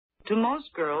To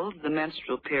most girls, the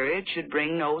menstrual period should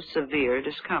bring no severe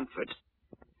discomfort.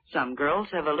 Some girls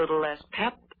have a little less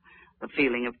pep, a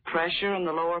feeling of pressure in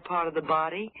the lower part of the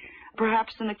body,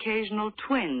 perhaps an occasional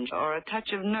twinge or a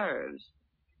touch of nerves.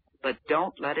 But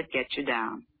don't let it get you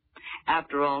down.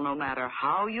 After all, no matter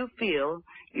how you feel,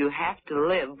 you have to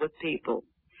live with people.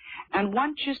 And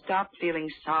once you stop feeling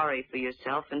sorry for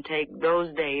yourself and take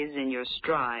those days in your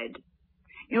stride,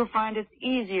 you'll find it's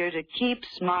easier to keep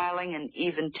smiling and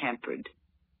even-tempered.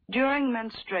 During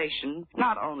menstruation,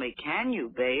 not only can you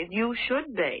bathe, you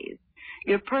should bathe.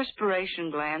 Your perspiration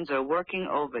glands are working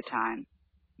overtime.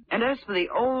 And as for the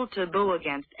old taboo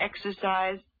against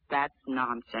exercise, that's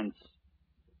nonsense.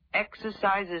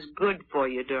 Exercise is good for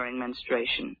you during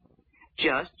menstruation.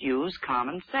 Just use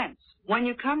common sense. When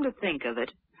you come to think of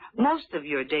it, most of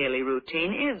your daily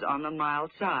routine is on the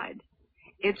mild side.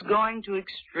 It's going to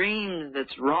extremes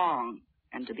that's wrong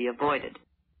and to be avoided.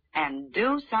 And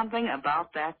do something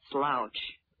about that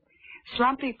slouch.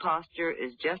 Slumpy posture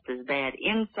is just as bad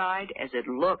inside as it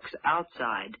looks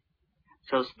outside.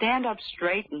 So stand up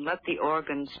straight and let the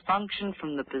organs function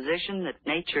from the position that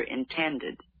nature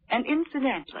intended. And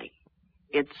incidentally,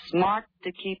 it's smart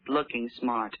to keep looking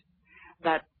smart.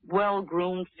 That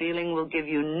well-groomed feeling will give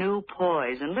you new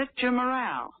poise and lift your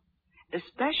morale,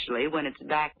 especially when it's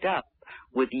backed up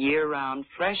with year-round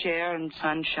fresh air and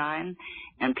sunshine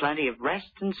and plenty of rest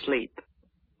and sleep.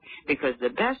 Because the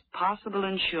best possible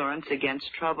insurance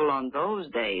against trouble on those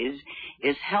days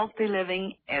is healthy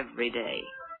living every day.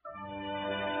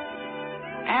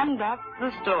 And that's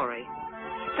the story.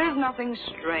 There's nothing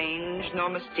strange nor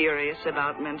mysterious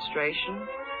about menstruation.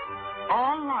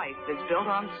 All life is built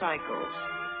on cycles,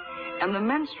 and the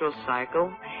menstrual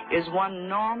cycle is one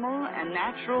normal and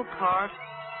natural part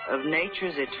of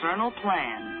nature's eternal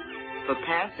plan for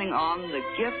passing on the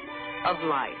gift of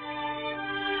life.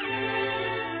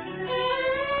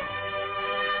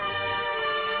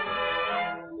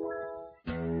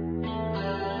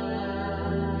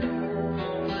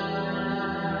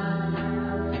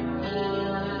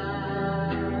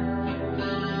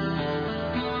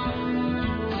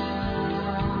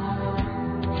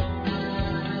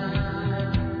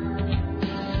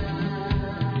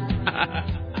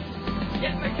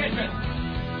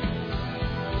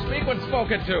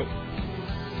 Spoken to.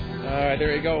 All right,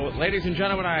 there you go. Ladies and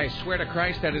gentlemen, I swear to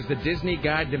Christ, that is the Disney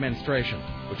Guide to Menstruation,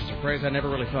 which is a phrase I never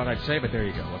really thought I'd say, but there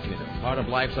you go. What can you do? Part of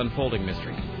life's unfolding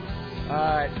mystery. All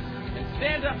right, and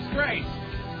stand up straight.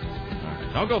 All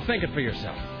right, don't go thinking for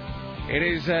yourself. It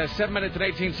is 7 minutes and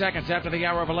 18 seconds after the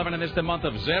hour of 11, and it's the month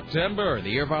of September, the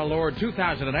year of our Lord,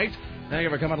 2008. Thank you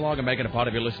for coming along and making it part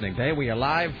of your listening day. We are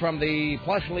live from the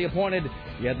plushly appointed,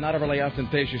 yet not overly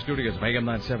ostentatious studios of AM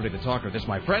 970 The Talker. This,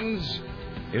 my friends,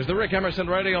 is the Rick Emerson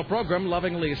radio program,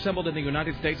 lovingly assembled in the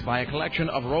United States by a collection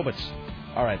of robots.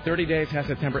 All right, 30 days past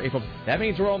September, April. That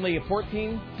means we're only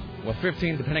 14, well,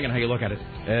 15, depending on how you look at it,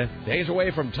 days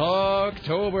away from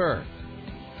Talktober.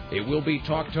 It will be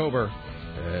Talktober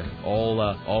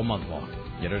all month long.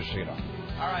 You know.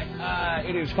 All right,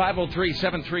 it is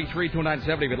 503-733-2970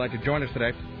 if you'd like to join us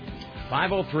today.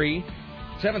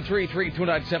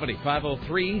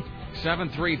 503-733-2970.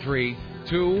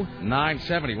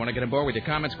 503-733-2970. Want to get on board with your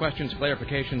comments, questions,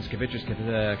 clarifications,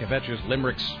 kvetches,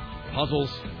 limericks,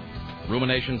 puzzles,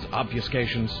 ruminations,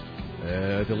 obfuscations,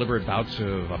 deliberate bouts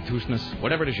of obtuseness,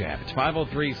 whatever it is you have. It's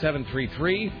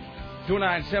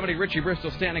 503-733-2970. Richie Bristol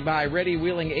standing by, ready,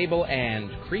 willing, able,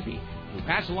 and creepy.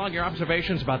 Pass along your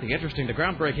observations about the interesting, the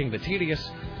groundbreaking, the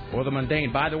tedious, or the mundane.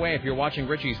 By the way, if you're watching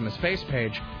Richie's MySpace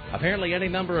page, apparently any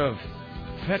number of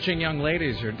fetching young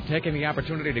ladies are taking the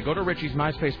opportunity to go to Richie's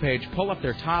MySpace page, pull up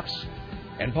their tops,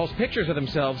 and post pictures of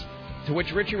themselves, to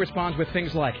which Richie responds with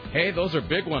things like, hey, those are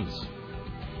big ones,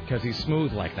 because he's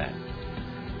smooth like that.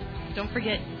 Don't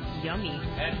forget yummy.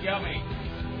 And yummy.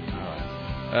 All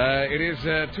right. It is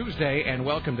Tuesday, and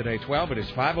welcome to day 12. It is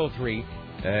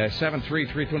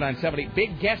 503-733-2970.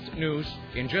 Big guest news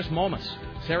in just moments.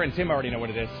 Sarah and Tim already know what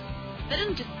it is. That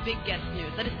isn't just big guest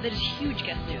news. That is huge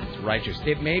guest news. Righteous.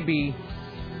 It may be,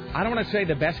 I don't want to say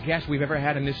the best guest we've ever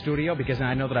had in this studio, because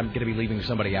I know that I'm going to be leaving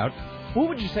somebody out. Who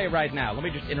would you say right now, let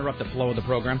me just interrupt the flow of the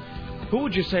program. Who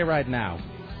would you say right now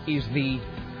is the,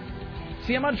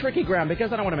 see, I'm on tricky ground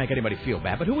because I don't want to make anybody feel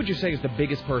bad, but who would you say is the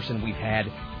biggest person we've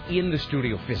had in the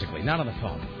studio physically, not on the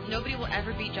phone? Nobody will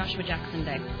ever beat Joshua Jackson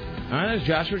Day. There's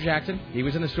Joshua Jackson. He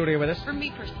was in the studio with us. For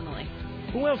me personally.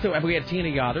 Who else? We had Tina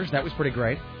Yothers. That was pretty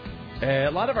great.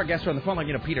 A lot of our guests were on the phone, like,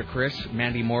 Peter Criss,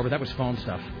 Mandy Moore, but that was phone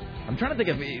stuff. I'm trying to think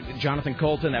of Jonathan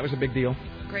Colton. That was a big deal.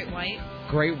 Great White.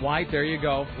 Great White. There you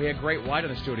go. We had Great White in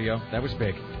the studio. That was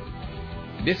big.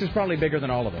 This is probably bigger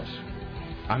than all of those.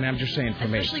 I mean, I'm just saying for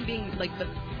me. Especially being, like, the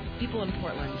people in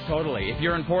Portland. Totally. If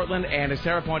you're in Portland, and as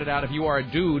Sarah pointed out, if you are a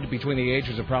dude between the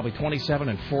ages of probably 27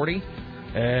 and 40,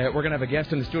 we're going to have a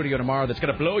guest in the studio tomorrow that's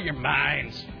going to blow your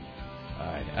minds. All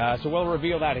right. So we'll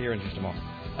reveal that here in just a moment.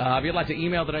 If you'd like to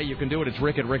email today, you can do it. It's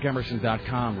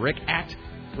rick@rickemerson.com.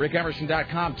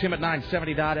 Rick@rickemerson.com. Tim at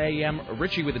 970.am.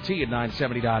 Richie with a T at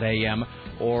 970.am.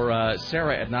 Or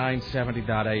Sarah at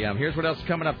 970.am. Here's what else is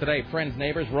coming up today. Friends,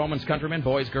 neighbors, Romans, countrymen,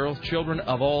 boys, girls, children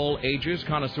of all ages,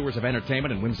 connoisseurs of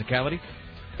entertainment and whimsicality.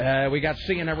 We got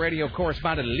CNN radio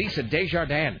correspondent Lisa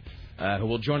Desjardins, who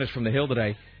will join us from the Hill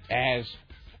today as,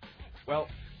 well,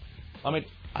 I mean,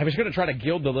 I was going to try to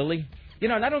gild the lily. You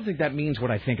know, and I don't think that means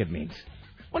what I think it means.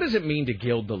 What does it mean to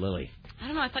gild the lily? I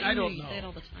don't know. I thought you say it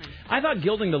all the time. I thought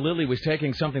gilding the lily was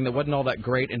taking something that wasn't all that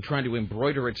great and trying to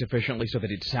embroider it sufficiently so that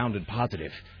it sounded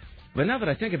positive. But now that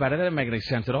I think about it, that doesn't make any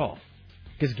sense at all.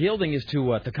 Because gilding is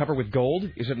to cover with gold,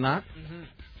 is it not? Mm-hmm.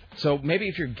 So maybe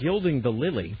if you're gilding the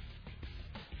lily,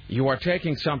 you are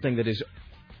taking something that is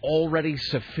already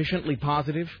sufficiently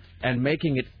positive and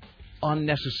making it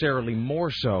unnecessarily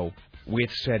more so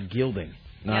with said gilding.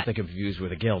 Not to confuse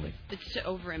with a gilding. It's to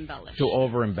over-embellish. To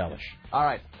over-embellish. All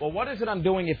right. Well, what is it I'm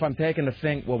doing if I'm taking the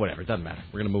thing? Well, whatever. It doesn't matter.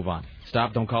 We're going to move on.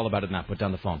 Stop. Don't call about it now. Put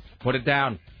down the phone. Put it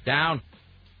down. Down.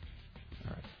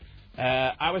 All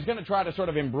right. I was going to try to sort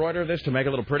of embroider this to make it a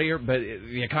little prettier, but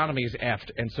the economy is effed.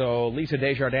 And so Lisa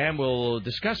Desjardins will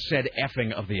discuss said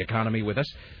effing of the economy with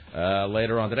us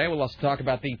later on today. We'll also talk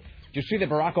about did you see that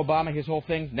Barack Obama, his whole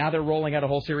thing? Now they're rolling out a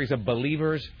whole series of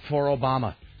believers for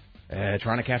Obama.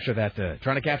 Trying to capture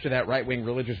that right-wing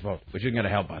religious vote, which isn't going to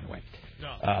help, by the way.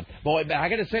 No. Boy, I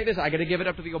got to say this. I got to give it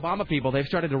up to the Obama people. They've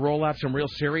started to roll out some real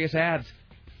serious ads.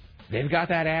 They've got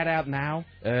that ad out now,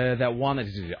 that one that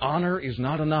is honor is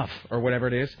not enough, or whatever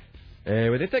it is.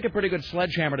 They take a pretty good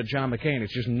sledgehammer to John McCain.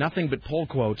 It's just nothing but pull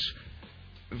quotes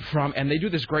from, and they do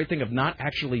this great thing of not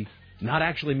actually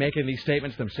making these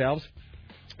statements themselves.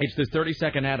 It's this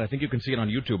 30-second ad. I think you can see it on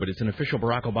YouTube, but it's an official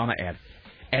Barack Obama ad.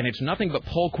 And it's nothing but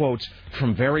pull quotes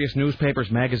from various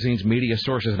newspapers, magazines, media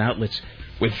sources, and outlets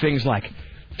with things like,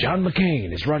 John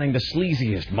McCain is running the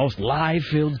sleaziest, most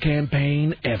lie-filled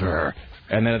campaign ever.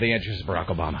 And then at the end, it's Barack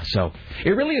Obama. So it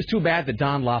really is too bad that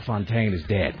Don LaFontaine is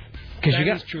dead. That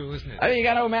is true, isn't it? I mean, you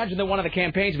got to imagine that one of the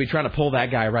campaigns would be trying to pull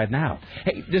that guy right now.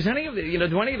 Hey, do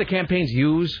any of the campaigns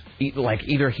use like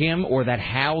either him or that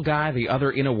Hal guy, the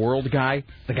other In a World guy,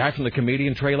 the guy from the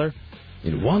Comedian trailer?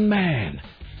 In one man.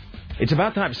 It's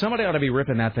about time. Somebody ought to be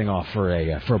ripping that thing off for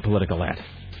a political ad.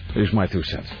 Here's my 2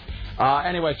 cents.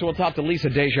 Anyway, so we'll talk to Lisa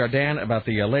Desjardins about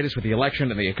the latest with the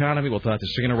election and the economy. We'll talk to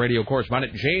CNN radio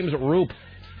correspondent James Roop.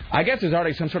 I guess there's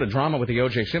already some sort of drama with the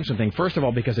O.J. Simpson thing. First of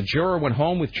all, because a juror went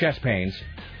home with chest pains,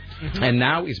 and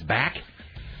now he's back.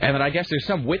 And then I guess there's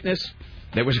some witness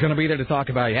that was going to be there to talk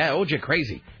about, O.J.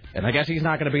 crazy. And I guess he's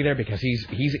not going to be there because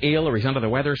he's ill or he's under the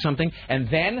weather or something. And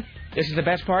then, this is the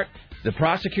best part, the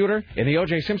prosecutor in the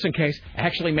O.J. Simpson case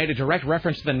actually made a direct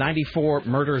reference to the 94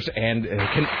 murders and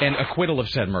acquittal of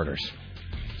said murders.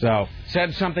 So,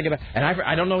 said something about, and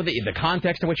I don't know the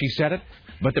context in which he said it,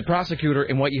 but the prosecutor,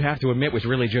 in what you have to admit was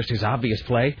really just his obvious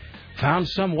play, found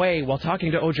some way, while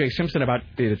talking to O.J. Simpson about,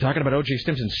 O.J.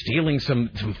 Simpson stealing some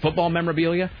football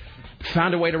memorabilia,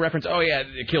 found a way to reference,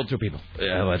 it killed 2 people,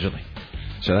 allegedly.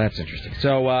 So that's interesting.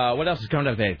 So what else is coming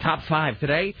up today? Top 5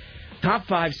 today. Top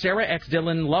 5 Sarah X.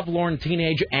 Dillon lovelorn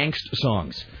teenage angst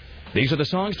songs. These are the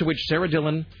songs to which Sarah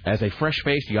Dillon, as a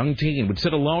fresh-faced young teen, would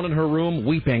sit alone in her room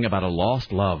weeping about a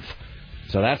lost love.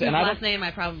 So that's his last name I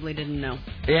probably didn't know.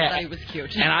 Yeah. I thought he was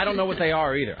cute. And I don't know what they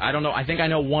are either. I don't know. I think I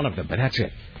know one of them, but that's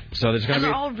it. So there's going to be.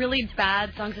 They're all really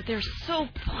bad songs, but they're so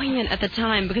poignant at the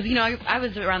time because I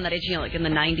was around that age, like in the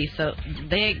 90s, so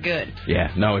they ain't good.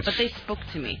 Yeah, no, it's. But they spoke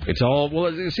to me. It's all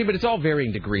but it's all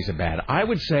varying degrees of bad. I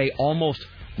would say almost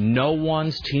no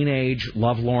one's teenage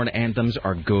lovelorn anthems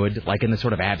are good, like in the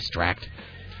sort of abstract.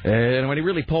 And when you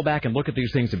really pull back and look at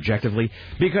these things objectively,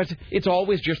 because it's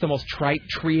always just the most trite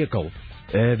treacle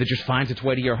that just finds its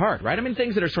way to your heart, right? I mean,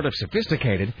 things that are sort of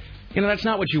sophisticated, that's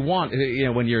not what you want,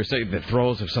 when you're, say, the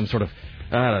throes of some sort of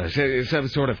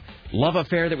love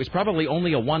affair that was probably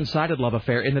only a one-sided love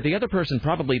affair, in that the other person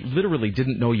probably literally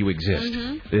didn't know you exist.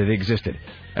 Mm-hmm. They existed.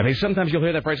 I mean, sometimes you'll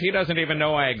hear that phrase, he doesn't even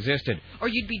know I existed. Or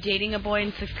you'd be dating a boy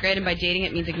in 6th grade, and by dating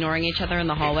it means ignoring each other in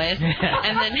the hallways.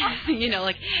 And then,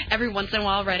 like, every once in a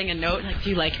while writing a note, like, do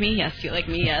you like me? Yes. Do you like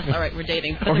me? Yes. All right, we're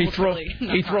dating. Or he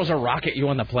throws a rock at you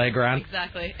on the playground.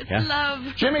 Exactly. It's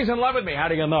love. Jimmy's in love with me. How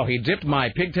do you know? He dipped my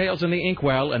pigtails in the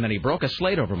inkwell, and then he broke a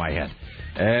slate over my head.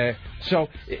 So,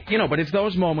 but it's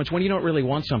those moments when you don't really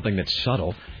want something that's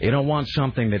subtle. You don't want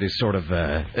something that is sort of,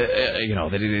 that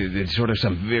it's sort of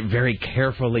some very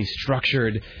carefully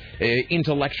structured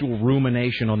intellectual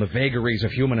rumination on the vagaries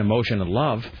of human emotion and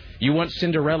love. You want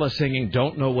Cinderella singing,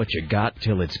 "Don't Know What You Got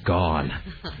Till It's Gone,"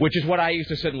 which is what I used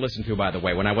to sit and listen to, by the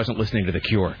way, when I wasn't listening to The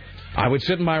Cure. I would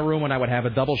sit in my room and I would have a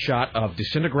double shot of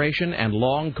Disintegration and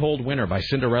Long Cold Winter by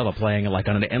Cinderella playing like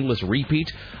on an endless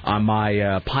repeat on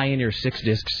my Pioneer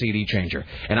 6-disc CD changer.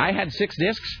 And I had 6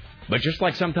 discs, but just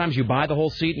like sometimes you buy the whole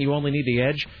seat and you only need the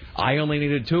edge, I only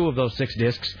needed 2 of those 6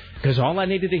 discs because all I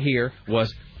needed to hear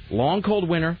was Long Cold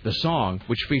Winter, the song,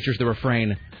 which features the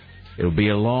refrain, "It'll be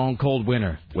a long cold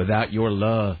winter without your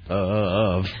love."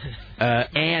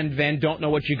 And then Don't Know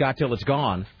What You Got Till It's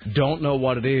Gone. Don't know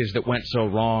what it is that went so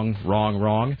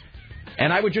wrong.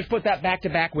 And I would just put that back to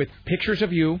back with Pictures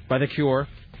of You by The Cure,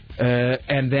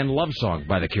 and then Love Song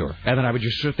by The Cure. And then I would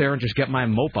just sit there and just get my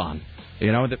mope on.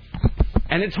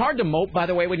 And it's hard to mope, by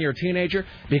the way, when you're a teenager,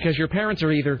 because your parents are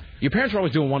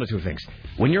always doing one of 2 things.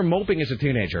 When you're moping as a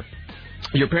teenager,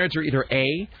 your parents are either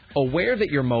A, aware that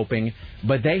you're moping,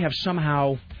 but they have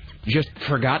somehow just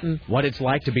forgotten what it's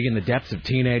like to be in the depths of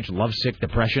teenage lovesick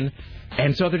depression,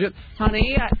 and so they're just,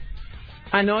 "Honey,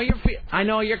 I know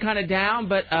you're kind of down,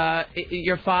 but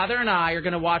your father and I are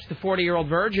going to watch The 40-Year-Old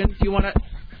Virgin. Do you want to?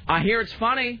 I hear it's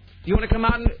funny. Do you want to come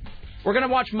out and we're going to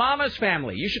watch Mama's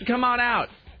Family? You should come on out.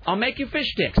 I'll make you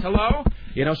fish sticks. Hello?"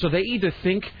 So they either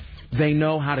think they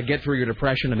know how to get through your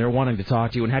depression and they're wanting to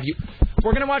talk to you and have you.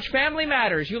 "We're going to watch Family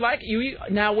Matters. You like you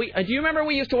now? Do you remember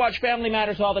we used to watch Family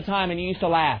Matters all the time and you used to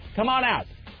laugh? Come on out."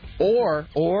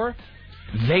 Or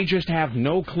they just have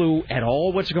no clue at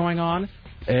all what's going on,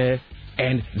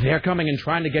 and they're coming and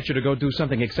trying to get you to go do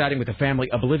something exciting with the family,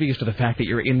 oblivious to the fact that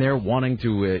you're in there wanting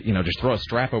to, just throw a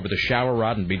strap over the shower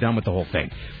rod and be done with the whole thing.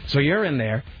 So you're in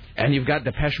there. And you've got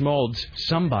Depeche Mode's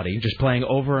Somebody just playing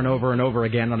over and over and over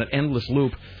again on an endless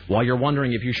loop while you're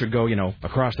wondering if you should go,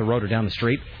 across the road or down the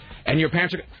street. And your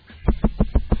parents are,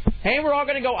 "Hey, we're all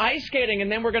going to go ice skating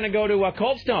and then we're going to go to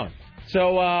Cold Stone.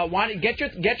 So why don't you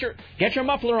get your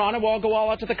muffler on and we'll all go all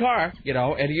out to the car, And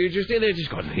they're just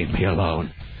going, "Leave me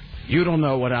alone. You don't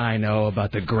know what I know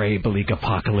about the gray, bleak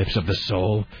apocalypse of the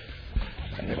soul."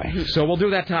 Anyway, so we'll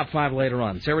do that top 5 later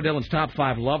on. Sarah Dillon's top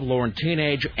 5 love-lorn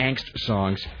teenage angst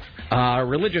songs.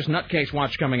 Religious Nutcase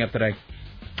Watch coming up today.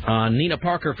 Nina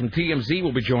Parker from TMZ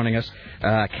will be joining us.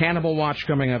 Cannibal Watch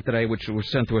coming up today, which was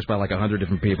sent to us by like 100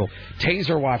 different people.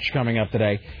 Taser Watch coming up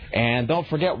today. And don't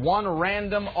forget, one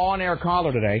random on-air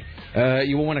caller today.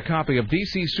 You will win a copy of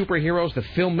DC Superheroes, The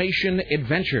Filmation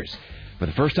Adventures. For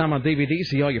the first time on DVD,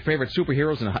 see all your favorite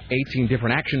superheroes and 18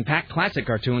 different action-packed classic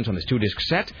cartoons on this 2-disc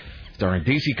set, starring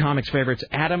DC Comics favorites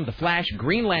Atom, The Flash,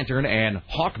 Green Lantern, and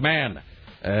Hawkman,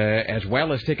 as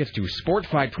well as tickets to Sport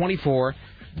Fight 24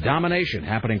 Domination,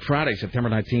 happening Friday, September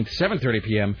 19th, 7:30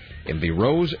 p.m. in the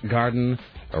Rose Garden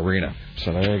Arena.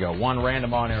 So there you go, one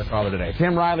random on-air caller today.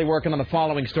 Tim Riley working on the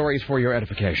following stories for your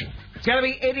edification. It's going to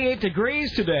be 88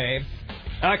 degrees today.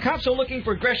 Cops are looking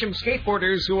for Gresham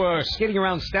skateboarders who are skating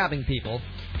around stabbing people.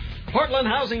 Portland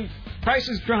housing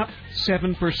prices drop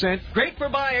 7%. Great for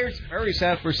buyers, very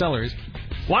sad for sellers.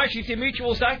 Washington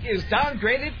Mutual stock is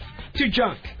downgraded to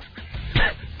junk.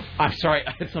 I'm sorry,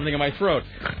 I had something in my throat.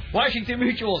 Washington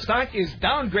Mutual stock is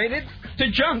downgraded to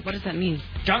junk. What does that mean?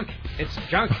 Junk. It's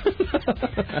junk.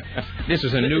 This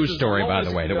is a news story, by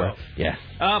the way.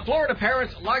 Florida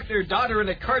parents locked their daughter in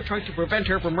a car trunk to prevent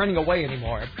her from running away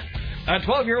anymore. A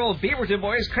 12-year-old Beaverton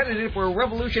boy is credited for a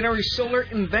revolutionary solar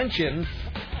invention.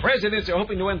 Residents are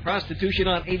hoping to end prostitution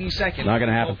on 82nd. Not going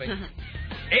to happen.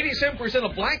 87%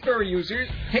 of BlackBerry users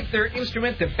take their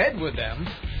instrument to bed with them.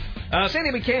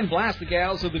 Sandy McCain blasts the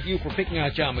gals of The View for picking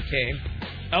out John McCain.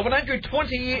 A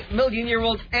 120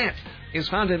 million-year-old ant is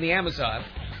found in the Amazon.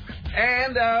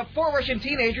 And 4 Russian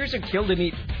teenagers are killed and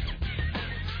eaten.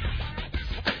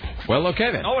 Well,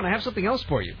 okay then. Oh, and I have something else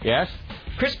for you. Yes?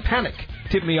 Chris Panic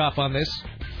tipped me off on this.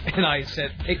 And I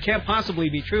said, it can't possibly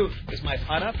be true. Is my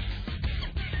pot up?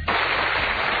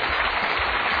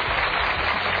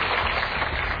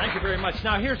 Thank you very much.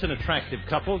 Now, here's an attractive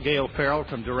couple, Gail Farrell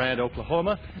from Durant,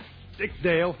 Oklahoma, Dick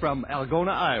Dale from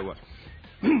Algona, Iowa.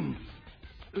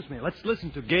 Excuse me. Let's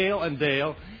listen to Gail and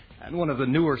Dale and one of the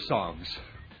newer songs.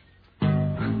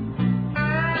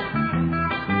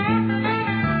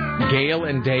 Gail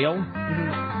and Dale?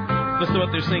 Listen to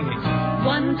what they're singing.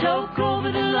 One toke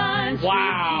over the line.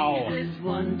 Wow.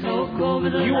 One toke over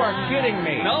the line. You are kidding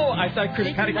me. No, I thought Chris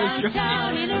Panic was joking.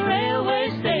 Down in a railway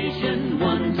station.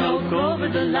 One toke over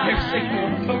the line. They're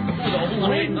singing one toke over the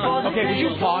line. Okay, would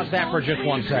you pause that for just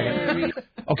 1 second?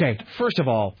 Okay, first of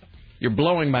all, You're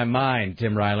blowing my mind,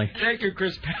 Tim Riley. Thank you,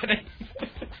 Chris Paddock.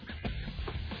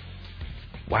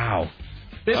 Wow.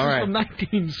 This All is right. from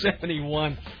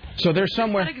 1971. So there's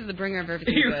somewhere. Paddock is the bringer of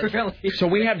everything good. Really? So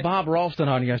we had Bob Ralston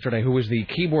on yesterday, who was the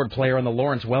keyboard player on the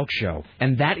Lawrence Welk Show,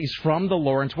 and that is from the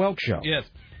Lawrence Welk Show. Yes.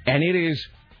 And it is.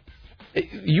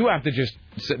 You have to just.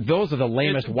 Those are the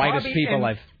lamest, It's whitest Bobby people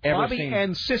I've ever Bobby seen.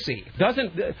 and Sissy.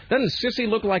 Doesn't Sissy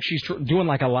look like she's doing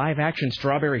like a live action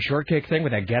strawberry shortcake thing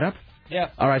with that getup? Yeah.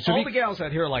 All right. So all the gals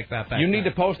had hair like that. You need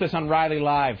to post this on Riley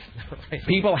Live.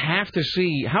 People have to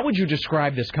see. How would you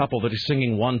describe this couple that is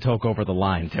singing One Toke Over the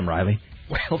Line, Tim Riley?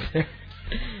 Well,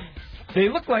 they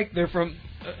look like they're from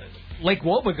Lake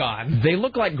Wobegon. They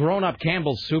look like grown-up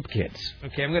Campbell's Soup kids.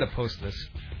 Okay, I'm going to post this.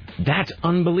 That's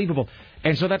unbelievable.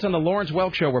 And so that's on the Lawrence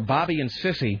Welk Show, where Bobby and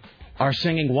Sissy are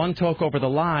singing One Toke Over the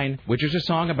Line, which is a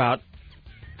song about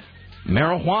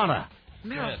marijuana.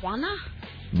 Marijuana?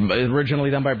 Originally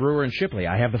done by Brewer and Shipley.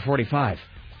 I have the 45.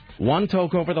 One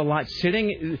toke over the line.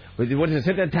 Sitting, what is it,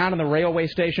 sitting down in the railway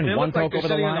station? They One look like toke over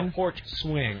the sitting line? on a porch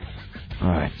swing. All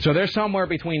right. So they're somewhere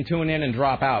between tune in and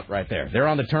drop out right there. They're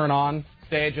on the turn on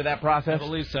stage of that process?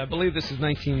 I believe this is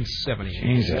 1970.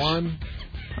 Jesus.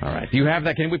 All right. Do you have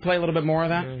that? Can we play a little bit more of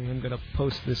that? I'm going to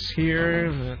post this here.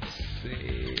 Let's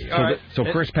see. So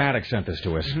Chris Paddock sent this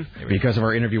to us because of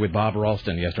our interview with Bob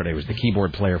Ralston yesterday. He was the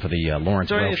keyboard player for the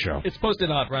Lawrence Welk Show. It's posted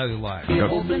on Riley Live.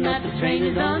 Hoping that the train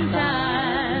is on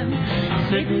time.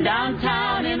 Sitting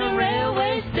downtown in a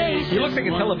railway station. He looks like a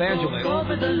televangelist.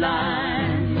 Over the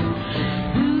line.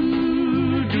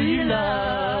 Who do you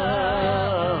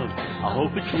love? I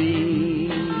hope it's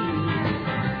me.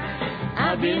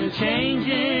 I've been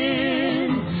changing,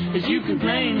 as you can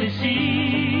plainly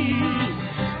see.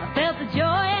 I felt the joy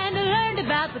and I learned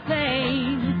about the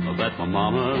pain. Oh, that my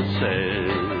mama said.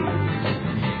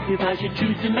 If I should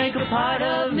choose to make a part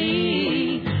of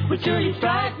me, would surely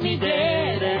strike me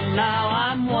dead. And now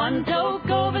I'm one toke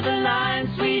over the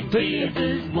line, sweet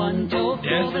Jesus, one toke over the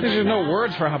line. There's no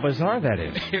words for how bizarre that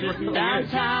is.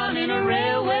 Downtown in a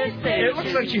railway station. It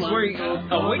looks like she's wearing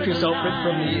a waitress outfit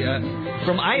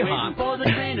from IHOP.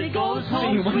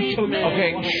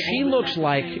 Okay, she looks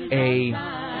like a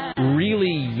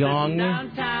really young,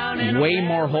 way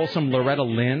more wholesome Loretta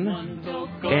Lynn.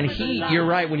 And you're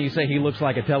right when you say he looks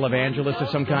like a televangelist of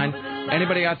some kind.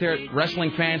 Anybody out there,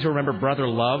 wrestling fans who remember Brother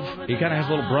Love? He kind of has a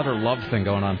little Brother Love thing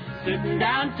going on.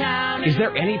 Is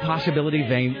there any possibility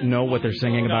they know what they're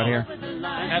singing about here?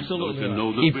 Absolutely.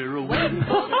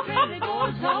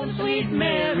 Sweet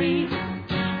Mary,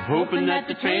 hoping that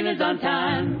the train is on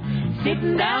time.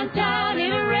 Sitting downtown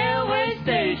in a railway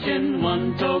station,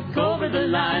 one toke over the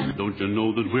line. Don't you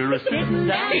know that we're sitting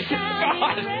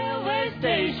downtown in a railway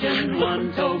station,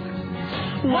 one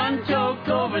toke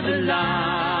over the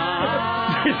line.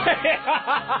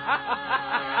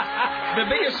 The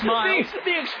biggest smile.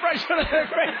 The expression of their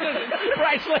faces is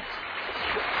priceless.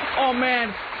 Oh,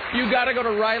 man. You got to go to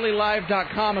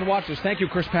RileyLive.com and watch this. Thank you,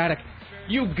 Chris Paddock.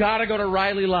 You got to go to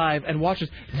Riley Live and watch this.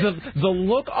 The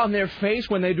look on their face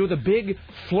when they do the big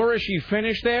flourishy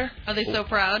finish there. Are they so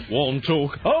proud? One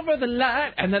toke over the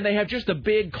line. And then they have just a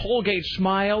big Colgate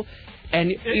smile.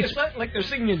 And it's like they're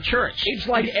singing in church. It's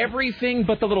like everything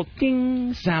but the little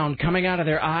ding sound coming out of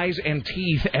their eyes and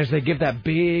teeth as they give that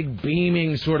big,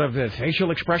 beaming sort of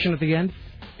facial expression at the end.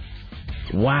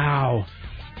 Wow.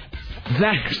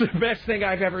 That's the best thing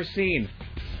I've ever seen.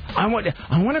 I wonder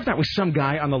if that was some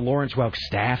guy on the Lawrence Welk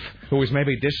staff who was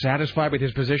maybe dissatisfied with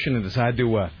his position and decided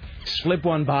to slip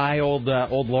one by old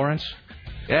Lawrence.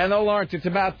 Yeah, no, Lawrence, it's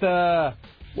about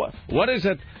what is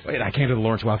it? Wait, I can't do the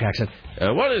Lawrence Welk accent.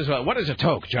 What is a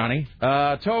toke, Johnny?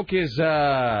 Toke is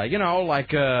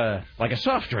like a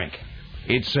soft drink.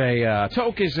 It's a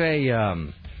toke is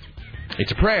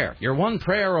it's a prayer. You're one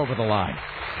prayer over the line.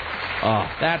 Oh,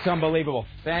 that's unbelievable.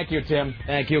 Thank you, Tim.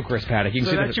 Thank you, Chris Paddock. You can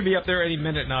see that should be up there any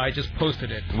minute now. I just posted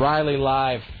it. Riley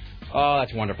Live. Oh,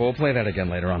 that's wonderful. We'll play that again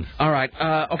later on. All right.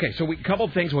 Okay, so a couple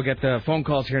of things. We'll get the phone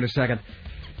calls here in a second.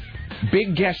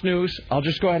 Big guest news. I'll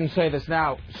just go ahead and say this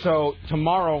now. So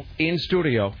tomorrow in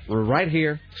studio, we're right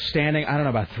here, standing, I don't know,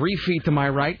 about 3 feet to my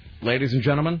right. Ladies and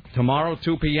gentlemen, tomorrow,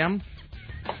 2 p.m.,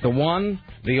 the one,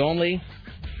 the only,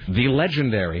 the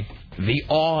legendary, the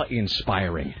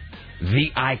awe-inspiring,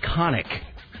 the iconic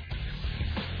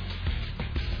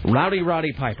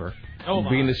Roddy Piper will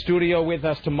be in the studio with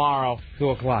us tomorrow, 2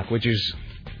 o'clock, which is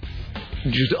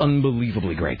just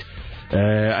unbelievably great.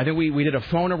 I think we did a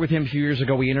phoner with him a few years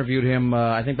ago. We interviewed him,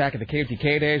 I think, back at the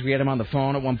KFTK days. We had him on the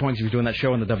phone at one point. He was doing that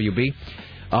show in the WB.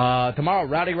 Tomorrow,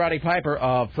 Roddy Piper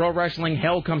of Pro Wrestling,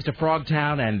 Hell Comes to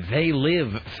Frogtown, and They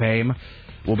Live fame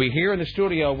will be here in the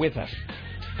studio with us.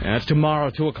 And that's tomorrow,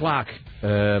 2 o'clock.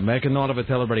 Make a note of it.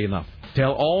 Tell everybody you know.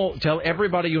 Tell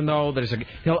everybody you know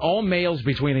tell all males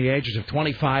between the ages of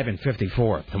 25 and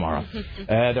 54 tomorrow.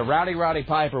 The Rowdy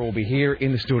Piper will be here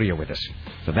in the studio with us.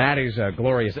 So that is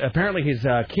glorious. Apparently his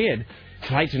kid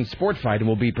fights in Sport Fight and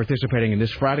will be participating in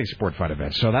this Friday's Sport Fight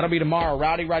event. So that'll be tomorrow.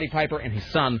 Rowdy Piper and his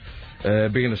son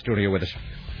be in the studio with us.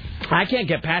 I can't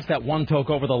get past that one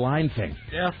toke over the line thing.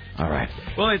 Yeah. All right.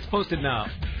 Well, it's posted now.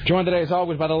 Joined today, as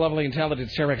always, by the lovely and talented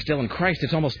Sarah X. Dillon. Christ,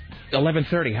 it's almost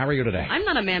 11:30. How are you today? I'm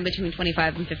not a man between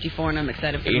 25 and 54, and I'm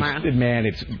excited for tomorrow. That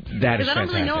is fantastic. Because I don't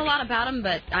really know a lot about him,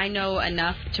 but I know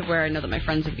enough to where I know that my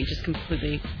friends would be just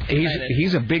completely excited.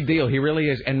 He's a big deal. He really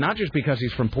is. And not just because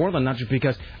he's from Portland, not just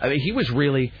because he was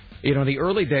really... the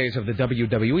early days of the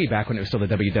WWE, back when it was still the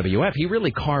WWF, he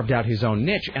really carved out his own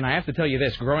niche. And I have to tell you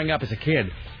this, growing up as a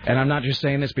kid, and I'm not just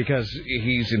saying this because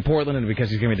he's in Portland and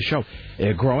because he's giving me the show.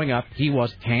 Growing up, he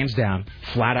was, hands down,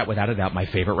 flat out, without a doubt, my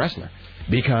favorite wrestler.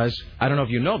 Because, I don't know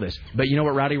if you know this, but you know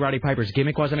what Rowdy Piper's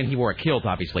gimmick was? I mean, he wore a kilt,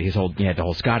 obviously. He had the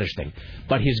whole Scottish thing.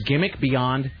 But his gimmick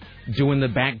beyond doing the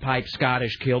bagpipe,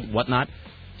 Scottish kilt, whatnot,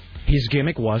 his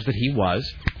gimmick was that he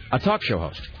was a talk show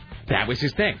host. That was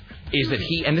his thing. Is that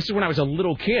he, and this is when I was a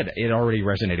little kid, it already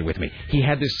resonated with me. He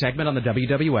had this segment on the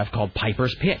WWF called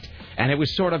Piper's Pit. And it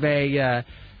was sort of a,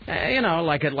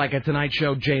 like a Tonight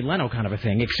Show Jay Leno kind of a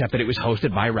thing, except that it was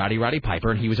hosted by Rowdy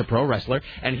Piper, and he was a pro wrestler,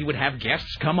 and he would have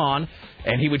guests come on,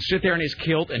 and he would sit there in his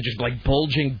kilt and just like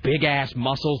bulging big-ass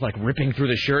muscles, like ripping through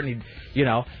the shirt, and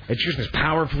it's just this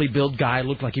powerfully built guy,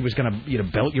 looked like he was going to,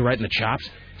 belt you right in the chops.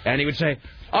 And he would say,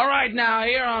 all right, now,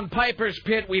 here on Piper's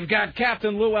Pit, we've got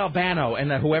Captain Lou Albano,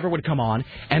 and whoever would come on.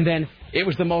 And then it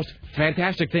was the most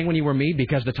fantastic thing when you were me,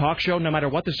 because the talk show, no matter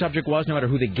what the subject was, no matter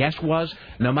who the guest was,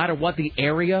 no matter what the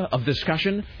area of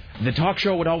discussion, the talk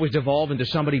show would always devolve into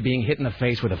somebody being hit in the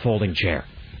face with a folding chair,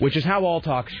 which is how all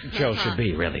talk shows should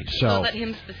be, really. So was that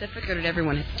him specific, or did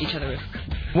everyone hit each other with?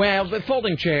 Well, the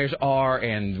folding chairs are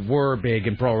and were big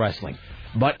in pro wrestling.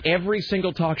 But every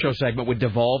single talk show segment would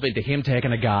devolve into him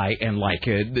taking a guy and,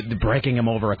 breaking him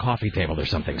over a coffee table or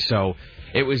something. So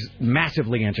it was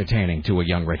massively entertaining to a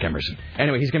young Rick Emerson.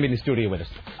 Anyway, he's going to be in the studio with us.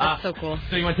 That's so cool.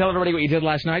 So you want to tell everybody what you did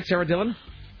last night, Sarah Dillon?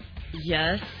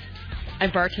 Yes. I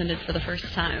bartended for the first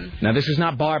time. Now, this is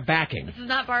not bar backing. This is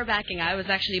not bar backing. I was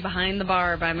actually behind the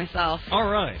bar by myself.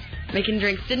 All right. Making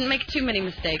drinks. Didn't make too many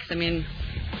mistakes. I mean,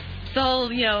 it's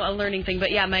all, a learning thing.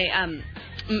 But, yeah,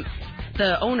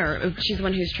 the owner, she's the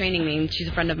one who's training me, and she's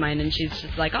a friend of mine, and she's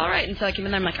just like, all right. And so I came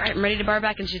in there, I'm like, all right, I'm ready to bar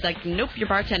back. And she's like, nope, you're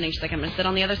bartending. She's like, I'm going to sit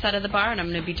on the other side of the bar, and I'm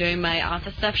going to be doing my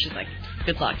office stuff. She's like,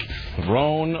 good luck.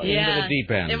 Thrown into the deep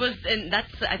end. It was, and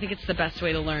I think it's the best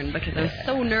way to learn, because I was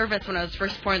so nervous when I was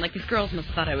first pouring. Like, these girls must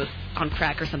have thought I was on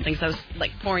crack or something. So I was,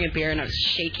 pouring a beer, and I was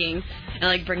shaking,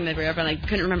 and, bringing the beer up, and I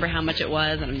couldn't remember how much it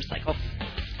was, and I'm just like,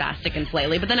 spastic and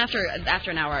flaily. But then after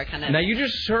an hour, I kind of... Now, you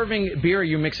just serving beer, or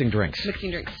you mixing drinks?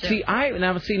 Mixing drinks, too.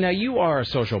 See, now you are a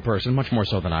social person, much more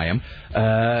so than I am.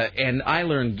 And I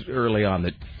learned early on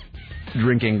that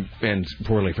drinking ends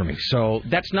poorly for me. So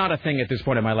that's not a thing at this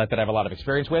point in my life that I have a lot of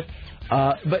experience with.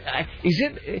 But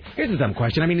here's a dumb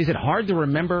question. I mean, is it hard to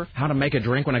remember how to make a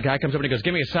drink when a guy comes up and he goes,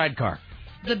 give me a sidecar?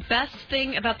 The best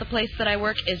thing about the place that I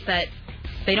work is that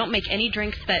they don't make any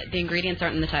drinks that the ingredients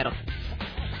aren't in the title.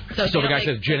 So the guy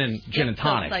says gin and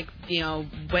tonic. So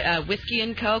it's whiskey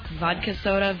and Coke, vodka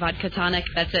soda, vodka tonic.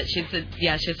 That's it. She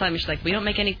was telling me, she's like, we don't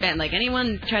make any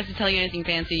anyone tries to tell you anything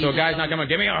fancy. So a guy's not going to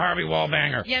give me a Harvey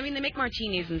Wallbanger. Yeah, I mean, they make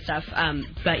martinis and stuff.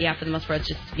 But yeah, for the most part, it's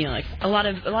just, a lot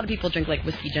of people drink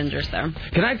whiskey gingers there.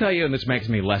 Can I tell you, and this makes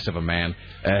me less of a man,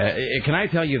 can I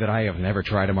tell you that I have never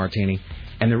tried a martini?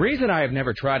 And the reason I have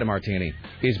never tried a martini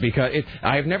is because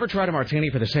I have never tried a martini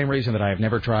for the same reason that I have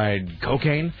never tried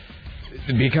cocaine.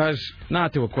 Because,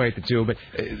 not to equate the two, but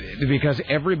because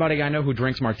everybody I know who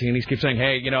drinks martinis keeps saying,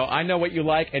 hey, I know what you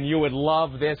like, and you would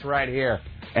love this right here.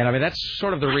 And, I mean, that's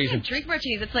sort of the reason. I drink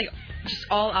martinis. It's just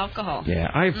all alcohol. Yeah,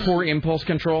 I have poor impulse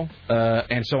control,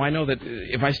 and so I know that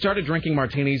if I started drinking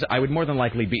martinis, I would more than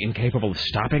likely be incapable of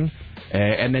stopping,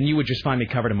 and then you would just find me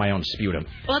covered in my own sputum.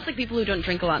 Well, that's like people who don't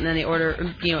drink a lot, and then they order,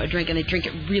 a drink, and they drink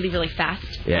it really, really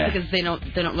fast. Yeah. Because they don't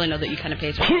really know that you kind of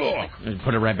pace and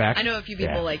put it right back. I know a few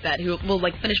people like that who will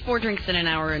finish 4 drinks in an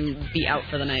hour and be out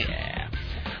for the night.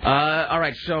 Yeah. All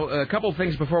right. So a couple of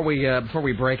things before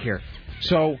we break here.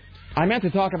 So I meant to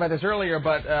talk about this earlier,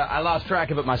 but I lost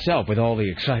track of it myself with all the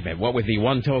excitement. What with the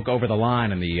one toke over the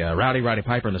line and the Rowdy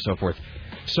Piper and so forth.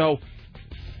 So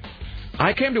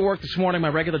I came to work this morning, my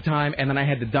regular time, and then I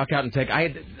had to duck out and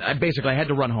I had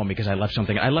to run home because I left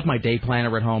something. I left my day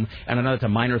planner at home, and I know it's a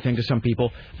minor thing to some people,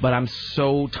 but I'm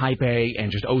so type A and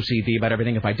just OCD about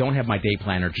everything. If I don't have my day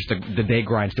planner, just the day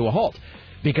grinds to a halt.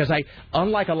 because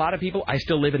unlike a lot of people, I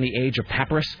still live in the age of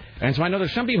papyrus. And so I know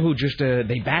there's some people who just,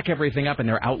 they back everything up in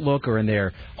their Outlook or in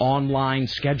their online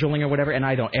scheduling or whatever, and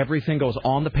I don't. Everything goes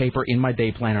on the paper in my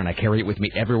day planner, and I carry it with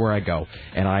me everywhere I go.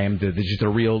 And I am just a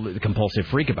real compulsive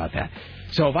freak about that.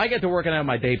 So if I get to working out of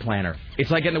my day planner,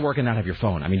 it's like getting to working out of your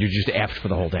phone. I mean, you're just effed for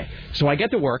the whole day. So I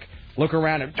get to work, look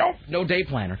around, and no day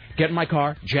planner. Get in my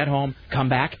car, jet home, come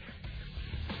back.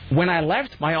 When I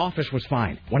left, my office was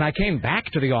fine. When I came back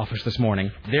to the office this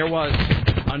morning, there was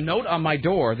a note on my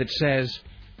door that says,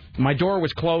 my door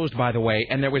was closed, by the way,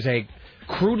 and there was a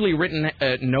crudely written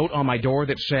note on my door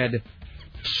that said,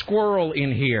 squirrel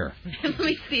in here. Let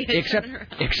me see it.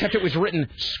 Except it was written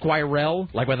squirrel,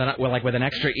 like with an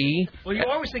extra E. Well, you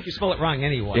always think you spell it wrong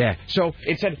anyway. Yeah. So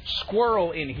it said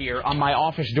squirrel in here on my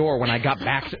office door when I got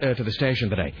back to the station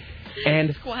today.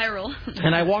 And squirrel.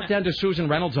 And I walked down to Susan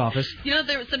Reynolds' office. You know,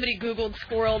 there was somebody Googled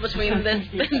squirrel between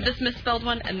this misspelled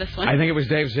one and this one. I think it was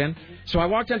Dave Zinn. So I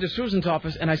walked down to Susan's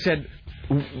office and I said,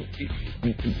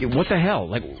 what the hell?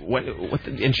 Like what?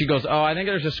 And she goes, I think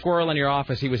there's a squirrel in your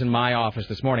office. He was in my office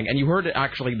this morning. And you heard it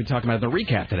actually be talking about in the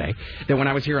recap today that when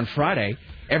I was here on Friday,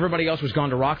 everybody else was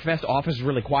gone to Rockfest. Office is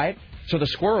really quiet. So the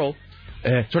squirrel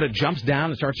sort of jumps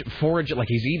down and starts foraging, like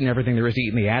he's eating everything there is to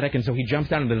eat in the attic. And so he jumps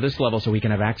down into this level so he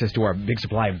can have access to our big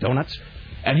supply of donuts.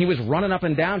 And he was running up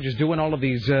and down, just doing all of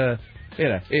these,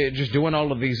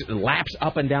 laps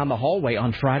up and down the hallway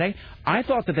on Friday. I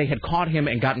thought that they had caught him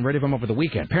and gotten rid of him over the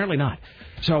weekend. Apparently not.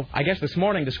 So I guess this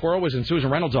morning the squirrel was in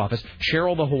Susan Reynolds' office.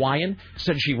 Cheryl the Hawaiian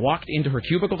said she walked into her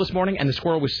cubicle this morning and the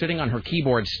squirrel was sitting on her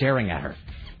keyboard staring at her.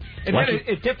 And then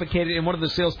it defecated in one of the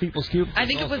salespeople's cubicles. I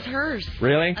think it was hers.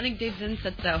 Really? I think Dave Zinn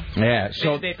said so. Yeah.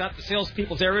 So they thought the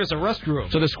salespeople's area was a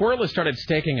restroom. So the squirrel has started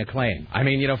staking a claim. I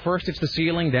mean, first it's the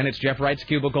ceiling, then it's Jeff Wright's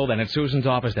cubicle, then it's Susan's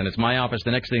office, then it's my office.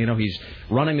 The next thing you know, he's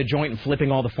running the joint and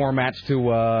flipping all the formats to,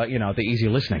 the easy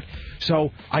listening.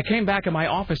 So I came back and my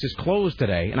office is closed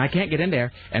today, and I can't get in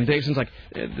there. And Dave Zinn's like,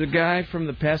 the guy from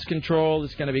the pest control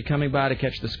is going to be coming by to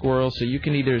catch the squirrel, so you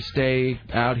can either stay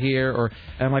out here or...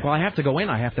 And I'm like, well, I have to go in.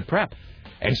 I have to prep.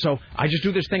 And so I just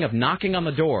do this thing of knocking on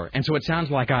the door. And so it sounds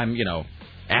like I'm,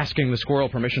 asking the squirrel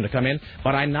permission to come in.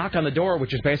 But I knock on the door,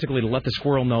 which is basically to let the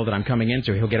squirrel know that I'm coming in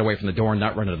so he'll get away from the door and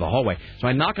not run into the hallway. So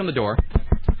I knock on the door,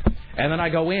 and then I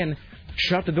go in,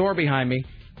 shut the door behind me,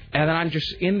 and then I'm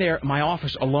just in there, my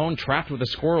office, alone, trapped with a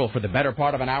squirrel for the better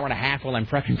part of an hour and a half while I'm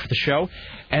prepping for the show.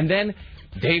 And then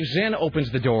Dave Zinn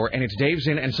opens the door, and it's Dave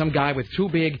Zinn and some guy with two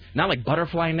big, not like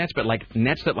butterfly nets, but like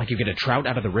nets that like you get a trout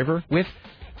out of the river with.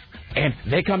 And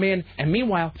they come in, and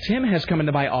meanwhile, Tim has come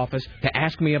into my office to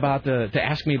ask me about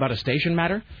a station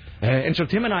matter. And so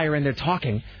Tim and I are in there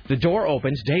talking. The door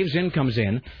opens. Dave Zinn comes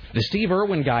in. The Steve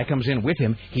Irwin guy comes in with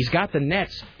him. He's got the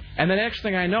nets. And the next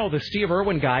thing I know, the Steve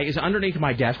Irwin guy is underneath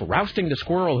my desk, rousting the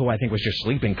squirrel, who I think was just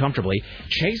sleeping comfortably,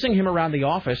 chasing him around the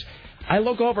office. I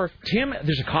look over. Tim,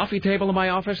 there's a coffee table in my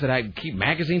office that I keep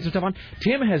magazines and stuff on.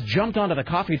 Tim has jumped onto the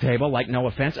coffee table, like, no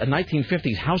offense, a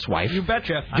 1950s housewife. You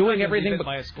betcha. Doing everything but...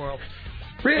 by a squirrel.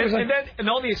 Really? And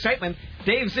all the excitement,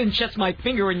 Dave Zinn shuts my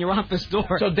finger in your office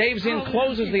door. So Dave Zinn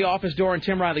closes the office door in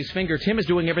Tim Riley's finger. Tim is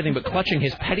doing everything but clutching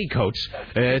his petticoats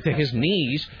to his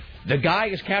knees. The guy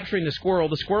is capturing the squirrel.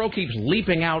 The squirrel keeps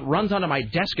leaping out, runs onto my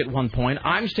desk at one point.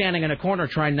 I'm standing in a corner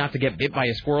trying not to get bit by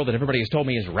a squirrel that everybody has told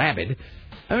me is rabid.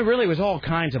 I mean, really, it was all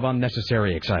kinds of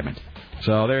unnecessary excitement.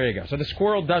 So there you go. So the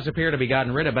squirrel does appear to be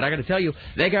gotten rid of, but I got to tell you,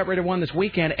 they got rid of one this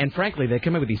weekend, and frankly, they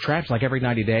come in with these traps like every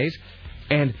 90 days.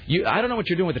 And I don't know what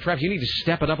you're doing with the traps. You need to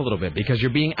step it up a little bit because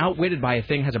you're being outwitted by a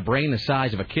thing that has a brain the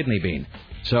size of a kidney bean.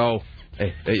 So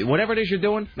whatever it is you're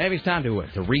doing, maybe it's time to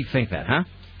rethink that, huh?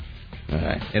 All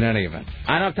right. In any event,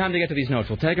 I don't have time to get to these notes.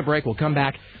 We'll take a break. We'll come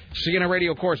back. CNN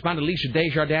radio correspondent Alicia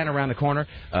Desjardins around the corner.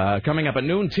 Coming up at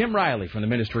noon, Tim Riley from the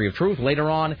Ministry of Truth. Later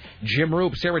on, Jim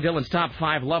Roop, Sarah Dillon's Top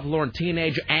 5 Lovelorn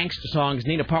Teenage Angst Songs.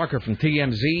 Nina Parker from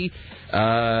TMZ.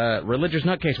 Religious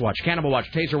Nutcase Watch, Cannibal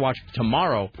Watch, Taser Watch.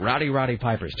 Tomorrow, Rowdy Roddy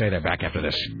Piper. Stay there. Back after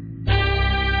this.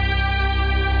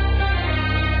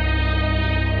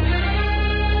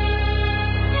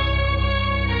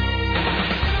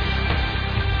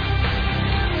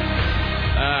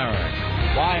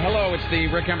 Why, hello, it's the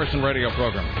Rick Emerson radio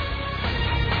program.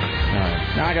 All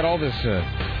right. Now I got all this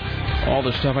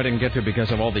stuff I didn't get to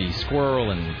because of all the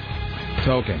squirrel and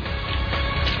token.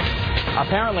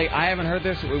 Apparently, I haven't heard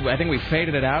this. I think we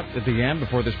faded it out at the end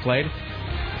before this played.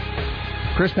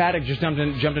 Chris Paddock just jumped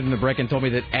into the break and told me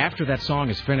that after that song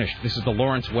is finished, this is the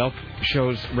Lawrence Welk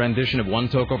Show's rendition of One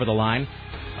Toke Over the Line.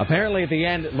 Apparently, at the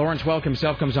end, Lawrence Welk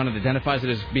himself comes on and identifies it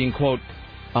as being, quote,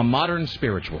 a modern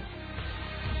spiritual.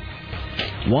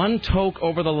 One toke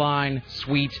over the line,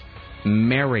 sweet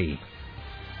Mary.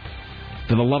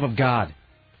 For the love of God.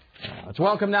 Let's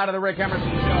welcome now to the Rick Emerson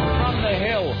Show from the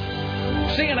Hill,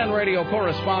 CNN radio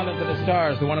correspondent to the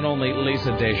stars, the one and only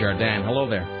Lisa Desjardins. Hello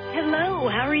there. Hello.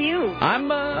 How are you? I'm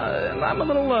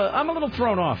a little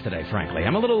thrown off today, frankly.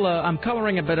 I'm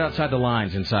coloring a bit outside the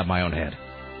lines inside my own head.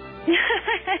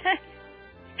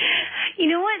 You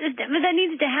know what? But that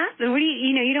needs to happen. What do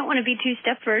you don't want to be too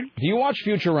Stepford. Do you watch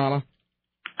Futurama?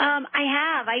 I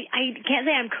have. I can't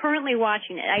say I'm currently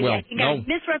watching it. I think I'd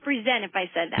misrepresent if I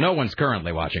said that. No one's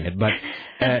currently watching it, but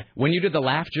when you did the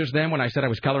laugh just then, when I said I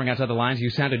was coloring outside the lines, you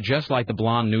sounded just like the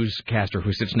blonde newscaster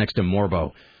who sits next to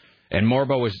Morbo. And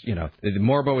Morbo is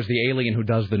the alien who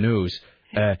does the news,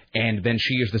 and then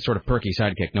she is the sort of perky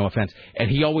sidekick, no offense. And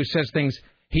he always says things,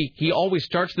 he always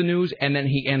starts the news, and then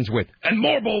he ends with, and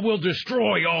Morbo will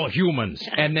destroy all humans.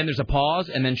 And then there's a pause,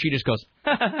 and then she just goes,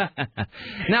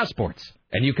 now sports.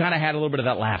 And you kind of had a little bit of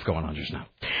that laugh going on just now.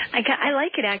 I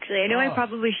like it, actually. I know I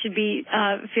probably should be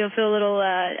feel a little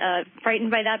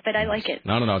frightened by that, but I like it.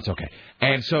 No, it's okay.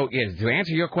 And so, to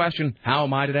answer your question, how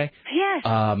am I today? Yes.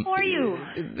 How are you?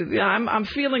 I'm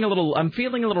feeling a little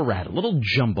rattled, a little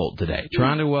jumbled today.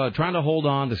 Trying to hold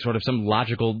on to sort of some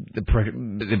logical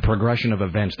progression of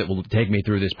events that will take me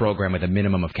through this program with a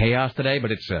minimum of chaos today.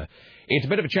 But it's a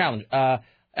bit of a challenge.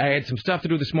 I had some stuff to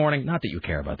do this morning. Not that you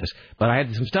care about this, but I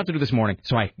had some stuff to do this morning,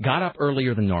 so I got up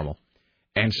earlier than normal.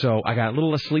 And so I got a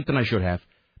little less sleep than I should have.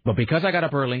 But because I got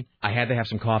up early, I had to have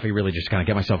some coffee really just to kind of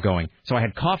get myself going. So I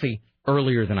had coffee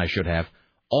earlier than I should have.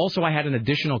 Also, I had an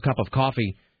additional cup of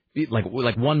coffee, like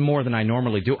one more than I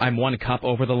normally do. I'm 1 cup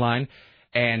over the line.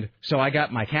 And so I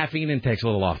got my caffeine intake's a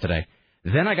little off today.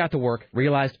 Then I got to work,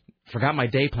 realized, forgot my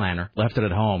day planner, left it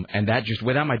at home, and that just,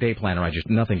 without my day planner,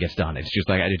 nothing gets done. It's just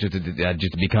like,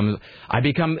 I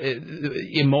become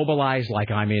immobilized like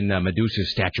I'm in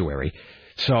Medusa's statuary.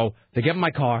 So, to get in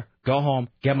my car, go home,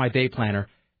 get my day planner,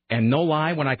 and no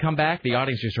lie, when I come back, the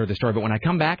audience just heard the story, but when I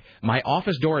come back, my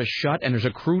office door is shut, and there's a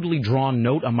crudely drawn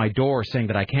note on my door saying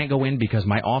that I can't go in because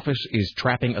my office is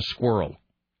trapping a squirrel.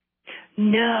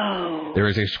 No. There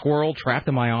is a squirrel trapped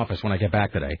in my office when I get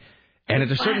back today. And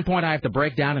at a certain point, I have to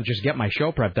break down and just get my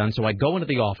show prep done. So I go into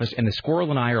the office, and the squirrel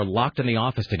and I are locked in the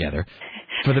office together.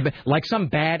 Like some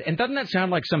bad, and doesn't that sound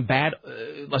like some bad,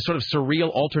 sort of surreal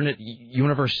alternate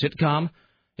universe sitcom?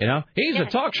 You know, he's a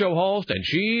talk show host, and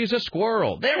she's a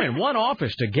squirrel. They're in one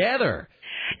office together.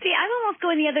 See, I'm almost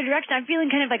going the other direction. I'm feeling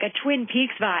kind of like a Twin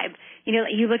Peaks vibe. You know,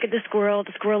 you look at the squirrel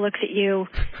looks at you.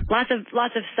 Lots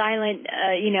of silent,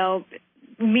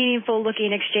 meaningful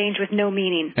looking exchange with no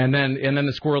meaning. And then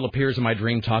the squirrel appears in my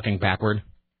dream talking backward.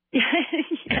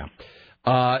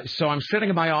 Yeah. So I'm sitting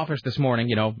in my office this morning,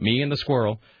 me and the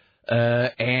squirrel,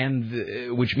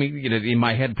 and which means, in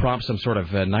my head prompts some sort of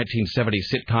 1970s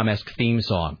sitcom-esque theme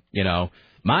song,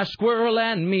 my squirrel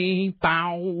and me,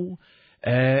 bow.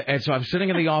 And so I'm sitting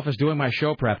in the office doing my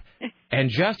show prep, and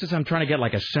just as I'm trying to get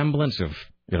like a semblance of,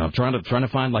 trying to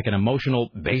find like an emotional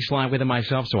baseline within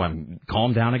myself so I'm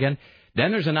calmed down again,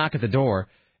 then there's a knock at the door,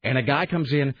 and a guy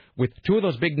comes in with 2 of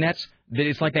those big nets that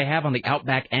it's like they have on the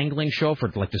Outback angling show for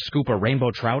like to scoop a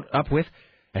rainbow trout up with.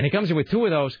 And he comes in with 2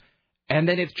 of those, and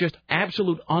then it's just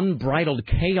absolute unbridled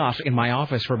chaos in my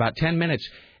office for about 10 minutes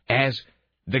as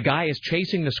the guy is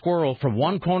chasing the squirrel from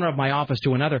one corner of my office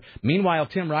to another. Meanwhile,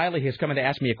 Tim Riley has come in to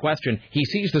ask me a question. He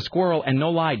sees the squirrel and,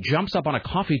 no lie, jumps up on a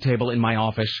coffee table in my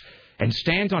office and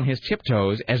stands on his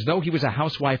tiptoes as though he was a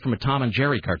housewife from a Tom and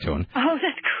Jerry cartoon. Oh,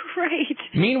 that's great.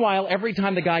 Meanwhile, every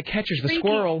time the guy catches the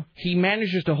squirrel, he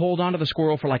manages to hold on to the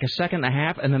squirrel for like a second and a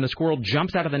half, and then the squirrel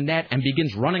jumps out of the net and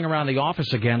begins running around the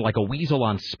office again like a weasel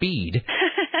on speed.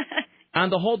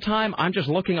 And the whole time, I'm just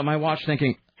looking at my watch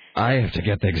thinking, I have to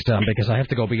get things done because I have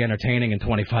to go be entertaining in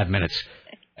 25 minutes.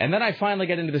 And then I finally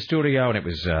get into the studio, and it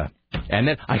was... and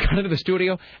then I got into the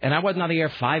studio, and I wasn't on the air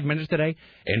 5 minutes today,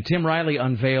 and Tim Riley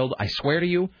unveiled, I swear to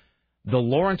you, the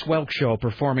Lawrence Welk Show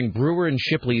performing Brewer and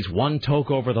Shipley's One Toke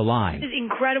Over the Line. This is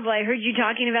incredible. I heard you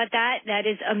talking about that. That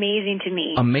is amazing to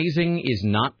me. Amazing is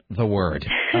not the word.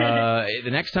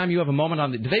 The next time you have a moment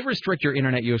on... do they restrict your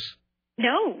Internet use?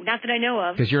 No, not that I know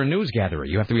of. Because you're a news gatherer.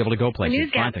 You have to be able to go places.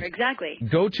 News gatherer, exactly.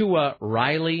 Go to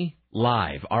Riley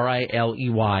Live,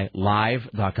 RILEY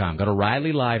Live.com. Go to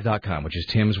RileyLive.com, which is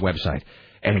Tim's website,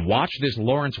 and watch this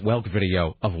Lawrence Welk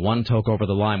video of One Toke Over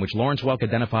the Line, which Lawrence Welk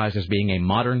identifies as being a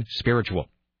modern spiritual.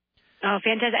 Oh,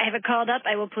 fantastic. I have it called up.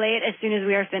 I will play it as soon as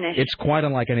we are finished. It's quite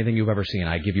unlike anything you've ever seen.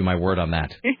 I give you my word on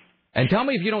that. And tell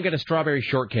me if you don't get a strawberry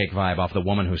shortcake vibe off the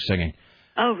woman who's singing.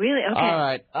 Oh, really? Okay. All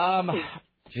right.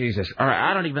 Jesus. All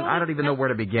right. I don't even know where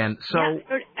to begin. So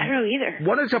I don't know either.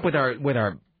 What is up with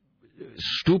our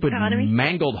stupid, economy?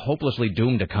 mangled, hopelessly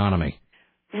doomed economy?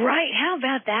 Right.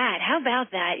 How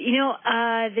about that?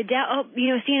 The Dow.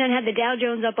 CNN had the Dow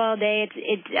Jones up all day.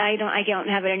 I don't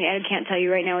have it. I can't tell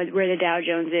you right now where the Dow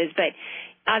Jones is, but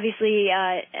obviously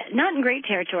not in great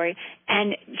territory.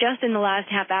 And just in the last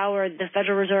half hour, the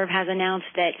Federal Reserve has announced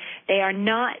that they are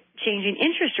not changing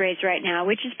interest rates right now,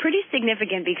 which is pretty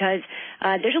significant because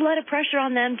there's a lot of pressure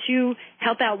on them to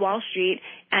help out Wall Street.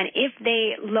 And if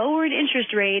they lowered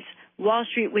interest rates, Wall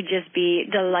Street would just be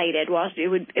delighted. It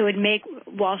would make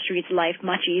Wall Street's life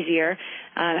much easier,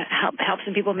 help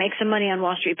some people make some money on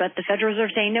Wall Street. But the Federal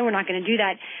Reserve saying, no, we're not going to do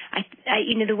that.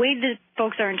 The way that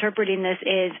folks are interpreting this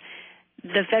is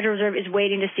the Federal Reserve is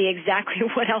waiting to see exactly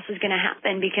what else is going to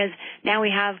happen, because now we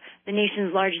have the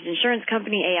nation's largest insurance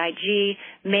company, AIG,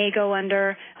 may go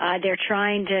under. They're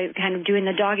trying to kind of doing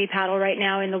the doggy paddle right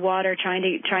now in the water, trying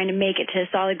to make it to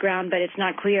solid ground, but it's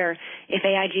not clear if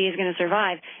AIG is going to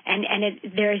survive. And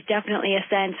there is definitely a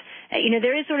sense,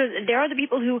 there are the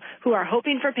people who are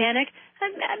hoping for panic,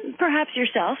 perhaps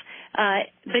yourself,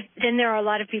 but then there are a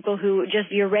lot of people who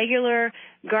just your regular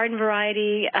garden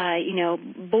variety,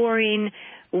 boring,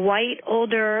 white,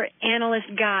 older analyst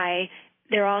guy.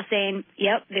 They're all saying,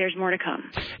 yep, there's more to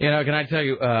come. Can I tell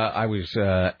you, I was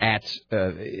at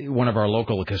one of our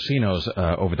local casinos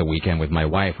over the weekend with my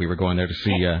wife. We were going there to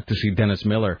see Dennis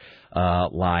Miller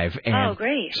live. And oh,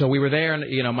 great. So we were there,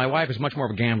 and, my wife is much more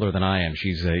of a gambler than I am.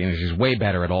 She's way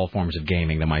better at all forms of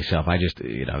gaming than myself. I just,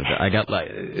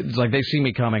 it's like they see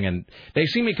me coming, and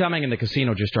the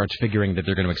casino just starts figuring that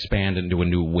they're going to expand into a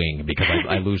new wing because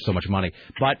I lose so much money.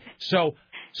 But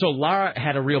So Lara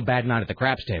had a real bad night at the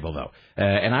craps table, though,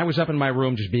 and I was up in my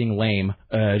room just being lame,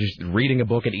 just reading a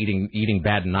book and eating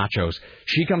bad nachos.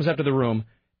 She comes up to the room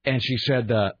and she said,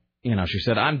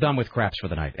 I'm done with craps for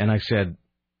the night. And I said,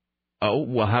 oh,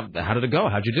 well, how did it go?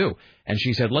 How'd you do? And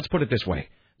she said, let's put it this way.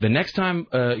 The next time,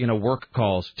 work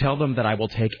calls, tell them that I will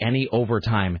take any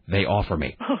overtime they offer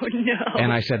me. Oh, no.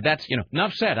 And I said, that's,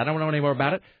 enough said. I don't know any more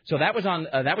about it. So that was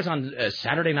on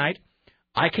Saturday night.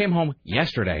 I came home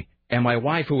yesterday. And my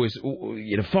wife, who is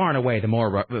far and away the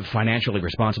more financially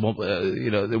responsible,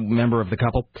 member of the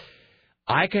couple,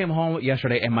 I came home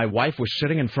yesterday, and my wife was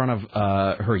sitting in front of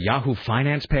her Yahoo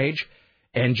Finance page,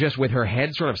 and just with her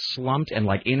head sort of slumped and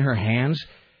like in her hands.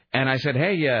 And I said,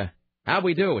 "Hey, how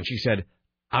we do?" And she said,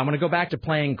 "I'm going to go back to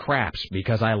playing craps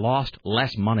because I lost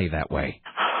less money that way."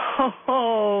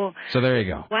 Oh. So there you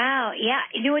go. Wow. Yeah.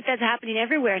 That's happening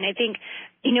everywhere. And I think,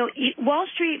 Wall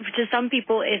Street to some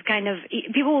people is kind of,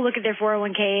 people will look at their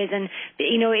 401ks and,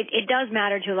 it does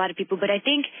matter to a lot of people, but I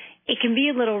think it can be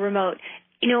a little remote.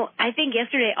 I think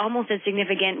yesterday almost as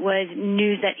significant was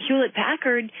news that Hewlett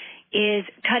Packard is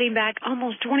cutting back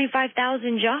almost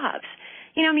 25,000 jobs.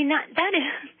 That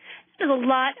is a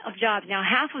lot of jobs. Now,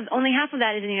 only half of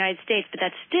that is in the United States, but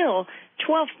that's still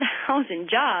 12,000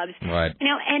 jobs. Right.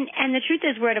 And the truth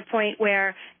is we're at a point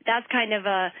where that's kind of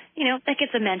that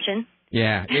gets a mention.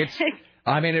 Yeah,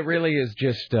 it really is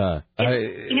just...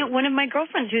 one of my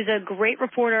girlfriends, who's a great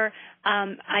reporter,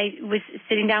 I was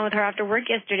sitting down with her after work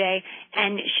yesterday,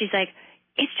 and she's like,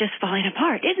 it's just falling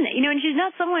apart, isn't it? And she's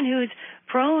not someone who's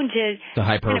prone to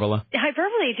hyperbole,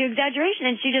 to exaggeration,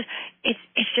 and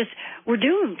it's just we're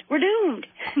doomed.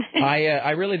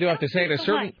 I really do have to say, there's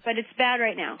certain, but it's bad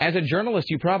right now. As a journalist,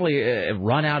 you probably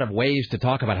run out of ways to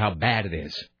talk about how bad it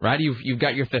is, right? You've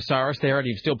got your thesaurus there, and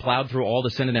you've still plowed through all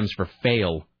the synonyms for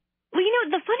fail. Well,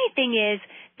 the funny thing is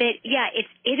that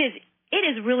it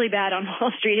is really bad on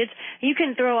Wall Street. You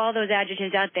can throw all those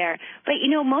adjectives out there, but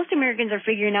most Americans are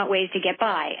figuring out ways to get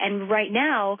by. And right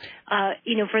now,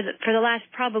 for the last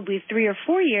probably 3 or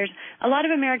 4 years, a lot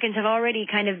of Americans have already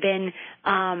kind of been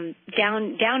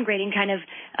downgrading, kind of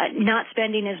not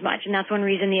spending as much, and that's one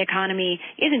reason the economy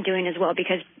isn't doing as well,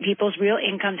 because people's real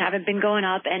incomes haven't been going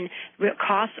up and real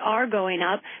costs are going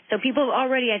up. So people have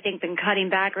already, I think, been cutting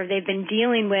back, or they've been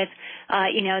dealing with,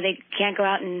 they can't go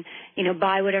out and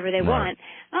buy whatever they want.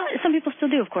 Some people still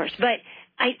do, of course, but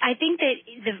I think that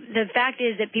the fact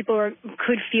is that people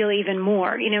could feel even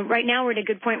more. Right now we're at a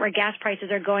good point where gas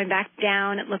prices are going back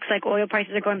down. It looks like oil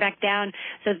prices are going back down.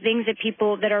 So things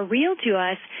that are real to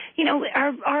us,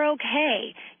 are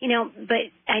okay.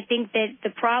 But I think that the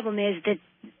problem is that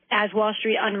as Wall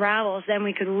Street unravels, then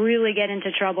we could really get into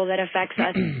trouble that affects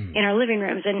us in our living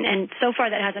rooms. And so far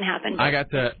that hasn't happened.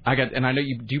 And I know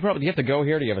you have to go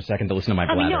here? Do you have a second to listen to my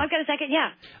blather? No, I've got a second,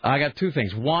 yeah. I got two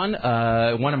things. One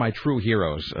of my true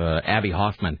heroes, Abby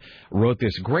Hoffman, wrote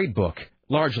this great book,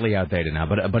 largely outdated now,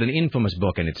 but an infamous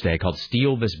book in its day called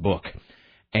Steal This Book.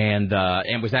 and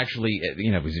was actually,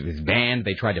 was banned.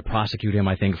 They tried to prosecute him,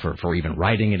 I think, for even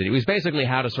writing it. It was basically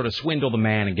how to sort of swindle the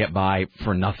man and get by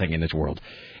for nothing in this world.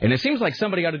 And it seems like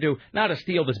somebody ought to do, not to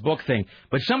steal this book thing,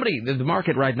 but somebody, the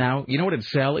market right now, you know what it'd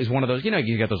sell is one of those,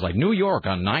 you get those like New York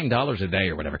on $9 a day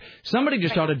or whatever. Somebody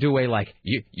just ought to do a like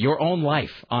your own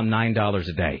life on $9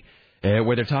 a day.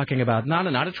 Where they're talking about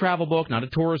not a travel book, not a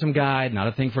tourism guide, not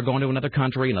a thing for going to another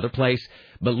country, another place,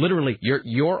 but literally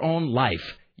your own life,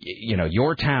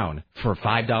 your town for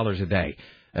 $5 a day.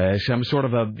 Some sort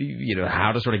of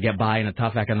how to sort of get by in a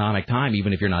tough economic time,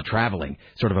 even if you're not traveling,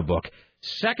 sort of a book.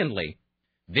 Secondly,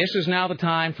 this is now the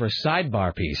time for a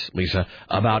sidebar piece, Lisa,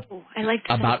 about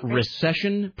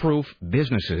recession-proof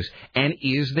businesses, and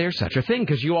is there such a thing?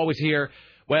 Because you always hear,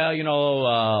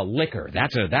 well, liquor,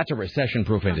 that's a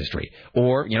recession-proof industry.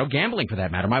 Or, gambling for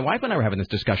that matter. My wife and I were having this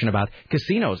discussion about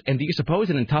casinos. And do you suppose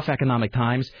that in tough economic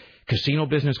times, casino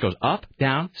business goes up,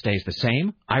 down, stays the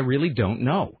same? I really don't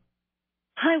know.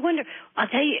 I wonder. I'll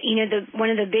tell you, one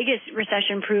of the biggest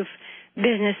recession-proof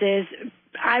businesses,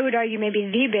 I would argue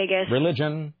maybe the biggest.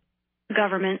 Religion.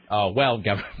 Government. Oh, well,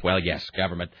 yes,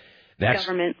 government. That's,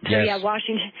 government. So, yes. yeah,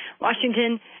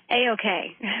 Washington,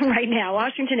 A-okay right now.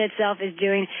 Washington itself is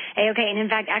doing A-okay. And, in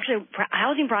fact, actually,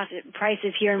 housing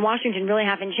prices here in Washington really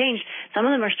haven't changed. Some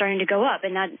of them are starting to go up,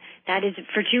 and that is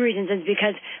for two reasons. It's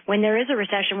because when there is a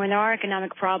recession, when there are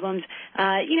economic problems,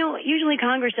 usually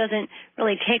Congress doesn't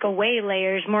really take away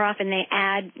layers. More often they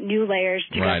add new layers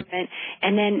to government.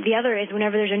 And then the other is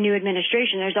whenever there's a new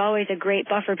administration, there's always a great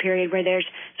buffer period where there's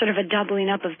sort of a doubling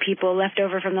up of people left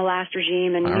over from the last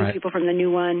regime and new people from the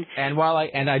new one. And while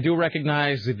I do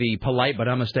recognize the polite but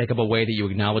unmistakable way that you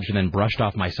acknowledged and then brushed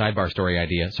off my sidebar story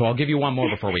idea, so I'll give you one more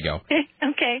before we go.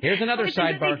 Okay. Here's another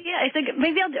sidebar. Yeah,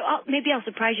 maybe I'll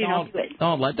surprise you and I'll do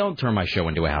it. Don't turn my show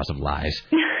into a house of lies.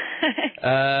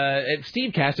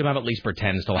 Steve Kastenbaum at least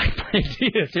pretends to like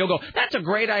ideas. He'll go, that's a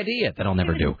great idea that I'll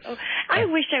never do. I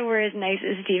wish I were as nice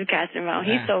as Steve Kastenbaum.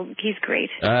 He's great.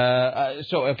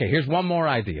 Okay, here's one more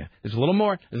idea. There's a little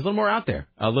more out there.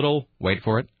 Wait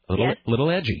for it. A little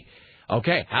edgy.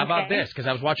 Okay, how about this? Because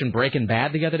I was watching Breaking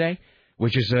Bad the other day,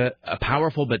 which is a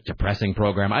powerful but depressing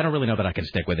program. I don't really know that I can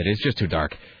stick with it. It's just too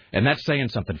dark. And that's saying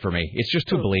something for me. It's just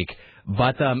too bleak.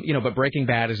 But, but Breaking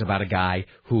Bad is about a guy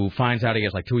who finds out he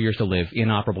has like 2 years to live,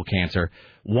 inoperable cancer,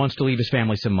 wants to leave his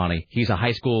family some money. He's a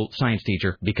high school science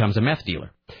teacher, becomes a meth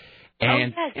dealer.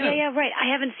 And, right.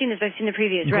 I haven't seen this, but I've seen the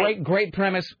previews, right? Great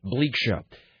premise, bleak show.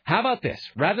 How about this?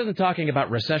 Rather than talking about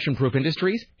recession-proof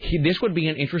industries, this would be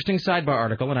an interesting sidebar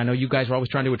article, and I know you guys are always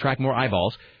trying to attract more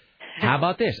eyeballs. How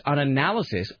about this? An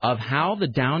analysis of how the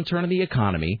downturn of the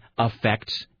economy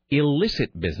affects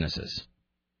illicit businesses.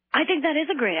 I think that is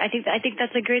I think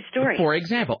that's a great story. For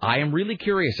example, I am really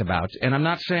curious about, and I'm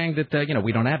not saying that,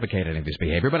 we don't advocate any of this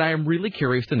behavior, but I am really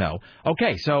curious to know,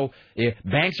 okay, so if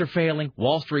banks are failing,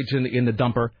 Wall Street's in the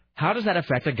dumper, how does that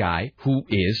affect a guy who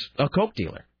is a coke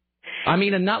dealer? I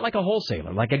mean, and not like a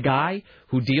wholesaler, like a guy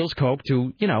who deals coke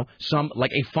to,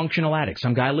 like a functional addict.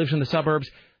 Some guy lives in the suburbs,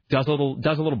 does a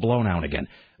little blow now and again.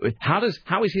 How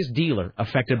is his dealer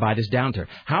affected by this downturn?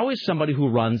 How is somebody who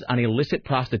runs an illicit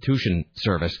prostitution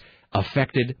service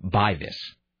affected by this?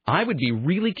 I would be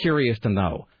really curious to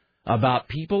know about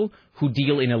people who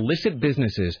deal in illicit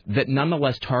businesses that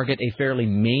nonetheless target a fairly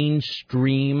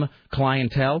mainstream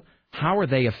clientele. How are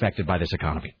they affected by this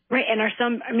economy? Right,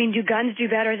 and do guns do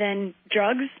better than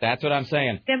drugs? That's what I'm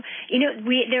saying.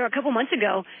 There were a couple months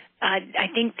ago, I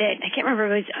can't remember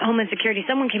if it was Homeland Security,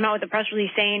 someone came out with a press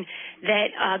release saying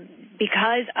that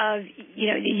because of,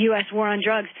 the U.S. war on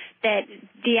drugs, that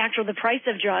the price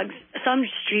of drugs, some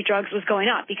street drugs was going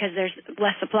up because there's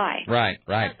less supply. Right.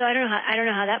 So I don't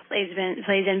know how that plays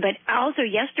in. But also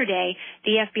yesterday,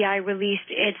 the FBI released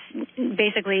its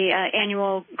basically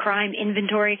annual crime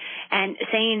inventory and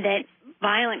saying that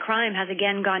violent crime has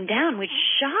again gone down, which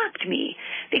shocked me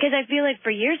because I feel like for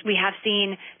years we have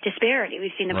seen disparity. We've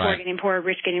seen the poor getting poorer,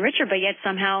 rich getting richer, but yet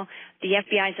somehow the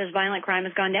FBI says violent crime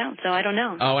has gone down. So I don't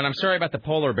know. Oh, and I'm sorry about the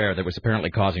polar bear that was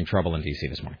apparently causing trouble in D.C.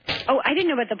 this morning. Oh, I didn't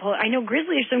know about the polar. I know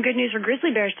there's some good news for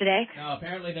grizzly bears today. No,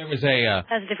 apparently there was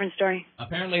that's a different story.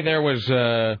 Apparently there was,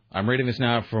 I'm reading this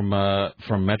now from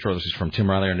Metro. This is from Tim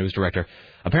Riley, our news director.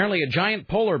 Apparently a giant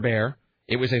polar bear.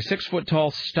 It was a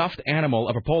 6-foot-tall stuffed animal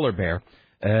of a polar bear.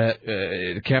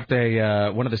 Kept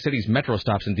one of the city's metro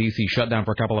stops in D.C. shut down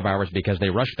for a couple of hours because they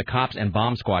rushed the cops and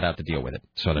bomb squad out to deal with it.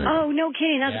 So no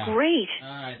kidding. That's great.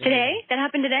 Today? That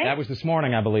happened today? That was this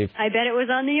morning, I believe. I bet it was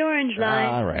on the orange line.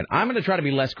 All right. I'm going to try to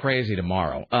be less crazy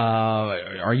tomorrow.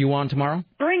 Are you on tomorrow?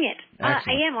 Bring it. I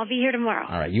am. I'll be here tomorrow.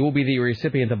 All right. You will be the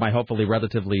recipient of my hopefully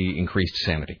relatively increased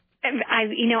sanity. I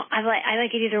I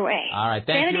like it either way. All right,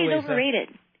 thank Vanity you, Lisa. is overrated.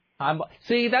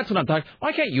 See, that's what I'm talking.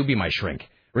 Why can't you be my shrink?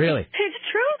 Really? It's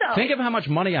true, though. Think of how much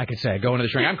money I could save going to the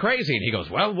shrink. I'm crazy. And he goes,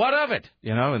 well, what of it?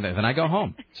 You know, and then I go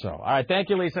home. So, all right, thank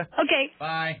you, Lisa. Okay.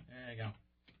 Bye. There you go.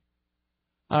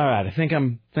 All right, I think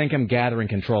I'm gathering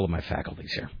control of my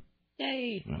faculties here.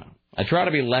 Yay. I try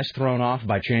to be less thrown off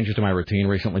by changes to my routine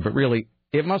recently, but really,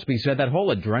 it must be said, that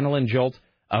whole adrenaline jolt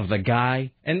of the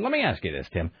guy, and let me ask you this,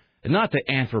 Tim, not to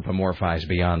anthropomorphize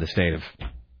beyond the state of,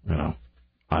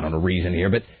 I don't know, reason here,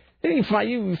 but you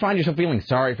find yourself feeling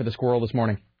sorry for the squirrel this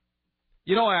morning?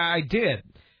 I did,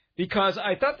 because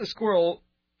I thought the squirrel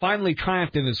finally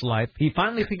triumphed in his life. He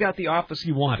finally picked out the office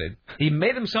he wanted. He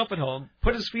made himself at home,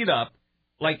 put his feet up,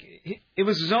 like it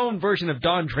was his own version of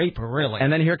Don Draper, really.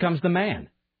 And then here comes the man.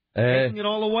 Taking it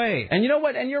all away. And you know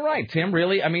what? And you're right, Tim,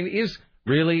 really. I mean,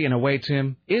 in a way,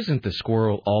 Tim, isn't the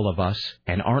squirrel all of us?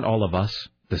 And aren't all of us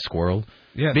the squirrel?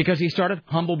 Yeah. Because he started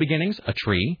humble beginnings, a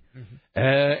tree. Mm-hmm.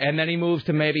 And then he moves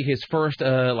to maybe his first,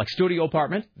 studio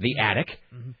apartment, the attic.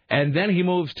 Mm-hmm. And then he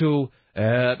moves to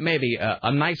maybe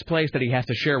a nice place that he has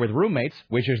to share with roommates,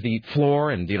 which is the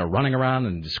floor and, running around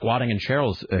and squatting in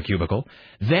Cheryl's cubicle.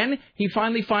 Then he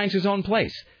finally finds his own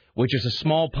place, which is a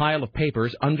small pile of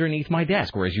papers underneath my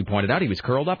desk, where, as you pointed out, he was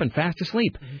curled up and fast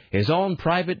asleep. Mm-hmm. His own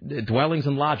private dwellings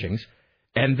and lodgings.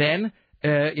 And then,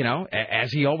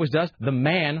 as he always does, the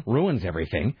man ruins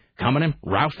everything, coming and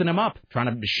rousting him up, trying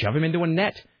to shove him into a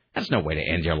net. That's no way to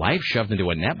end your life, shoved into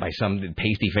a net by some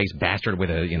pasty-faced bastard with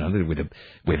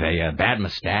a bad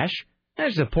mustache.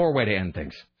 That's a poor way to end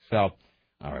things. So,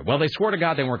 all right. Well, they swore to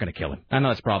God they weren't going to kill him. I know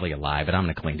it's probably a lie, but I'm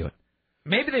going to cling to it.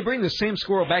 Maybe they bring the same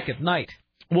squirrel back at night.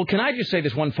 Well, can I just say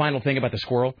this one final thing about the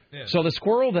squirrel? Yeah. So the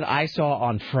squirrel that I saw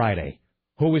on Friday,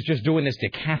 who was just doing this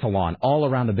decathlon all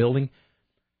around the building.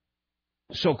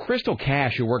 So Crystal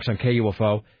Cash, who works on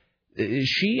KUFO,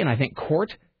 she and I think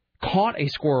Court caught a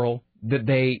squirrel that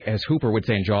they, as Hooper would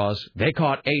say in Jaws, they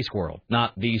caught a squirrel,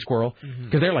 not the squirrel.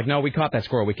 Because they're like, no, we caught that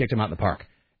squirrel. We kicked him out in the park.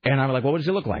 And I'm like, well, what does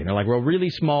it look like? And they're like, well, really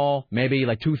small, maybe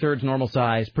like 2/3 normal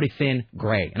size, pretty thin,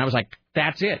 gray. And I was like,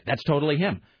 that's it. That's totally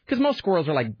him. Because most squirrels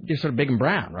are like just sort of big and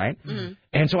brown, right? Mm-hmm.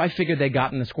 And so I figured they'd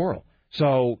gotten the squirrel.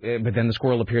 So, but then the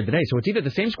squirrel appeared today. So it's either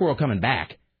the same squirrel coming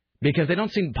back, because it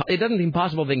doesn't seem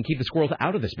possible they can keep the squirrels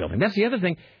out of this building. That's the other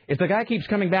thing. If the guy keeps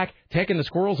coming back, taking the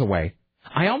squirrels away,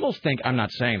 I almost think, I'm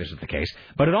not saying this is the case,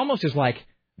 but it almost is like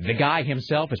the guy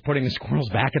himself is putting the squirrels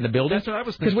back in the building. That's what I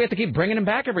was thinking. Because we have to keep bringing them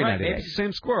back every 90 days. It's the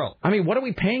same squirrel. I mean, what are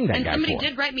we paying that guy for? And somebody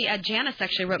did write me, Janice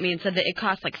actually wrote me and said that it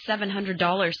costs like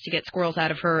 $700 to get squirrels out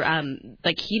of her,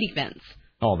 heating vents.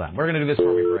 Hold on. We're going to do this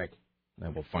before we break.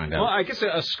 Then we'll find out. Well, I guess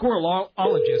a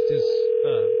squirrelologist is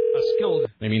a skilled...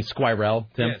 You mean Squirrel,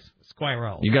 Tim? Yes,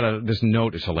 Squirrel. You got this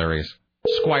note is hilarious.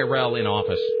 Squirrel in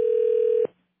office.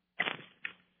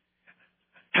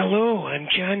 Hello, I'm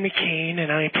John McCain, and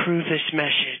I approve this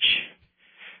message.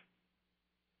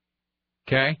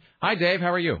 Okay. Hi, Dave.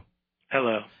 How are you?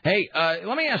 Hello. Hey,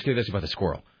 let me ask you this about the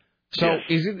squirrel. So, yes.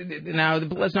 Is it now?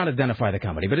 Let's not identify the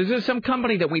company, but is there some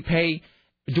company that we pay?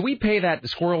 Do we pay that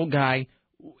squirrel guy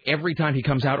every time he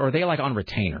comes out, or are they like on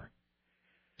retainer?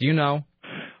 Do you know?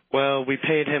 Well, we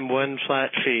paid him one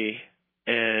flat fee,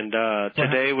 and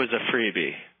today was a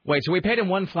freebie. Wait, so we paid him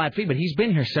one flat fee, but he's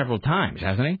been here several times,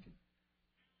 hasn't he?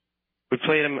 We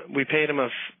paid him a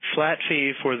flat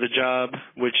fee for the job,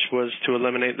 which was to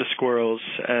eliminate the squirrels,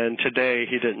 and today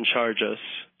he didn't charge us.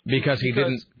 Because he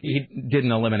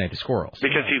didn't eliminate the squirrels.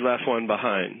 Because he left one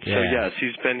behind. Yeah. So yes,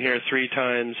 he's been here 3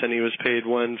 times, and he was paid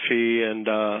one fee, and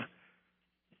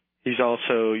he's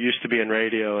also used to be in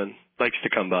radio and likes to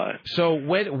come by. So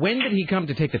when did he come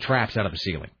to take the traps out of the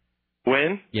ceiling?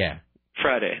 When? Yeah.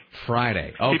 Friday.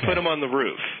 Okay. He put them on the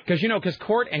roof. Because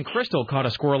Court and Crystal caught a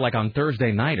squirrel like on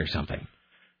Thursday night or something.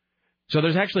 So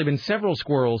there's actually been several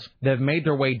squirrels that have made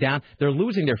their way down. They're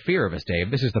losing their fear of us,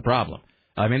 Dave. This is the problem.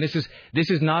 I mean, this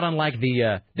is not unlike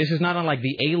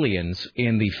the aliens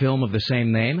in the film of the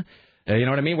same name. You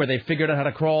know what I mean? Where they figured out how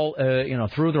to crawl,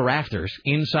 through the rafters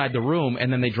inside the room,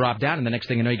 and then they drop down, and the next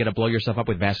thing you know, you got to blow yourself up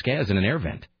with Vasquez in an air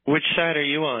vent. Which side are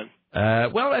you on?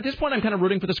 Well, at this point, I'm kind of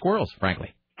rooting for the squirrels,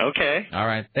 frankly. Okay. All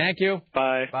right. Thank you.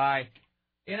 Bye. Bye.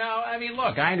 I mean,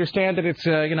 look, I understand that it's,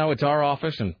 it's our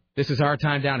office and this is our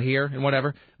time down here and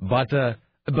whatever. But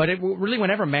it really,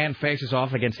 whenever man faces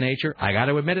off against nature, I got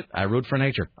to admit it, I root for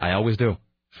nature. I always do.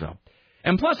 So,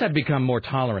 and plus, I've become more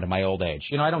tolerant in my old age.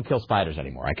 I don't kill spiders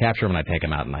anymore. I capture them and I take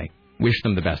them out and I wish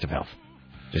them the best of health.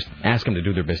 Just ask them to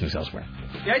do their business elsewhere.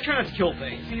 Yeah, I try not to kill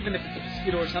things. Even if it's a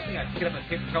mosquito or something, I pick it up and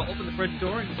paper towel, open the fridge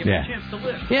door, and give it a chance to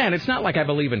live. Yeah, and it's not like I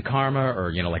believe in karma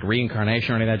or, like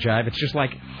reincarnation or any of that jive. It's just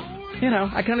like,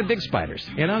 I kind of dig spiders.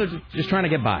 They're just trying to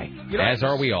get by, as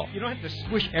are we all. You don't have to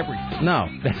squish everything. No.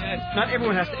 Not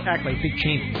everyone has to act like Big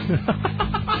Cheney.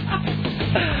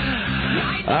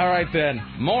 All right, then.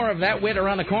 More of that wit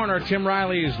around the corner. Tim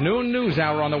Riley's Noon News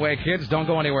Hour on the way, kids. Don't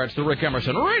go anywhere. It's the Rick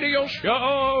Emerson Radio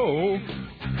Show.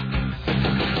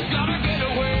 Gotta get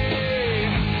away.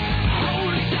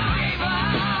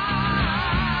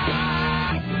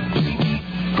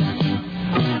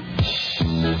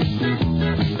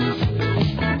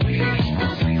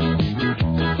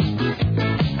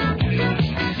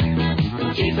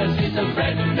 Jesus is a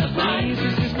friend of mine.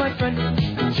 Jesus is my friend.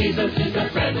 Jesus is a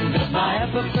friend of mine. I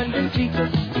have a friend in Jesus.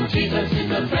 Jesus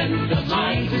is a friend of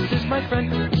mine. Jesus is my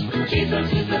friend.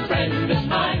 Jesus is a friend of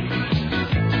mine.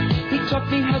 He taught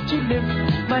me how to live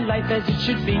my life as it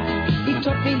should be. He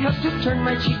taught me how to turn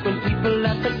my cheek when people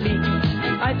laugh at me.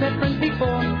 I've had friends before,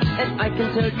 and I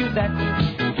can tell you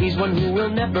that he's one who will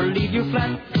never leave you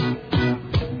flat.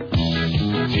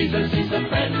 Jesus is a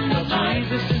friend of mine.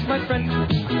 Jesus is my friend.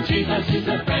 Jesus is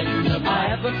a friend of mine. I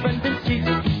have a friend in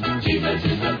Jesus. Jesus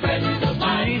is a friend of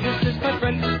mine. Jesus is my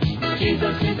friend.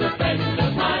 Jesus is a friend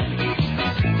of mine.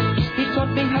 He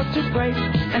taught me how to pray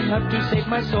and how to save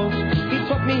my soul. He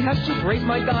taught me how to praise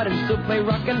my God and still play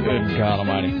rock and roll. Good God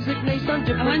Almighty. Music may sound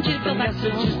different. I want you to feel that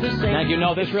message is the same.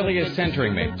 Now, this really is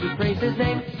centering me. To praise his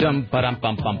name.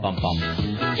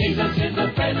 Dum-ba-dum-bum-bum-bum-bum. Jesus is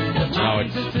a friend of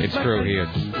mine. No, it's true. He is.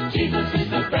 Jesus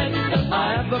is a friend of mine.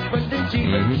 I have a friend in Jesus.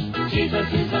 Mm-hmm.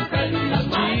 Jesus is a friend of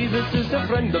mine. Jesus is a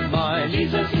friend of mine.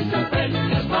 Jesus is a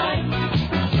friend of mine.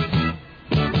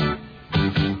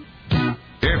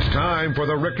 It's time for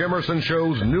the Rick Emerson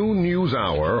Show's Noon News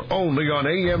Hour, only on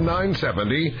AM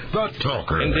 970, The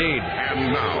Talker. Indeed.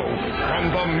 And now,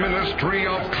 from the Ministry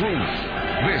of Truth,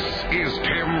 this is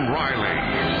Tim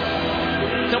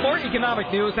Riley. Some more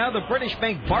economic news. Now, the British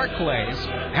bank Barclays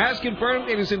has confirmed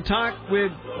it is in talk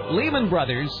with Lehman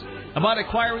Brothers about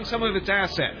acquiring some of its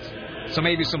assets. So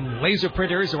maybe some laser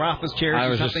printers or office chairs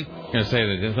or something. I was just going to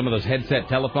say that some of those headset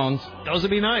telephones. Those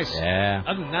would be nice. Yeah.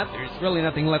 Other than that, there's really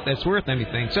nothing left that's worth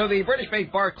anything. So the British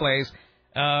bank Barclays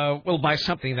will buy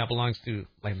something that belongs to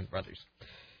Lehman Brothers.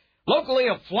 Locally,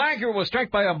 a flagger was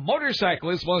struck by a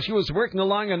motorcyclist while she was working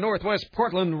along a Northwest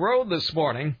Portland road this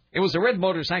morning. It was a red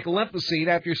motorcycle left the scene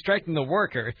after striking the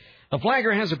worker. The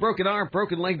flagger has a broken arm,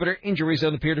 broken leg, but her injuries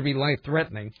don't appear to be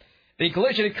life-threatening. The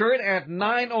collision occurred at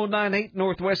 9098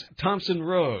 Northwest Thompson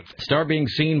Road. Start being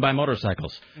seen by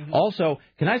motorcycles. Mm-hmm. Also,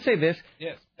 can I say this?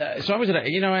 Yes. So I was at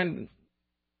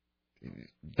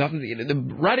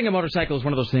riding a motorcycle is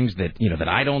one of those things that, that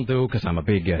I don't do because I'm a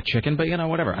big chicken, but,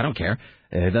 whatever. I don't care.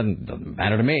 It doesn't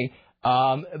matter to me.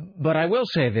 But I will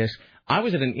say this. I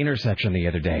was at an intersection the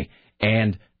other day,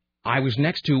 and I was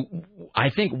next to,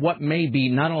 I think, what may be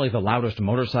not only the loudest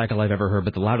motorcycle I've ever heard,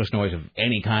 but the loudest noise of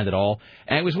any kind at all.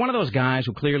 And it was one of those guys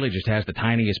who clearly just has the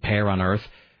tiniest pair on Earth,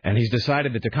 and he's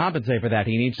decided that to compensate for that,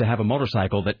 he needs to have a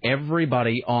motorcycle that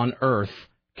everybody on Earth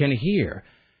can hear.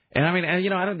 And I mean,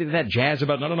 I don't do that jazz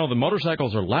about, no, the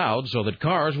motorcycles are loud so that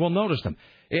cars will notice them.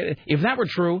 If that were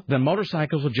true, then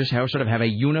motorcycles would just have a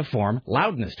uniform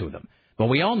loudness to them. But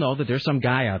we all know that there's some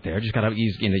guy out there,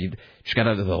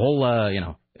 the whole,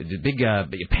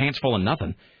 big pants full of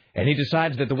nothing. And he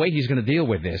decides that the way he's going to deal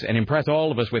with this and impress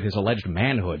all of us with his alleged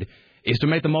manhood is to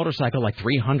make the motorcycle like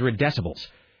 300 decibels.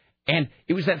 And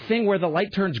it was that thing where the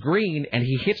light turns green and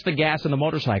he hits the gas on the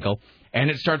motorcycle and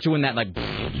it starts doing that like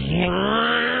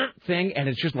thing, and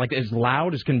it's just like as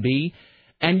loud as can be.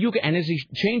 And as he's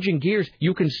changing gears,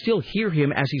 you can still hear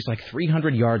him as he's like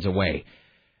 300 yards away.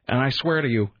 And I swear to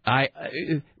you,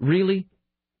 really,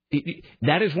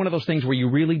 that is one of those things where you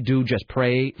really do just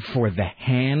pray for the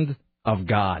hand of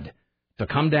God to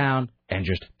come down and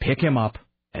just pick him up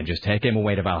and just take him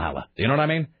away to Valhalla. You know what I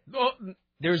mean? Oh,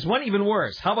 there's one even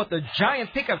worse. How about the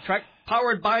giant pickup truck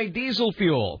powered by diesel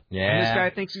fuel? Yeah. And this guy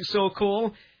thinks he's so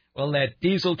cool. Well, that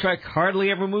diesel truck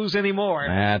hardly ever moves anymore.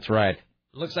 That's right.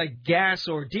 Looks like gas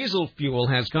or diesel fuel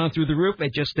has gone through the roof.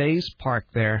 It just stays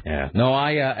parked there. Yeah. No,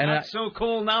 Not so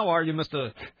cool now, are you,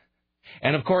 Mr.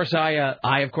 And of course, I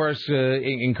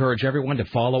encourage everyone to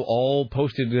follow all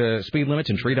posted speed limits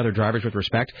and treat other drivers with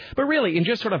respect. But really, in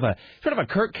just sort of a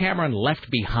Kirk Cameron Left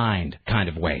Behind kind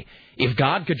of way. If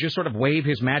God could just sort of wave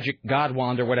his magic God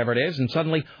wand or whatever it is, and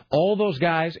suddenly all those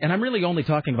guys, and I'm really only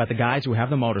talking about the guys who have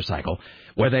the motorcycle,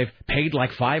 where they've paid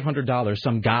like $500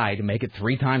 some guy to make it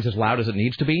 3 times as loud as it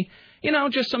needs to be.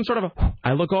 Just some sort of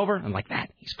I look over and like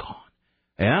that, he's gone.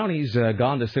 Yeah, and he's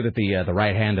gone to sit at the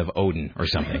right hand of Odin or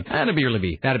something. That'd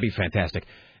be fantastic.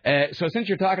 So since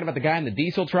you're talking about the guy in the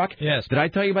diesel truck, yes. Did I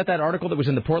tell you about that article that was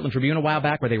in the Portland Tribune a while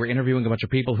back where they were interviewing a bunch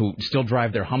of people who still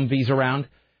drive their Humvees around?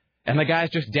 And the guy's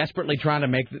just desperately trying to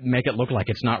make it look like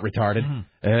it's not retarded.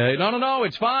 No,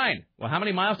 it's fine. Well, how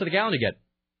many miles to the gallon you get?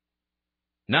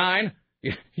 9.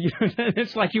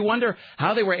 It's like you wonder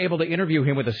how they were able to interview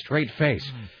him with a straight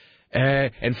face.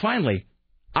 And finally,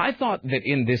 I thought that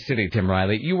in this city, Tim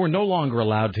Riley, you were no longer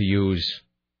allowed to use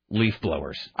leaf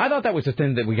blowers. I thought that was the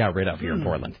thing that we got rid of here in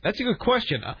Portland. That's a good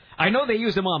question. I know they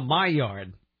use them on my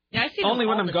yard. Yeah, I see Only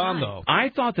when I'm time. gone, though. I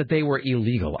thought that they were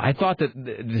illegal. I thought that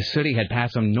the city had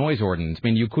passed some noise ordinance. I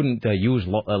mean, you couldn't use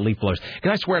leaf blowers.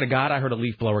 Because I swear to God, I heard a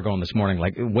leaf blower going this morning,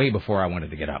 like way before I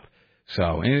wanted to get up.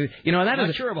 So, I'm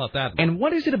not sure about that. And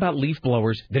what is it about leaf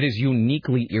blowers that is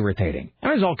uniquely irritating?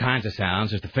 There's all kinds of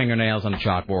sounds. There's the fingernails on the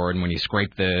chalkboard, and when you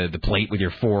scrape the plate with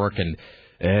your fork, and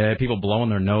people blowing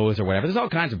their nose or whatever. There's all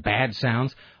kinds of bad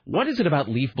sounds. What is it about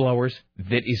leaf blowers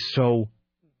that is so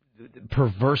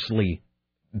perversely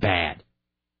bad?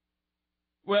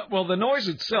 Well, the noise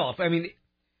itself, I mean,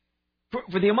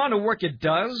 for the amount of work it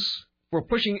does, for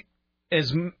pushing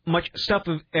as much stuff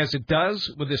as it does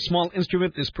with this small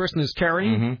instrument this person is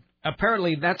carrying,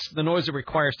 apparently that's the noise it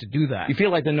requires to do that. You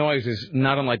feel like the noise is,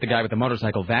 not unlike the guy with the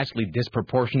motorcycle, vastly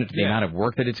disproportionate to the amount of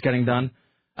work that it's getting done.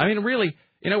 I mean, really,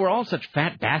 we're all such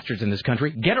fat bastards in this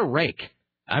country. Get a rake.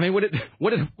 I mean, would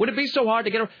it be so hard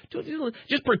to get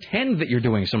just pretend that you're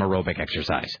doing some aerobic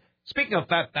exercise? Speaking of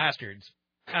fat bastards,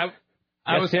 I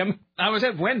was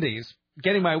at Wendy's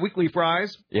getting my weekly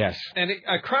fries. Yes. And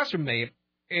across from me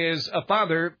is a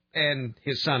father and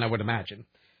his son, I would imagine.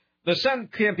 The son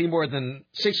can't be more than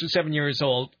 6 or 7 years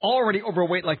old, already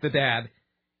overweight like the dad.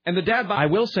 And the dad... I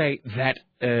will say that,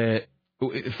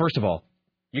 first of all,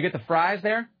 you get the fries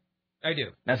there? I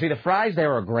do. Now, see, the fries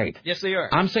there are great. Yes, they are.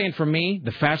 I'm saying for me,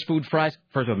 the fast food fries,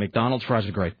 first of all, McDonald's fries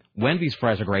are great. Wendy's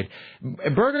fries are great.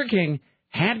 Burger King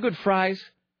had good fries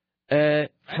for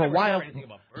a while.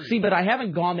 See, but I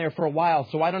haven't gone there for a while,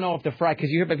 so I don't know if the fry, because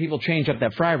you hear that people change up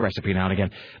that fry recipe now and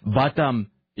again. But,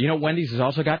 Wendy's has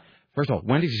also got, first of all,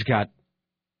 Wendy's has got,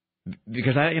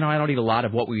 because I don't eat a lot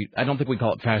of I don't think we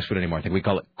call it fast food anymore. I think we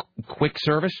call it quick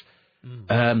service.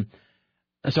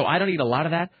 So I don't eat a lot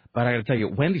of that, but I got to tell you,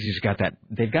 Wendy's has got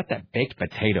they've got that baked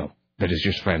potato that is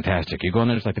just fantastic. You go in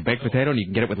there, it's like the baked potato, and you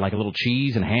can get it with like a little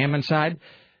cheese and ham inside.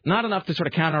 Not enough to sort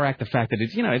of counteract the fact that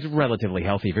it's relatively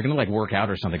healthy. If you're going to work out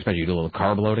or something, especially you do a little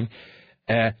carb loading.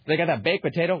 They got that baked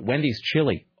potato. Wendy's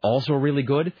chili, also really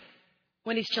good.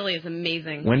 Wendy's chili is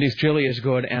amazing. Wendy's chili is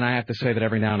good, and I have to say that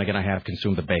every now and again I have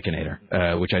consumed the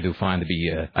Baconator, which I do find to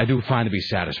be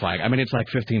satisfying. I mean, it's like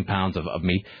 15 pounds of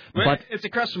meat. But it's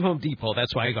across from Home Depot.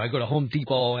 That's why I go to Home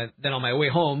Depot, and then on my way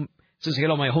home, since I get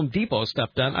all my Home Depot stuff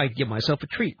done, I give myself a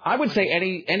treat. I would say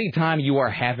any time you are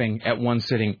having at one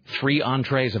sitting 3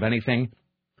 entrees of anything,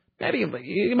 maybe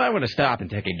you might want to stop and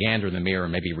take a gander in the mirror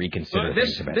and maybe reconsider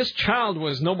things a bit. This child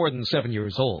was no more than 7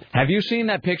 years old. Have you seen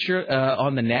that picture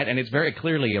on the net? And it's very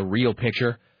clearly a real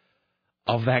picture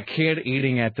of that kid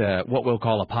eating at what we'll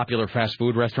call a popular fast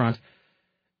food restaurant.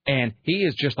 And he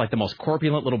is just like the most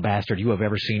corpulent little bastard you have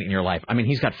ever seen in your life. I mean,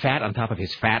 he's got fat on top of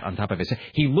his fat on top of his...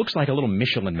 He looks like a little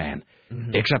Michelin man,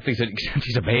 except he's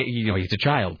a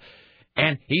child.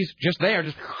 And he's just there,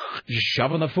 just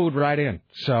shoving the food right in.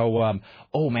 So,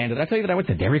 oh, man, did I tell you that I went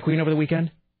to Dairy Queen over the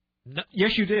weekend? No,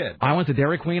 yes, you did. I went to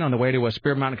Dairy Queen on the way to a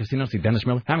Spirit Mountain Casino to see Dennis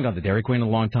Miller. I haven't gone to Dairy Queen in a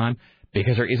long time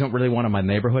because there isn't really one in my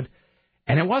neighborhood.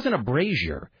 And it wasn't a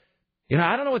brazier.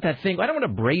 I don't know what that thing... I don't know what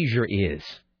a brazier is.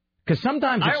 Because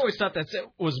sometimes... I always thought that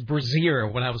was brazier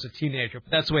when I was a teenager,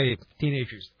 but that's the way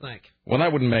teenagers think. Well,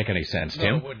 that wouldn't make any sense, Tim.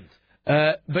 No, it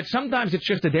wouldn't. But sometimes it's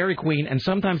just a Dairy Queen, and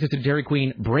sometimes it's a Dairy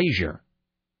Queen brazier.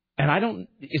 And I don't...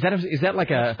 Is that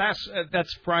like a...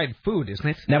 That's fried food, isn't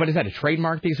it? Now, but is that a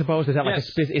trademark, do you suppose? Is that like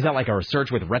is that like a research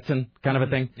with Retson kind of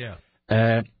a thing?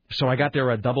 Yeah. So I got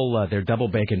their double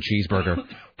bacon cheeseburger,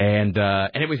 and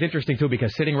it was interesting too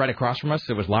because sitting right across from us,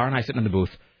 it was Laura and I sitting in the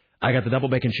booth. I got the double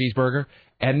bacon cheeseburger,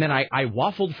 and then I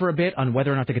waffled for a bit on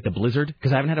whether or not to get the Blizzard,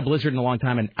 because I haven't had a Blizzard in a long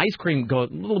time, and ice cream, a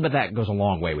little bit of that goes a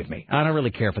long way with me. I don't really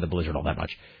care for the Blizzard all that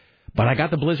much. But I got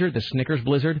the Blizzard, the Snickers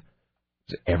Blizzard.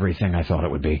 It's everything I thought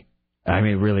it would be. I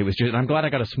mean, really, it was just, and I'm glad I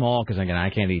got a small, because again, I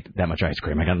can't eat that much ice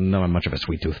cream. I got not much of a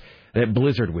sweet tooth. That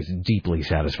Blizzard was deeply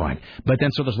satisfying. But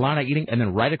then, so there's Lana eating, and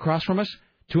then right across from us,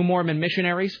 2 Mormon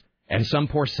missionaries, and some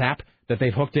poor sap that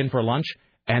they've hooked in for lunch.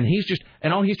 And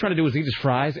all he's trying to do is eat his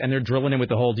fries, and they're drilling him with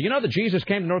the whole, do you know that Jesus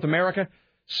came to North America?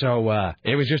 So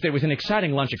it was an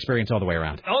exciting lunch experience all the way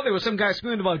around. Oh, there was some guy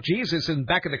screaming about Jesus in the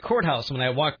back of the courthouse when I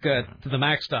walked to the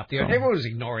Mac stop. Everyone was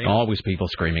ignoring him. Always people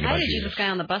screaming about Jesus. I Jesus. did this guy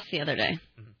on the bus the other day.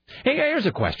 Hey, here's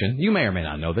a question. You may or may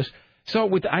not know this. So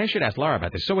I should ask Laura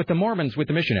about this. So with the Mormons, with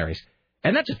the missionaries,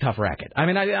 and that's a tough racket. I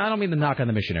mean, I don't mean to knock on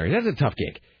the missionaries. That's a tough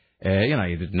gig.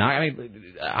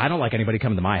 I don't like anybody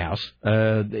coming to my house.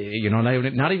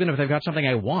 Not even if they've got something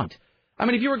I want. I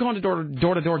mean, if you were going to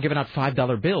door to door giving out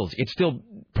 $5 bills, it's still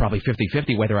probably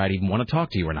 50-50 whether I'd even want to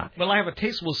talk to you or not. Well, I have a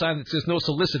tasteful sign that says no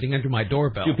soliciting under my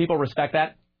doorbell. Do people respect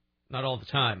that? Not all the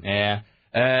time.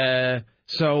 Yeah.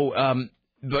 So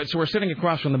we're sitting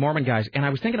across from the Mormon guys, and I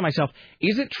was thinking to myself,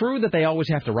 is it true that they always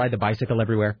have to ride the bicycle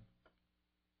everywhere?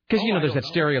 Because, there's that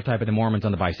stereotype of the Mormons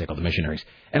on the bicycle, the missionaries.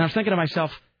 And I was thinking to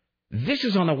myself, this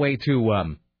is on the way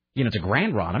to, to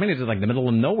Grand Ron. I mean, it's like the middle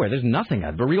of nowhere. There's nothing.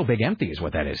 A real big empty is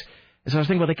what that is. So I was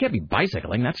thinking, well, they can't be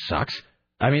bicycling. That sucks.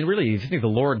 I mean, really, you think the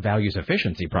Lord values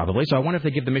efficiency, probably. So I wonder if they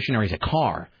give the missionaries a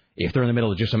car if they're in the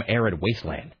middle of just some arid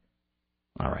wasteland.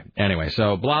 All right. Anyway,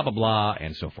 so blah, blah, blah,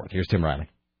 and so forth. Here's Tim Riley.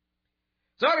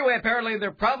 So anyway, apparently there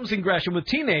are problems in Gresham with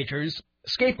teenagers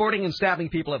skateboarding and stabbing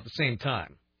people at the same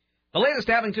time. The latest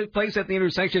stabbing took place at the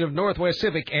intersection of Northwest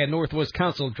Civic and Northwest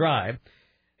Council Drive.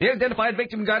 The identified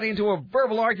victim got into a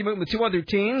verbal argument with two other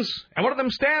teens, and one of them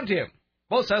stabbed him.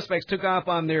 Both suspects took off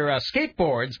on their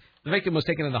skateboards. The victim was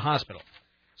taken to the hospital.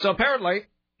 So apparently,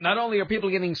 not only are people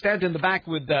getting stabbed in the back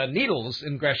with needles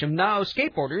in Gresham, now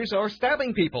skateboarders are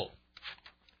stabbing people.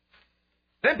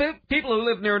 Then people who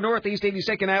live near Northeast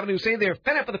 82nd Avenue say they're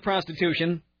fed up with the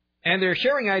prostitution, and they're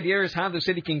sharing ideas how the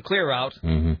city can clear out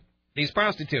these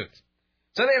prostitutes.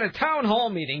 So they had a town hall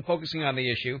meeting focusing on the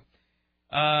issue.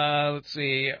 Let's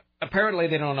see. Apparently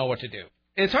they don't know what to do.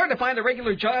 It's hard to find a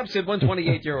regular job, said one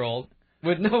 28-year-old,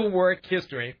 with no work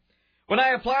history. When I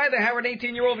apply, they hire an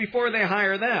 18-year-old before they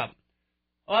hire them.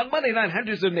 On Monday night,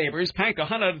 hundreds of neighbors packed a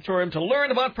Hunt auditorium to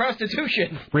learn about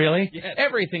prostitution. Really? Yes.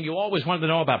 Everything you always wanted to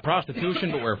know about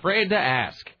prostitution, but were afraid to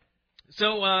ask.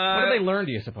 So, what do they learn,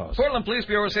 do you suppose? Portland Police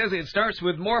Bureau says it starts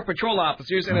with more patrol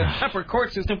officers and a tougher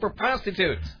court system for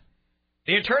prostitutes.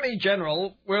 The Attorney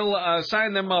General will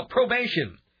assign them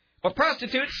probation. But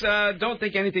prostitutes don't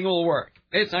think anything will work.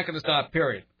 It's not going to stop,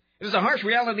 period. It is a harsh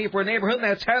reality for a neighborhood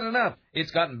that's had enough. It's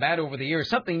gotten bad over the years.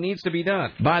 Something needs to be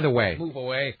done. By the way, move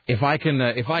away. If I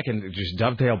can just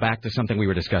dovetail back to something we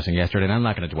were discussing yesterday, and I'm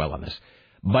not going to dwell on this.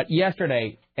 But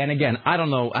yesterday, and again, I don't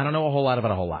know a whole lot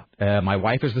about a whole lot. My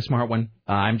wife is the smart one.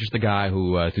 I'm just the guy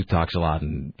who talks a lot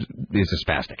and is a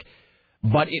spastic.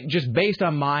 But just based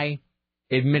on my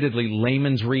admittedly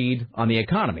layman's read on the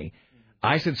economy,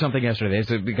 I said something yesterday.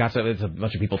 It's a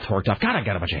bunch of people torqued up. God, I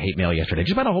got a bunch of hate mail yesterday.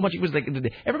 Just about a whole bunch. It was like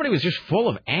everybody was just full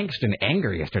of angst and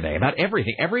anger yesterday about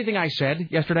everything. Everything I said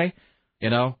yesterday, I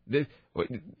didn't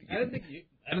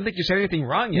think you said anything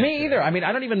wrong yesterday. Me either. I mean,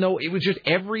 I don't even know. It was just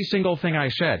every single thing I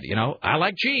said. I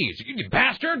like cheese. You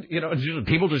bastard. Just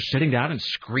people just sitting down and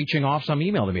screeching off some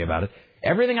email to me about it.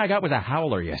 Everything I got was a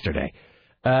howler yesterday.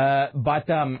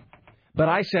 But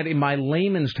I said in my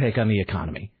layman's take on the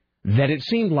economy that it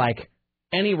seemed like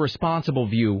any responsible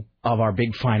view of our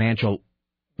big financial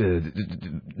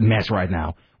mess right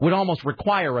now would almost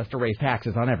require us to raise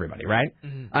taxes on everybody, right?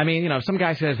 Mm-hmm. I mean, if some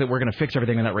guy says that we're going to fix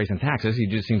everything without raising taxes, he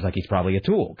just seems like he's probably a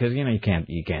tool because, you can't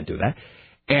do that.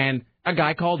 And a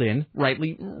guy called in,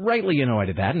 rightly annoyed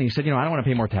at that, and he said, I don't want to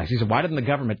pay more taxes. He said, why didn't the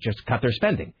government just cut their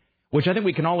spending? Which I think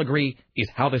we can all agree is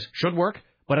how this should work.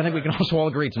 But I think we can also all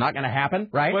agree it's not going to happen,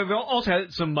 right? Well, we've also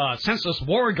had some senseless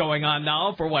war going on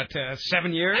now for,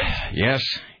 7 years?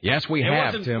 Yes, we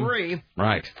have, Tim. It Tim. wasn't free.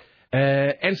 Right.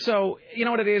 And so, you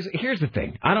know what it is? Here's the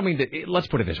thing. I don't mean to... Let's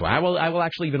put it this way. I will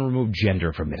actually even remove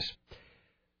gender from this.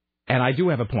 And I do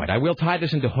have a point. I will tie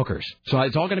this into hookers. So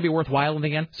it's all going to be worthwhile in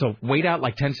the end. So wait out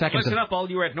 10 seconds. Listen up, all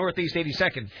you at Northeast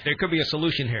 82nd. There could be a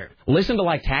solution here. Listen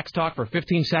to tax talk for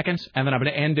 15 seconds, and then I'm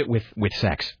going to end it with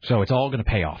sex. So it's all going to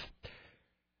pay off.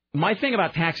 My thing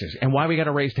about taxes and why we got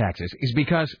to raise taxes is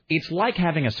because it's like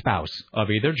having a spouse of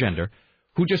either gender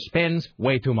who just spends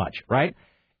way too much, right?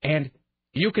 And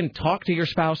you can talk to your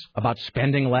spouse about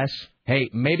spending less. Hey,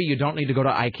 maybe you don't need to go to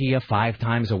IKEA 5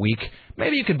 times a week.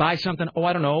 Maybe you could buy something,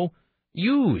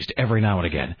 used every now and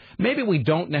again. Maybe we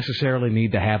don't necessarily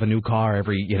need to have a new car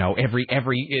every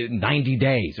 90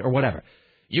 days or whatever.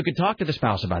 You could talk to the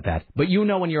spouse about that, but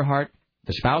in your heart,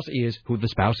 the spouse is who the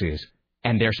spouse is.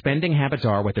 And their spending habits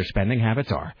are what their spending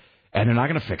habits are. And they're not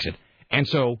going to fix it. And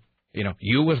so,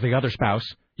 you as the other spouse,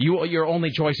 your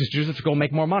only choice is just to go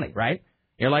make more money, right?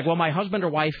 You're like, well, my husband or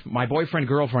wife, my boyfriend,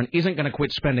 girlfriend isn't going to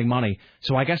quit spending money,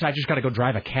 so I guess I just got to go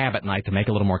drive a cab at night to make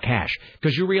a little more cash.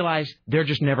 Because you realize they're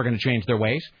just never going to change their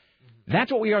ways.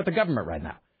 That's what we are at the government right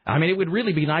now. I mean, it would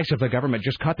really be nice if the government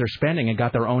just cut their spending and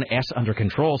got their own S under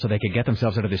control so they could get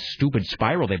themselves out of this stupid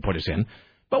spiral they put us in.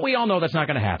 But we all know that's not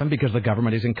going to happen because the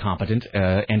government is incompetent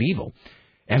and evil.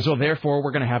 And so, therefore,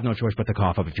 we're going to have no choice but to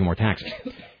cough up a few more taxes.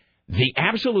 The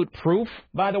absolute proof,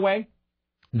 by the way,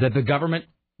 that the government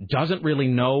doesn't really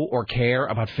know or care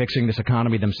about fixing this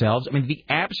economy themselves. I mean, the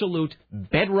absolute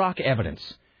bedrock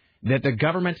evidence that the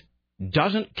government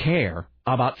doesn't care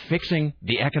about fixing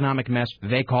the economic mess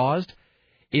they caused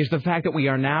is the fact that we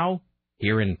are now,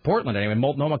 here in Portland anyway,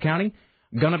 Multnomah County,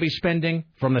 going to be spending,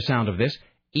 from the sound of this,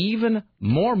 even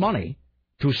more money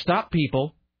to stop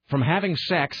people from having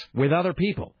sex with other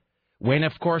people. When,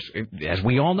 of course, as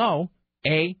we all know,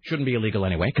 A, shouldn't be illegal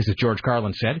anyway, because as George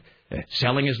Carlin said,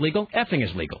 selling is legal, effing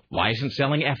is legal. Why isn't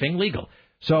selling effing legal?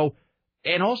 So,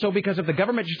 and also because if the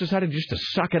government just decided just to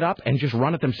suck it up and just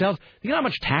run it themselves, you know how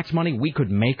much tax money we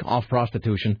could make off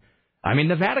prostitution? I mean,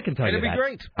 Nevada can tell you that. It'd be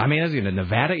great. I mean, as you know,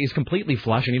 Nevada is completely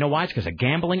flush, and you know why? It's because of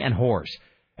gambling and whores.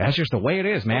 That's just the way it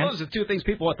is, man. Well, those are the two things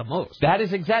people want the most. That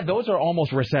is exact. Those are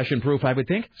almost recession-proof, I would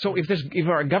think. So if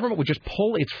our government would just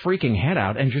pull its freaking head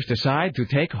out and just decide to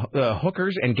take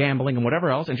hookers and gambling and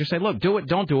whatever else and just say, look, do it,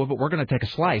 don't do it, but we're going to take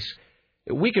a slice,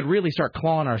 we could really start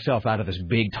clawing ourselves out of this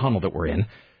big tunnel that we're in.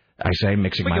 I say,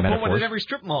 mixing my metaphors. We could put one in every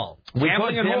strip mall.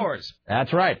 Gambling and whores.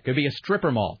 That's right. Could be a stripper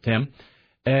mall, Tim.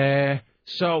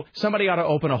 So somebody ought to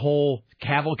open a whole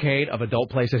cavalcade of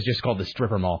adult places just called the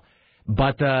stripper mall.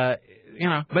 But, but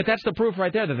that's the proof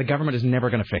right there that the government is never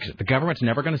going to fix it. The government's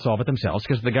never going to solve it themselves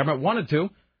because if the government wanted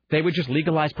to, they would just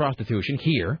legalize prostitution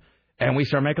here and we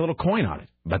start making a little coin on it.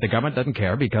 But the government doesn't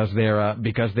care because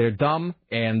they're dumb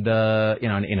and,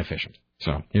 and inefficient.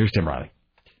 So here's Tim Riley.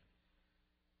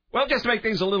 Well, just to make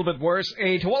things a little bit worse,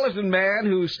 a Tualatin man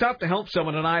who stopped to help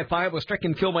someone on I-5 was struck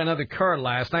and killed by another car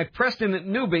last night. Preston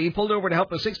Newby pulled over to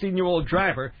help a 16-year-old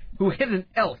driver who hit an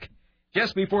elk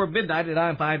just before midnight at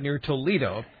I-5 near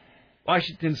Toledo.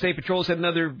 Washington State Patrol said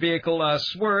another vehicle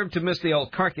swerved to miss the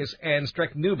elk carcass and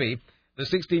struck Newby. The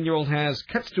 16-year-old has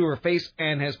cuts to her face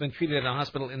and has been treated at a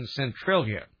hospital in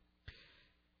Centralia.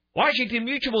 Washington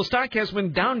Mutual stock has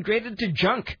been downgraded to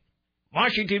junk.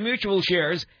 Washington Mutual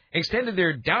shares extended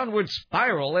their downward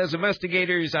spiral as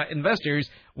investors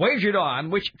wagered on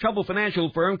which troubled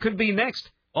financial firm could be next,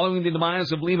 following the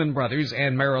demise of Lehman Brothers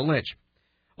and Merrill Lynch.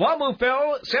 WAMU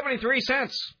fell 73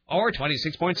 cents, or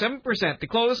 26.7%, to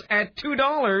close at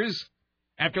 $2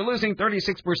 after losing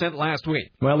 36% last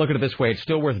week. Well, look at it this way. It's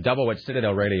still worth double what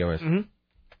Citadel Radio is. Mm-hmm.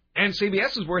 And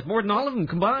CBS is worth more than all of them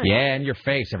combined. Yeah, in your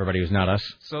face, everybody who's not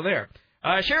us. So there.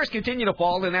 Shares continue to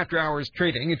fall in after-hours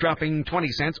trading, dropping 20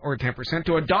 cents or 10%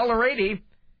 to $1.80.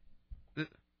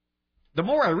 The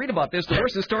more I read about this, the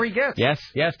worse the story gets.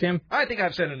 Yes, Tim? I think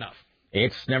I've said enough.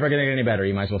 It's never going to get any better.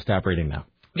 You might as well stop reading now.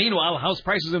 Meanwhile, house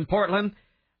prices in Portland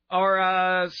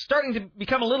are starting to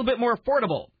become a little bit more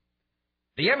affordable.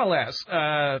 The MLS,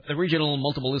 the Regional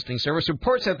Multiple Listing Service,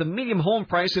 reports that the median home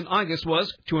price in August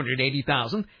was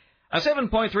 $280,000, a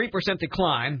 7.3%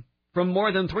 decline from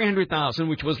more than $300,000,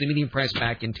 which was the median price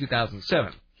back in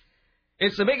 2007.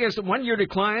 It's the biggest one-year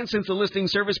decline since the listing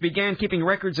service began keeping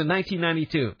records in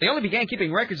 1992. They only began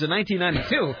keeping records in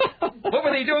 1992. What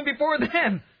were they doing before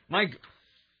then?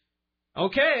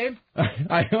 Okay.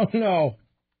 I don't know.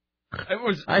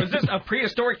 Was this a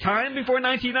prehistoric time before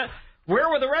 1990? Where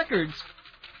were the records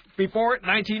before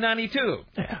 1992?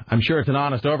 Yeah, I'm sure it's an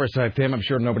honest oversight, Tim. I'm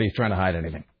sure nobody's trying to hide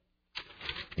anything.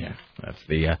 Yeah, that's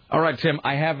the... All right, Tim,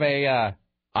 I have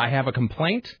a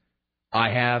complaint, I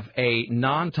have a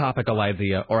non-topical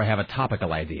idea, or I have a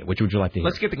topical idea. Which would you like to hear?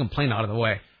 Let's get the complaint out of the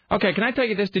way. Okay, can I tell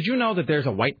you this? Did you know that there's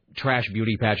a white trash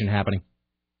beauty pageant happening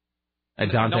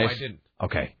at Dante's? No, I didn't.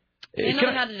 Okay. I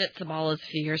know how did it at Sabala's a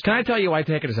few years ago. Can I tell you I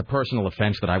take it as a personal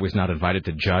offense that I was not invited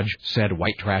to judge said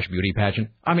white trash beauty pageant?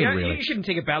 I mean, really. You shouldn't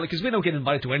take it badly, because we don't get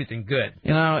invited to anything good.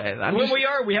 You know,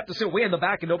 we have to sit way in the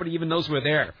back and nobody even knows we're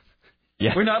there.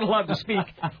 Yeah. We're not allowed to speak.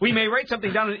 We may write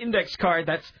something down on an index card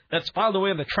that's filed away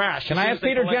in the trash. Can I ask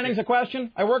Peter Jennings a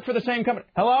question? I work for the same company.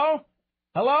 Hello?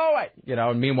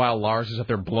 And meanwhile, Lars is up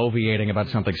there bloviating about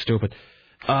something stupid.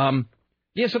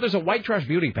 Yeah, so there's a white trash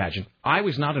beauty pageant. I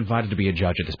was not invited to be a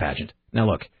judge at this pageant. Now,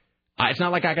 look, it's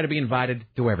not like I got to be invited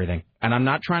to everything. And I'm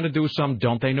not trying to do some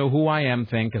don't they know who I am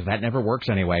thing, because that never works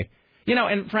anyway. You know,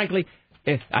 and frankly,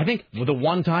 I think the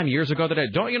one time years ago that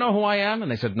don't you know who I am? And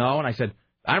they said no. And I said,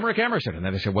 I'm Rick Emerson. And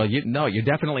then they said, well, you're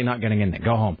definitely not getting in there.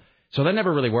 Go home. So that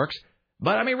never really works.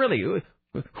 But, I mean, really,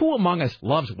 who among us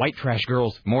loves white trash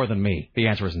girls more than me? The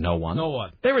answer is no one. No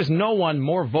one. There is no one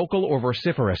more vocal or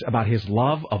vociferous about his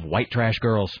love of white trash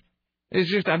girls. It's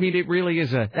just, I mean, it really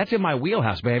is that's in my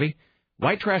wheelhouse, baby.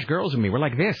 White trash girls and me, we're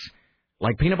like this.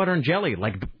 Like peanut butter and jelly,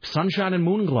 like sunshine and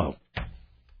moon glow.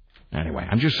 Anyway,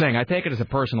 I'm just saying, I take it as a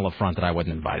personal affront that I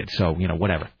wasn't invited. So,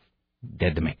 whatever.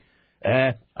 Dead to me.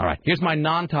 All right, here's my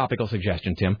non-topical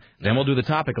suggestion, Tim. Then we'll do the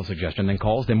topical suggestion, then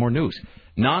calls, then more news.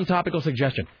 Non-topical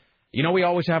suggestion. We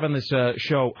always have on this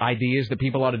show ideas that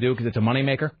people ought to do because it's a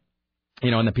moneymaker.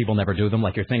 And the people never do them,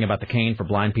 like your thing about the cane for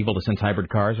blind people to sense hybrid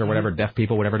cars or whatever, deaf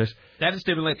people, whatever it is. That is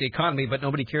stimulate the economy, but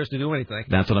nobody cares to do anything.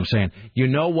 That's what I'm saying. You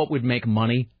know what would make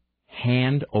money?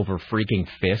 Hand over freaking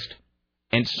fist.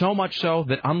 And so much so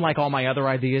that unlike all my other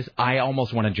ideas, I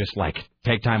almost want to just,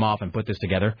 take time off and put this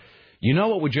together. You know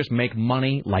what would just make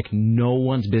money like no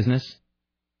one's business?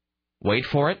 Wait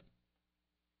for it.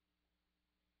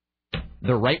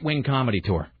 The right-wing comedy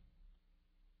tour.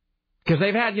 Because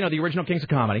they've had, the original Kings of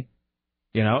Comedy,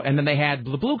 and then they had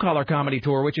the blue-collar comedy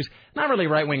tour, which is not really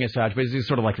right-wing as such, but it's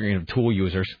sort of like, tool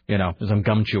users, some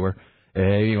gum chewer.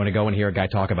 You want to go and hear a guy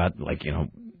talk about,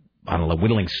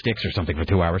 whittling sticks or something for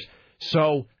 2 hours.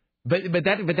 So, but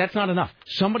that's not enough.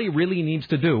 Somebody really needs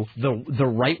to do the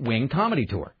right-wing comedy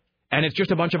tour. And it's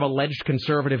just a bunch of alleged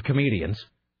conservative comedians.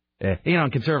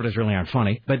 Conservatives really aren't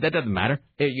funny, but that doesn't matter.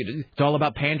 It's all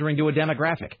about pandering to a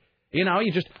demographic.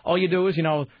 All you do is,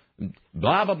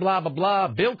 blah, blah, blah, blah, blah,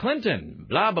 Bill Clinton,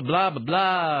 blah, blah, blah, blah,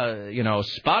 blah,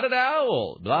 spotted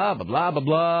owl, blah, blah, blah, blah,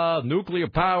 blah, nuclear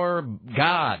power,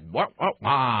 God,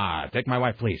 take my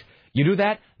wife, please. You do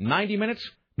that, 90 minutes,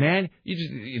 man,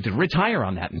 you just retire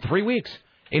on that in 3 weeks.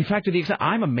 In fact, to the extent,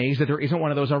 I'm amazed that there isn't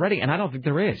one of those already, and I don't think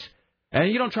there is. And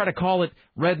you don't try to call it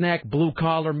redneck,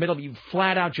 blue-collar, middle, you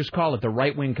flat out just call it the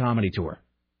right-wing comedy tour.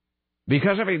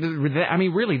 Because,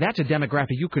 really, that's a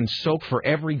demographic you can soak for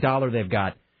every dollar they've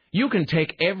got. You can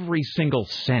take every single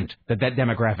cent that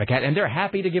demographic had, and they're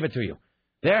happy to give it to you.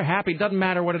 They're happy. Doesn't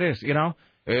matter what it is,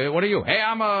 What are you? Hey,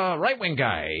 I'm a right-wing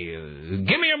guy.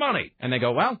 Give me your money. And they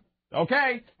go, well,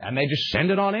 okay. And they just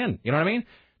send it on in. You know what I mean?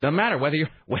 Doesn't matter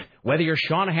whether you're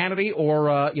Sean Hannity or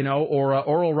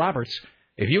Oral Roberts.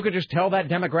 If you could just tell that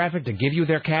demographic to give you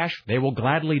their cash, they will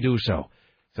gladly do so.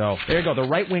 So there you go, the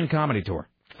right-wing comedy tour.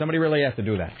 Somebody really has to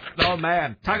do that. Oh,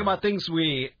 man. Talk about things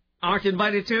we aren't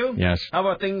invited to? Yes. How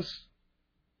about things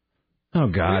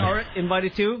we aren't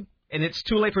invited to, and it's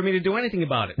too late for me to do anything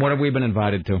about it? What have we been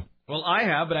invited to? Well, I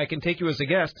have, but I can take you as a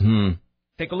guest.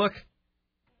 Take a look.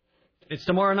 It's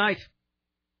tomorrow night.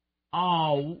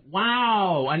 Oh,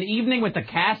 wow. An evening with the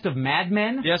cast of Mad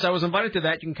Men? Yes, I was invited to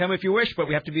that. You can come if you wish, but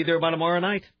we have to be there by tomorrow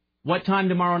night. What time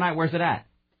tomorrow night? Where's it at?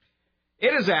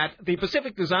 It is at the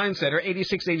Pacific Design Center,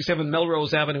 8687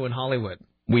 Melrose Avenue in Hollywood.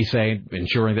 We say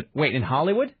ensuring that... Wait, in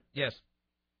Hollywood? Yes.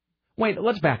 Wait,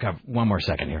 let's back up one more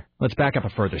second here. Let's back up a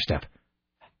further step.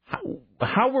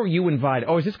 How were you invited?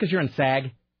 Oh, is this because you're in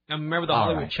SAG? I'm a member of the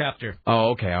Hollywood chapter. Oh,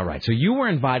 okay, all right. So you were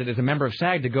invited as a member of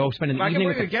SAG to go spend an evening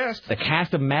with the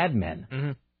cast of Mad Men.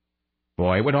 Mm-hmm.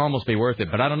 Boy, it would almost be worth it,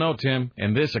 but I don't know, Tim.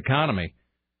 In this economy,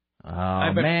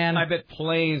 man. I bet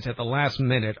planes at the last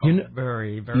minute are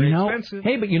very, very expensive.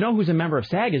 Hey, but you know who's a member of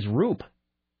SAG is Roop.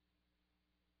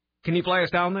 Can he fly us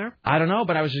down there? I don't know,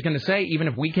 but I was just going to say, even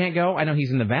if we can't go, I know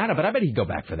he's in Nevada, but I bet he'd go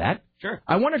back for that. Sure.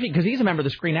 I wonder if because he's a member of the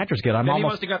Screen Actors Guild. He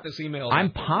must have got this email. I'm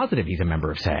positive he's a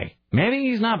member of SAG. Maybe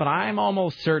he's not, but I'm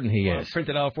almost certain he is. Print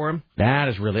it out for him. That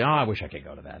is really... Oh, I wish I could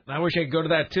go to that. I wish I could go to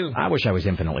that, too. I wish I was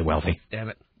infinitely wealthy. Damn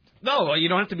it. No, you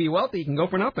don't have to be wealthy. You can go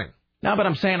for nothing. No, but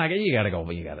I'm saying, you got to go.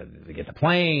 You got to get the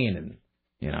plane and...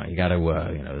 you got to,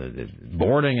 the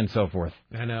boarding and so forth.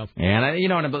 I know.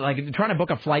 And, trying to book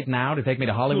a flight now to take me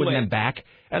to Hollywood and then back.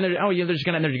 And they're just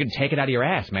going to take it out of your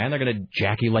ass, man. They're going to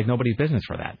jack you like nobody's business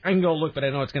for that. I can go look, but I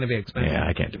know it's going to be expensive. Yeah,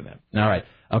 I can't do that. All right.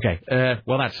 Okay.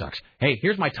 Well, that sucks. Hey,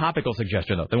 here's my topical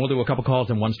suggestion, though. Then we'll do a couple calls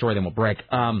and one story, then we'll break.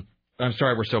 I'm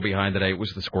sorry we're so behind today. It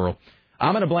was the squirrel.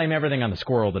 I'm going to blame everything on the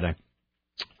squirrel today.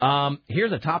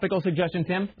 Here's a topical suggestion,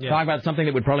 Tim. Yeah. Talk about something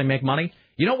that would probably make money.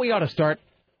 You know what we ought to start?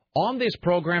 On this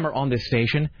program or on this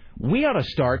station, we ought to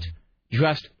start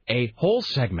just a whole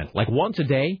segment, like once a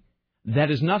day, that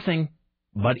is nothing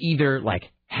but either like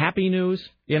happy news,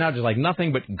 just like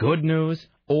nothing but good news,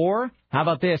 or, how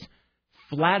about this,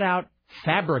 flat out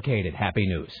fabricated happy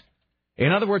news.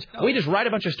 In other words, we just write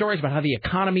a bunch of stories about how the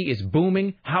economy is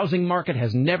booming, housing market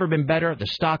has never been better, the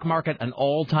stock market an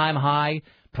all-time high,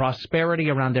 prosperity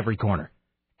around every corner.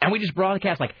 And we just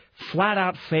broadcast like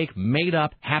flat-out fake,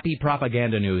 made-up, happy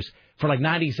propaganda news for like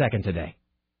 90 seconds a day.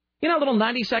 A little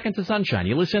 90 seconds of sunshine.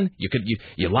 You listen,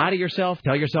 you lie to yourself,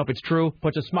 tell yourself it's true,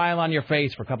 puts a smile on your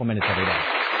face for a couple minutes every day.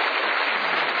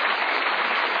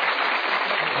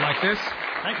 Like this?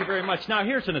 Thank you very much. Now,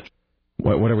 here's an...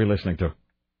 What are we listening to?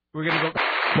 We're going to go...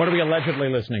 What are we allegedly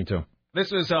listening to?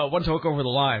 This was One Talk Over the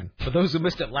Line, for those who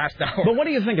missed it last hour. But what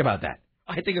do you think about that?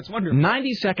 I think it's wonderful.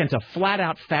 90 seconds of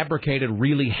flat-out fabricated,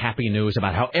 really happy news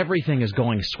about how everything is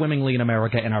going swimmingly in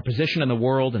America and our position in the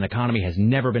world and economy has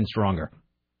never been stronger.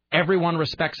 Everyone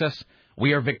respects us.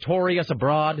 We are victorious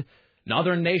abroad.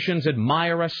 Other nations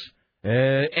admire us.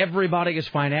 Everybody is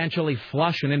financially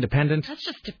flush and independent. That's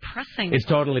just depressing. It's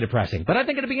totally depressing. But I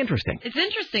think it'd be interesting. It's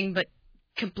interesting, but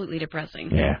completely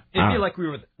depressing. Yeah. It'd be like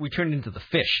we turned into the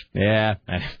fish. Yeah.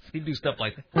 He'd do stuff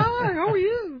like that. Hi, how are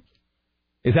you?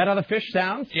 Is that how the fish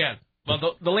sounds? Yeah.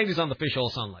 Well, the ladies on the fish all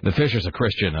sound like The Fish is a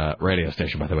Christian radio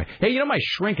station, by the way. Hey, you know my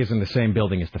shrink is in the same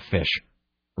building as the Fish.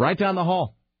 Right down the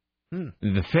hall.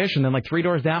 The Fish, and then like 3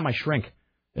 doors down, my shrink.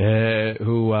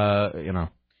 Who.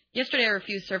 Yesterday I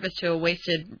refused service to a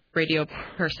wasted radio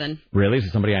person. Really? Is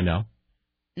it somebody I know?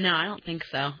 No, I don't think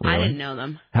so. Really? I didn't know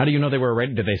them. How do you know they were a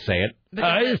radio? Did they say it?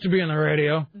 I used to be on the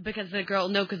radio. Because the girl,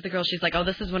 she's like, oh,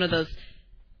 this is one of those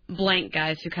blank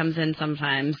guys who comes in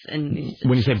sometimes. And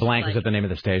when you say blank, is that the name of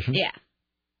the station? Yeah.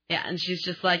 Yeah, and she's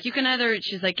just like,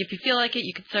 she's like, if you feel like it,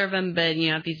 you could serve him, but,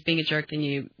 if he's being a jerk, then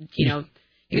you can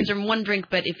serve him one drink,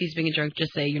 but if he's being a jerk,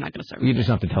 just say you're not going to serve him. You just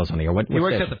have to tell us on the air. What you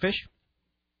worked at the Fish?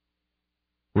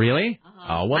 Really?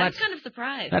 Uh-huh. Oh, well, I'm kind of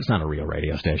surprised. That's not a real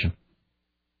radio station.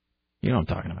 You know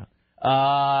what I'm talking about.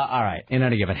 All right. In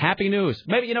any event, happy news.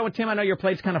 Maybe, you know what, Tim? I know your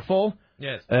plate's kind of full.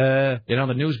 Yes.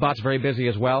 The news bot's very busy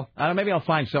as well. Maybe I'll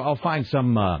find some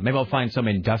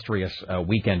industrious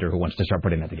weekender who wants to start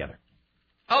putting that together.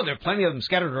 Oh, there are plenty of them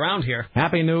scattered around here.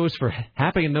 Happy news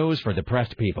for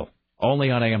depressed people.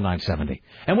 Only on AM 970.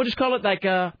 And we'll just call it like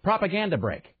propaganda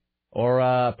break or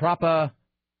propa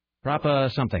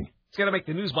something. It's got to make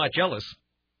the newsbot jealous.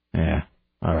 Yeah.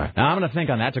 All right. Now, I'm going to think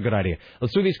on that. That's a good idea.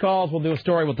 Let's do these calls. We'll do a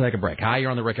story. We'll take a break. Hi,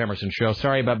 you're on the Rick Emerson Show.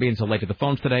 Sorry about being so late to the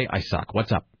phones today. I suck.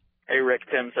 What's up? Hey, Rick,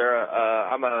 Tim, Sarah.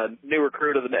 I'm a new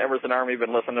recruit of the Emerson Army.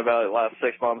 Been listening about it the last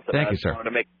 6 months. Thank you, sir.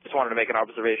 Just wanted to make an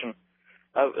observation.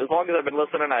 As long as I've been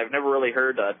listening, I've never really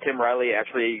heard Tim Riley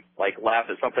actually laugh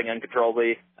at something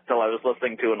uncontrollably until I was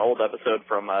listening to an old episode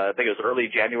from I think it was early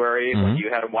January when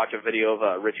you had him watch a video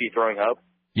of Richie throwing up.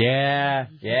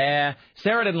 Yeah.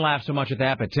 Sarah didn't laugh so much at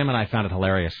that, but Tim and I found it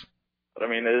hilarious. But I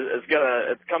mean,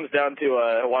 it comes down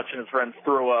to watching his friends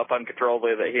throw up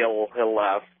uncontrollably that he'll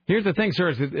laugh. Here's the thing, sir: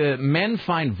 is that men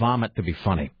find vomit to be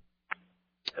funny.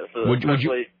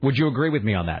 Would you agree with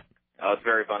me on that? Oh, it's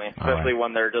very funny, especially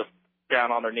when they're just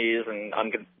down on their knees and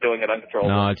doing it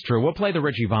uncontrollably. No, it's true. We'll play the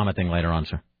Richie vomit thing later on,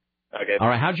 sir. Okay. All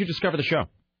right. How did you discover the show?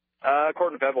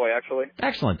 According to Beboy, actually.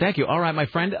 Excellent. Thank you. All right, my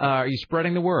friend. Are you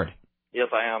spreading the word? Yes,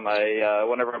 I am.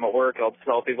 Whenever I'm at work, I'll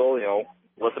tell people,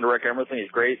 listen to Rick Emerson.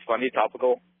 He's great. He's funny,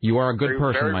 topical. You are a good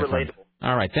person, very my friend. relatable.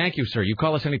 All right. Thank you, sir. You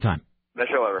call us anytime. Best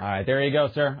show ever. All right. There you go,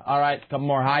 sir. All right. Couple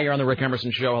more. Hi, you're on the Rick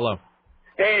Emerson Show. Hello.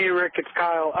 Hey, Rick. It's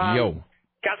Kyle. Yo.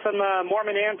 Got some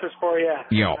Mormon answers for you.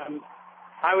 Yo.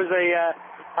 I was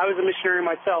a missionary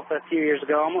myself a few years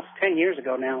ago, almost 10 years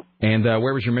ago now. And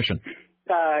where was your mission?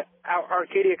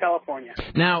 Arcadia, California.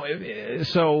 Now,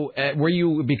 were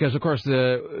you, because of course,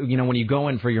 when you go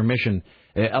in for your mission,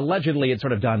 allegedly it's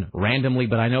sort of done randomly,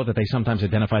 but I know that they sometimes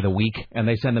identify the weak and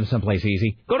they send them someplace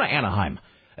easy. Go to Anaheim.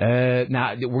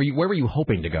 Now, where were you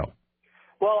hoping to go?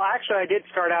 Well, actually, I did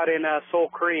start out in Seoul,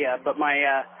 Korea, but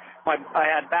I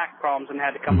had back problems and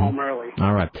had to come home early.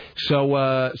 All right.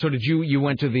 So did you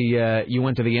went to the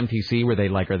MTC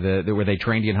where where they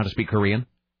trained you in how to speak Korean?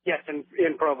 Yes, in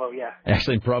Provo, yeah.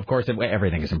 Actually, of course,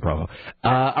 everything is in Provo.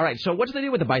 All right. So what's the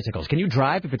deal with the bicycles? Can you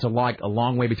drive if it's a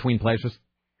long way between places?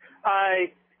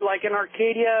 Like in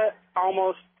Arcadia,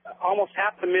 almost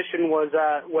half the mission was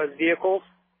vehicles.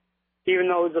 Even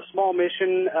though it was a small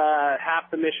mission,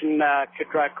 half the mission could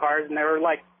drive cars, and they were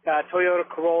like Toyota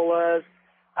Corollas,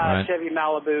 right. Chevy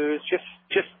Malibus,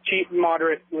 just cheap,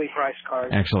 moderately priced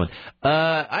cars. Excellent.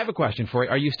 I have a question for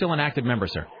you. Are you still an active member,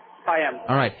 sir? I am.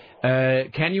 All right.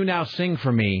 Can you now sing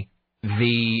for me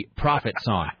the Prophet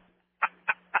song?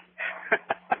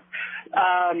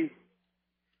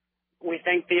 We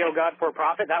thank thee, O God, for a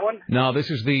prophet, that one? No, this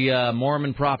is the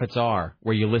Mormon Prophets Are,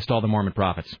 where you list all the Mormon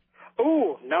prophets.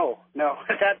 Ooh, no.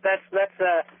 That's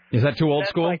Is that too old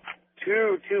school? Like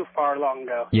too far long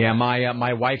ago. Yeah,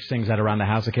 my wife sings that around the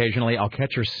house occasionally. I'll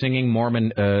catch her singing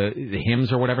Mormon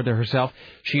hymns or whatever to herself.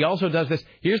 She also does this.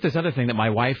 Here's this other thing that my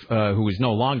wife, who is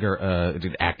no longer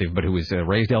active, but who is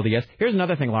raised LDS. Here's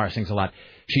another thing Laura sings a lot.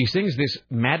 She sings this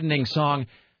maddening song,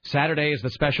 Saturday is the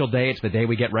special day. It's the day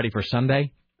we get ready for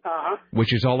Sunday.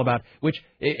 Which is all about,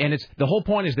 and it's, the whole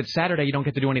point is that Saturday you don't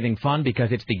get to do anything fun because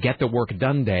it's the get the work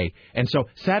done day. And so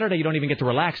Saturday you don't even get to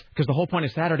relax because the whole point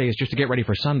of Saturday is just to get ready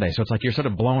for Sunday. So it's like you're sort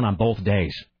of blown on both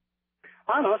days.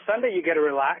 I don't know, Sunday you get to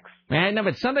relax. Man, no,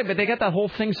 but Sunday, but they got that whole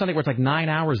thing Sunday where it's like 9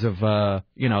 hours of,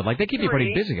 they keep you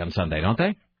pretty busy on Sunday, don't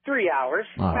they? 3 hours.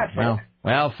 All right,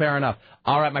 well, fair enough.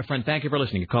 All right, my friend, thank you for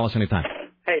listening. You call us anytime.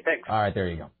 Hey, thanks. All right, there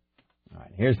you go. All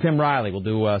right, here's Tim Riley. We'll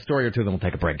do a story or two, then we'll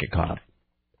take a break, get caught up.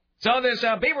 So this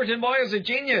Beaverton boy is a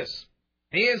genius.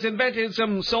 He has invented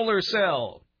some solar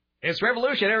cell. It's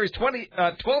revolutionary.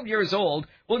 He's 12 years old,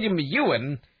 William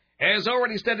Ewan, has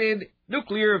already studied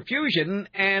nuclear fusion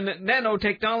and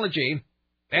nanotechnology,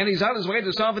 and he's on his way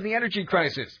to solving the energy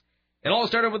crisis. It all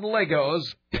started with the Legos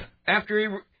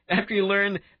after he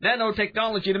learned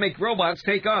nanotechnology to make robots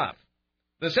take off.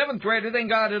 The 7th grader then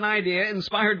got an idea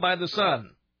inspired by the sun.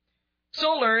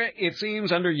 Solar, it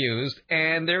seems, underused,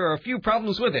 and there are a few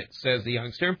problems with it, says the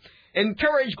youngster.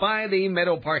 Encouraged by the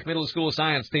Meadow Park Middle School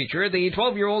science teacher, the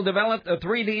 12-year-old developed a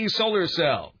 3D solar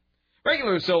cell.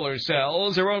 Regular solar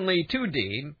cells are only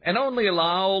 2D and only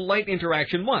allow light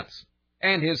interaction once.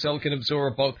 And his cell can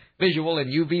absorb both visual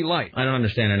and UV light. I don't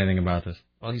understand anything about this.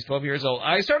 Well, he's 12 years old.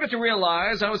 I started to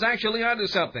realize I was actually onto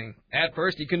something. At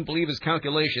first, he couldn't believe his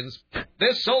calculations.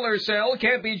 This solar cell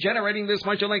can't be generating this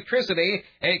much electricity.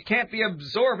 It can't be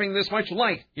absorbing this much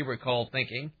light, he recalled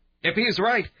thinking. If he's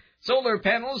right, solar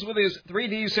panels with his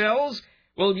 3D cells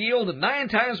will yield 9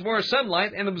 times more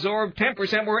sunlight and absorb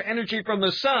 10% more energy from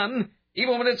the sun,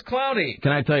 even when it's cloudy.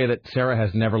 Can I tell you that Sarah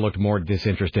has never looked more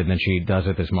disinterested than she does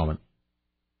at this moment?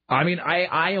 I mean,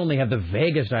 I only have the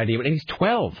vaguest idea, but he's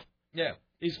 12. Yeah.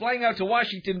 He's flying out to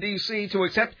Washington, D.C. to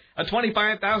accept a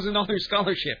 $25,000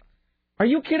 scholarship. Are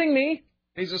you kidding me?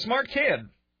 He's a smart kid.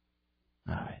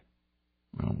 All right.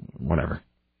 Well, whatever.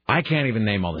 I can't even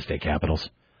name all the state capitals.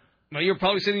 Well, you're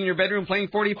probably sitting in your bedroom playing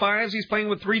 45s. He's playing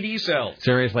with 3D cells.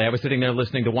 Seriously, I was sitting there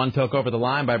listening to One Toke Over the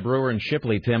Line by Brewer and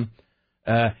Shipley, Tim.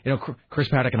 Chris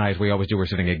Paddock and I, as we always do, we're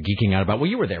sitting there geeking out about, well,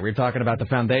 you were there. We were talking about the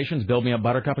foundations, Build Me Up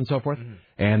Buttercup and so forth. Mm-hmm.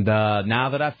 And now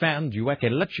that I've found you, I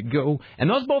can let you go. And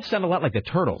those both sound a lot like the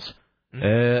Turtles.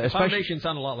 Mm-hmm. Foundations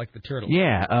sound a lot like the Turtles.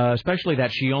 Yeah, especially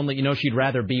that She Only, She'd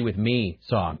Rather Be With Me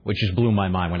song, which just blew my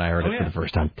mind when I heard it for the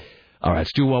first time. All right,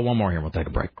 let's do one more here. We'll take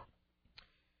a break.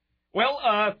 Well,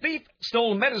 a thief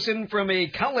stole medicine from a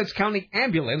Cowlitz County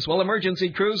ambulance while emergency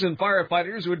crews and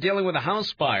firefighters were dealing with a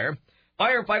house fire.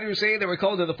 Firefighters say they were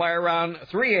called to the fire around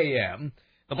 3 a.m.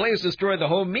 The blaze destroyed the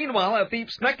home. Meanwhile, a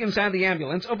thief snuck inside the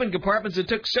ambulance, opened compartments, and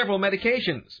took several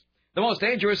medications. The most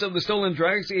dangerous of the stolen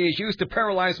drugs is used to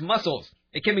paralyze muscles.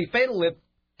 It can be fatal if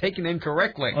taken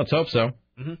incorrectly. Let's hope so.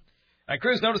 Mm-hmm.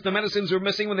 Crews noticed the medicines were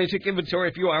missing when they took inventory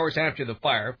a few hours after the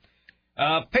fire.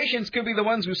 Patients could be the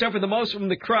ones who suffered the most from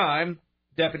the crime.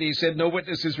 Deputies said no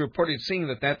witnesses reported seeing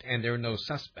that, and there are no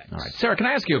suspects. All right. Sarah, can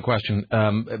I ask you a question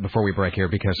before we break here?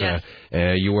 Because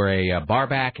you were a bar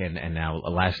back, and now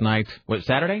last night, was it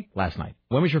Saturday? Last night.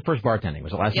 When was your first bartending?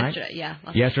 Was it last night? Yesterday, yeah.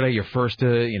 Yesterday, your first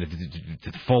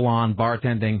full-on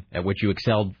bartending, at which you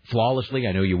excelled flawlessly.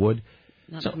 I know you would.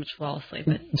 Not so much flawlessly,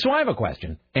 but... So I have a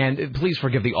question, and please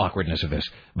forgive the awkwardness of this,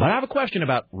 but I have a question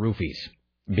about roofies.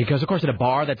 Because, of course, at a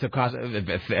bar, that's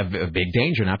a big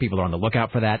danger. Now people are on the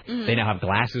lookout for that. Mm-hmm. They now have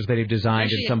glasses that they've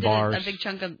designed in some bars. A big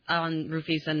chunk of on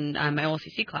roofies in my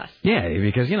OLCC class. Yeah,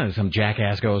 because, some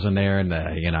jackass goes in there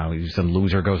and, some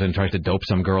loser goes in and tries to dope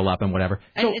some girl up and whatever.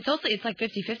 And it's like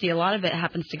 50-50. A lot of it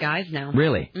happens to guys now.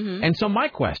 Really? Mm-hmm. And so my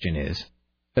question is,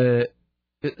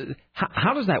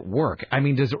 how does that work? I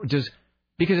mean, does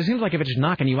because it seems like if it's just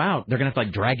knocking you out, they're going to have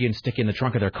to drag you and stick you in the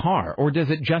trunk of their car. Or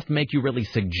does it just make you really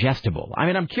suggestible? I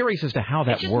mean, I'm curious as to how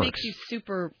that works. It just makes you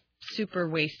super, super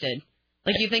wasted.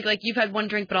 Like, you think, like, you've had one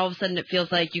drink, but all of a sudden it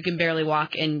feels like you can barely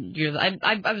walk, and you're...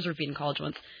 I was roofing in college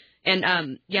once. And,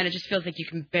 and it just feels like you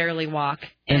can barely walk.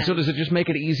 And so does it just make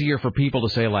it easier for people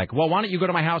to say, like, well, why don't you go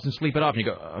to my house and sleep it off? And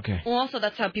you go, okay. Well, also,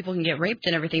 that's how people can get raped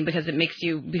and everything, because it makes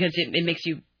you... Because it makes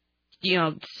you...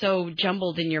 so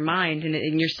jumbled in your mind,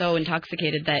 and you're so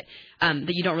intoxicated that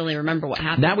you don't really remember what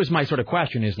happened. That was my sort of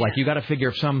question, is like, you got to figure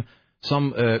if some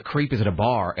creep is at a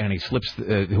bar and he slips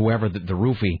whoever the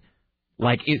roofie,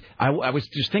 like, I was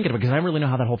just thinking of it because I don't really know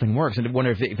how that whole thing works, and I wonder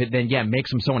if it then,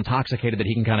 makes him so intoxicated that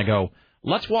he can kind of go,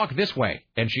 let's walk this way.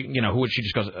 And she, she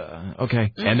just goes,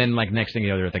 okay. Mm-hmm. And then, like, next thing you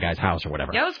know, they're at the guy's house or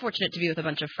whatever. Yeah, I was fortunate to be with a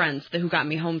bunch of friends who got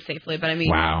me home safely. But I mean,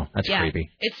 wow, that's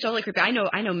creepy. It's totally creepy. I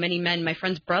know many men. My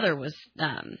friend's brother was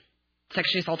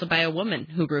sexually assaulted by a woman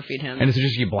who roofied him. And is it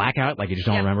just you black out? Like, you just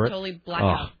don't remember it? Totally black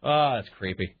out. Oh, that's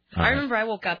creepy. I remember I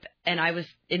woke up and I was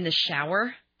in the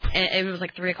shower. And it was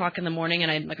like 3 o'clock in the morning,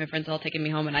 and my friends all taking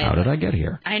me home. And how did I get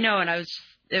here? I know, and I was...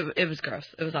 It was gross.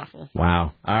 It was awful.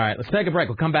 Wow. All right, let's take a break.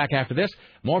 We'll come back after this.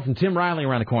 More from Tim Riley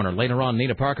around the corner. Later on,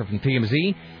 Nina Parker from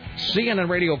TMZ. CNN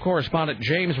radio correspondent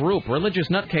James Roop. Religious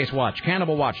Nutcase Watch.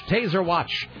 Cannibal Watch. Taser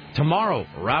Watch. Tomorrow,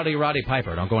 Rowdy Roddy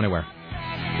Piper. Don't go anywhere.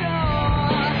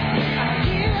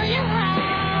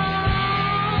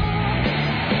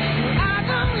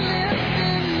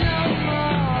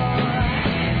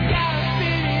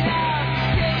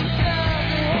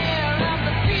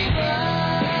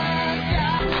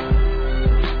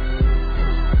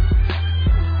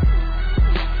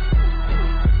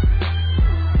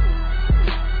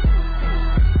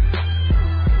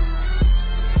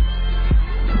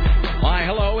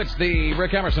 the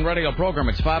Rick Emerson radio program.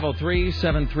 It's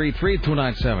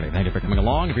 503-733-2970. Thank you for coming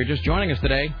along. If you're just joining us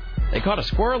today, they caught a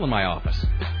squirrel in my office.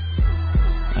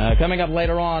 Coming up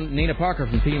later on, Nina Parker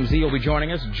from Team Z will be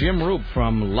joining us. Jim Roop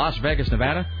from Las Vegas,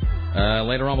 Nevada.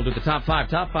 Later on, we'll do the top five.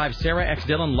 Top five, Sarah X.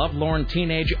 Dillon, Lovelorn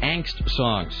Teenage Angst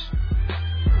songs.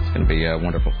 It's going to be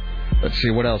wonderful. Let's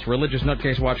see what else. Religious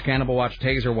Nutcase Watch, Cannibal Watch,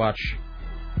 Taser Watch.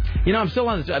 You know, I'm still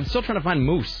trying to find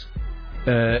moose.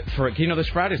 This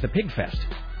Friday's the Pig Fest.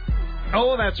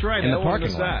 Oh, that's right. In the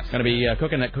parking lot. It's going to be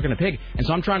cooking a pig. And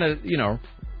so I'm trying to,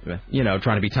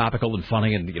 trying to be topical and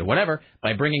funny and whatever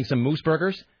by bringing some moose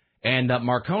burgers. And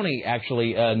Marconi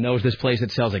actually knows this place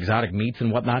that sells exotic meats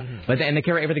and whatnot. And they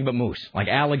carry everything but moose, like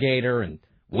alligator and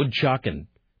woodchuck and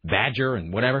badger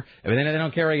and whatever. They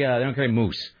don't carry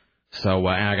moose. So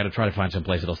I got to try to find some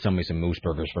place that'll sell me some moose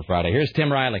burgers for Friday. Here's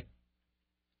Tim Riley.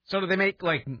 So do they make,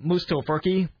 like, moose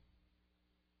tofurkey?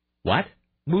 What?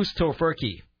 Moose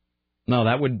tofurkey. No,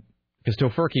 that would... Because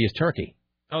tofurkey is turkey.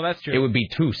 Oh, that's true. It would be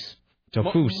toos.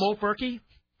 Tofoos. Mofurkey?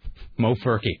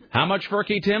 Mofurkey. How much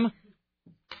furkey, Tim?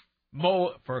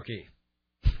 Mofurkey.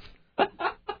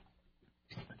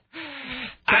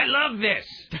 I love this.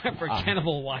 Time for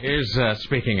Cannibal Watch. Here's,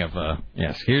 speaking of,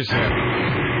 here's...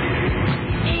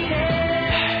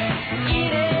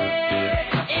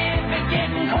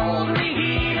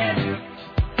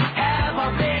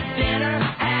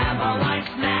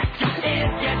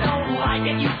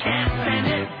 You can't send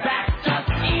it back,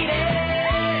 just eat it.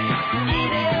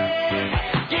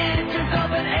 Get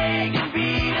yourself an egg and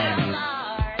beat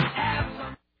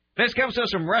it. This comes to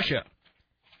us from Russia.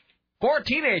 4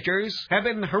 teenagers have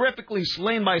been horrifically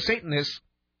slain by Satanists,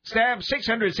 stabbed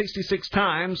 666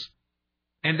 times,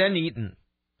 and then eaten.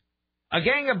 A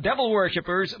gang of devil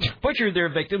worshippers butchered their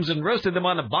victims and roasted them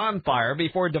on a bonfire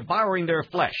before devouring their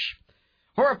flesh.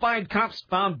 Horrified cops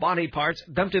found body parts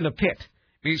dumped in a pit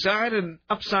beside an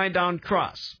upside-down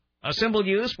cross, a symbol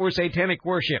used for satanic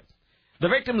worship. The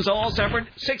victims all suffered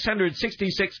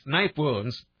 666 knife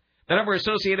wounds that were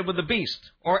associated with the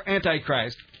beast, or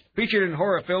Antichrist, featured in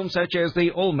horror films such as The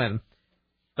Omen.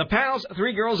 The pals,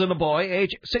 3 girls and a boy,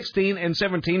 aged 16 and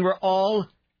 17, were all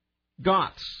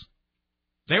Goths.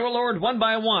 They were lured one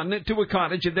by one to a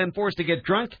cottage and then forced to get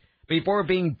drunk before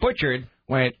being butchered.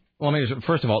 Wait, well,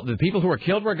 first of all, the people who were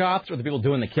killed were Goths or the people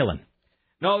doing the killing?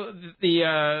 No,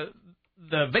 the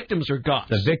victims were Goths.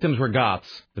 The victims were Goths.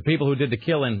 The people who did the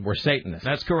killing were Satanists.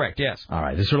 That's correct, yes. All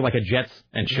right. This is sort of like a Jets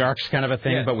and Sharks kind of a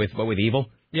thing, but with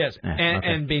evil? Yes,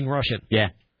 and being Russian. Yeah.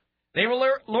 They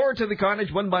were lured to the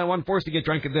cottage one by one, forced to get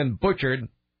drunk, and then butchered.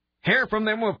 Hair from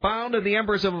them were found in the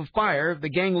embers of a fire the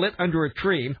gang lit under a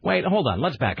tree. Wait, hold on.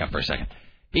 Let's back up for a second.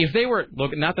 If they were...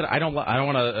 Look, not that I don't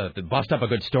want to bust up a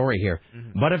good story here,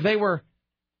 but if they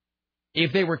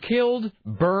were killed,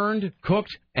 burned,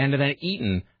 cooked, and then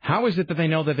eaten, how is it that they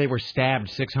know that they were stabbed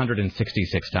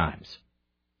 666 times?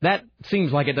 That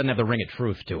seems like it doesn't have the ring of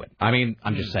truth to it. I mean,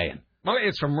 I'm just saying. Well,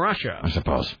 it's from Russia. I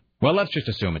suppose. Well, let's just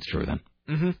assume it's true then.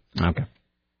 Mm-hmm. Okay.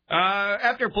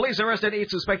 After police arrested 8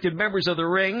 suspected members of the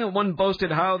ring, one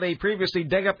boasted how they previously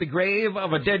dug up the grave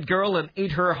of a dead girl and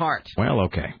ate her heart. Well,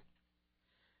 okay.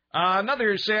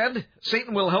 Another said,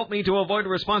 Satan will help me to avoid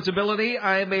responsibility.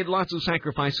 I made lots of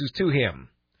sacrifices to him.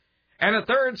 And a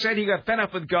third said he got fed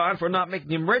up with God for not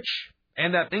making him rich,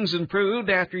 and that things improved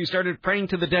after he started praying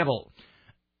to the devil.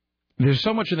 There's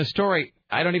so much in the story,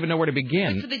 I don't even know where to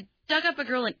begin. So they dug up a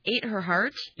girl and ate her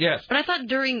heart? Yes. But I thought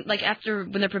after,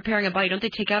 when they're preparing a body, don't they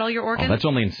take out all your organs? Oh, that's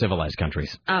only in civilized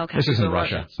countries. Oh, okay. This isn't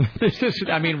Russia. This is,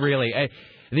 I mean, really.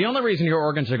 The only reason your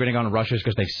organs are going to go to Russia is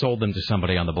because they sold them to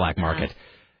somebody on the black market.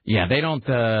 Yeah, they don't...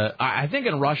 I think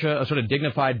in Russia, a sort of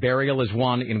dignified burial is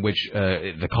one in which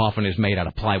the coffin is made out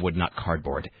of plywood, not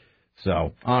cardboard.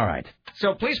 So, all right.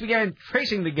 So police began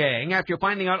tracing the gang after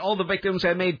finding out all the victims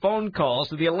had made phone calls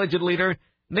to the alleged leader,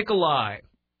 Nikolai.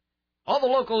 All the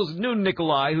locals knew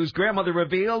Nikolai, whose grandmother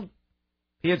revealed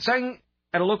he had sung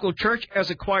at a local church as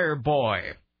a choir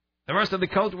boy. The rest of the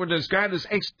cult were described as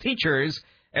ex-teachers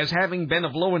as having been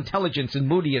of low intelligence and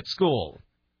moody at school.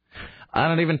 I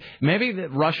don't even... Maybe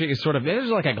Russia is sort of... It is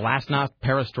like a glasnost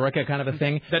perestroika kind of a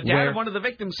thing. The dad of one of the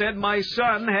victims said, my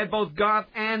son had both Goth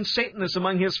and Satanists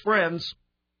among his friends.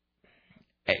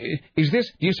 Is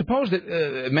this... Do you suppose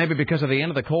that maybe because of the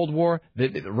end of the Cold War,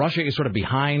 that Russia is sort of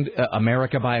behind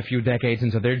America by a few decades,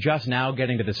 and so they're just now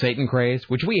getting to the Satan craze,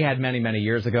 which we had many, many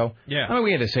years ago? Yeah. I mean,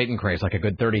 we had a Satan craze like a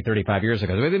good 30, 35 years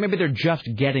ago. Maybe they're just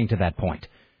getting to that point.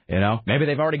 You know, maybe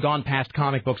they've already gone past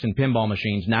comic books and pinball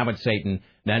machines. Now it's Satan.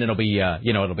 Then it'll be,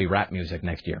 it'll be rap music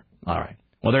next year. All right.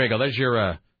 Well, there you go. There's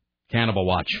your Cannibal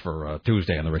Watch for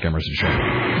Tuesday on the Rick Emerson Show. Eat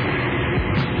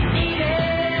it,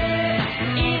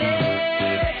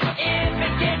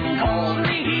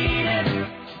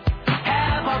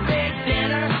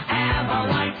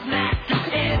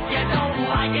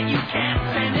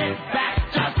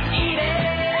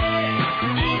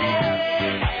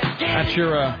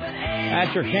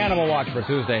 That's your Cannibal Watch for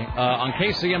Tuesday on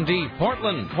KCMD,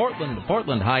 Portland.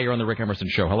 Hi, you're on the Rick Emerson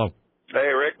Show. Hello. Hey,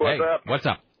 Rick, what's up? What's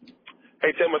up? Hey,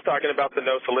 Tim was talking about the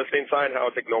no soliciting sign, how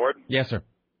it's ignored. Yes, sir.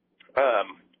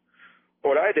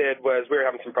 What I did was we were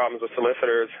having some problems with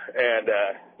solicitors, and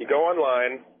you go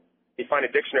online, you find a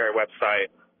dictionary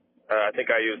website. I think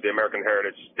I used the American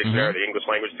Heritage Dictionary, the English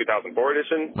Language 2004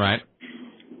 edition. Right.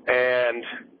 And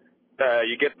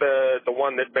you get the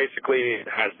one that basically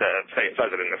has says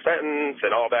it in a sentence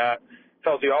and all that.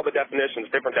 Tells you all the definitions,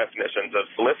 different definitions of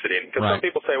soliciting. Because some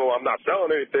people say, well, I'm not selling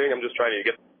anything. I'm just trying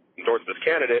to endorse this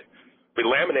candidate. We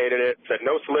laminated it, said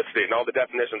no soliciting, all the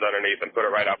definitions underneath, and put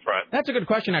it right out front. That's a good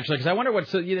question, actually, because I wonder what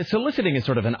soliciting is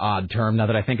sort of an odd term now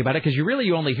that I think about it, because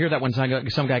you only hear that when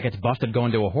some guy gets busted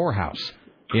going to a whorehouse,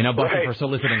 busted for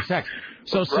soliciting sex.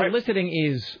 So soliciting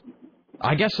is,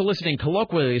 I guess soliciting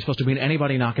colloquially is supposed to mean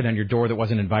anybody knocking on your door that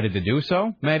wasn't invited to do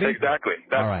so, maybe? Exactly.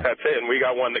 That's it, and we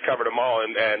got one that covered them all,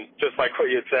 and just like what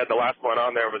you had said, the last one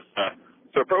on there was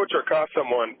to approach or accost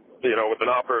someone, with an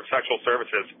offer of sexual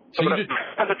services. So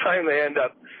by the time they end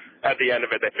up at the end of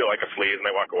it, they feel like a flea and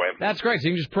they walk away. That's great. So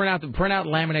you can just print out,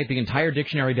 laminate the entire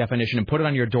dictionary definition and put it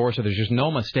on your door so there's just no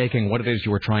mistaking what it is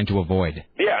you were trying to avoid.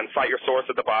 Yeah, and cite your source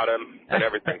at the bottom and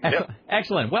everything.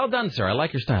 Excellent. Well done, sir. I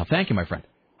like your style. Thank you, my friend.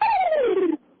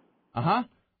 Uh-huh.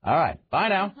 All right. Bye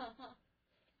now.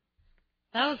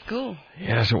 That was cool.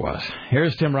 Yes, it was.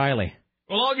 Here's Tim Riley.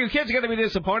 Well, all you kids are going to be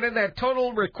disappointed that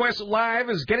Total Request Live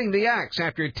is getting the axe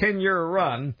after a 10-year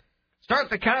run. Start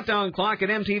the countdown clock at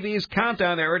MTV's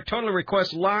Countdown era. Total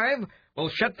Request Live will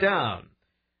shut down.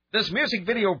 This music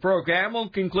video program will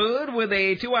conclude with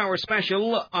a 2-hour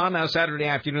special on a Saturday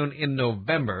afternoon in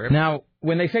November. Now,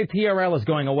 when they say TRL is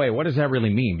going away, what does that really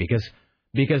mean? Because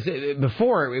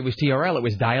before it was TRL, it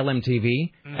was Dial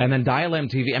MTV, and then Dial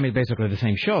MTV, basically the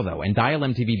same show, though, and Dial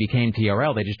MTV became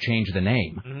TRL, they just changed the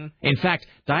name. In fact,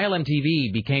 Dial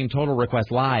MTV became Total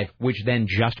Request Live, which then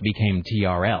just became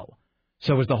TRL.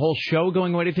 So is the whole show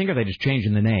going away, do you think, or are they just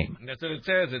changing the name? That's what it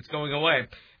says, it's going away.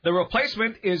 The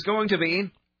replacement is going to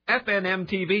be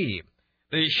FNMTV.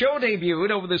 The show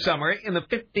debuted over the summer in the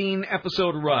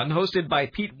 15-episode run hosted by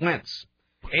Pete Wentz,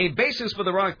 a bassist for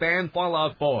the rock band Fall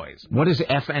Out Boys. What is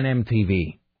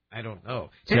FNMTV? I don't know.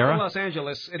 Sarah? In Los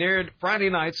Angeles, it aired Friday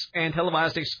nights and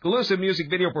televised exclusive music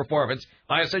video performance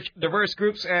by such diverse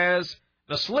groups as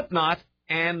the Slipknot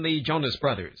and the Jonas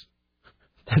Brothers.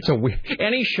 That's a weird...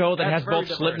 Any show that has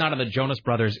both Slipknot and the Jonas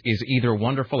Brothers is either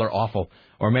wonderful or awful,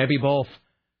 or maybe both.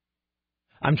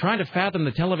 I'm trying to fathom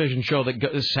the television show that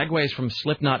segues from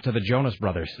Slipknot to the Jonas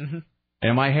Brothers.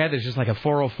 In my head, it's just like a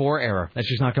 404 error. That's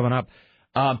just not coming up.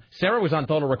 Sarah was on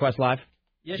Total Request Live.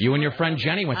 Yes, you and your friend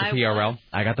Jenny went to TRL.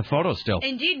 I got the photos still.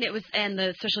 Indeed, and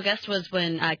the special guest was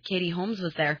when Katie Holmes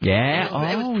was there. Yeah,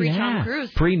 it was pre-Tom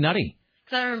Cruise. Pre-Nutty.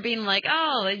 Because I remember being like,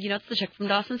 it's the chick from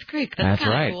Dawson's Creek. That's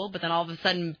kind of cool. But then all of a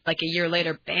sudden, like a year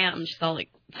later, bam, she's all like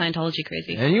Scientology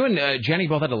crazy. And you and Jenny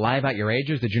both had to lie about your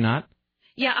ages, did you not?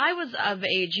 Yeah, I was of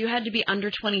age. You had to be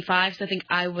under 25, so I think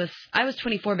I was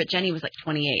 24, but Jenny was like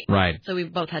 28. Right. So we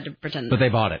both had to pretend. But they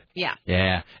bought it. Yeah.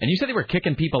 Yeah. And you said they were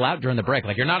kicking people out during the break.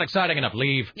 Like, you're not exciting enough,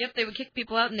 leave. Yep, they would kick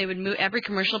people out, and they would move. Every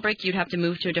commercial break, you'd have to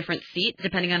move to a different seat,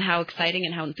 depending on how exciting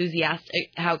and how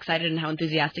excited and how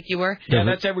enthusiastic you were. Yeah,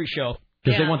 that's every show.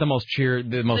 Because they want the most cheer,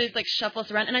 They like shuffle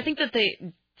us around, and I think that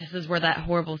this is where that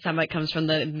horrible soundbite comes from,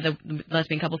 the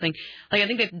lesbian couple thing. Like, I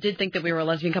think they did think that we were a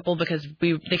lesbian couple because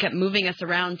they kept moving us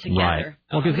around together. Right.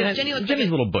 Well, because Jenny's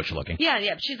a little butch looking. Yeah.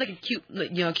 She's like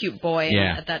a cute boy. Yeah.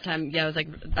 And at that time,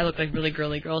 I looked like really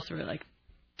girly girls, so we were like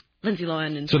Lindsay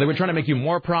Lohan. And so they were trying to make you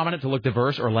more prominent to look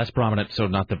diverse, or less prominent so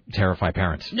not to terrify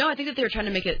parents? No, I think that they were trying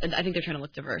to make it. I think they're trying to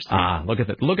look diverse. Look at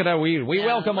that! Look at how we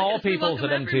welcome all peoples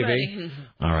at MTV.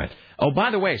 All right. Oh,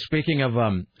 by the way, speaking of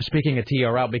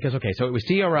TRL, because so it was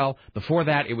TRL. Before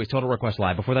that, it was Total Request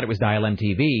Live. Before that, it was Dial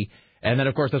MTV, and then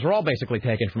of course those were all basically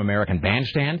taken from American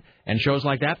Bandstand and shows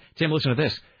like that. Tim, listen to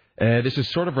this. This is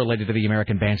sort of related to the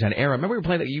American Bandstand era. Remember we were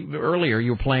playing that earlier?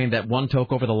 You were playing that One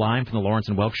Toke Over the Line from the Lawrence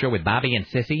and Welk show with Bobby and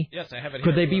Sissy. Yes, I have it.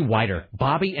 Could they be whiter?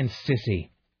 Bobby and Sissy.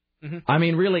 I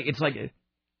mean, really, it's like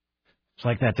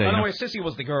that. By the way, Sissy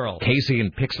was the girl. Casey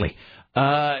and Pixley.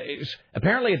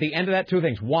 Apparently, at the end of that, two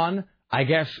things. One, I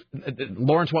guess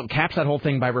Lawrence Welk caps that whole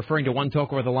thing by referring to One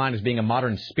Toke Over the Line as being a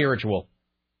modern spiritual.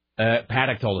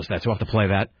 Paddock told us that, so we'll have to play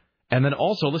that. And then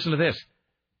also, listen to this.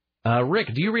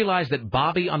 Rick, do you realize that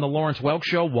Bobby on the Lawrence Welk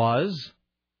show was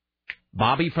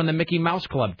Bobby from the Mickey Mouse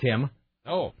Club, Tim?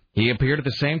 Oh. He appeared at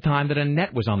the same time that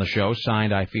Annette was on the show,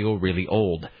 signed I Feel Really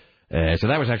Old. So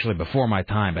that was actually before my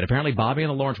time. But apparently Bobby on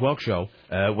the Lawrence Welk show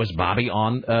was Bobby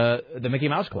on the Mickey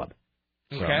Mouse Club.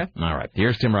 So, okay. All right.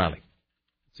 Here's Tim Riley.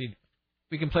 See,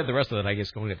 We can play the rest of it, I guess,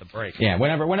 going at the break. Yeah,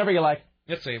 whenever you like.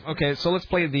 Let's see. Okay, so let's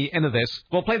play the end of this.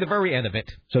 We'll play the very end of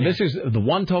it. So this is the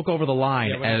One Toke Over the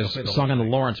Line as sung on the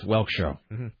Lawrence Welk Show.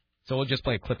 Mm-hmm. So we'll just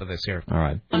play a clip of this here. All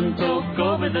right. One toke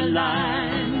over the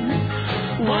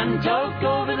line. One toke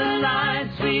over the line,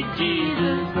 sweet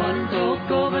Jesus. One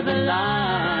toke over the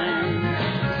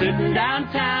line. Sitting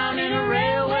downtown in a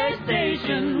railway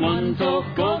station. One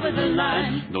toke over the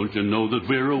line. Don't you know that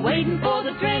we're waiting for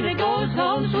the train that goes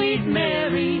home, sweet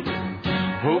Mary.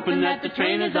 Hoping that the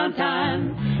train is on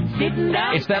time. Sitting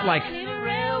down.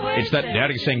 It's that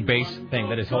Daddy Sing bass thing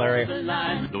that is hilarious.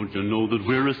 Don't you know that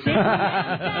we're sitting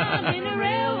down in a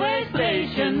railway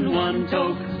station? One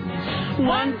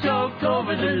toke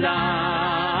over the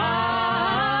line.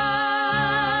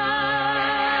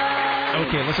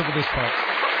 Okay, listen to this part.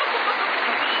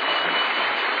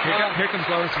 Here comes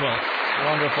Lawrence Welk.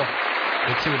 Wonderful.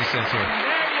 Let's see what he says here. There you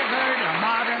heard a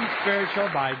modern spiritual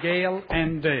by Gale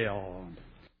and Dale.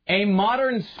 A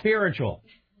modern spiritual.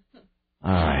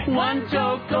 All right. One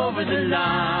toke over the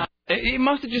line. It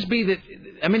must have just be that.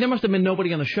 I mean, there must have been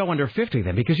nobody on the show under 50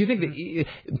 then, because you think that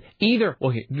either.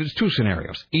 Well, there's two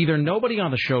scenarios. Either nobody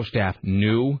on the show staff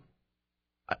knew.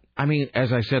 I mean,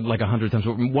 as I said like 100 times,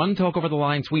 one toke over the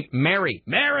line, sweet Mary,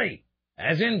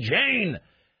 as in Jane,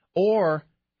 or.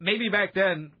 Maybe back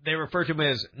then they referred to them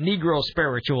as Negro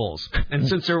spirituals, and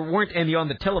since there weren't any on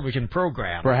the television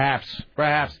program, perhaps,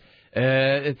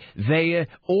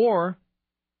 or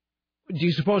do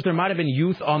you suppose there might have been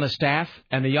youth on the staff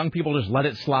and the young people just let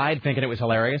it slide, thinking it was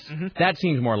hilarious? Mm-hmm. That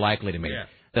seems more likely to me. Yeah.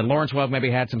 That Lawrence Welk maybe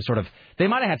had some sort of, they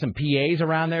might have had some PAs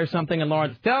around there or something, and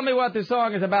Lawrence, tell me what this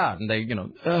song is about, and they,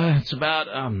 it's about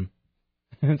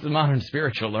it's a modern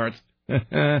spiritual, Lawrence.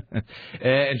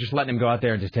 And just letting him go out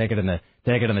there and just take it in the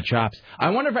chops.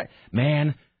 I wonder if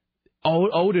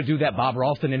to do that Bob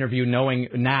Ralston interview, knowing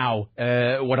now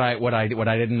what I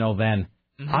didn't know then.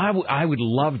 Mm-hmm. I would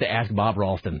love to ask Bob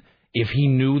Ralston if he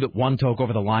knew that One Toke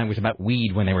Over the Line was about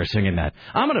weed when they were singing that.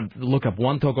 I'm gonna look up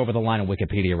One Toke Over the Line on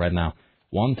Wikipedia right now.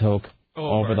 One Toke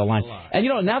Over the Line. And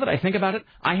now that I think about it,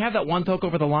 I have that One Toke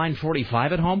Over the Line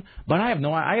 45 at home, but I have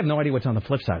no idea what's on the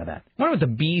flip side of that. I wonder what the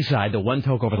B side, the One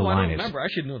Toke Over the Line is. Remember, I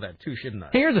should know that too, shouldn't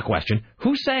I? Hey, here's a question: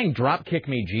 who sang "Drop Kick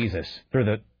Me, Jesus"?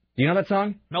 Do you know that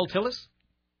song? Mel Tillis.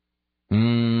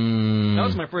 That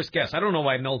was my first guess. I don't know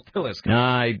why Mel Tillis.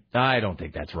 I don't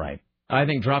think that's right. I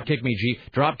think "Drop Kick Me,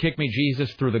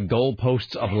 Jesus" through the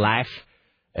goalposts of life.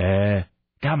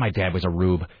 God, my dad was a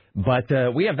rube. But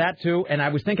we have that, too, and I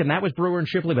was thinking that was Brewer and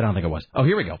Shipley, but I don't think it was. Oh,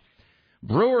 here we go.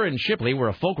 Brewer and Shipley were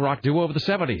a folk rock duo of the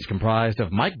 70s, comprised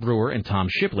of Mike Brewer and Tom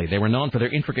Shipley. They were known for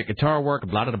their intricate guitar work,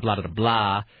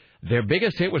 blah-da-da-blah-da-da-blah. Their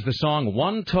biggest hit was the song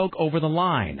One Toke Over the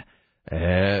Line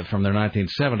from their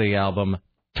 1970 album,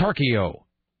 Tarkio.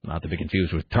 Not to be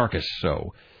confused with Tarkus,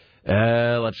 so.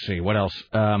 Let's see, what else?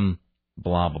 Blah,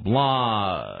 blah,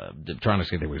 blah. Trying to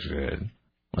see if there was...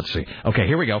 let's see. Okay,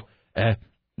 here we go.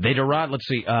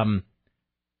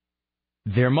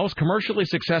 Their most commercially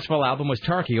successful album was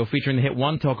Tarkio, featuring the hit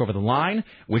One Toke Over the Line,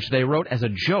 which they wrote as a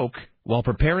joke while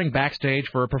preparing backstage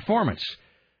for a performance.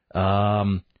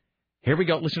 Here we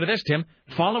go. Listen to this, Tim.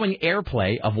 Following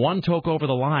airplay of One Toke Over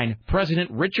the Line,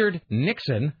 President Richard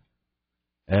Nixon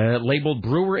labeled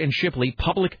Brewer and Shipley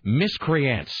public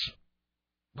miscreants.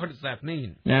 What does that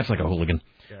mean? That's like a hooligan.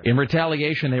 In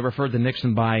retaliation, they referred to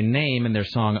Nixon by name in their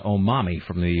song "Oh Mommy"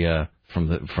 from Tarkio,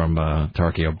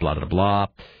 blah blah blah,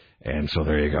 and so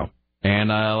there you go. And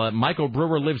Michael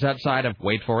Brewer lives outside of,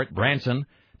 wait for it, Branson.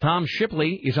 Tom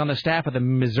Shipley is on the staff of the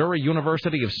Missouri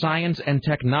University of Science and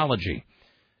Technology.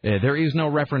 There is no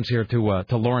reference here to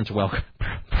Lawrence Welk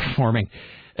performing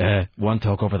One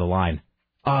Toke Over the Line.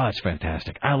 Oh, it's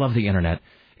fantastic. I love the internet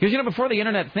because before the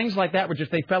internet, things like that were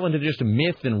just, they fell into just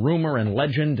myth and rumor and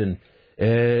legend and.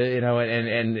 And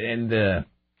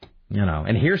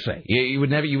hearsay. You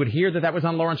would hear that was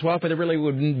on Lawrence Welk, but there really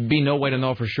would be no way to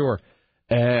know for sure.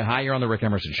 Hi, you're on the Rick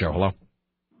Emerson Show. Hello.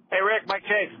 Hey, Rick, Mike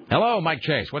Chase. Hello, Mike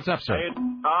Chase. What's up, sir?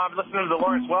 I'm listening to the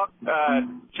Lawrence Welk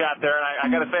chat there, and I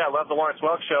got to say I love the Lawrence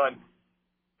Welk show. And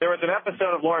there was an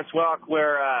episode of Lawrence Welk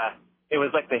where it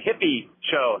was like the hippie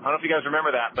show. I don't know if you guys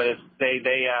remember that, but they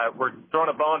were throwing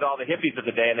a bone to all the hippies of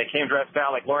the day, and they came dressed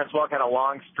out like Lawrence Welk had a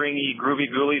long, stringy, groovy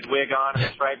ghoulies wig on, and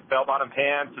a striped bell-bottom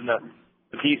pants, and the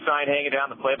peace sign hanging down,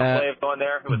 the Flavor going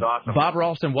there. It was awesome. Bob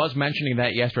Ralston was mentioning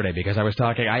that yesterday because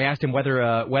I asked him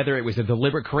whether it was a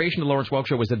deliberate creation of the Lawrence Welk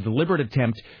show was a deliberate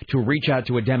attempt to reach out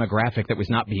to a demographic that was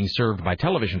not being served by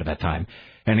television at that time.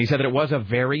 And he said that it was a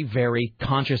very, very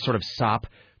conscious sort of sop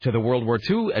to the World War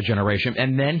II generation.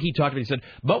 And then he talked to me and said,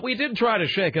 but we did try to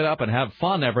shake it up and have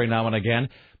fun every now and again.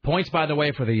 Points, by the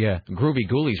way, for the Groovy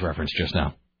Ghoulies reference just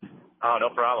now. Oh, no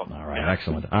problem. All right,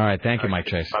 excellent. All right, thank you, Mike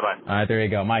Chase. Bye-bye. All right, there you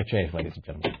go. Mike Chase, ladies and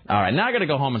gentlemen. All right, now I got to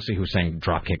go home and see who's saying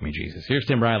Drop Kick Me Jesus. Here's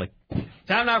Tim Riley.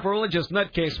 Time now for Religious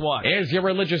Nutcase Watch. Here's your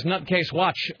Religious Nutcase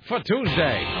Watch for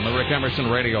Tuesday on the Rick Emerson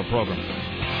radio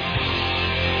program.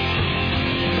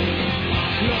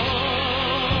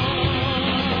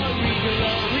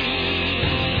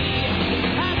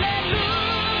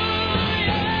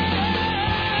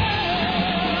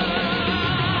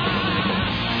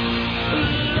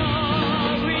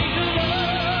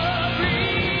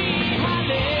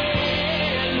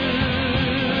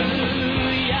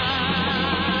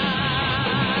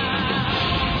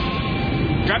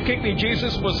 Drop Kick Me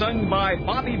Jesus was sung by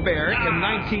Bobby Bare in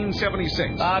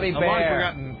 1976. Bobby A Bare.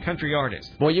 long-forgotten country artist.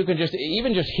 Well, you can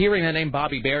even just hearing the name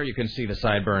Bobby Bare, you can see the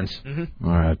sideburns. Mm-hmm.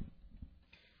 All right.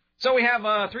 So we have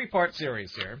a three-part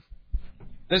series here.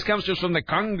 This comes just from the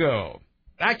Congo.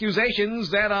 Accusations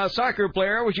that a soccer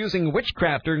player was using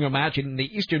witchcraft during a match in the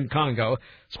eastern Congo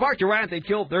sparked a riot that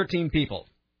killed 13 people.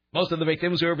 Most of the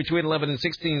victims were between 11 and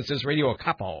 16, says Radio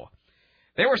Okapo.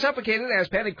 They were suffocated as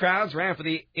panicked crowds ran for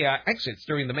the exits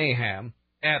during the mayhem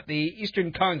at the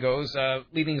eastern Congo's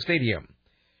leading stadium.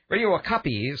 Radio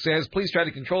Okapi says police tried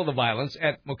to control the violence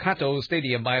at Mokato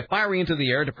Stadium by firing into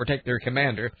the air to protect their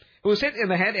commander, who was hit in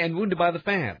the head and wounded by the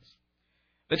fans.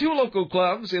 The two local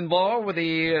clubs involved were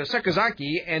the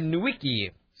Sakazaki and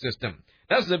Nuiki system.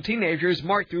 Dozens of teenagers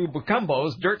marched through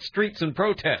Bukambo's dirt streets in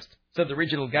protest, said the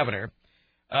regional governor.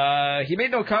 He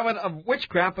made no comment of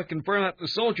witchcraft, but confirmed that the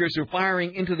soldiers were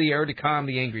firing into the air to calm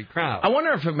the angry crowd. I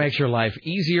wonder if it makes your life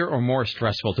easier or more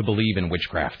stressful to believe in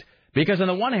witchcraft. Because on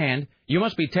the one hand, you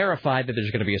must be terrified that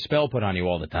there's going to be a spell put on you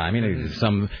all the time. You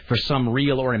know, for some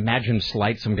real or imagined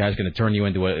slight, some guy's going to turn you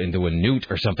into a newt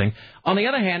or something. On the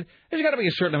other hand, there's got to be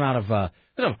a certain amount of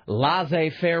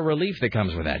laissez-faire relief that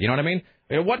comes with that. You know what I mean?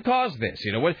 What caused this?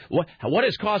 You know, what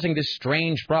is causing this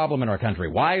strange problem in our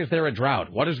country? Why is there a drought?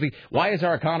 Why is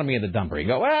our economy in the dumper? You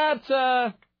go,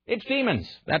 well, it's demons.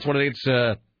 That's what it's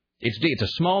a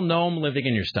small gnome living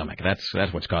in your stomach.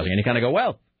 That's what's causing it. And you kind of go,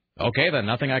 well, okay, then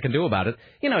nothing I can do about it.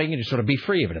 You know, you can just sort of be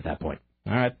free of it at that point.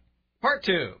 All right. Part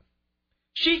 2.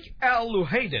 Sheikh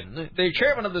Al-Luhaydin, the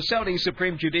chairman of the Saudi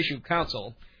Supreme Judicial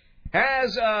Council,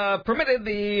 has permitted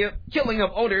the killing of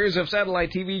owners of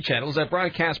satellite TV channels that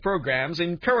broadcast programs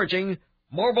encouraging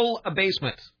moral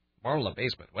abasement. Moral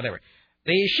abasement, whatever.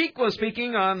 The Sheikh was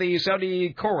speaking on the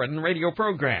Saudi Quran radio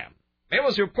program. It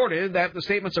was reported that the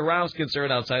statements aroused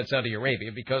concern outside Saudi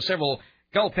Arabia because several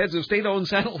Gulf heads of state-owned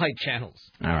satellite channels.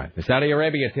 All right. The Saudi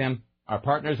Arabia, Tim. Our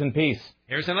partners in peace.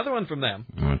 Here's another one from them.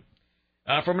 All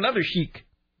right. From another Sheikh.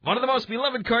 One of the most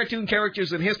beloved cartoon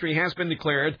characters in history has been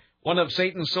declared one of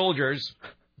Satan's soldiers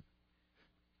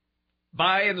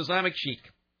by an Islamic Sheikh.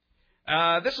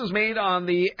 This was made on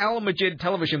the Al-Majid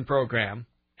television program.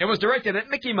 It was directed at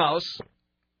Mickey Mouse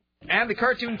and the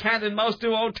cartoon cat and mouse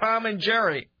duo Tom and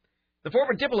Jerry. The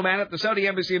former diplomat at the Saudi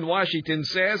embassy in Washington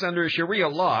says under Sharia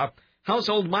law,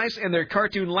 household mice and their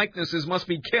cartoon likenesses must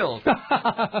be killed.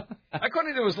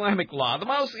 According to Islamic law, the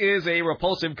mouse is a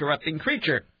repulsive, corrupting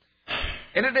creature.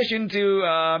 In addition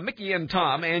to Mickey and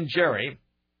Tom and Jerry,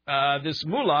 this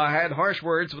mullah had harsh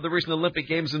words for the recent Olympic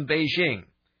Games in Beijing.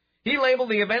 He labeled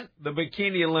the event the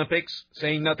Bikini Olympics,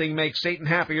 saying nothing makes Satan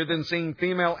happier than seeing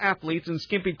female athletes in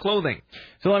skimpy clothing.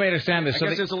 So let me understand this. I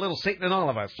guess there's a little Satan in all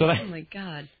of us. Oh, my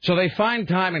God. So they find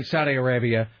time in Saudi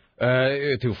Arabia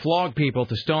to flog people,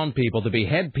 to stone people, to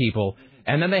behead people,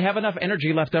 and then they have enough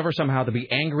energy left over somehow to be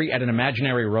angry at an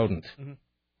imaginary rodent.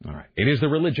 Mm-hmm. All right. It is the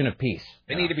religion of peace.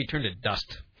 They need to be turned to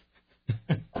dust.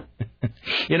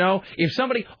 You know, if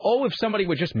somebody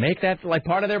would just make that like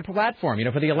part of their platform, you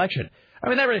know, for the election. I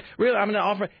mean, really, I'm going to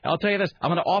offer. I'll tell you this. I'm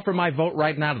going to offer my vote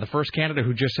right now to the first candidate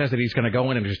who just says that he's going to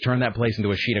go in and just turn that place into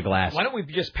a sheet of glass. Why don't we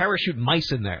just parachute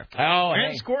mice in there? Oh,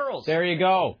 and squirrels. There you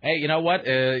go. Hey, you know what?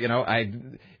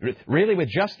 Really, with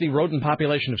just the rodent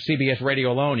population of CBS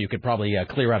Radio alone, you could probably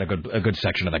clear out a good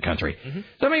section of the country. Mm-hmm.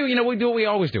 So I mean, you know, we do what we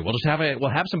always do. We'll just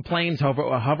have some planes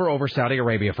hover over Saudi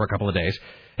Arabia for a couple of days,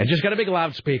 and just get a big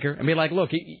loudspeaker and be like,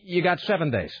 look, you got 7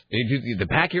 days.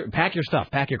 Pack your stuff,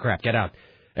 pack your crap, get out.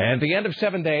 And at the end of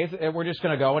 7 days, we're just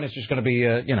going to go, and it's just going to be,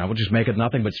 we'll just make it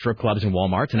nothing but strip clubs and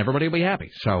Walmarts, and everybody will be happy.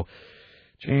 So,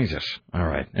 Jesus. All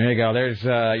right. There you go. There's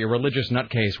your religious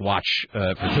nutcase watch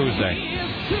for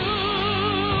Tuesday.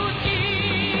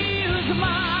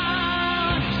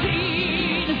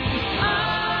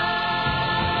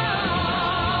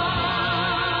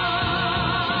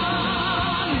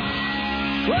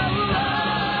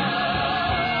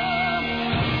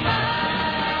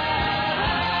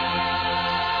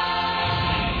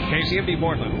 KCMD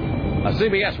Portland. A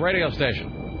CBS radio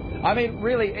station. I mean,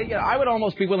 really, I would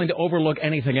almost be willing to overlook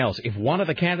anything else. If one of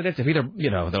the candidates, if either,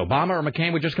 the Obama or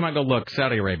McCain would just come out and go, look,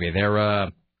 Saudi Arabia,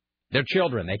 they're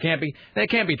children. They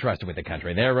can't be trusted with the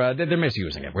country. They're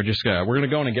misusing it. We're going to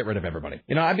go in and get rid of everybody.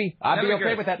 I'd be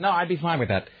okay with that. No, I'd be fine with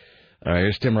that. All right,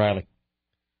 here's Tim Riley.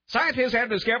 Scientists have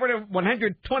discovered a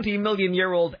 120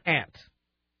 million-year-old ant.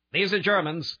 These are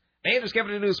Germans. They have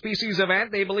discovered a new species of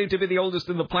ant they believe to be the oldest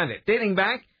on the planet, dating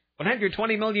back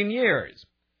 120 million years.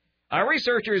 Our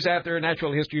researchers at their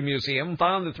Natural History Museum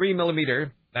found the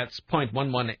 3-millimeter, that's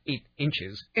 0.118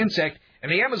 inches, insect in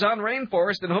the Amazon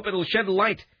rainforest and hope it'll shed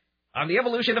light on the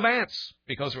evolution of ants,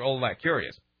 because we're all that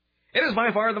curious. It is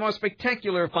by far the most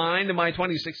spectacular find in my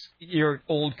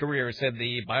 26-year-old career, said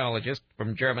the biologist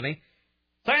from Germany.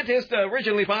 Scientists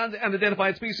originally found and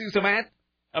identified species of ant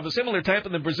of a similar type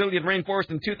in the Brazilian rainforest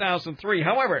in 2003.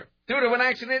 However, due to an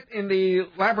accident in the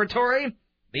laboratory,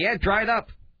 the ant dried up,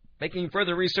 making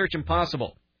further research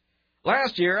impossible.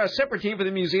 Last year, a separate team for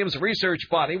the museum's research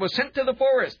body was sent to the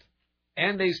forest,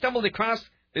 and they stumbled across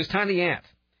this tiny ant.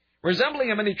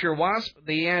 Resembling a miniature wasp,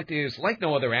 the ant is like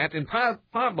no other ant, and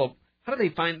probable. How do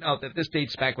they find out that this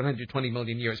dates back 120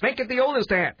 million years? Make it the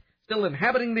oldest ant, still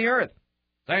inhabiting the Earth.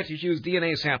 Scientists use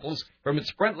DNA samples from its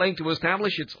front leg to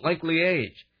establish its likely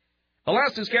age. The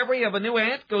last discovery of a new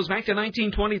ant goes back to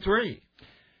 1923.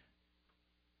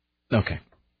 Okay.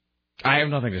 I have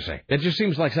nothing to say. It just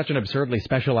seems like such an absurdly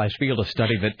specialized field of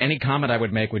study that any comment I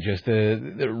would make would just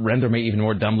render me even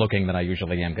more dumb-looking than I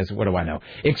usually am, because what do I know?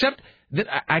 Except that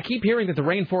I keep hearing that the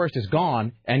rainforest is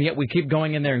gone, and yet we keep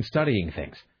going in there and studying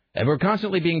things. And we're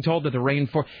constantly being told that the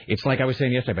rainforest... It's like I was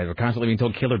saying yesterday, we're constantly being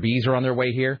told killer bees are on their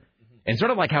way here. And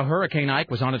sort of like how Hurricane Ike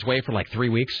was on its way for like 3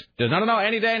 weeks. No,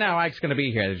 any day now Ike's going to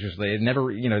be here. It's just, it never,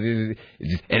 and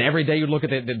every day you look at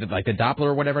the Doppler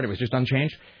or whatever, and it was just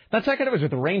unchanged. That's like it was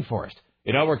with the rainforest.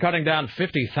 We're cutting down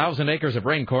 50,000 acres of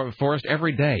rainforest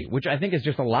every day, which I think is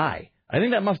just a lie. I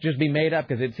think that must just be made up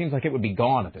because it seems like it would be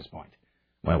gone at this point.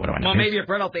 Well, what do I know? Well, maybe it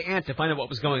brought out the ant to find out what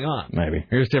was going on. Maybe.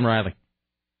 Here's Tim Riley.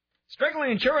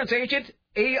 Struggling insurance agent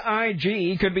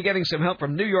AIG could be getting some help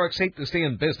from New York State to stay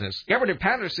in business. Governor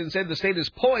Patterson said the state is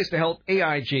poised to help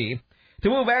AIG to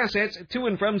move assets to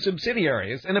and from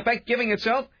subsidiaries, in effect giving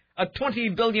itself a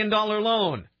 $20 billion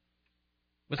loan.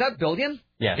 Was that billion?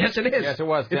 Yes. Yes, it is. Yes, it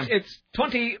was, Tim. It's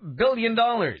 $20 billion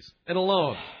in a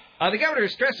loan. The governor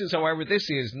stresses, however, this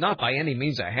is not by any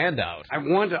means a handout. I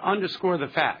want to underscore the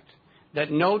fact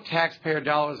that no taxpayer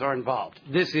dollars are involved.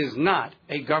 This is not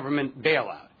a government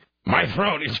bailout. My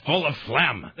throat is full of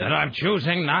phlegm that I'm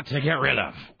choosing not to get rid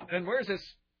of. And where's this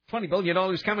 $20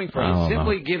 billion coming from?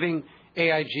 Simply giving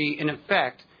AIG, in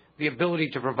effect, the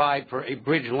ability to provide for a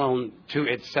bridge loan to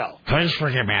itself. Please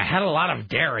forgive me. I had a lot of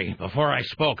dairy before I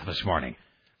spoke this morning.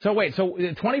 So wait,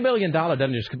 $20 billion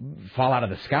doesn't just fall out of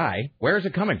the sky. Where is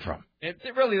it coming from? It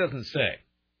really doesn't say.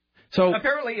 So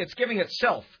apparently it's giving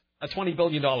itself a $20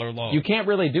 billion loan. You can't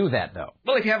really do that, though.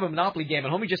 Well, if you have a Monopoly game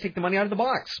at home, you just take the money out of the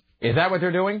box. Is that what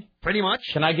they're doing? Pretty much.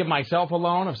 Can I give myself a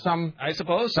loan of some... I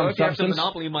suppose so. If you have some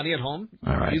Monopoly money at home,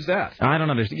 all right. Use that. I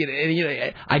don't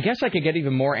understand. I guess I could get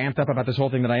even more amped up about this whole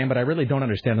thing than I am, but I really don't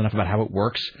understand enough about how it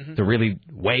works to really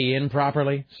weigh in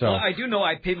properly. So well, I do know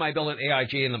I paid my bill at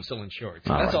AIG and I'm still insured.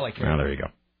 So that's all I care about. Well, there you go.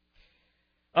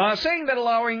 Saying that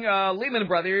allowing Lehman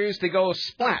Brothers to go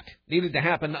splat needed to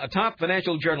happen, a top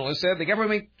financial journalist said the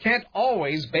government can't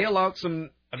always bail out some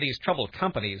of these troubled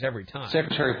companies every time.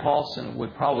 Secretary Paulson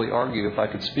would probably argue, if I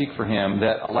could speak for him,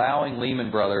 that allowing Lehman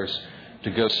Brothers to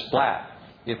go splat,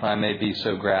 if I may be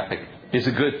so graphic, is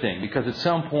a good thing, because at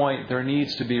some point there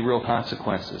needs to be real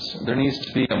consequences. There needs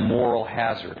to be a moral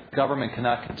hazard. Government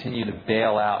cannot continue to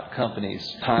bail out companies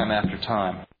time after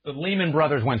time. The Lehman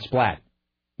Brothers went splat.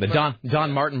 The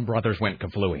Don Martin brothers went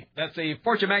kaflooey. That's the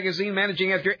Fortune magazine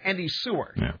managing editor Andy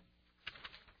Sewer. Yeah.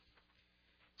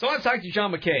 So let's talk to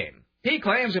John McCain. He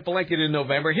claims if elected in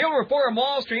November, he'll reform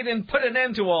Wall Street and put an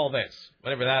end to all this,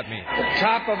 whatever that means. The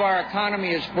top of our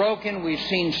economy is broken. We've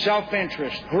seen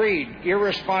self-interest, greed,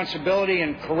 irresponsibility,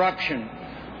 and corruption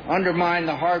undermine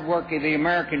the hard work of the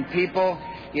American people.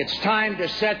 It's time to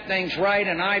set things right,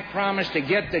 and I promise to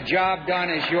get the job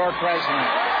done as your president.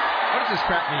 What does this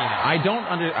crap mean?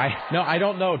 I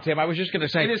don't know, Tim. I was just going to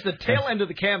say... It is the tail end of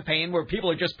the campaign where people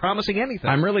are just promising anything.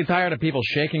 I'm really tired of people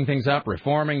shaking things up,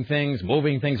 reforming things,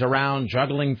 moving things around,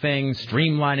 juggling things,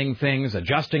 streamlining things,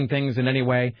 adjusting things in any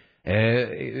way.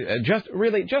 Just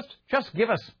give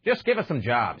us some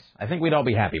jobs. I think we'd all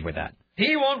be happy with that.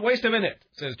 He won't waste a minute,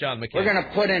 says John McCain. We're going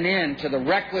to put an end to the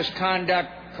reckless conduct,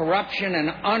 corruption,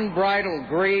 and unbridled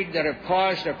greed that have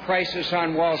caused a crisis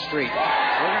on Wall Street.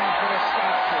 We're going to put a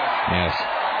stop to it. Yes.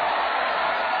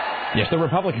 Yes, the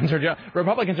Republicans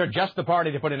are just the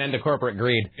party to put an end to corporate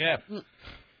greed. Yeah.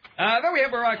 Then we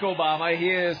have Barack Obama. He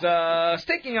is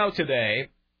staking out today.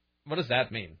 What does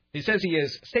that mean? He says he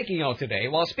is staking out today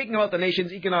while speaking about the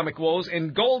nation's economic woes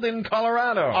in Golden,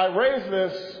 Colorado. I raise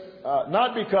this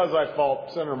not because I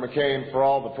fault Senator McCain for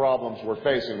all the problems we're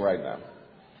facing right now,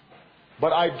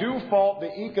 but I do fault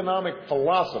the economic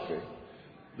philosophy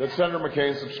that Senator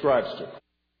McCain subscribes to.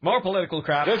 More political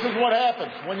crap. This is what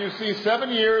happens when you see 7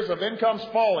 years of incomes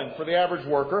falling for the average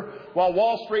worker while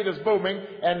Wall Street is booming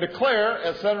and declare,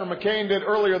 as Senator McCain did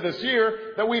earlier this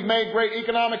year, that we've made great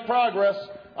economic progress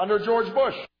under George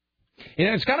Bush. You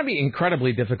know, it's got to be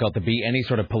incredibly difficult to be any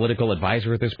sort of political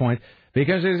advisor at this point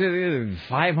because there's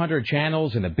 500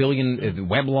 channels and a billion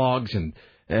weblogs and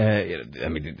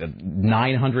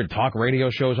 900 talk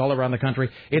radio shows all around the country.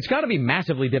 It's got to be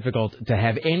massively difficult to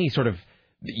have any sort of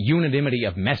unanimity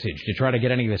of message to try to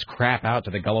get any of this crap out to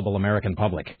the gullible American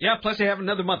public. Yeah, plus they have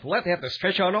another month left. They have to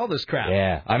stretch out all this crap.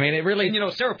 Yeah, I mean, it really...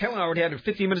 And, Sarah Palin already had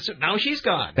 15 minutes. Now she's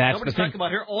gone. Nobody's talking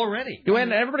about her already.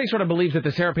 And everybody sort of believes that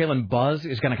the Sarah Palin buzz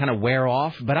is going to kind of wear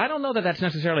off, but I don't know that that's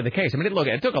necessarily the case. I mean, look,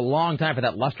 it took a long time for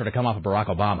that luster to come off of Barack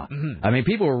Obama. Mm-hmm. I mean,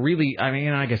 people were really... I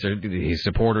mean, I guess his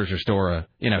supporters are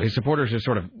his supporters are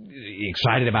sort of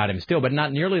excited about him still, but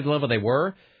not nearly the level they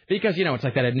were. Because, it's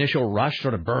like that initial rush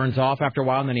sort of burns off after a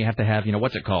while, and then you have to have,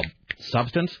 what's it called?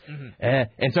 Substance. Mm-hmm.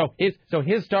 And so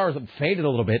his stars faded a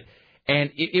little bit,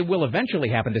 and it will eventually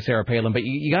happen to Sarah Palin, but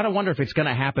you got to wonder if it's going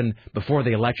to happen before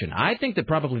the election. I think that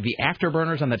probably the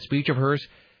afterburners on that speech of hers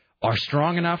are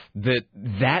strong enough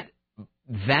that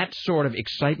sort of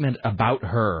excitement about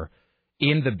her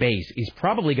in the base is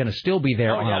probably going to still be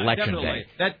there on election definitely. Day.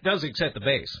 That does excite the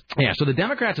base. Yeah, so the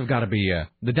Democrats have got to be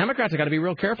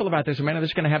real careful about this. Man, they're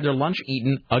just going to have their lunch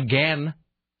eaten again.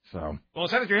 So. Well,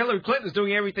 Senator Hillary Clinton is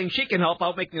doing everything she can help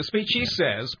out making a speech. She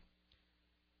says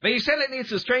the Senate needs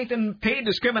to strengthen paid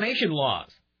discrimination laws.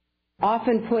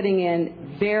 Often putting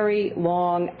in very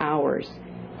long hours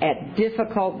at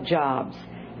difficult jobs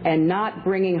and not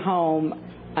bringing home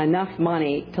enough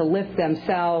money to lift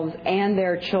themselves and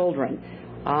their children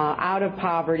out of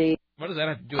poverty. What does that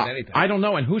have to do with anything? I don't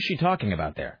know. And who's she talking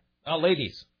about there?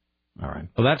 Ladies. All right.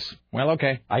 Well,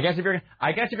 okay. I guess if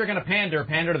you're going to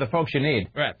pander to the folks you need.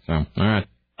 Right. So, all right.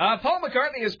 Paul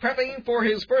McCartney is prepping for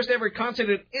his first ever concert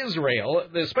in Israel.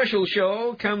 The special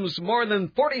show comes more than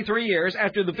 43 years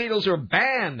after the Beatles were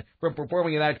banned from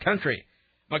performing in that country.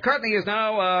 McCartney is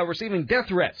now receiving death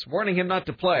threats, warning him not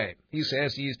to play. He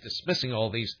says he's dismissing all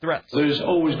these threats. There's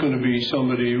always going to be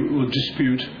somebody who will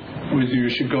dispute whether you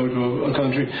should go to a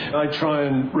country. I try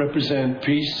and represent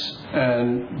peace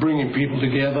and bringing people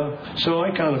together. So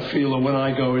I kind of feel that when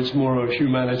I go, it's more a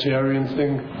humanitarian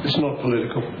thing. It's not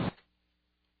political.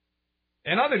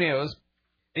 In other news,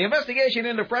 the investigation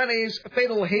into Friday's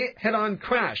fatal head-on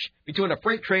crash between a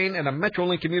freight train and a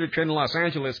Metrolink commuter train in Los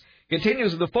Angeles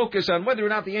continues with the focus on whether or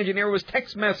not the engineer was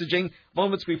text messaging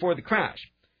moments before the crash.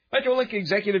 Metrolink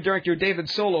Executive Director David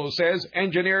Solo says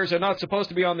engineers are not supposed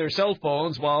to be on their cell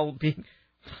phones while being...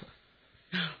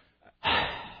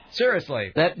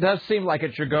 Seriously. That does seem like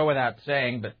it should go without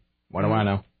saying, but what do I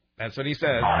know? That's what he says.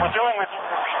 We're dealing with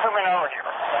human error here.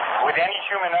 With any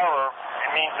human error,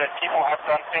 it means that people have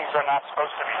done things they're not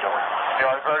supposed to be doing. There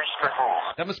are very strict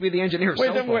rules. That must be the engineer's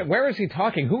cell phone. Wait, where is he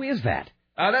talking? Who is that?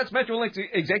 That's Metrolink's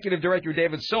Executive Director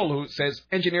David Solo, who says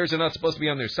engineers are not supposed to be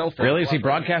on their cell phones. Really? Is he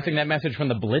broadcasting that message from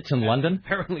the Blitz in London?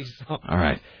 Apparently so. All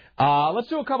right. Let's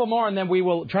do a couple more, and then we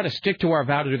will try to stick to our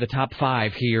vow to do the top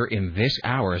 5 here in this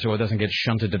hour so it doesn't get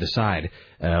shunted to the side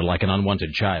like an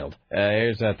unwanted child.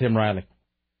 Here's Tim Riley.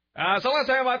 So let's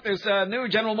talk about this new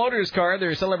General Motors car.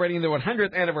 They're celebrating their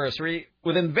 100th anniversary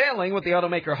with unveiling what the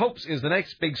automaker hopes is the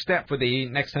next big step for the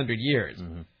next 100 years.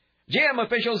 Mm-hmm. GM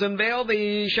officials unveiled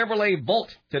the Chevrolet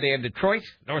Volt today in Detroit.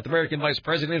 North American Vice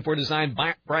President for Design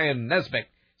Brian Nesbitt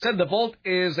said the Volt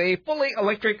is a fully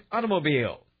electric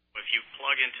automobile. If you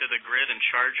plug into the grid and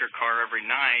charge your car every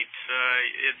night,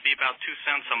 it'd be about 2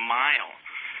 cents a mile.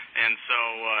 And so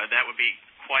that would be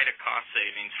quite a cost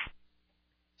savings.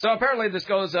 So apparently this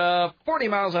goes 40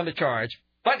 miles on the charge.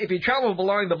 But if you travel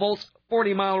along the Volt's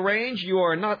 40-mile range, you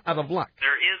are not out of luck.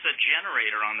 There is a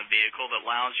generator on the vehicle that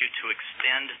allows you to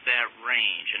extend that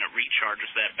range, and it recharges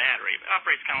that battery. It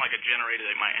operates kind of like a generator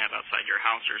they might have outside your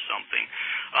house or something.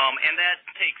 And that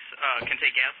can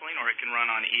take gasoline, or it can run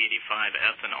on E85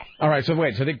 ethanol. All right, so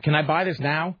wait. Can I buy this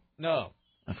now? No.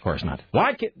 Of course not.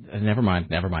 Why? Never mind.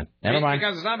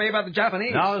 Because it's not made about the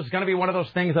Japanese. No, it's going to be one of those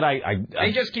things that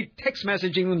They just keep text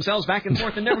messaging themselves back and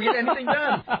forth and never get anything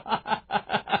done.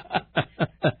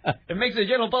 It makes the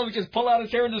general public just pull out a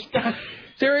chair and just...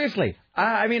 Seriously.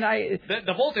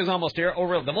 The Volt is almost here.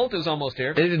 The Volt is almost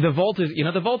here. The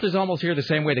Volt is almost here the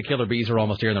same way the killer bees are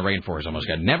almost here and the rainforest almost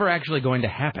here. Never actually going to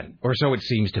happen, or so it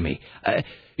seems to me.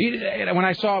 When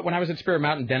I was at Spirit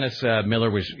Mountain, Dennis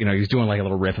Miller was, he was doing like a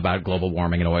little riff about global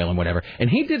warming and oil and whatever. And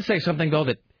he did say something, though,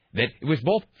 that it was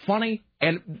both funny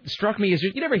and struck me as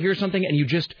you never hear something and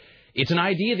it's an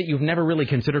idea that you've never really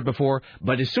considered before,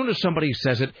 but as soon as somebody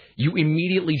says it, you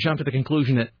immediately jump to the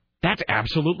conclusion that that's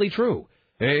absolutely true.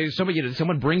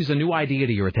 Someone brings a new idea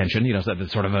to your attention,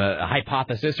 sort of a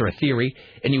hypothesis or a theory,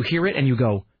 and you hear it and you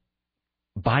go,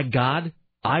 by God,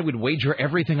 I would wager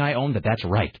everything I own that that's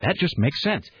right. That just makes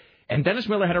sense. And Dennis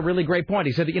Miller had a really great point.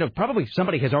 He said that, probably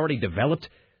somebody has already developed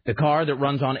the car that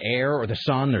runs on air or the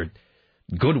sun or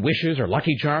good wishes or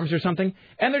Lucky Charms or something,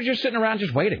 and they're just sitting around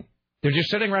just waiting. They're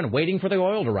just sitting around waiting for the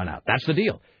oil to run out. That's the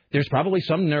deal. There's probably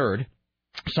some nerd,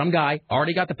 some guy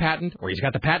already got the patent, or he's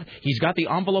got the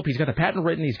envelope, he's got the patent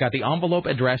written, he's got the envelope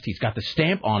addressed, he's got the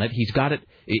stamp on it, he's got it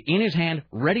in his hand,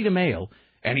 ready to mail,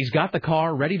 and he's got the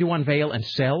car ready to unveil and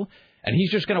sell, and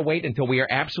he's just going to wait until we are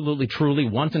absolutely, truly,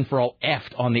 once and for all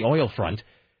effed on the oil front,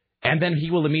 and then he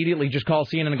will immediately just call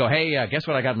CNN and go, hey, guess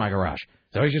what I got in my garage?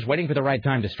 So he's just waiting for the right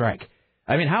time to strike.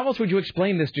 I mean, how else would you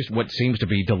explain this, just what seems to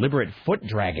be deliberate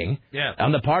foot-dragging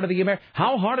on the part of the American?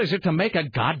 How hard is it to make a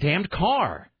goddamned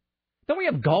car? Don't we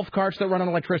have golf carts that run on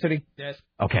electricity? Yes.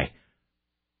 Okay.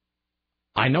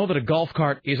 I know that a golf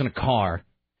cart isn't a car,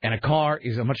 and a car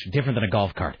is much different than a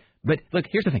golf cart. But, look,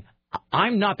 here's the thing.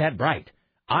 I'm not that bright.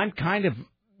 I'm kind of,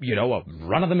 a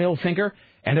run-of-the-mill thinker.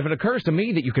 And if it occurs to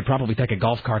me that you could probably take a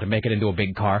golf cart and make it into a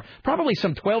big car, probably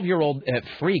some 12-year-old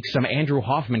freak, some Andrew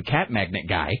Hoffman cat magnet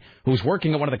guy who's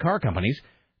working at one of the car companies,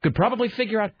 could probably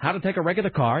figure out how to take a regular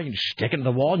car, you stick it in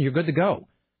the wall, and you're good to go.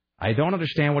 I don't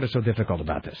understand what is so difficult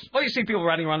about this. Well, you see people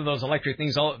riding around those electric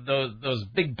things, those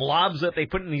big blobs that they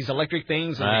put in these electric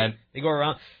things, and they go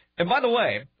around. And by the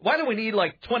way, why do we need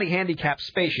like 20 handicapped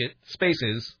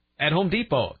spaces at Home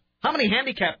Depot? How many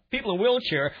handicapped people in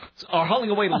wheelchairs are hauling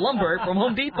away lumber from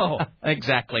Home Depot?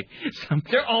 Exactly.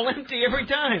 They're all empty every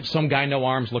time. Some guy, no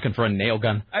arms, looking for a nail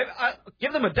gun. I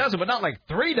give them a dozen, but not like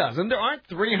 3 dozen. There aren't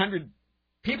 300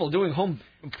 people doing home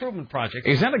improvement projects.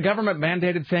 Is that a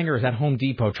government-mandated thing, or is that Home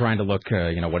Depot trying to look,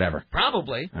 whatever?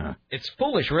 Probably. It's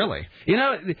foolish, really.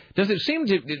 Does it seem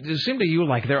to you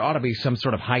like there ought to be some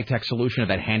sort of high-tech solution to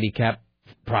that handicap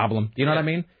problem? You know what I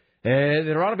mean?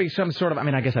 There ought to be some sort of,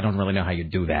 I guess I don't really know how you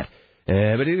do that.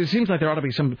 But it seems like there ought to be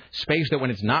some space that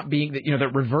when it's not being,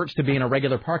 that reverts to being a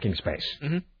regular parking space.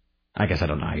 Mm-hmm. I guess I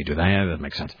don't know how you do that. Yeah, that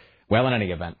makes sense. Well, in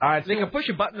any event. All right, they can push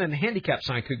a button and the handicap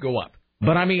sign could go up.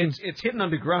 But it's hidden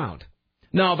underground.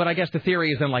 No, but I guess the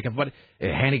theory is then like if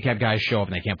handicapped guys show up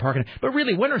and they can't park in it. But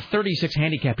really, when are 36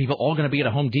 handicapped people all going to be at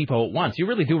a Home Depot at once? You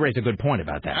really do raise a good point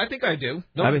about that. I think I do.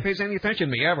 Nobody pays any attention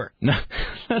to me ever. No,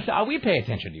 we pay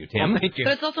attention to you, Tim. Well, thank you.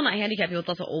 But it's also not handicapped people; it's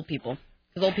also old people.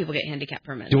 Because old people get handicap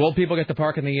permits. Do old people get to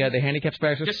park in the handicap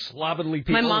spaces? Just slovenly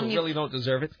people who really don't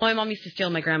deserve it. Well, my mom used to steal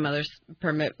my grandmother's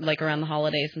permit like around the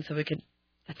holidays, and so we could.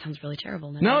 That sounds really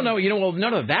terrible.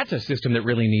 No, that's a system that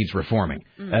really needs reforming.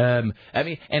 Mm.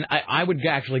 And I would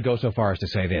actually go so far as to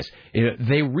say this.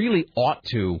 They really ought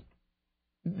to.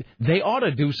 They ought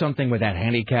to do something with that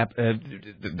handicap,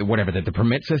 the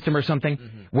permit system or something,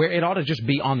 where it ought to just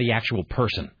be on the actual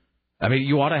person.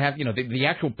 You ought to have, the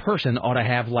actual person ought to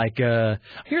have, like,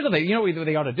 here's the thing, what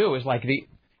they ought to do is, like,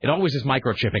 it always is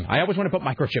microchipping. I always want to put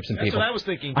microchips in people. That's what I was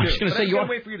thinking, too. I was going to say, can't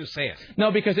wait for you to say it.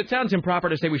 No, because it sounds improper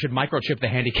to say we should microchip the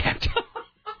handicapped.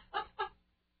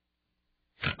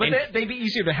 But they'd be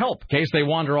easier to help. In case they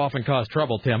wander off and cause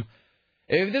trouble, Tim.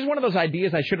 This is one of those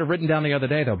ideas I should have written down the other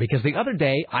day, though, because the other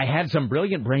day I had some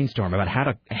brilliant brainstorm about how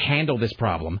to handle this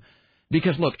problem.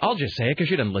 Because, look, I'll just say it because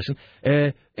you didn't listen.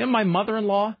 And my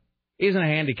mother-in-law isn't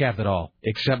handicapped at all,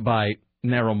 except by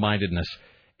narrow-mindedness.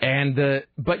 And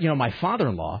but my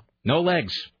father-in-law, no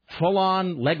legs,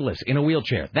 full-on legless in a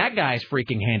wheelchair. That guy's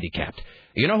freaking handicapped.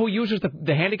 You know who uses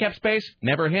the handicap space?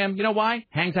 Never him. You know why?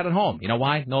 Hangs out at home. You know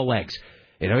why? No legs.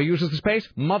 You know who uses the space?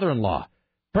 Mother-in-law.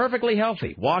 Perfectly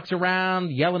healthy. Walks around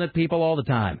yelling at people all the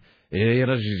time.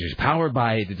 She's powered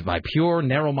by pure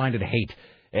narrow-minded hate.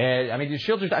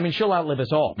 She'll outlive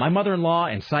us all. My mother-in-law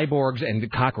and cyborgs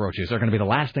and cockroaches are going to be the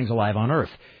last things alive on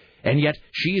Earth. And yet,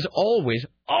 she's always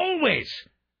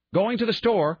going to the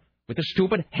store with a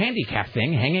stupid handicap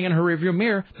thing hanging in her rearview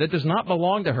mirror that does not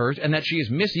belong to hers and that she is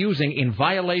misusing in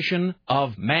violation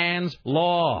of man's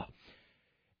law.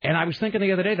 And I was thinking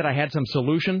the other day that I had some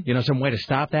solution, some way to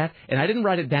stop that, and I didn't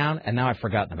write it down, and now I've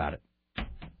forgotten about it.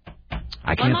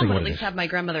 I can't my mom think would what at it least is. have my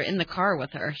grandmother in the car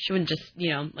with her. She wouldn't just,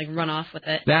 like run off with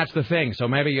it. That's the thing. So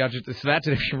maybe you have to, so that's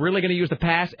it. If you're really going to use the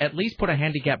pass, at least put a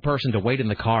handicapped person to wait in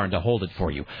the car and to hold it for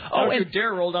you. Don't you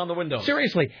dare roll down the window.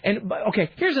 Seriously. Okay,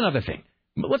 here's another thing.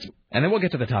 And then we'll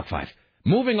get to the top 5.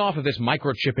 Moving off of this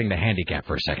microchipping the handicap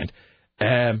for a second.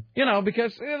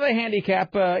 Because the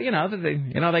handicap,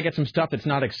 they get some stuff that's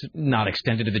not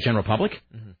extended to the general public.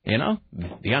 Mm-hmm.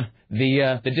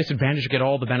 The disadvantaged get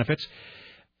all the benefits.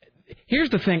 Here's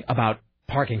the thing about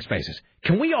parking spaces.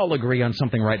 Can we all agree on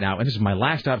something right now? And this is my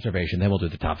last observation, then we'll do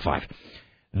the top 5.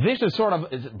 This is sort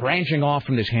of branching off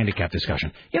from this handicap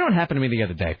discussion. You know what happened to me the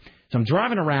other day? So I'm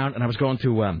driving around, and I was going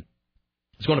to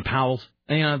Powell's.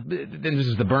 And, this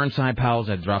is the Burnside Powell's.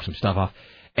 I had to drop some stuff off.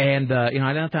 And, I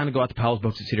didn't have time to go out to Powell's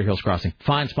Books at Cedar Hills Crossing.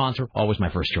 Fine sponsor, always my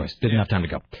first choice. Didn't have time to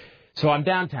go. So I'm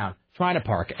downtown, trying to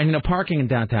park. And, parking in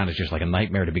downtown is just like a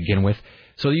nightmare to begin with.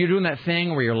 So you're doing that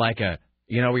thing where you're like a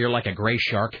gray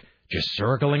shark, just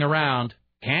circling around.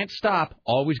 Can't stop.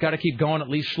 Always got to keep going, at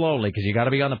least slowly, because you got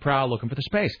to be on the prowl looking for the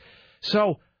space.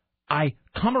 So I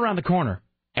come around the corner,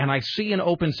 and I see an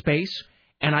open space,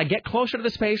 and I get closer to the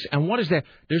space, and what is there?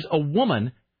 There's a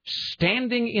woman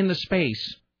standing in the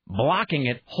space, blocking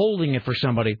it, holding it for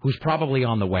somebody who's probably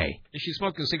on the way. Is she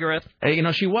smoking a cigarette?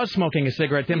 She was smoking a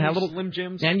cigarette. Tim had a little Slim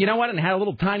Jims. And you know what? And had a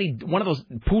little tiny one of those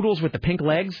poodles with the pink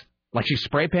legs, like she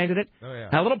spray painted it. Oh yeah.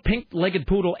 Had a little pink-legged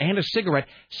poodle and a cigarette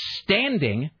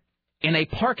standing in a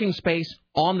parking space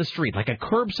on the street, like a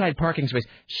curbside parking space,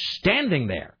 standing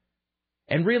there.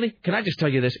 And really, can I just tell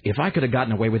you this? If I could have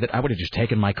gotten away with it, I would have just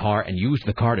taken my car and used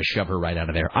the car to shove her right out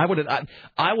of there. I would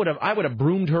have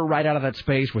broomed her right out of that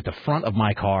space with the front of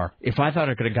my car. If I thought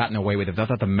I could have gotten away with it, I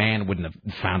thought the man wouldn't have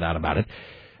found out about it.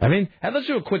 I mean, let's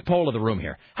do a quick poll of the room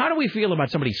here. How do we feel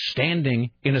about somebody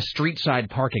standing in a street-side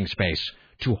parking space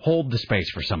to hold the space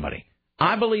for somebody?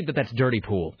 I believe that that's dirty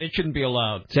pool. It shouldn't be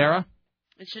allowed. Sarah?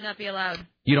 It should not be allowed.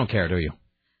 You don't care, do you?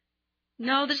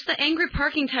 No, this is the angry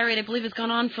parking tirade, I believe, has gone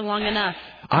on for long enough.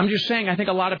 I'm just saying, I think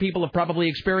a lot of people have probably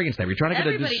experienced that. You're trying to get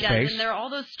Everybody into space. does, and there are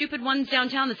all those stupid ones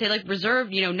downtown that say,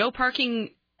 reserved, no parking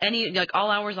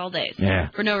all hours, all days. Yeah.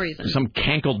 For no reason. Some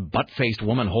cankled, butt-faced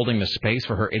woman holding the space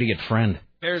for her idiot friend.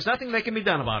 There's nothing that can be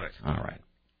done about it. All right.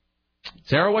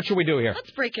 Sarah, what should we do here? Let's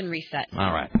break and reset.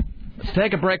 All right. Let's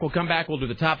take a break. We'll come back. We'll do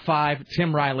the top 5,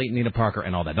 Tim Riley, Nina Parker,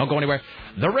 and all that. Don't go anywhere.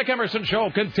 The Rick Emerson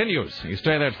Show continues. You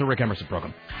stay there. It's the Rick Emerson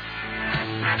Program.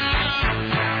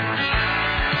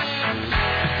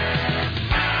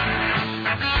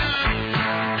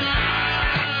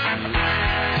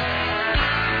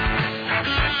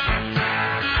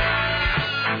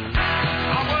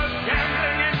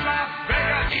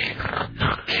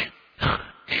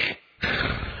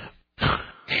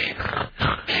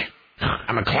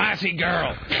 I'm a classy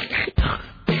girl.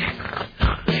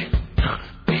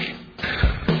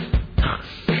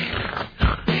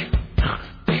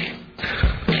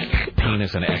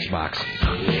 Penis and Xbox.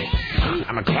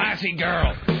 I'm a classy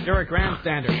girl. You're a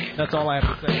grandstander. That's all I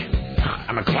have to say.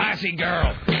 I'm a classy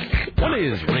girl. What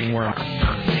is ringworm?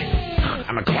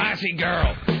 I'm a classy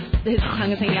girl. His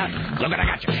tongue is hanging out. Look what I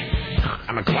got you.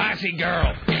 I'm a classy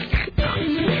girl.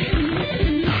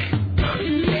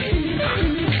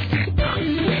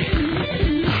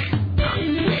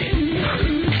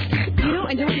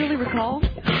 I don't really recall.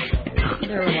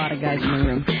 There were a lot of guys in the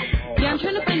room. Yeah, I'm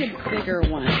trying to find a bigger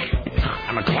one.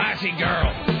 I'm a classy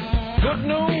girl. Good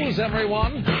news,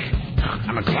 everyone.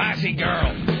 I'm a classy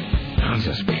girl.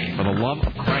 Jesus, for the love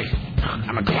of Christ.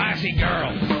 I'm a classy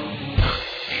girl.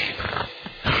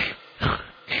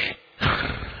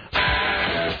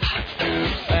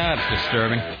 That's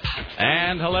disturbing.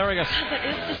 And hilarious. That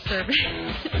is disturbing.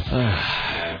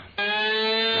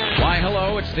 Why,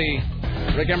 hello, it's the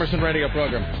Rick Emerson radio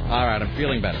program. All right, I'm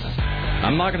feeling better.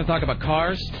 I'm not going to talk about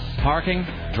cars, parking,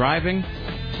 driving,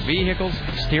 vehicles,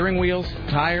 steering wheels,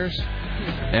 tires,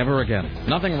 ever again.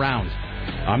 Nothing round.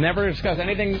 I'll never discuss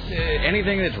anything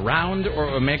that's round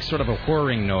or makes sort of a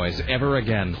whirring noise ever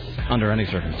again under any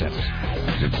circumstances.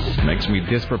 It makes me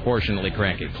disproportionately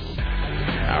cranky.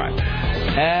 All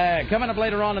right. Coming up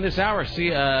later on in this hour,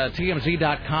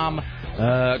 TMZ.com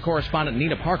correspondent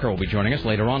Nina Parker will be joining us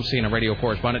later on. CNN radio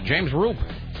correspondent James Roop.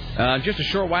 Just a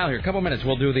short while here, a couple minutes,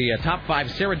 we'll do the top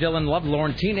 5 Sarah Dillon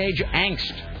Lovelorn Teenage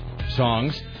Angst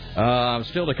songs.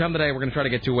 Still to come today, we're going to try to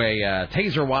get to a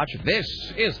taser watch. This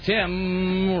is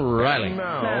Tim Riley. And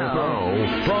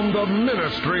now, from the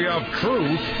Ministry of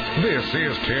Truth, this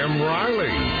is Tim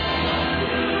Riley.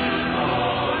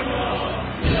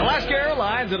 Alaska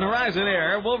Airlines and Horizon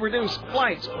Air will reduce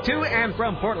flights to and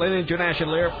from Portland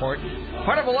International Airport.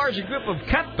 Part of a larger group of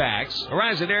cutbacks,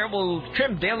 Horizon Air will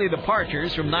trim daily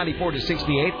departures from 94 to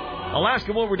 68.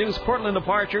 Alaska will reduce Portland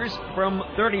departures from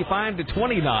 35 to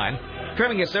 29,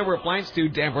 trimming its number of flights to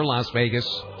Denver, Las Vegas,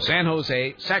 San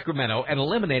Jose, Sacramento, and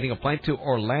eliminating a flight to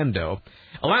Orlando.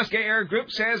 Alaska Air Group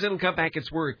says it'll cut back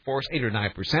its workforce 8 or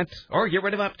 9%, or get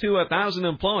rid of up to 1,000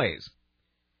 employees.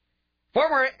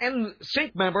 Former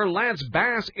NSYNC member Lance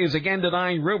Bass is again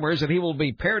denying rumors that he will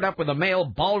be paired up with a male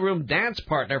ballroom dance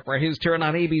partner for his turn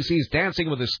on ABC's Dancing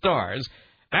with the Stars.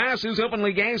 Bass, who's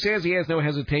openly gay, says he has no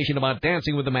hesitation about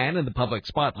dancing with a man in the public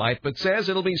spotlight, but says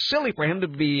it'll be silly for him to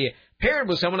be paired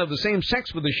with someone of the same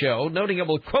sex for the show, noting it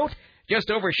will, quote,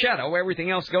 just overshadow everything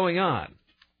else going on.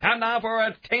 Time now for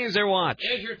a Taser Watch.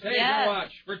 Here's your Taser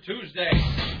Watch for Tuesday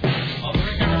on the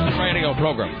Rick Emerson radio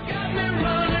program.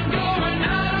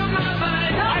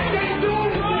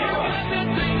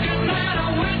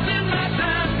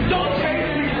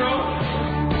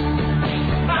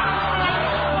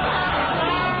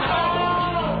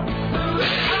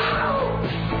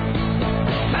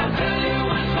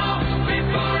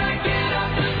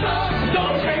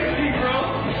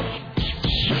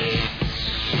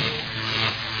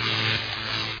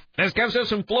 This comes us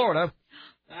from Florida.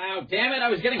 Oh, damn it, I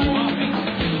was getting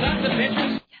coffee. Stop the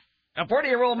pictures. A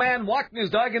 40-year-old man walking his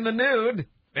dog in the nude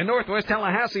in northwest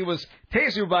Tallahassee was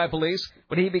tasered by police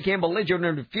when he became belligerent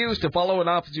and refused to follow an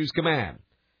officer's command.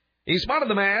 He spotted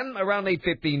the man around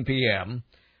 8:15 p.m.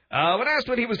 When asked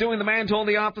what he was doing, the man told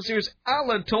the officers,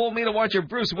 Allah told me to watch a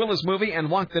Bruce Willis movie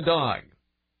and walk the dog.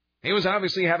 He was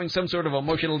obviously having some sort of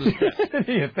emotional distress.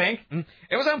 You think?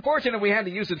 It was unfortunate we had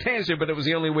to use the taser, but it was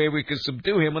the only way we could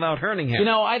subdue him without hurting him. You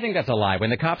know, I think that's a lie. When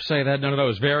the cops say that, no, it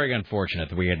was very unfortunate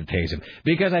that we had to tase him.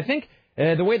 Because I think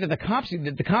the way that the cops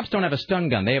don't have a stun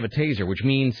gun, they have a taser, which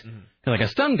means, like a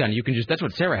stun gun, you can just, that's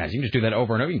what Sarah has. You can just do that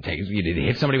over and over. You can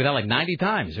hit somebody with that like 90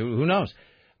 times. Who knows?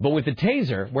 But with the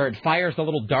taser, where it fires the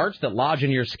little darts that lodge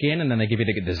in your skin and then they give you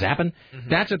the zapping,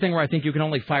 that's the thing where I think you can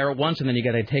only fire it once and then you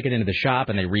got to take it into the shop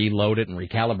and they reload it and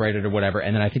recalibrate it or whatever.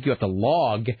 And then I think you have to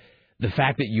log the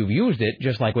fact that you've used it,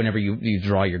 just like whenever you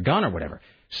draw your gun or whatever.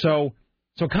 So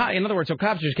in other words,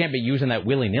 cops just can't be using that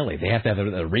willy-nilly. They have to have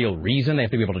a real reason. They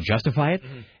have to be able to justify it.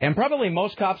 And probably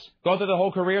most cops go through the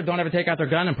whole career, don't ever take out their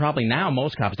gun, and probably now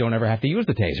most cops don't ever have to use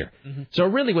the taser. So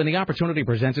really, when the opportunity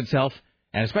presents itself,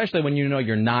 and especially when you know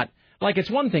you're not, like it's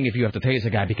one thing if you have to tase a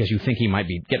guy because you think he might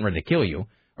be getting ready to kill you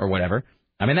or whatever.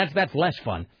 I mean, that's less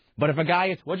fun. But if a guy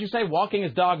is, what'd you say, walking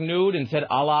his dog nude and said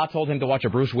Allah told him to watch a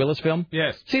Bruce Willis film?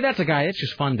 Yes. See, that's a guy, it's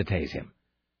just fun to tase him.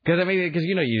 Because, I mean,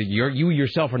 you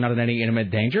yourself are not in any intimate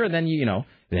danger, and then,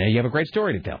 then you have a great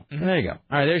story to tell. There you go.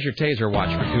 All right, there's your Taser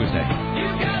Watch for Tuesday.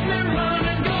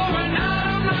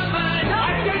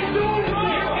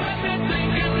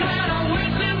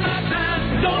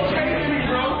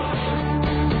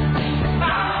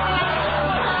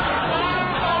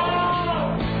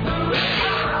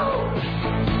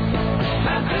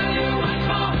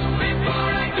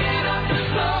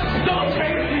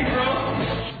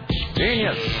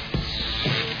 Genius.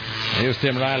 Here's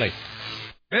Tim Riley.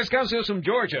 This comes to us from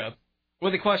Georgia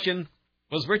with the question,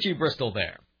 was Richie Bristol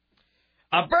there?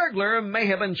 A burglar may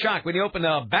have been shocked when he opened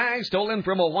a bag stolen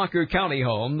from a Walker County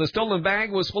home. The stolen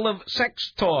bag was full of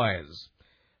sex toys.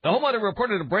 The homeowner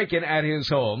reported a break-in at his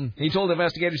home. He told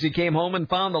investigators he came home and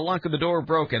found the lock of the door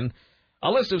broken. A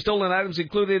list of stolen items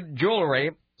included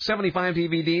jewelry, 75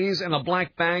 DVDs, and a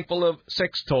black bag full of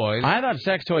sex toys. I thought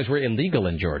sex toys were illegal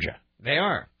in Georgia. They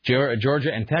are.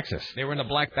 Georgia and Texas. They were in a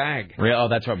black bag. Oh,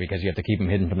 that's right, because you have to keep them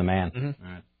hidden from the man.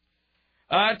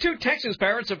 All right. Two Texas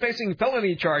parents are facing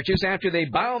felony charges after they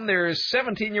bound their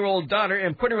 17-year-old daughter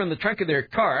and put her in the trunk of their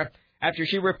car after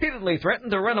she repeatedly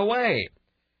threatened to run away.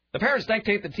 The parents duct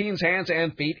taped the teen's hands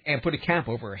and feet and put a cap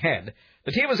over her head.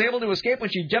 The teen was able to escape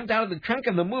when she jumped out of the trunk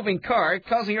of the moving car,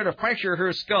 causing her to fracture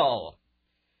her skull.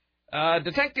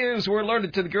 Detectives were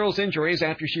alerted to the girl's injuries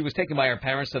after she was taken by her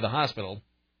parents to the hospital.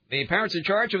 The parents are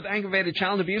charged with aggravated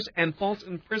child abuse and false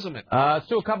imprisonment. Let's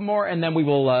do a couple more, and then we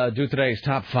will do today's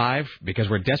top 5, because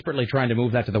we're desperately trying to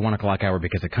move that to the 1 o'clock hour,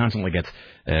 because it constantly gets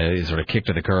sort of kicked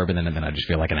to the curb, and then I just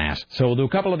feel like an ass. So we'll do a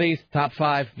couple of these. Top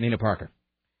 5, Nina Parker.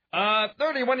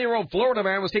 31-year-old Florida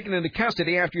man was taken into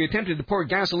custody after he attempted to pour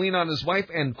gasoline on his wife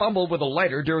and fumbled with a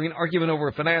lighter during an argument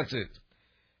over finances.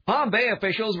 Palm Bay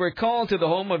officials were called to the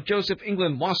home of Joseph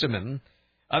England Wasserman.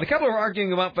 The couple were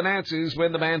arguing about finances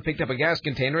when the man picked up a gas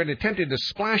container and attempted to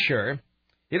splash her.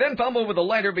 He then fumbled with a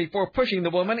lighter before pushing the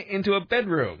woman into a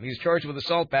bedroom. He's charged with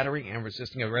assault, battery, and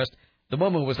resisting arrest. The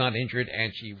woman was not injured,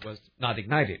 and she was not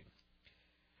ignited.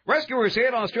 Rescuers say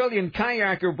an Australian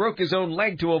kayaker broke his own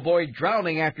leg to avoid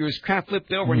drowning after his craft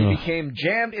flipped over and he became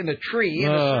jammed in a tree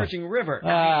in a surging river.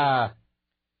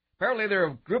 Apparently, there are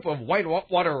a group of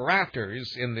whitewater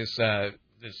rafters in this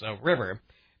river.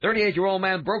 38-year-old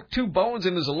man broke 2 bones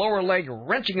in his lower leg,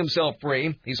 wrenching himself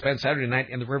free. He spent Saturday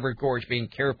night in the river gorge being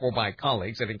cared for by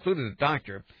colleagues that included a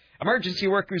doctor. Emergency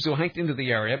workers who hiked into the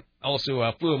area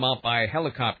also flew him out by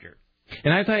helicopter.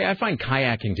 And I tell you, I find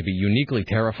kayaking to be uniquely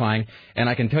terrifying, and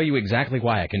I can tell you exactly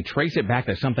why. I can trace it back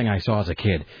to something I saw as a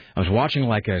kid. I was watching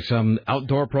like some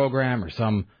outdoor program or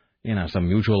some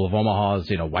Mutual of Omaha's,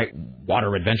 white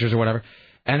water adventures or whatever.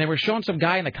 And they were showing some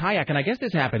guy in the kayak, and I guess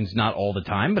this happens not all the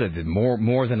time, but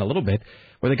more than a little bit,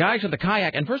 where the guy's with the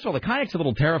kayak, and first of all, the kayak's a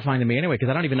little terrifying to me anyway, because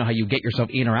I don't even know how you get yourself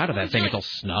in or out of that thing. It's all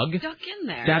snug. Stuck in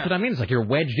there. That's what I mean. It's like you're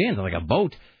wedged in, like a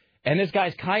boat. And this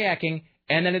guy's kayaking,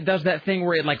 and then it does that thing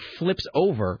where it, like, flips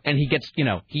over, and he gets,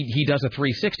 he does a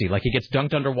 360. Like, he gets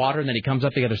dunked underwater, and then he comes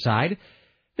up the other side.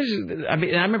 I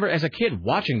remember as a kid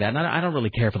watching that, and I don't really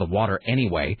care for the water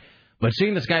anyway, but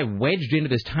seeing this guy wedged into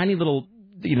this tiny little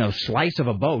slice of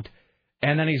a boat,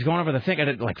 and then he's going over the thing, and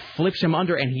it like flips him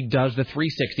under, and he does the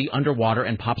 360 underwater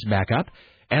and pops back up.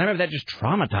 And I remember that just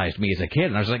traumatized me as a kid,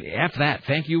 and I was like, F that,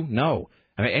 thank you, no.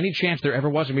 I mean, any chance there ever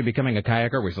was of me becoming a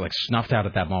kayaker was like snuffed out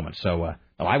at that moment. So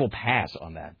I will pass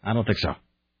on that. I don't think so.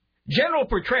 General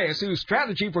Petraeus, whose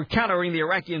strategy for countering the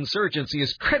Iraqi insurgency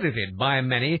is credited by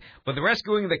many with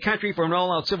rescuing the country from an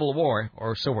all-out civil war,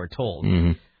 or so we're told.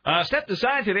 Mm-hmm. Stepped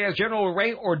aside today as General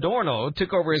Ray Ordorno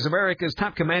took over as America's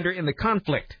top commander in the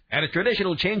conflict at a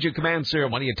traditional change of command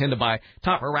ceremony attended by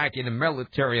top Iraqi and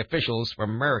military officials from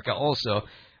America also.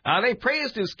 They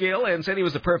praised his skill and said he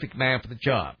was the perfect man for the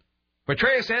job.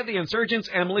 Petraeus said the insurgents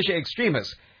and militia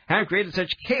extremists have created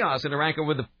such chaos in Iraq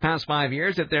over the past 5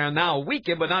 years that they are now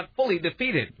weakened but not fully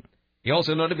defeated. He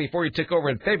also noted before he took over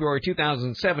in February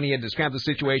 2007 he had described the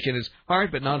situation as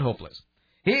hard but not hopeless.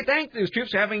 He thanked his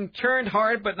troops for having turned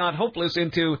hard but not hopeless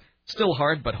into still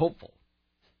hard but hopeful.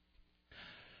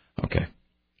 Okay.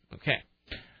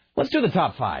 Let's do the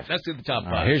top 5. Let's do the top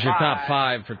 5. Here's your top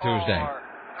 5 for Tuesday. 4,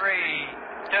 3,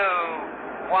 2,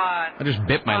 1. I just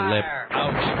bit my lip.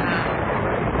 Ouch.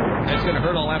 That's going to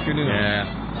hurt all afternoon. Yeah.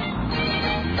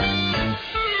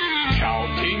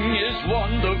 Counting is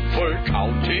wonderful.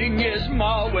 Counting is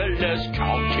marvelous.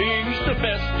 Counting's the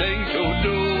best thing to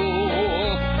do.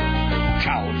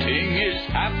 Counting is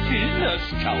happiness.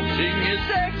 Counting is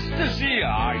ecstasy.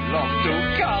 I love to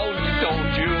count,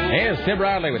 don't you? Here's Tim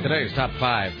Riley with today's top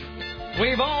 5.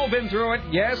 We've all been through it,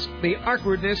 yes, the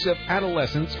awkwardness of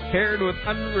adolescence paired with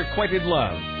unrequited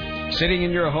love. Sitting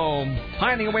in your home,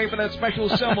 pining away for that special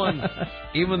someone,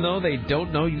 even though they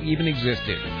don't know you even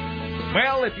existed.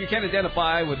 Well, if you can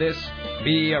identify with this,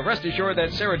 be rest assured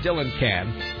that Sarah Dillon can.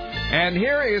 And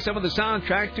here is some of the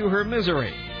soundtrack to her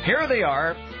misery. Here they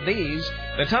are, these,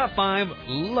 the top 5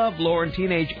 love-lorn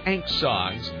teenage angst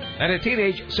songs that a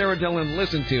teenage Sarah Dillon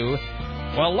listened to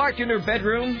while locked in her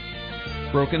bedroom,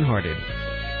 broken-hearted.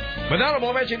 With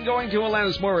honorable mention going to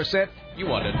Alanis Morissette, You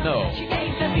Want to Know.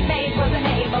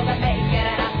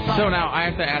 So now, I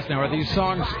have to ask now, are these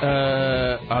songs,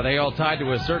 are they all tied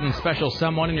to a certain special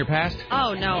someone in your past?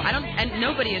 Oh, no, I don't, and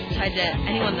nobody is tied to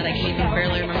anyone that I can even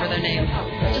barely remember their name.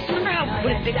 Just remember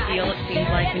what a big deal it seemed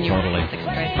like when you were in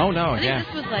 6th grade. Oh, no, I think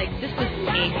this was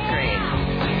 8th grade,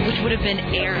 which would have been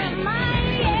Aaron.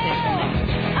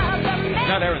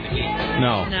 Not Aaron the Geek.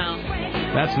 No.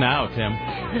 That's now, Tim.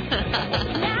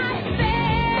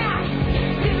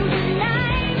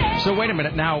 So wait a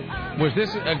minute. Now, was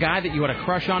this a guy that you had a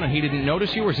crush on and he didn't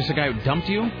notice you, or is this a guy who dumped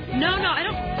you? No, I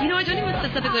don't. I don't even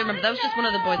specifically remember. That was just one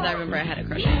of the boys that I remember I had a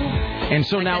crush on. And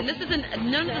so now, and this isn't.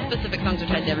 None of the specific songs are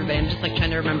tied to everybody. I'm just trying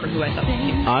to remember who I thought was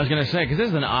cute. I was going to say, because this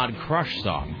is an odd crush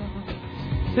song.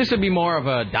 This would be more of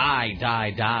a die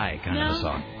kind of a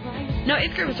song. No,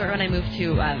 8th grade was right when I moved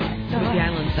to the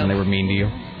island. So. And they were mean to you?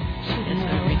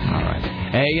 All right.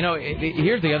 Hey,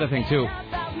 here's the other thing, too.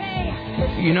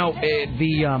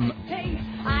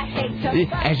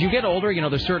 As you get older,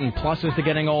 there's certain pluses to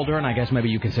getting older, and I guess maybe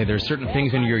you can say there's certain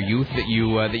things in your youth that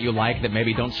you like that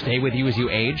maybe don't stay with you as you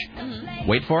age. Mm-hmm.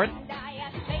 Wait for it.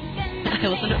 I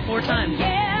listened to it 4 times.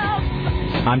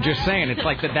 I'm just saying, it's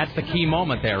like that's the key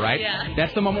moment there, right? Yeah.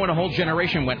 That's the moment when a whole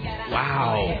generation went,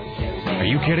 wow, are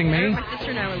you kidding me? My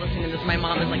sister and I were listening to this. My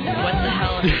mom is like, what the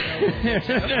hell?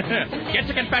 Get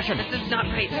to confession. This is not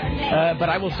right. But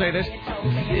I will say this.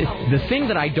 The thing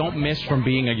that I don't miss from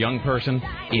being a young person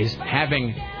is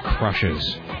having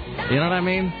crushes. You know what I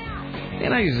mean?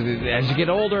 as you get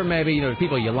older, maybe,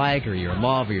 people you like or you're in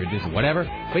love or you're just whatever.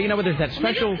 But, there's that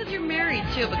special... Because you're married,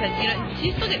 too, because,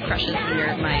 you still get crushes when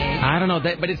you're my age. I don't know,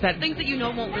 but it's that... Things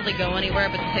that won't really go anywhere,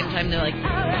 but at the same time, they're,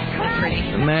 they're pretty.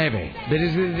 Maybe. But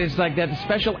it's like that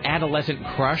special adolescent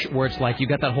crush where it's like you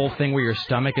got that whole thing where your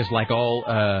stomach is like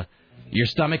all... Your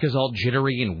stomach is all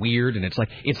jittery and weird, and it's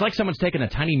like someone's taken a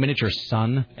tiny miniature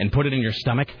sun and put it in your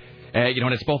stomach.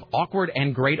 And it's both awkward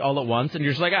and great all at once, and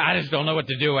you're just like, I just don't know what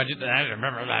to do. I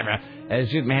remember.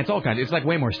 It's all kinds. It's like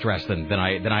way more stress than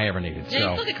I ever needed.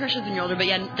 Yeah, you still get crushes when you're older, but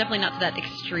definitely not to that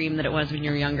extreme that it was when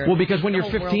you were younger. Well, because when you're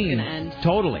 15,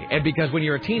 totally, and because when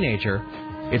you're a teenager,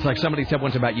 it's like somebody said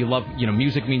once about you love,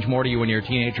 music means more to you when you're a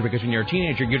teenager because when you're a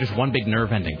teenager, you're just one big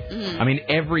nerve ending. Mm-hmm. I mean,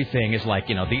 everything is like,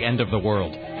 the end of the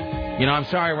world. I'm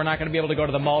sorry, we're not going to be able to go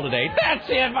to the mall today. That's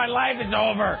it, my life is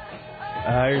over.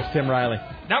 Here's Tim Riley.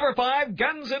 Number 5,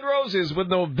 Guns N' Roses with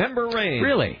November Rain.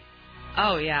 Really?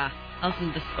 Oh, yeah. I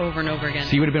listened to this over and over again.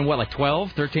 So you would have been, what, like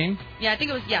 12, 13? Yeah, I think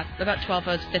it was, about 12.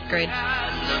 I was 5th grade.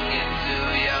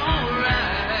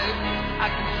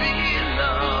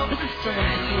 This is still one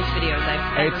of the coolest videos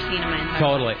I've ever seen in my entire life.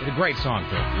 Totally. It's a great song,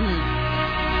 too. Mm-hmm.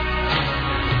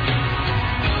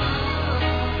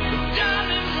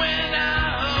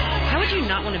 How would you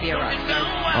not want to be a rock star?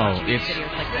 Oh,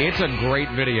 it's a great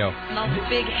video. And all the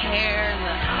big hair and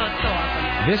it's so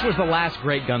awesome. This was the last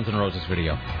great Guns N' Roses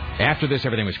video. After this,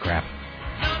 everything was crap.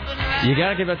 You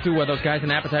gotta give it to those guys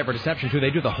in Appetite for Deception too.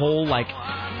 They do the whole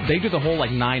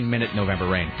 9-minute November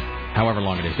Rain, however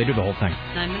long it is. They do the whole thing.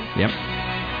 9 minutes. Yep.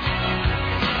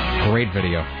 Great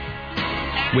video.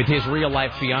 With his real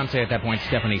life fiance at that point,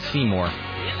 Stephanie Seymour.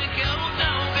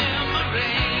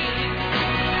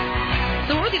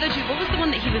 So what were the other two? What was the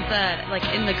one that he was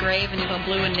in the grave and he was all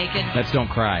blue and naked? That's Don't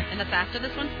Cry. And that's after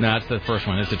this one? No, that's the first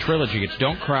one. It's a trilogy. It's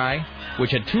Don't Cry, which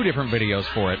had 2 different videos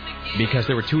for it because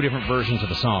there were 2 different versions of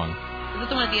the song. Is this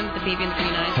the one at the end with the baby and the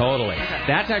green eyes? Totally. Okay.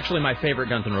 That's actually my favorite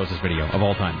Guns N' Roses video of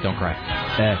all time. Don't Cry.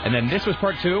 And then this was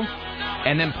part 2,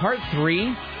 and then part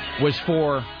 3 was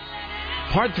for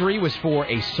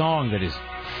a song that is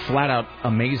flat out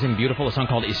amazing, beautiful. A song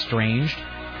called Estranged,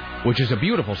 which is a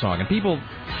beautiful song. And people,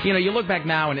 you look back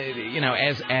now and,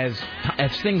 as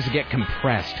things get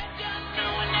compressed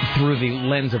through the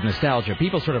lens of nostalgia,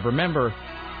 people sort of remember,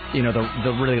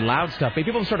 the really loud stuff. But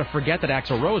people sort of forget that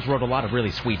Axl Rose wrote a lot of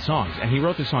really sweet songs. And he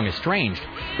wrote this song Estranged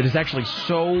that is actually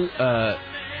so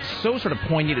sort of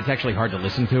poignant it's actually hard to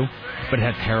listen to, but it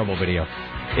had a terrible video.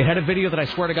 It had a video that I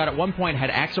swear to God at one point had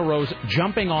Axl Rose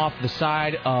jumping off the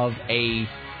side of a...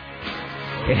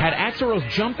 It had Axl Rose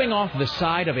jumping off the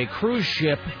side of a cruise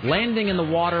ship, landing in the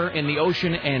water, in the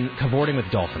ocean, and cavorting with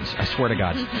dolphins. I swear to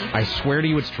God. I swear to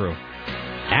you it's true.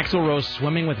 Axl Rose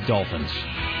swimming with dolphins.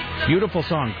 Beautiful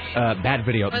song. Bad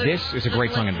video. This is a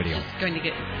great song and video. It's going to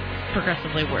get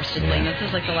progressively worse. Just playing. This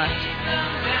is like the last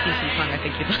decent song I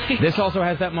think you'd like. This also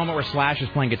has that moment where Slash is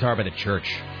playing guitar by the church.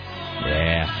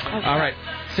 Yeah. Okay. All right.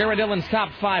 Sarah Dillon's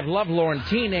top 5 lovelorn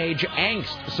teenage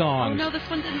angst songs. Oh, no, this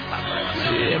one didn't stop for us.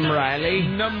 Tim Riley.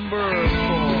 Number 4.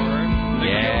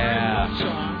 Yeah.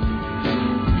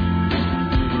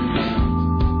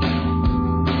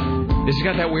 This has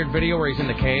got that weird video where he's in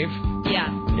the cave. Yeah.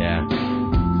 Yeah.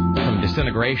 From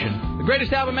Disintegration. The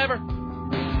greatest album ever.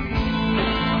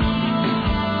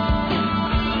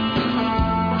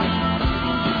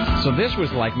 So this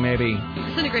was like maybe...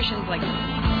 Disintegration's like...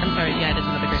 I'm sorry, yeah, I didn't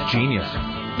know the greatest. Genius.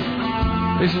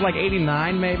 This is like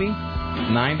 89 maybe?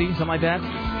 90, something like that?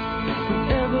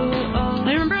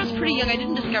 I remember I was pretty young. I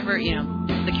didn't discover,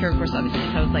 The Cure, of course, obviously,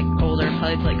 until I was, older.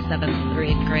 Probably like 7th or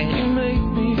 8th grade.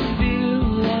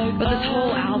 But this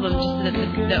whole album,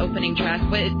 just the opening track,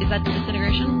 is that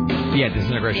Disintegration? Yeah,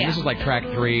 Disintegration. Yeah. This is like track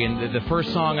 3, and the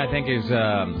first song, I think, is...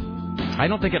 I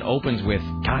don't think it opens with...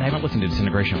 God, I haven't listened to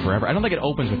Disintegration forever. I don't think it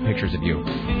opens with Pictures of You.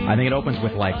 I think it opens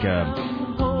with,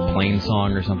 Plain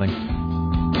Song or something.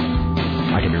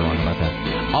 I could be wrong about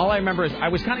that. All I remember is I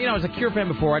was kind of, I was a Cure fan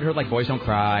before. I'd heard, Boys Don't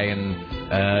Cry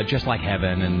and Just Like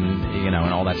Heaven and, and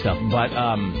all that stuff. But,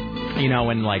 and,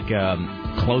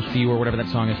 Close to You or whatever that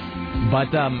song is.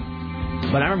 But I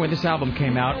remember when this album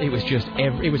came out, it was just,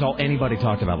 it was all anybody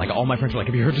talked about. All my friends were like,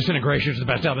 have you heard Disintegration? It's the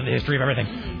best album in the history of everything.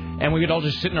 And we would all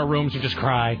just sit in our rooms and just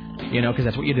cry, because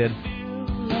that's what you did.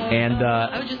 And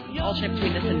I would just alternate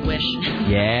between this and Wish.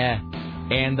 Yeah.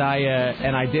 And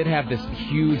I did have this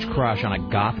huge crush on a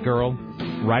goth girl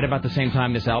right about the same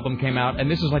time this album came out.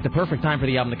 And this is the perfect time for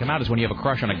the album to come out is when you have a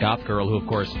crush on a goth girl who, of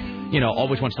course,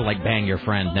 always wants to bang your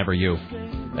friend, never you.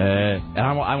 And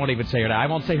I won't even say her name. I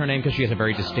won't say her name because she has a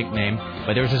very distinct name.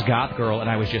 But there was this goth girl, and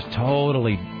I was just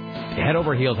totally head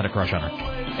over heels had a crush on her.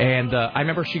 And I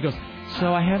remember she goes,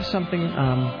 so I have something,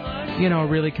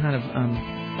 really kind of,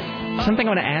 something I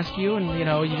want to ask you, and, you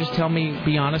just tell me,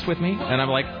 be honest with me. And I'm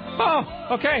like, oh,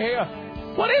 okay,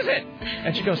 what is it?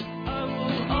 And she goes, do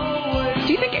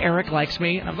you think Eric likes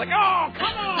me? And I was like, oh,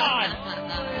 come on!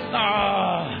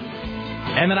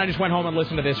 And then I just went home and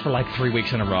listened to this for like 3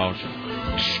 weeks in a row.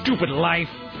 Stupid life,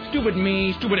 stupid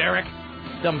me, stupid Eric,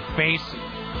 dumb face.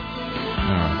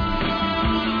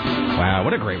 Wow,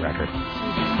 what a great record.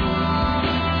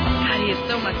 God, he is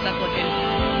so messed up looking.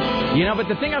 But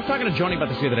the thing I was talking to Joni about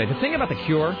this the other day, the thing about The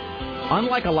Cure,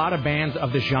 unlike a lot of bands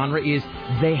of this genre, is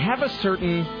they have a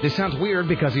certain, this sounds weird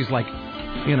because he's like,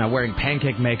 wearing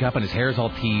pancake makeup and his hair's all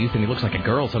teased and he looks like a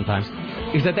girl sometimes,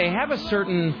 is that they have a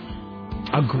certain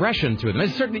aggression to them.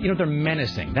 It's certain, they're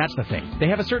menacing. That's the thing. They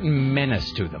have a certain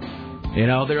menace to them.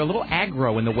 They're a little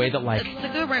aggro in the way that, like... It's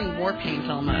like they're wearing war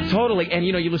paint almost. Totally. And,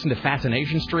 you listen to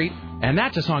Fascination Street, and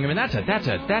that's a song. I mean, that's a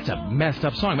messed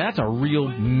up song. I mean, that's a real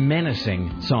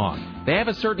menacing song. They have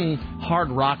a certain hard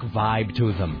rock vibe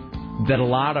to them that a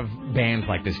lot of bands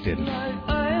like this didn't.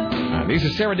 These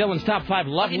are Sarah Dillon's top 5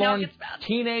 lovelorn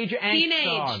teenage angst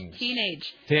songs.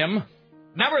 Teenage. Tim?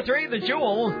 Number 3, The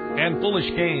Jewel and Foolish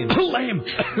Games. Lame.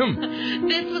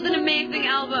 This was an amazing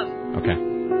album. Okay.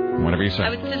 Whatever you say. I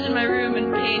would sit in my room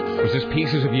and paint. Was this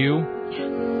Pieces of You?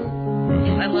 Yes.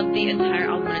 I loved the entire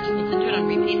album. I just listened to it on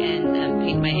repeat and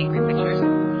paint my angry pictures.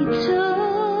 You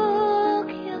took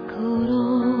your coat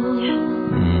off.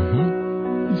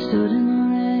 And stood in the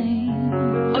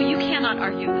rain. Oh, you cannot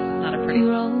argue this is not a pretty song.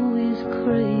 You're always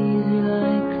crazy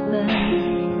like that.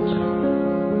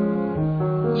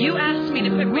 You asked me to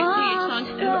put teenage songs.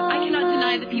 I cannot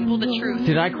deny the people the truth.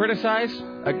 Did I criticize?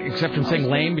 Except from saying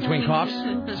lame between coughs?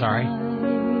 Sorry.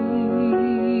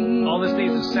 All this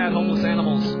needs is sad, homeless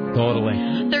animals. Totally.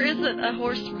 There is a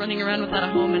horse running around without a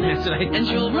home in it. And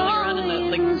Jewel running around in the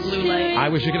blue light. I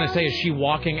was just going to say, is she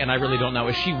walking? And I really don't know.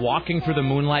 Is she walking through the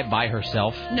moonlight by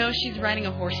herself? No, she's riding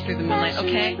a horse through the moonlight,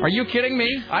 okay? Are you kidding me?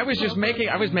 I was making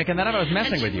that up. I was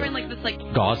messing with you. Wearing this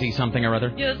gauzy something or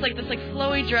other. Yeah, it's this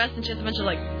flowy dress, and she has a bunch of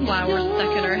flowers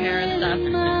stuck in her hair and stuff.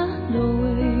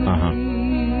 Uh-huh.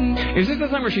 Is this the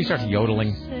time where she starts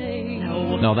yodeling?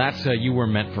 No, that's You Were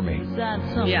Meant for Me.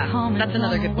 Yeah, that's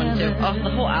another good one, too. Oh,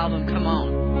 the whole album, come on.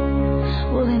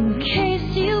 Well, in case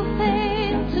you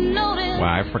fail to notice.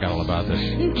 Wow, I forgot all about this.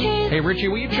 Hey, Richie,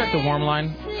 will you check the warm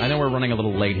line? I know we're running a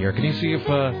little late here. Can you see if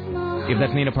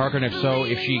that's Nina Parker, and if so,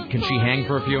 can she hang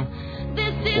for a few?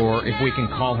 Or if we can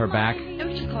call her back? Yeah,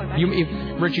 we just call her back.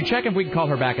 Richie, check if we can call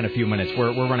her back in a few minutes.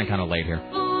 We're running kind of late here.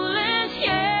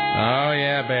 Oh,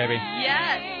 yeah, baby.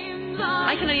 Yes.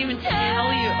 I cannot even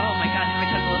tell you. Oh, my God, how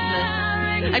many times I listen to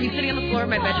this. I'd be sitting on the floor of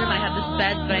my bedroom. I had this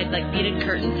bed, but I had, beaded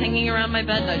curtains hanging around my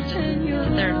bed. And I'd just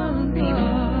sit there and paint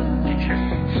a picture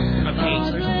of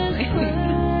hate or something.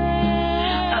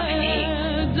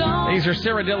 Of hate. These are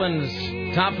Sarah Dillon's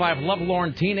top 5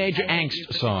 lovelorn teenage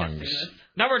angst songs.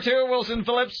 Number 2, Wilson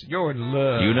Phillips, You're in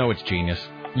Love. You know it's genius.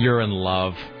 You're in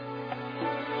Love.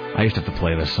 I used to have to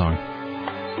play this song.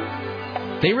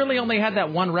 They really only had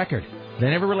that one record. They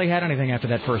never really had anything after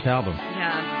that first album.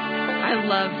 Yeah. I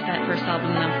love that first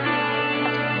album,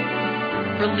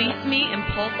 though. Release Me,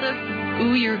 Impulsive,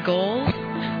 Ooh, Your Goal.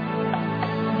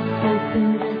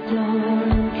 Open the door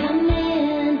and come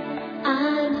in.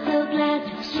 I'm so glad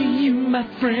to see you, my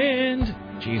friend.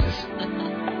 Jesus.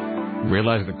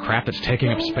 Realize the crap that's taking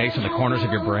up space in the corners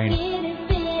of your brain.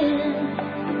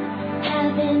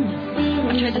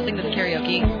 I tried to sing this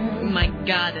karaoke. My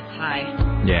God, it's high.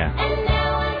 Yeah.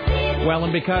 Well,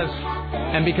 and because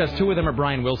 2 of them are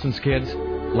Brian Wilson's kids,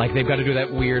 they've got to do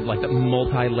that weird, that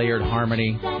multi-layered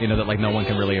harmony, that no one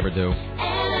can really ever do.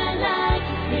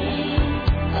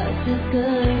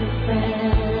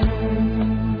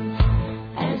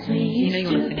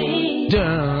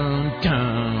 Dun,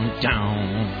 dun,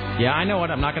 dun. Yeah, I know what.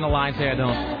 I'm not going to lie and say I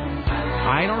don't.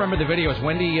 I don't remember the video. Is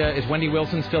Wendy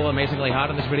Wilson still amazingly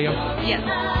hot in this video? Yes.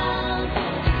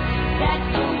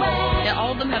 Yeah,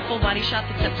 all of them have full body shots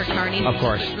except for Carney. Of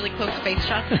course. Really close face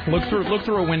shots. Look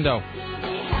through a window.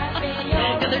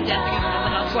 Yeah, they're dancing around the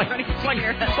house.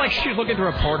 It's like she's looking through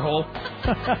a porthole.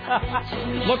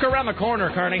 Look around the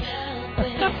corner, Carney.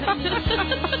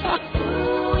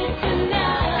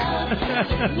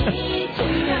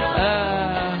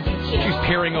 She's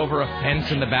peering over a fence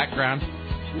in the background.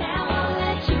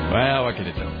 Well, what can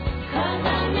you do?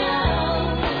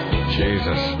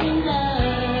 Jesus.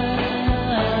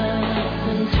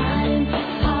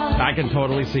 I can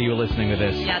totally see you listening to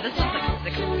this. Yeah, this is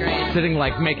 6th grade. Sitting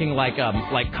making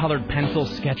colored pencil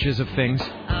sketches of things.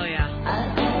 Oh yeah.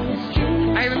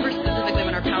 I remember specifically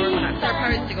when our power went out. Our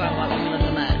power used to go out a lot when we lived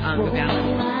on Goat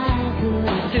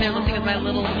Island. sitting there listening with my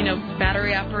little,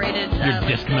 battery-operated... Your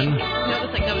Discman? No,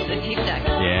 it was a tape deck.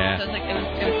 Yeah. So it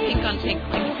was pink on pink,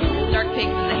 like dark pink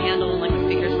in the handle, and like the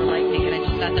speakers were light pink, and I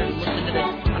just sat there and listened to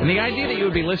this. And the idea that you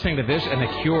would be listening to this and The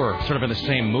Cure sort of in the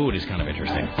same mood is kind of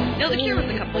interesting. No, The Cure was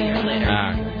a couple of years later.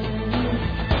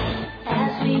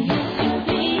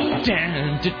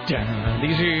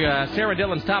 These are Sarah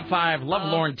Dillon's top 5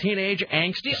 love-lorn teenage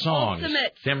angst songs.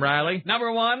 Ultimate. Tim Riley?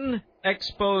 Number 1,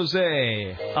 Expose.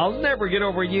 I'll never get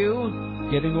over you,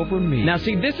 getting over me. Now,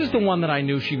 see, this is the one that I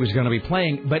knew she was going to be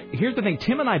playing, but here's the thing.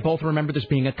 Tim and I both remember this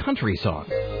being a country song.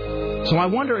 So I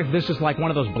wonder if this is like one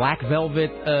of those Black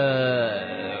Velvet,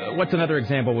 what's another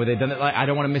example where they've done it, like I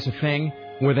Don't Want to Miss a Thing,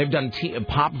 where they've done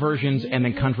pop versions and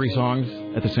then country songs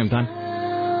at the same time?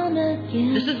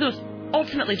 This is the most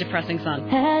ultimately depressing song.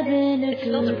 It's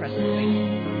still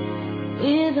depressing.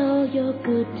 With all your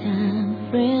good time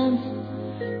friends,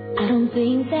 I don't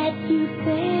think that you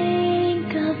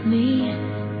think of me.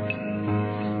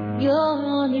 You're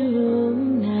on your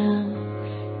own now,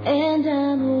 and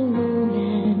I'm alone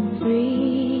and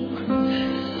free.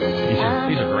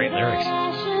 These are great lyrics.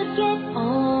 I should get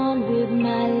on with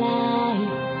my life,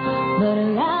 but a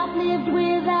life lived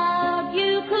without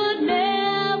you could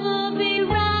never be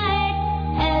right.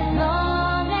 As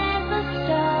long as the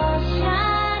stars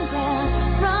shine down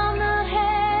from the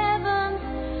heavens,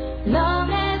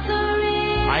 long as the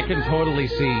rain. I can totally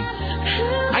see.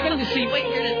 Wait,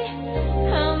 here it is.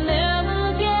 I'll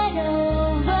never get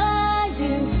over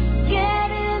you,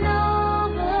 getting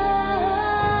over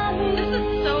you. This is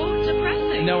so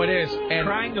depressing. No, it is. And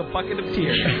crying a bucket of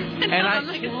tears. And I'm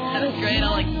like, that was great.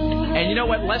 And you know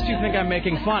what? Lest you think I'm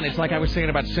making fun, it's like I was saying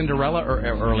about Cinderella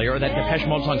earlier, that Depeche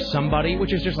Mode song Somebody,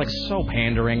 which is just like so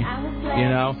pandering,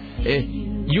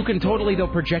 you can totally, though,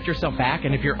 project yourself back,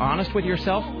 and if you're honest with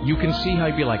yourself, you can see how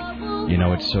you'd be like,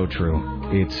 it's so true.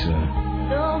 It's,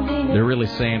 they're really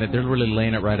saying it. They're really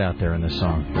laying it right out there in this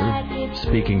song. They're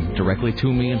speaking directly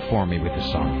to me and for me with this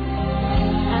song.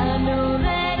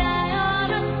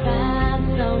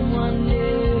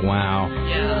 Wow.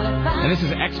 Yeah. And this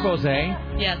is Expose?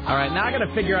 Yes. All right, now I got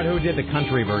to figure out who did the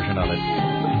country version of it.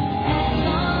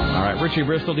 All right, Richie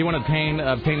Bristol, do you want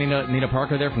to obtain Nina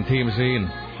Parker there from TMZ and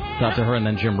talk to her, and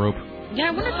then Jim Roop? Yeah,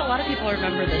 I wonder if a lot of people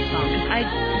remember this song.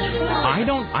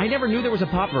 I never knew there was a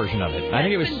pop version of it. I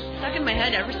think it was been stuck in my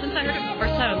head ever since I heard it the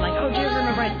first time. I'm like, oh, do you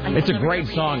remember? It's a great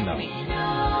song, though.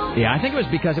 Yeah, I think it was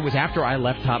because it was after I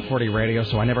left Top 40 Radio,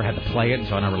 so I never had to play it,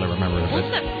 so I don't really remember it. What's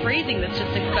that phrasing that's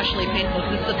just especially painful?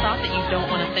 Because it's the thought that you don't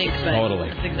want to think, but totally.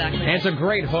 That's exactly. And it's a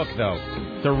great hook, though.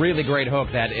 It's a really great hook.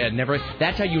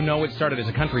 That's how you know it started as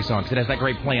a country song, because it has that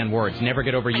great play on words. Never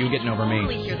get over you, getting over me.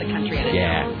 I hear the country in it.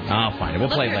 Yeah, I'll find it. We'll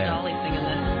play it later. Dolly singing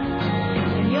this.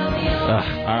 All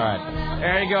right.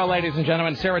 There you go, ladies and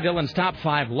gentlemen. Sarah Dillon's top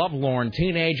 5 love-lorn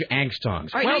teenage angst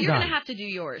songs. All right, well now you're done. going to have to do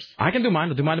yours. I can do mine.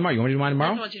 I'll do mine tomorrow. You want me to do mine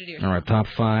tomorrow? I want you to do yours. All right, top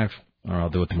 5. All right, I'll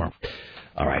do it tomorrow.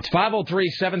 All right, it's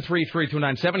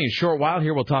 503-733-297. In a short while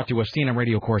here, we'll talk to Westina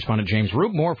radio correspondent James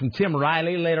Roop. More from Tim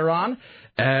Riley later on.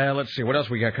 Let's see, what else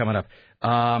we got coming up?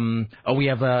 We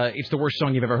have It's the Worst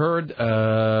Song You've Ever Heard,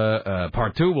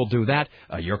 part 2. We'll do that.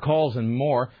 Your calls and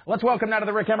more. Let's welcome now to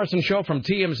the Rick Emerson Show from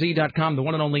TMZ.com, the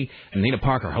one and only Nina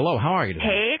Parker. Hello, how are you today?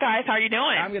 Hey, guys, how are you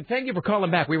doing? I'm good. Thank you for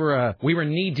calling back. We were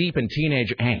knee-deep in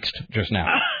teenage angst just now.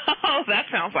 Oh, that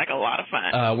sounds like a lot of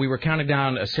fun. We were counting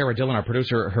down, Sarah Dillon, our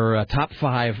producer, her top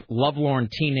 5 love-lorn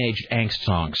teenage angst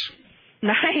songs.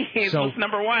 Nice. So, what's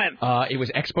number 1? It was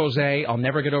Expose, I'll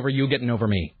Never Get Over You, Getting Over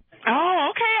Me. Oh,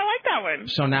 okay. I like that one.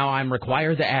 So now I'm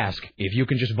required to ask if you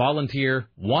can just volunteer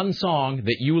one song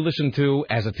that you listened to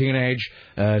as a teenage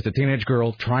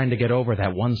girl trying to get over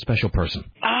that one special person.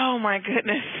 Oh, my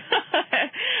goodness.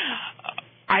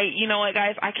 You know what,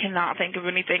 guys? I cannot think of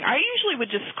anything. I usually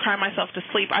would just cry myself to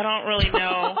sleep. I don't really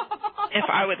know if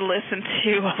I would listen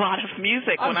to a lot of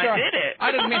music when I did it.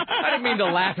 I didn't mean to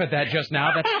laugh at that just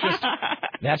now.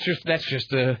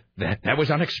 That was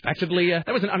unexpectedly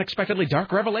that was an unexpectedly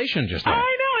dark revelation just now. I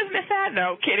know, isn't it sad?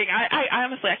 No, kidding. I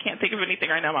honestly I can't think of anything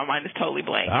right now. My mind is totally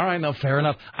blank. All right, no, fair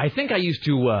enough. I think I used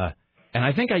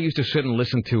to sit and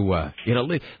listen to,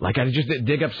 like I just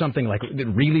dig up something like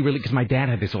really, because my dad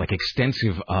had this like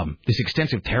extensive,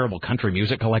 terrible country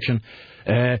music collection.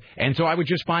 And so I would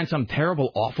just find some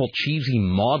terrible, awful, cheesy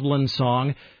maudlin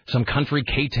song, some country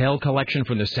K-Tel collection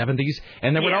from the 70s.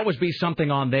 And there would always be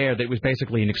something on there that was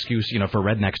basically an excuse, for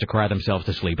rednecks to cry themselves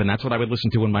to sleep. And that's what I would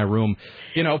listen to in my room,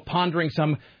 pondering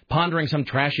some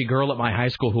trashy girl at my high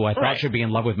school who I thought should be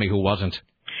in love with me who wasn't.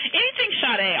 Anything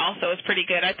Sade also is pretty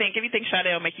good. I think if you think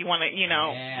Sade will make you want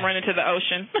to, run into the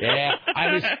ocean. Yeah,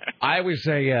 I was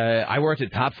I worked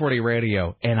at Top 40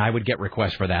 Radio, and I would get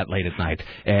requests for that late at night,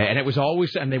 and it was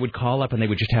always, and they would call up and they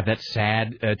would just have that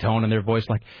sad tone in their voice,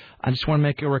 like, I just want to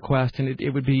make a request, and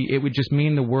it would just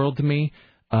mean the world to me.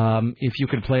 If you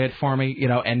could play it for me,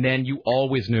 and then you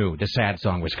always knew the sad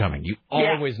song was coming. You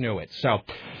always knew it. So,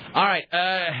 all right,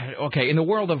 okay. In the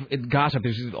world of gossip,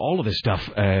 there's all of this stuff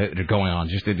going on,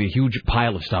 just the huge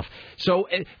pile of stuff. So,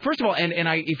 first of all,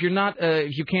 if you're not,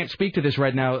 if you can't speak to this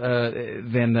right now,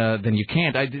 then you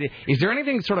can't. Is there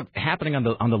anything sort of happening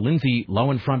on the Lindsay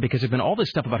Lohan front? Because there's been all this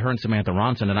stuff about her and Samantha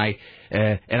Ronson,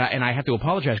 and I have to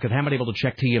apologize because I haven't been able to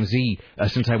check TMZ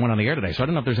since I went on the air today. So I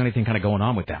don't know if there's anything kind of going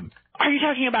on with them. Are you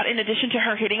talking about in addition to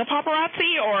her hitting a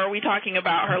paparazzi, or are we talking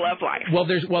about her love life? Well,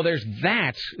 there's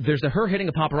that. There's her hitting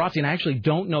a paparazzi, and I actually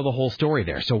don't know the whole story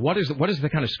there. So what is the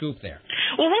kind of scoop there?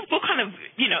 Well, we'll kind of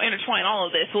intertwine all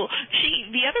of this. Well,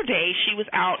 the other day she was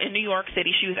out in New York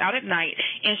City. She was out at night,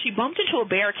 and she bumped into a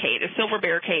barricade, a silver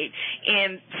barricade,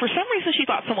 and for some reason she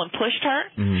thought someone pushed her.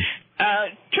 Mm-hmm.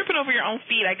 Tripping over your own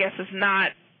feet, I guess, is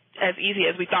not as easy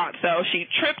as we thought. So she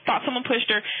tripped, thought someone pushed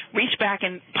her, reached back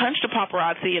and punched a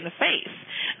paparazzi in the face.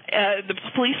 The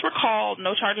police were called.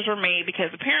 No charges were made because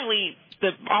apparently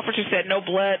the officer said no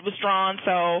blood was drawn,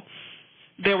 so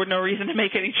there were no reason to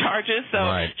make any charges. So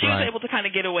she was able to kind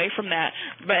of get away from that.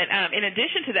 But in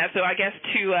addition to that, so I guess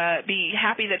to be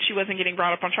happy that she wasn't getting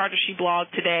brought up on charges, she blogged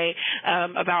today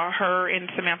about her and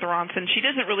Samantha Ronson. She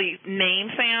doesn't really name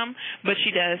Sam, but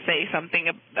she does say something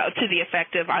to the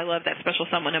effect of, I love that special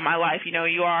someone in my life,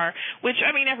 you are, which,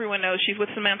 I mean, everyone knows she's with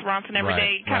Samantha Ronson every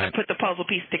day. Kind of put the puzzle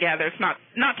piece together. It's not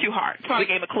too hard. It's not a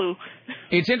game of Clue.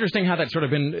 It's interesting how that's sort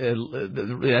of been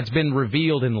that's been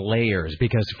revealed in layers,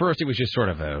 because first it was just sort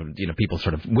of people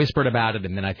sort of whispered about it,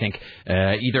 and then I think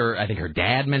her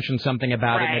dad mentioned something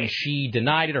about it, and then she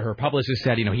denied it, or her publicist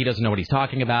said, he doesn't know what he's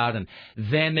talking about, and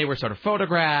then they were sort of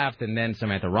photographed, and then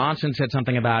Samantha Ronson said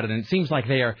something about it, and it seems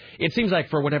like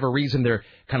for whatever reason they're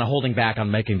kind of holding back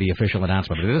on making the official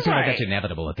announcement, but it doesn't seem like that's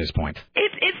inevitable at this point.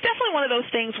 It's definitely one of those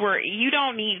things where you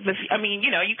don't need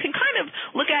you can kind of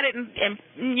look at it and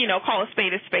call a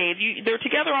spade a spade. They're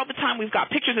together all the time. We've got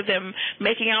pictures of them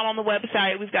making out on the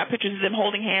website. We've got pictures of them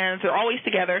holding hands. They're always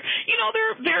together.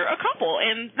 They're a couple,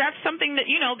 and that's something that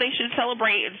they should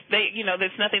celebrate.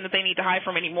 There's nothing that they need to hide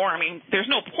from anymore. I mean, there's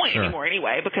no point anymore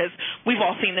anyway, because we've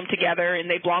all seen them together, and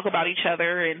they blog about each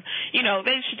other, and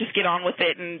they should just get on with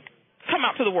it and come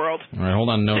out to the world. All right, hold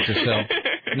on. Note to self.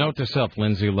 Note to self: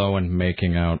 Lindsay Lohan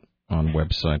making out on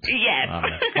website. Yes.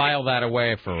 File that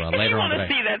away for later on today. If you want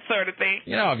to see that sort of thing.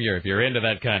 If you're into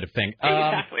that kind of thing.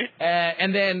 Exactly.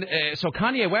 And then, so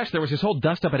Kanye West, there was this whole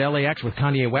dust-up at LAX with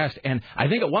Kanye West, and I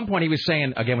think at one point he was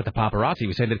saying, again with the paparazzi, he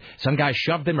was saying that some guy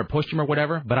shoved him or pushed him or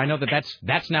whatever, but I know that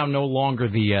that's now no longer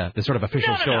the sort of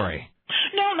official story.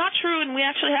 No, not true, and we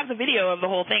actually have the video of the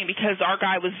whole thing because our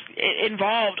guy was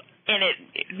involved in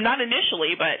it, not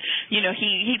initially, but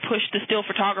he pushed the still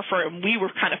photographer, and we were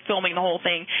kind of filming the whole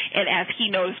thing, and as he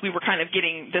noticed we were kind of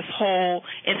getting this whole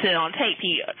incident on tape,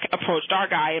 he approached our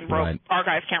guy and broke our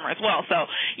guy's camera as well. So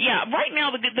yeah, right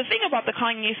now the thing about the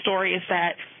Kanye story is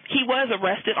that he was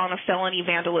arrested on a felony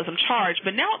vandalism charge,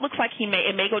 but now it looks like it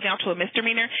may go down to a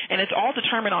misdemeanor, and it's all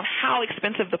determined on how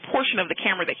expensive the portion of the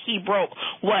camera that he broke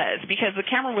was, because the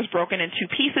camera was broken in two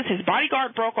pieces. His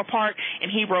bodyguard broke apart, and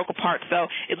he broke apart.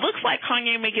 So it looks like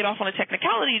Kanye may get off on a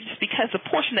technicality just because the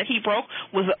portion that he broke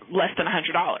was less than $100.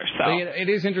 So it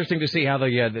is interesting to see how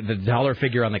the dollar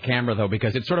figure on the camera, though,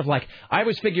 because it's sort of like, I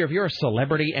always figure if you're a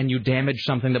celebrity and you damage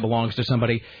something that belongs to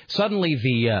somebody, suddenly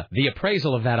the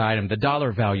appraisal of that item, the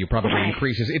dollar value probably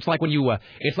increases. It's like when you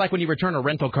return a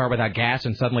rental car without gas,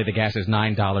 and suddenly the gas is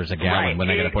 $9 a gallon when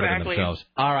they're going to put it in themselves.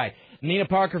 All right. Nina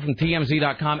Parker from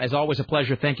TMZ.com, as always, a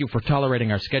pleasure. Thank you for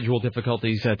tolerating our schedule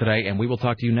difficulties today, and we will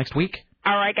talk to you next week.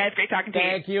 All right, guys. Great talking to you.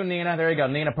 Thank you, Nina. There you go.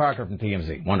 Nina Parker from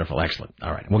TMZ. Wonderful. Excellent.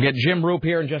 All right. We'll get Jim Roop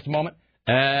here in just a moment.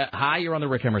 Hi, you're on the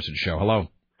Rick Emerson Show. Hello.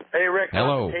 Hey, Rick.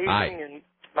 Hello. Hi.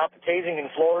 About the tasing in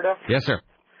Florida. Yes, sir.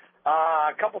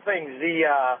 A couple things.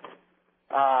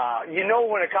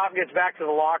 When a cop gets back to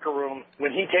the locker room,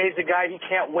 when he tased a guy, he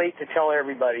can't wait to tell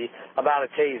everybody about a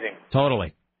tasing.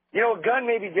 Totally. A gun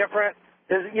may be different.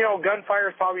 Gunfire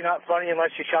is probably not funny unless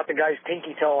you shot the guy's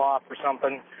pinky toe off or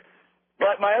something.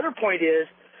 But my other point is,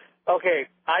 okay,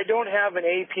 I don't have an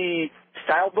AP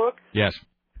style book. Yes.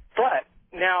 But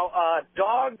now a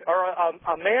dog or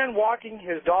a man walking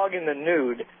his dog in the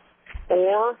nude,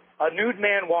 or a nude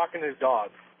man walking his dog.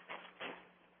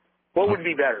 What would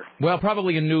be better? Well,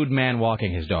 probably a nude man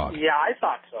walking his dog. Yeah, I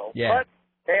thought so. Yeah. But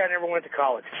Hey, I never went to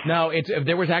college. No,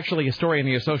 there was actually a story in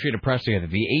the Associated Press today.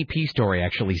 The AP story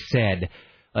actually said,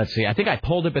 let's see, I think I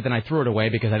pulled it, but then I threw it away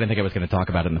because I didn't think I was going to talk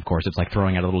about it. And, of course, it's like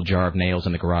throwing out a little jar of nails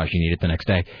in the garage. You need it the next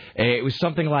day. It was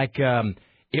something like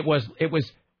it was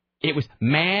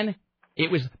man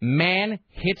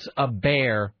hits a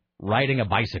bear riding a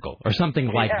bicycle or something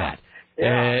like that.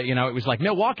 Yeah. It was like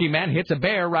Milwaukee man hits a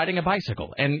bear riding a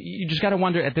bicycle. And you just got to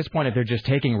wonder at this point if they're just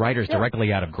taking writers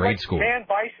directly out of grade school. Man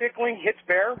bicycling hits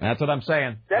bear. That's what I'm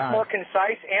saying. That's more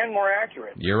concise and more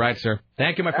accurate. You're right, sir.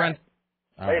 Thank you, my friend.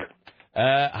 All right.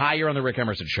 Hi, you're on the Rick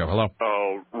Emerson Show. Hello.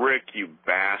 Oh, Rick, you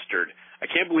bastard. I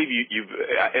can't believe you've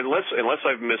unless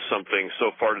I've missed something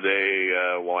so far today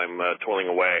while I'm toiling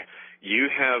away, you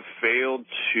have failed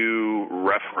to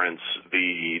reference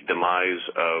the demise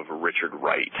of Richard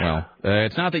Wright. Well,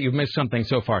 it's not that you've missed something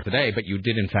so far today, but you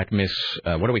did, in fact, miss,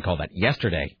 what do we call that,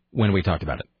 yesterday when we talked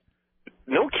about it.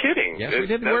 No kidding. Yes, we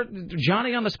did. We're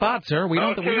Johnny on the spot, sir. We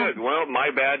don't. Well,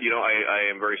 my bad. I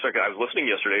am very sorry. I was listening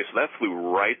yesterday, so that flew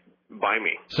right by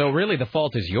me. So really, the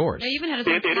fault is yours. They even had it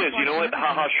is. You know what?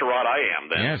 Ha ha, charade I am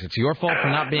then. Yes, it's your fault for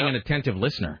not being an attentive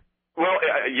listener. Well,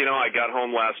 I got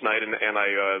home last night and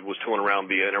I was tooling around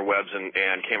the interwebs and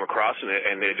came across it,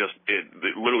 and it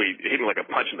literally hit me like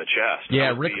a punch in the chest.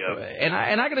 Yeah, Rick, and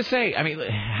I got to say, I mean,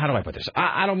 how do I put this?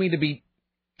 I don't mean to be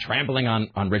trampling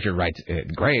on Richard Wright's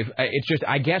grave. It's just,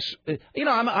 I guess,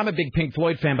 I'm a big Pink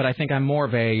Floyd fan, but I think I'm more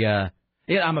of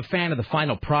I'm a fan of the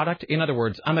final product. In other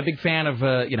words, I'm a big fan of,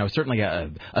 certainly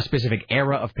a specific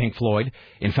era of Pink Floyd.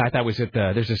 In fact, I was at,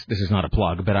 this is not a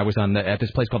plug, but I was at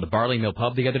this place called the Barley Mill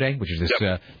Pub the other day, which is this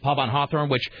pub on Hawthorne,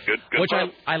 which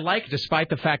I like despite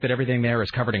the fact that everything there is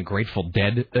covered in Grateful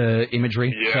Dead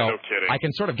imagery. Yeah, so no kidding. I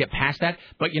can sort of get past that.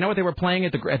 But you know what they were playing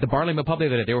at the Barley Mill Pub the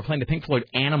other day? They were playing the Pink Floyd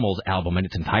Animals album in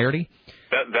its entirety.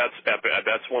 That's epic.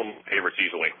 That's one of my favorites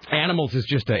easily. Animals is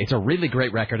just it's a really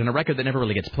great record, and a record that never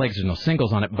really gets played because there's no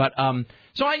singles on it. But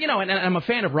so and I'm a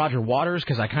fan of Roger Waters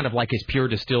because I kind of like his pure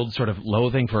distilled sort of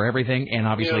loathing for everything, and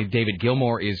obviously David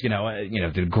Gilmour is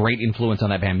the great influence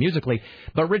on that band musically.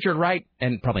 But Richard Wright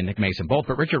and probably Nick Mason both,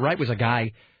 but Richard Wright was a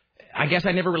guy. I guess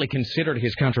I never really considered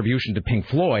his contribution to Pink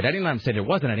Floyd. I didn't say there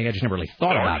wasn't any. I just never really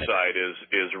thought about it. Dark Side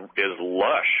is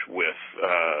lush with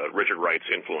Richard Wright's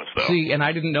influence, though. See, and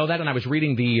I didn't know that, and I was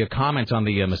reading the comments on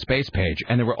the Space page,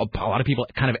 and there were a lot of people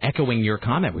kind of echoing your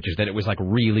comment, which is that it was like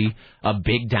really a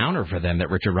big downer for them that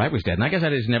Richard Wright was dead. And I guess I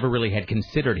just never really had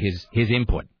considered his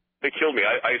input. It killed me.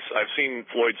 I've seen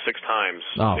Floyd 6 times.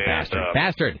 Oh,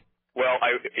 bastard. Well,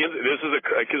 this is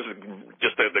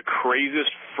just the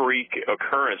craziest freak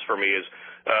occurrence for me is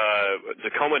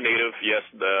Tacoma native. Yes,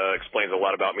 explains a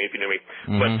lot about me if you knew me.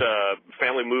 Mm-hmm. But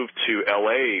family moved to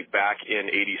L.A. back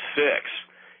in '86,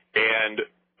 and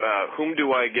whom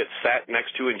do I get sat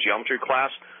next to in geometry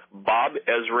class? Bob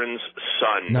Ezrin's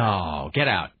son. No, get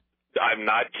out. I'm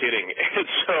not kidding. And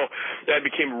so I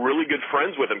became really good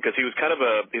friends with him because he was kind of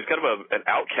an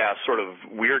outcast, sort of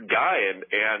weird guy,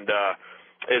 and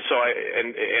so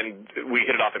we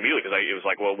hit it off immediately because it was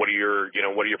like, well, what are your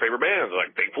favorite bands?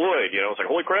 Like Pink Floyd, It's like,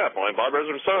 holy crap, I'm Bob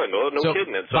Ezrin's son. No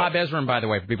kidding. And so Bob Ezrin, by the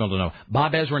way, for people who don't know,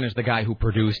 Bob Ezrin is the guy who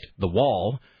produced The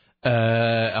Wall,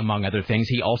 among other things.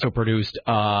 He also produced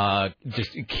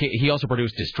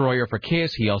Destroyer for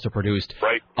Kiss. He also produced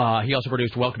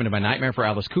Welcome into My Nightmare for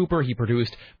Alice Cooper. He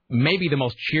produced maybe the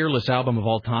most cheerless album of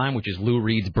all time, which is Lou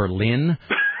Reed's Berlin.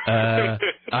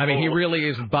 I mean, he really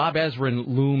is. Bob Ezrin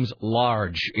looms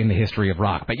large in the history of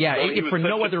rock. But yeah, for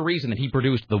no other reason than he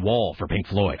produced The Wall for Pink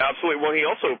Floyd. Absolutely. Well, he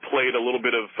also played a little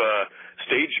bit of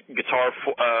stage guitar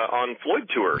on Floyd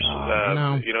tours.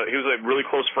 He was a really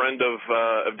close friend of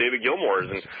David Gilmour's,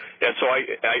 and so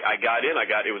I got in.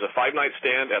 It was a 5-night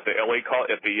stand at the LA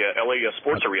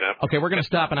Sports Arena. Okay, we're going to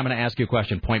stop, and I'm going to ask you a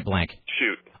question, point blank.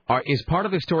 Shoot. Is part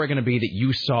of the story going to be that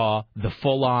you saw the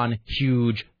full-on,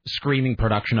 huge, screaming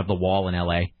production of The Wall in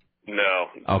L.A.?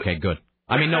 No. Okay, good.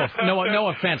 I mean, no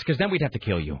offense, because then we'd have to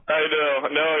kill you. I know.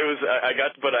 No, it was.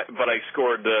 But I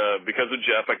scored because of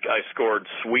Jeff. I scored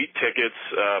sweet tickets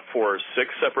for 6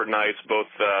 separate nights. Both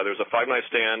there was a 5-night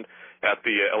stand at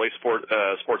the LA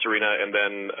Sports Arena, and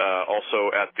then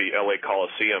also at the LA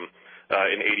Coliseum.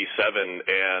 In '87,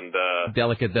 and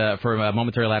delicate for a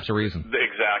momentary lapse of reason.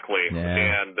 Exactly, yeah.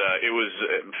 And it was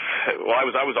I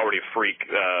was already a freak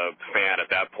fan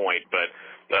at that point, but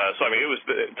so I mean it was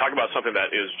talk about something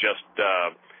that is just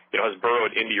has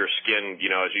burrowed into your skin,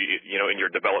 as in your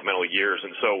developmental years.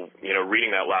 And so,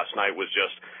 reading that last night was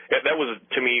just, that was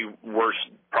to me worse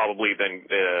probably than,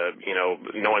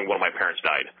 knowing one of my parents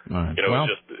died. Right. It was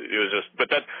just, but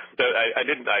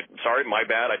sorry, my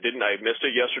bad. I missed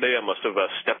it yesterday. I must have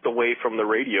stepped away from the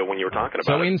radio when you were talking about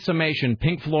So it. in summation,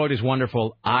 Pink Floyd is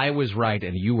wonderful. I was right,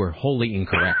 and you were wholly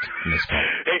incorrect in this call.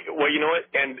 Hey, well, you know what?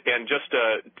 And just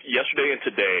yesterday and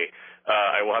today,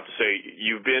 I will have to say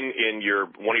you've been in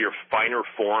one of your finer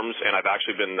forms, and I've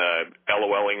actually been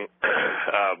LOLing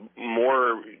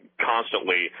more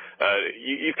constantly.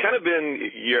 You've kind of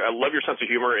been. I love your sense of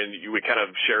humor, and we kind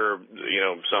of share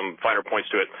some finer points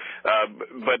to it.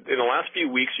 But in the last few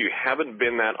weeks, you haven't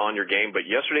been that on your game. But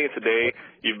yesterday and today,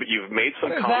 you've made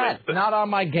some comments. Not on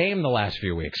my game the last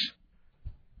few weeks.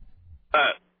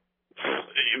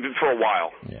 For a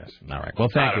while. Yes. All right. Well,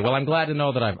 thank you. Well, I'm glad to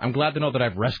know that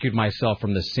I've rescued myself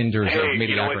from the cinders of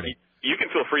mediocrity. You can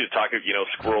feel free to talk,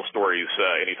 squirrel stories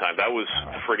anytime. That was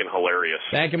friggin' hilarious.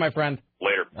 Thank you, my friend.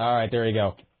 Later. All right. There you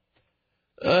go.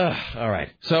 All right.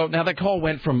 So now that call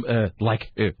went from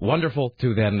wonderful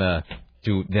to then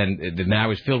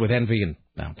now is filled with envy, and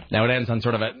now it ends on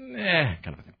sort of a kind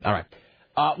of a thing. All right.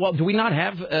 Well, do we not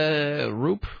have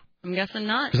Roop? I'm guessing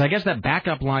not. Because I guess that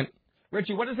backup line.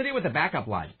 Richie, what is the deal with the backup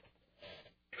line?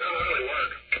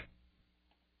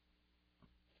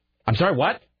 I'm sorry,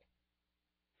 what?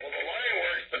 Well, the line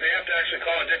works, but they have to actually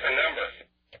call a different number.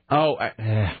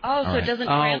 So it doesn't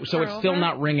transfer so it's still over?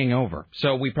 not ringing over.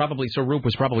 So Roop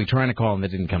was probably trying to call and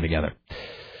that didn't come together.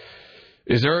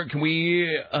 Let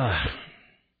me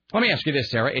ask you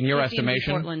this, Sarah, in your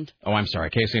estimation. Portland. Oh, I'm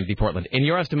sorry, KCMD Portland. In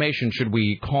your estimation, should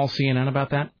we call CNN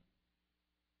about that?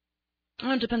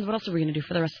 Oh, it depends. What else are we going to do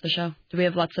for the rest of the show? Do we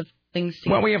have lots of things to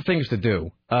do? Well, we have things to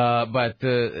do. But,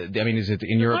 is it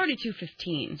in your... It's already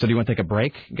 2:15. So do you want to take a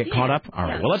break? Get caught up? All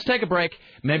right. Well, let's take a break.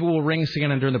 Maybe we'll ring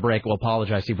CNN during the break. We'll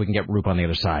apologize, see if we can get Roop on the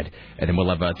other side. And then we'll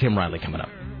have Tim Riley coming up.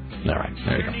 All right.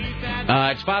 There you go.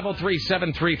 It's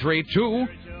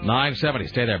 503-733-2970.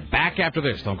 Stay there. Back after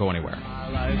this. Don't go anywhere.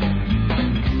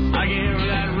 I gave her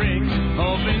that ring,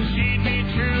 hoping she'd be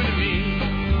true to me.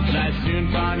 But I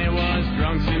soon found it was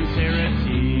drunk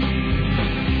sincerity.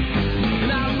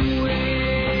 And I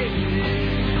waited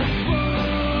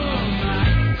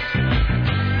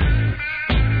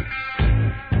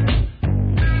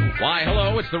for Why,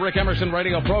 hello. It's the Rick Emerson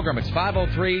radio program. It's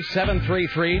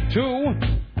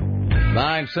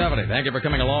 503-733-2970. Thank you for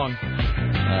coming along.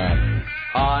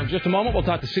 In just a moment, we'll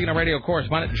talk to CNN radio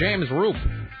correspondent James Roop.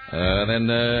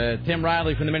 Then Tim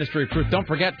Riley from the Ministry of Truth. Don't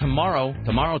forget, tomorrow,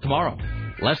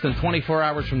 less than 24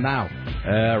 hours from now,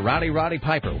 Roddy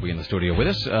Piper will be in the studio with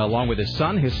us, along with his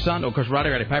son. Of course,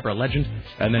 Roddy Piper, a legend.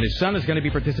 And then his son is going to be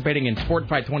participating in Sport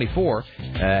Fight 24,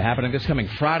 happening this coming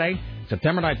Friday,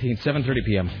 September 19th, 7:30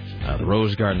 p.m., the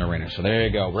Rose Garden Arena. So there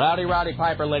you go. Roddy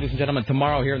Piper, ladies and gentlemen,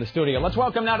 tomorrow here in the studio. Let's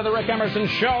welcome now to the Rick Emerson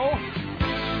Show,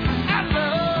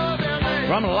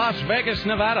 from Las Vegas,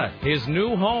 Nevada, his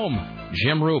new home,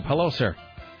 Jim Roop. Hello, sir.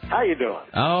 How you doing?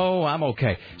 Oh, I'm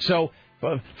okay. So,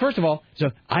 first of all,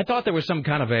 I thought there was some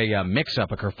kind of a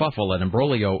mix-up, a kerfuffle, an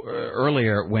imbroglio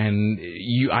earlier when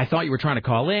I thought you were trying to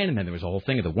call in, and then there was a whole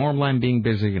thing of the warm line being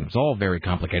busy, and it was all very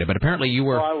complicated. But apparently you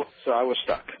were... I was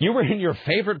stuck. You were in your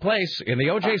favorite place, in the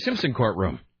O.J. Simpson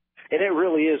courtroom. And it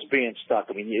really is being stuck.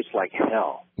 I mean, it's like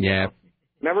hell. Yeah.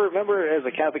 Remember as a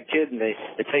Catholic kid, and they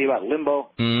tell you about limbo?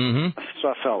 Mm-hmm. That's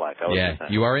what I felt like.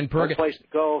 You are in purgatory. No place to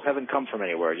go, haven't come from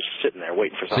anywhere, just sitting there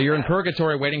waiting for something. So you're in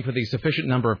purgatory waiting for the sufficient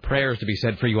number of prayers to be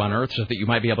said for you on earth so that you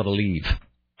might be able to leave.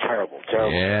 Terrible.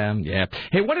 Yeah.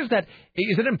 Hey, what is that?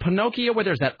 Is it in Pinocchio where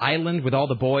there's that island with all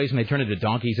the boys and they turn into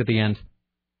donkeys at the end?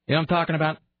 You know what I'm talking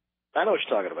about? I know what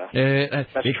you're talking about. That's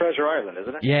Treasure Island,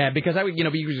 isn't it? Yeah, because I was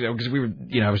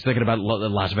thinking about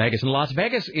Las Vegas, and Las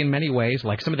Vegas, in many ways,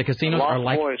 like some of the casinos are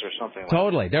like boys or something.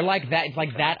 Totally, they're like that. It's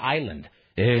like that island.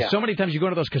 So many times you go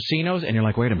to those casinos and you're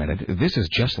like, wait a minute, this is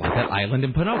just like that island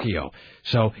in Pinocchio.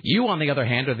 So you, on the other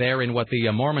hand, are there in what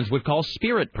the Mormons would call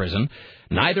spirit prison,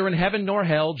 neither in heaven nor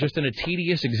hell, just in a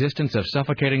tedious existence of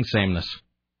suffocating sameness.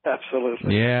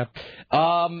 Absolutely. Yeah.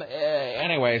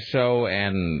 Anyway,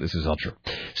 and this is all true.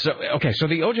 So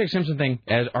the O.J. Simpson thing,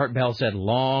 as Art Bell said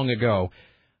long ago,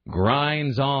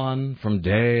 grinds on from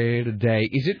day to day.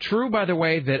 Is it true, by the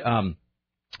way, that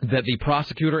the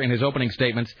prosecutor in his opening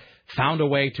statements found a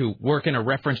way to work in a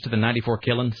reference to the 94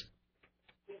 killings?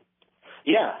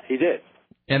 Yeah, he did.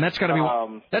 And that's got to be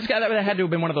that had to have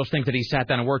been one of those things that he sat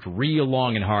down and worked real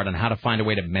long and hard on how to find a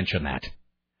way to mention that.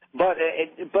 But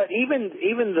even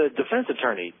the defense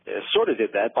attorney sort of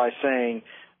did that by saying,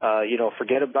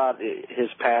 forget about his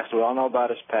past. We all know about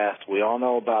his past. We all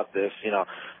know about this.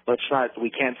 We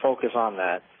can't focus on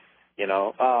that, you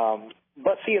know.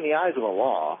 But see, in the eyes of the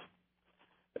law,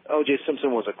 O.J.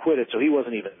 Simpson was acquitted, so he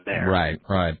wasn't even there.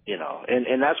 Right. You know,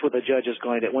 and that's what the judge is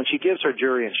going to, when she gives her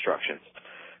jury instructions,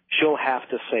 she'll have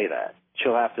to say that.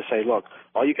 She'll have to say, look,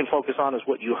 all you can focus on is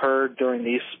what you heard during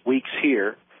these weeks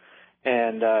here,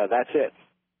 and that's it.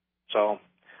 So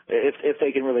if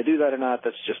they can really do that or not,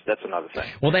 that's another thing.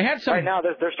 Well, they had some. Right now,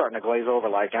 they're starting to glaze over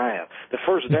like I am. The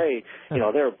first day, you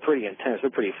know, they're pretty intense.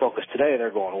 They're pretty focused. Today,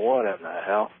 they're going, what in the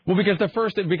hell? Well, because the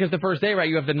first day, right,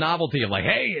 you have the novelty of like,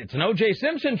 hey, it's an O.J.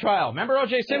 Simpson trial. Remember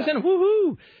O.J. Simpson? Yeah.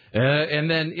 Woohoo! And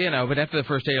then, you know, but after the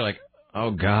first day, you're like,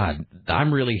 oh, God,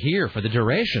 I'm really here for the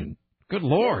duration. Good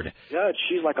Lord. Judge,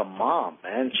 she's like a mom,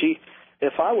 man.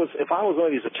 If I was one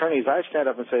of these attorneys, I'd stand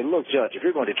up and say, look, Judge, if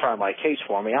you're going to try my case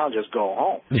for me, I'll just go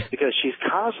home. Because she's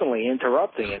constantly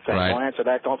interrupting and saying, right. Don't answer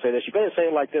that, don't say this. You better say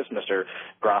it like this, Mr.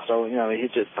 Grasso. You know,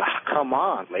 he's just, come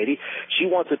on, lady. She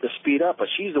wants it to speed up, but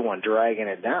she's the one dragging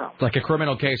it down. It's like a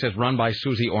criminal case that's run by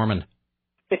Susie Orman.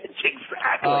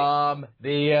 Exactly.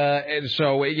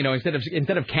 So, you know, instead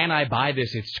of can I buy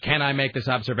this, it's can I make this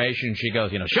observation? She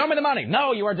goes, you know, show me the money.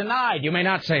 No, you are denied. You may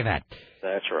not say that.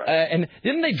 That's right. And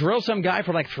didn't they drill some guy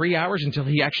for like 3 hours until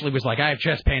he actually was like, I have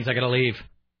chest pains, I gotta leave?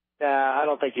 I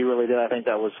don't think he really did. I think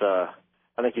that was,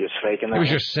 I think he was faking that. He was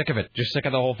just sick of it. Just sick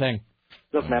of the whole thing.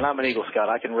 Look, man, I'm an Eagle Scout.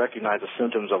 I can recognize the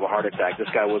symptoms of a heart attack. This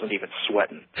guy wasn't even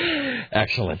sweating.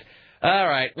 Excellent. All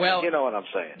right, well... You know what I'm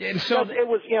saying. And so it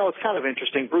was, you know, it's kind of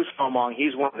interesting. Bruce Fomong,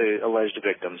 he's one of the alleged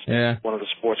victims, one of the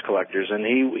sports collectors, and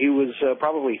he was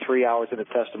probably 3 hours into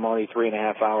testimony,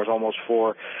 3.5 hours, almost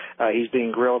 4. He's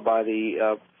being grilled by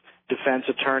the defense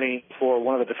attorney for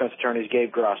one of the defense attorneys,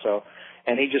 Gabe Grasso,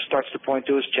 and he just starts to point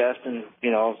to his chest and, you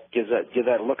know, give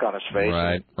that look on his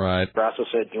face. Right. Grasso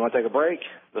said, you want to take a break?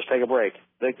 Let's take a break.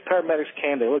 The paramedics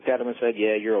came, they looked at him and said,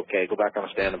 yeah, you're okay. Go back on the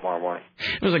stand tomorrow morning.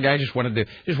 It was a guy just wanted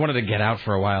to get out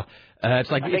for a while.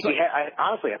 Honestly,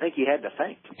 I think he had to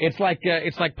think. It's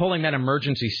like pulling that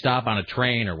emergency stop on a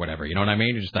train or whatever. You know what I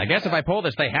mean? I guess if I pull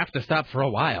this, they have to stop for a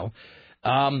while.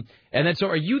 And then, so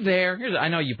are you there? I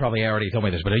know you probably already told me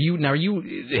this, but are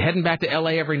you heading back to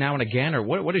L.A. every now and again, or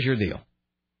what is your deal?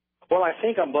 Well, I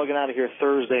think I'm bugging out of here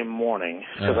Thursday morning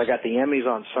because I got the Emmys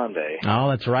on Sunday. Oh,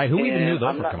 that's right. Who even knew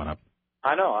those were coming up?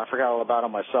 I know. I forgot all about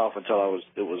them myself until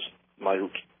my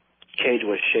cage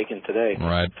was shaking today.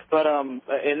 Right. But and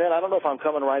then I don't know if I'm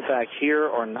coming right back here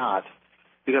or not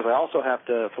because I also have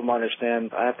to, from what I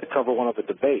understand, I have to cover one of the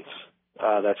debates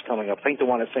that's coming up. I think the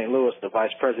one in St. Louis, the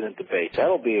vice president debate.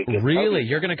 That'll be a good. Really?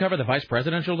 You're going to cover the vice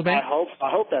presidential debate? I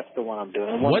hope that's the one I'm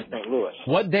doing. One in St. Louis.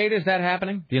 What date is that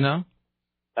happening? Do you know?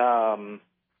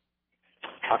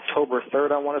 October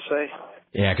 3rd, I want to say.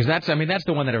 Yeah, because that's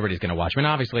the one that everybody's going to watch. I mean,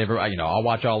 obviously, I'll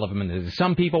watch all of them, and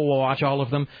some people will watch all of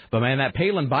them. But man, that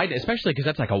Palin Biden, especially because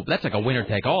that's like a winner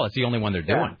take all. It's the only one they're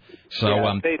doing. So,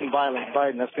 Palin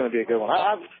Biden, that's going to be a good one.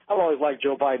 I've always liked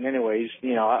Joe Biden, anyways.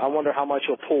 You know, I wonder how much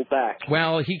he'll pull back.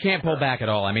 Well, he can't pull back at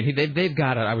all. I mean, they've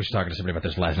got to. I was talking to somebody about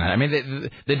this last night. I mean,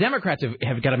 the Democrats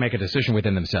have got to make a decision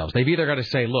within themselves. They've either got to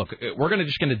say, look, we're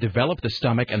just going to develop the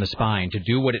stomach and the spine to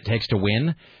do what it takes to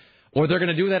win. Or they're going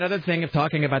to do that other thing of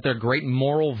talking about their great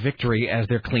moral victory as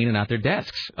they're cleaning out their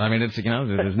desks. I mean, it's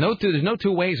there's no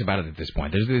two ways about it at this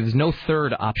point. There's no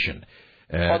third option.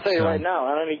 I'll tell you right now,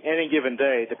 on any given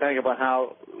day, depending upon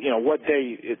how what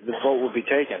day the vote will be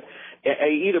taken,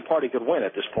 either party could win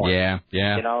at this point. Yeah.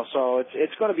 You know, so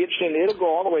it's going to be interesting. It'll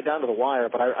go all the way down to the wire.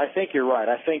 But I think you're right.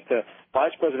 I think the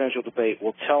vice presidential debate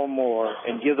will tell more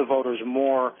and give the voters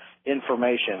more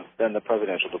information than the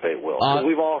presidential debate will.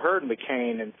 We've all heard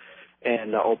McCain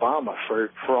and Obama for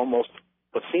almost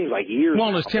what seems like years.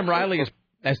 Well, as Tim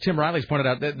Riley's pointed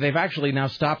out, they've actually now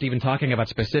stopped even talking about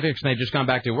specifics, and they've just gone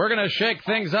back to, we're going to shake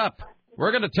things up.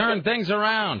 We're going to turn things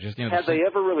around. Have they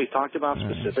ever really talked about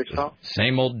specifics, though?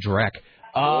 Same old dreck.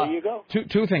 There you go.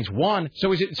 Two things. One,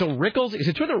 so is it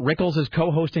true that Rickles is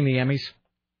co-hosting the Emmys?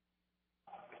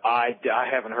 I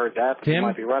haven't heard that. Tim? He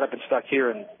might be right up and stuck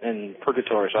here in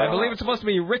purgatory. So I believe it's supposed to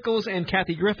be Rickles and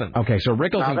Kathy Griffin. Okay, so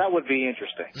Rickles. Now, that would be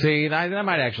interesting. See, that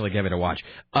might actually give it a watch.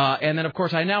 And then, of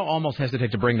course, I now almost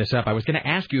hesitate to bring this up. I was going to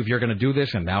ask you if you're going to do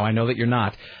this, and now I know that you're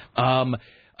not.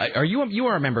 You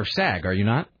are a member of SAG, are you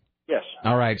not? Yes.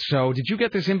 All right. So did you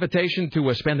get this invitation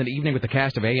to spend an evening with the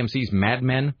cast of AMC's Mad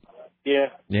Men? Yeah.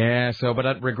 Yeah,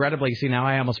 but regrettably, see, now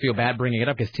I almost feel bad bringing it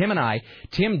up because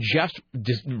Tim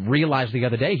just realized the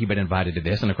other day he'd been invited to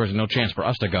this, and of course, there's no chance for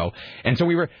us to go. And so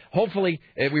we were going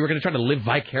to try to live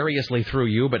vicariously through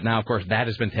you, but now, of course, that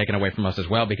has been taken away from us as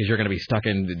well because you're going to be stuck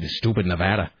in stupid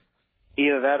Nevada.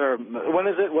 Either that or, when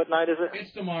is it? What night is it?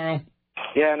 It's tomorrow.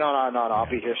 Yeah, no. I'll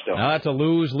be here still. No, that's a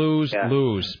lose,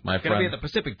 my friend. Going to be at the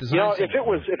Pacific Design Center.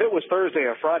 If it was Thursday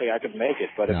or Friday, I could make it.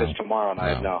 But if it's tomorrow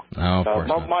night, no. No, of course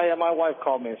not. My wife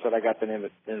called me and said I got the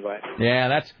invite.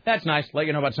 Yeah, that's nice. Let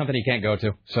you know about something you can't go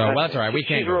to. So that's all right. We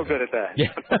can't. She's real good at that.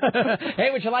 Yeah.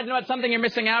 Hey, would you like to know about something you're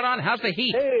missing out on? How's the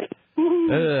heat? Hey.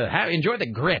 Enjoy the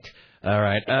grit. All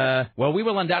right. Well, we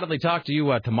will undoubtedly talk to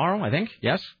you tomorrow, I think.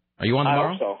 Yes? Are you on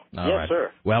tomorrow? I hope so. All yes, right.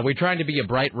 sir. Well, we're trying to be a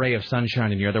bright ray of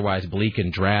sunshine in your otherwise bleak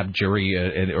and drab jury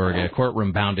or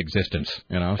courtroom-bound existence.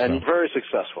 And very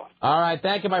successful. All right.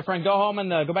 Thank you, my friend. Go home and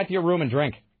go back to your room and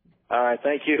drink. All right.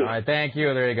 Thank you. All right. Thank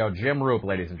you. There you go. Jim Roop,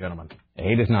 ladies and gentlemen.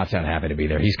 He does not sound happy to be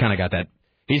there. He's kind of got that.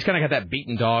 He's kind of got that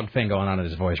beaten dog thing going on in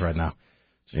his voice right now.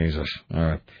 Jesus.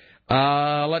 All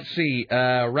right. Let's see.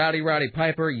 Rowdy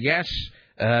Piper. Yes.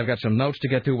 I've got some notes to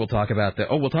get through. We'll talk about the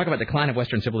decline of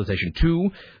Western civilization,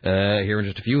 too, here in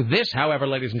just a few. This, however,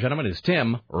 ladies and gentlemen, is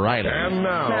Tim Riley. And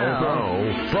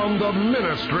now, from the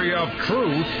Ministry of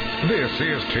Truth, this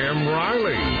is Tim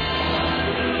Riley.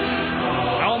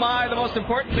 Oh, my, the most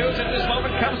important news at this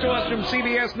moment comes to us from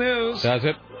CBS News. Does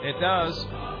it? It does.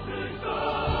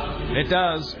 It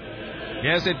does.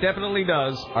 Yes, it definitely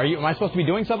does. Am I supposed to be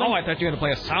doing something? Oh, I thought you were going to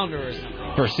play a sounder or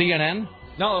something. For CNN?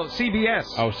 No, CBS.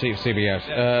 Oh,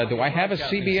 CBS. Do I have a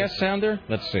CBS sounder?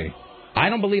 Let's see. I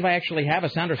don't believe I actually have a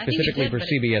sounder specifically for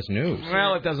CBS News.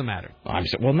 Well, it doesn't matter.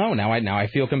 Now I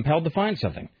feel compelled to find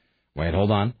something. Wait,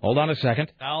 hold on a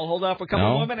second. I'll hold off a couple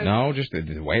more minutes. No, just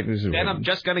wait. Then I'm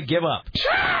just going to give up.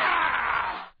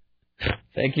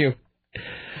 Thank you.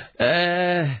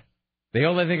 The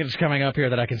only thing that's coming up here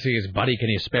that I can see is, Buddy, can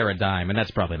you spare a dime? And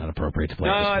that's probably not appropriate to play.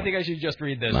 No, I think I should just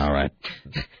read this. All right.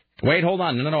 Wait, hold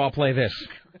on. No, I'll play this.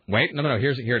 Wait, no.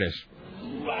 Here it is.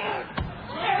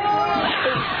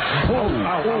 Oh,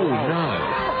 no.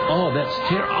 Oh,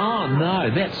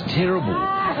 that's terrible.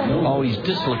 Oh, he's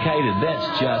dislocated.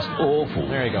 That's just awful.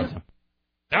 There you go.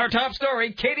 Our top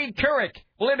story, Katie Couric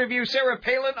will interview Sarah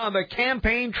Palin on the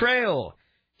campaign trail.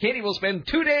 Katie will spend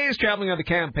 2 days traveling on the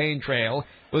campaign trail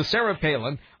with Sarah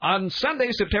Palin on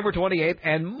Sunday, September 28th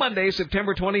and Monday,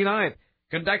 September 29th.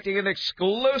 Conducting an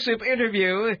exclusive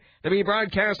interview to be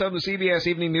broadcast on the CBS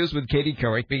Evening News with Katie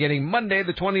Couric beginning Monday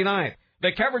the 29th.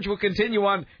 The coverage will continue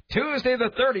on Tuesday the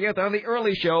 30th on The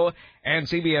Early Show and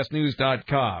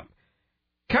CBSNews.com.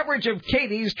 Coverage of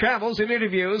Katie's travels and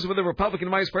interviews with the Republican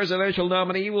vice presidential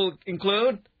nominee will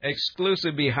include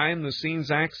exclusive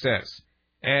behind-the-scenes access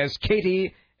as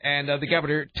Katie and the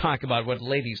governor talk about what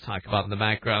ladies talk about in the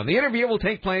background. The interview will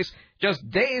take place just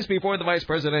days before the vice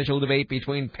presidential debate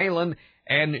between Palin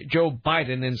and Joe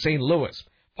Biden in St. Louis.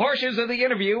 Portions of the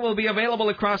interview will be available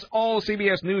across all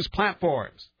CBS News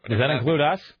platforms. Does that include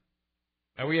us?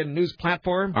 Are we a news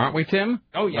platform? Aren't we, Tim?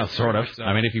 Oh, yes. Well, sort of. So.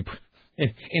 I mean, if you...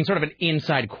 In sort of an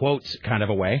inside quotes kind of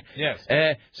a way. Yes.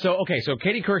 So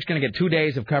Katie Couric's going to get 2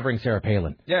 days of covering Sarah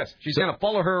Palin. Yes, she's going to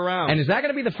follow her around. And is that going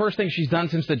to be the first thing she's done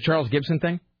since the Charles Gibson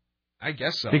thing? I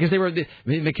guess so. Because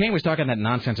McCain was talking that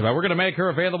nonsense about we're going to make her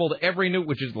available to every new,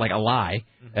 which is like a lie.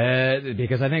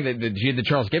 Because I think that she did the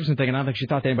Charles Gibson thing, and I don't think she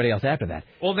talked to anybody else after that.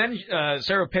 Well, then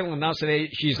Sarah Palin announced today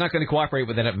she's not going to cooperate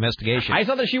with that investigation. I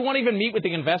saw that she won't even meet with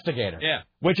the investigator. Yeah.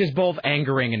 Which is both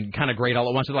angering and kind of great all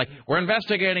at once. It's like, we're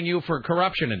investigating you for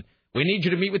corruption, and we need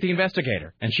you to meet with the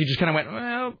investigator. And she just kind of went,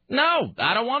 well, no,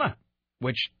 I don't want to.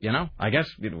 Which, I guess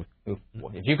if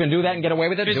you can do that and get away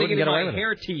with it, do it and get away with it.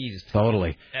 Hair teased.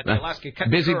 Totally. At the Alaska Cut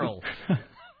Curl.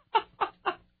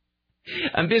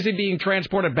 I'm busy being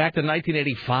transported back to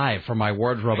 1985 for my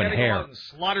wardrobe and hair. Go out and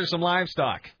slaughter some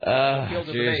livestock.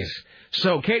 Jesus.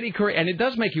 So Katie Couric, and it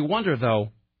does make you wonder, though,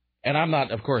 and I'm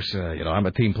not, of course, I'm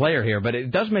a team player here, but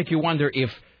it does make you wonder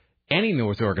if any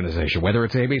news organization, whether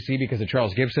it's ABC because of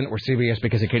Charles Gibson or CBS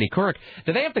because of Katie Couric,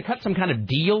 do they have to cut some kind of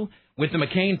deal with the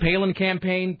McCain-Palin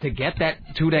campaign to get that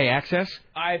 2-day access?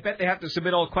 I bet they have to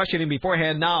submit all questioning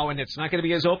beforehand now, and it's not going to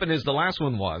be as open as the last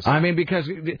one was. I mean, because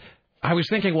I was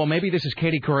thinking, well, maybe this is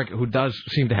Katie Couric, who does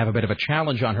seem to have a bit of a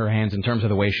challenge on her hands in terms of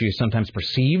the way she is sometimes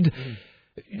perceived.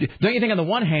 Don't you think, on the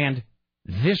one hand,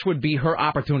 this would be her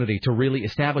opportunity to really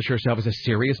establish herself as a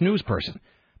serious news person?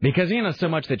 Because, so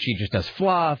much that she just does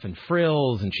fluff and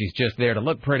frills, and she's just there to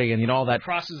look pretty, and, all that.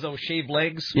 Crosses those shaved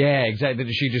legs. Yeah, exactly.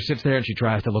 She just sits there and she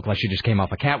tries to look like she just came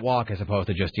off a catwalk as opposed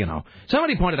to just,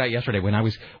 Somebody pointed out yesterday when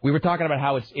we were talking about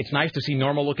how it's nice to see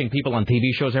normal-looking people on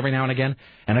TV shows every now and again.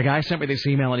 And a guy sent me this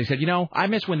email, and he said, I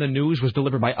miss when the news was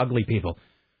delivered by ugly people.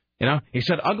 He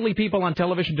said ugly people on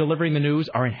television delivering the news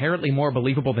are inherently more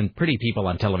believable than pretty people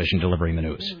on television delivering the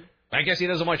news. I guess he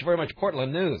doesn't watch very much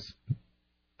Portland news.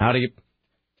 How do you...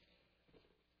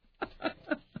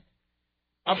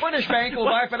 A British bank will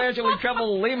buy financially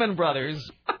troubled Lehman Brothers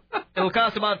It'll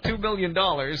cost about $2 billion.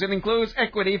 It includes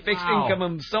equity, fixed income,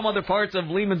 and some other parts of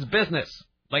Lehman's business,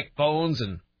 like phones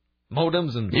and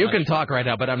modems and... You can talk right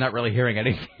now, but I'm not really hearing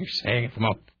anything you're saying at the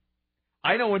moment.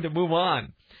 I know when to move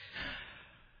on.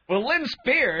 Well, Lynn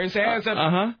Spears has...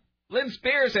 Lynn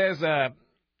Spears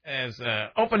has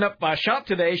opened up a shop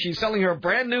today. She's selling her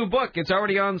brand new book. It's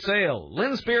already on sale.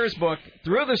 Lynn Spears' book,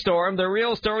 Through the Storm, The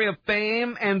Real Story of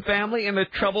Fame and Family in the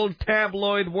Troubled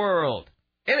Tabloid World.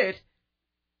 In it,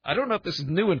 I don't know if this is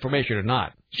new information or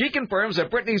not, she confirms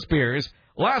that Britney Spears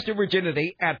lost her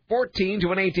virginity at 14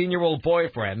 to an 18-year-old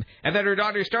boyfriend, and that her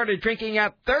daughter started drinking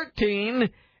at 13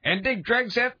 and did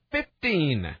drugs at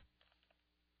 15.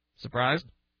 Surprised?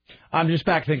 I'm just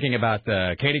back thinking about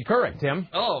Katie Couric, Tim.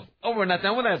 Oh, we're not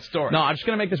done with that story. No, I'm just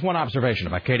going to make this one observation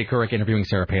about Katie Couric interviewing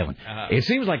Sarah Palin. It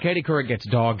seems like Katie Couric gets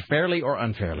dogged fairly or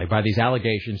unfairly by these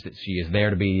allegations that she is there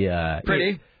to be...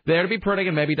 pretty. There to be pretty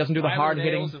and maybe doesn't do the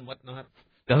hard-hitting... and whatnot.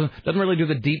 Doesn't really do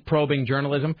the deep probing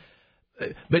journalism.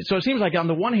 But so it seems like on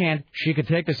the one hand, she could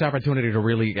take this opportunity to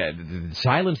really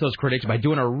silence those critics by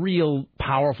doing a real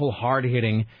powerful,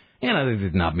 hard-hitting...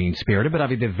 not mean-spirited, but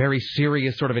obviously a very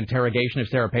serious sort of interrogation of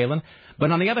Sarah Palin.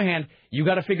 But on the other hand, you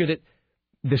got to figure that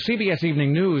the CBS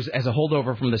Evening News, as a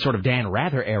holdover from the sort of Dan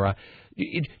Rather era,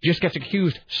 it just gets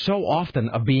accused so often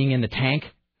of being in the tank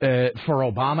for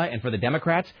Obama and for the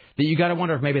Democrats that you got to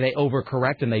wonder if maybe they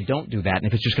overcorrect and they don't do that, and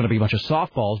if it's just going to be a bunch of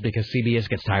softballs because CBS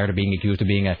gets tired of being accused of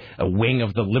being a wing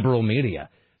of the liberal media.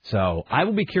 So I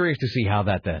will be curious to see how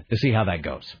that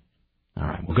goes. All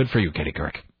right. Well, good for you, Katie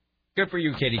Couric. Good for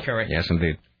you, Katie Couric. Yes,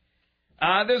 indeed.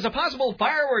 There's a possible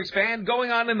fireworks ban going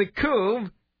on in the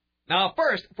Couve. Now,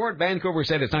 first, Fort Vancouver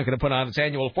said it's not going to put on its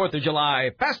annual 4th of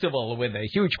July festival with a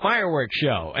huge fireworks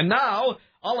show. And now,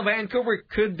 all of Vancouver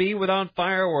could be without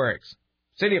fireworks.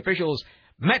 City officials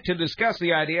met to discuss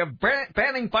the idea of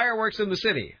banning fireworks in the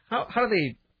city. How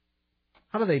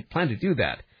do they plan to do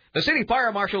that? The city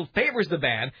fire marshal favors the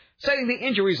ban, citing the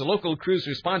injuries local crews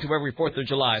respond to every 4th of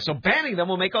July. So banning them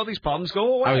will make all these problems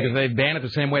go away. Because they ban it the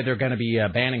same way they're going to be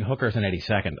banning hookers in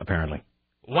 82nd, apparently.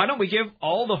 Why don't we give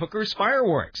all the hookers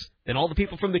fireworks? Then all the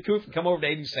people from the Couve can come over to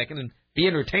 82nd and be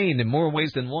entertained in more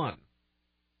ways than one.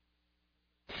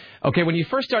 Okay, when you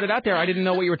first started out there, I didn't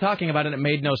know what you were talking about, and it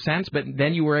made no sense, but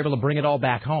then you were able to bring it all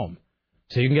back home.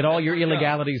 So you can get all your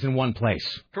illegalities in one place.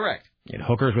 Correct. You get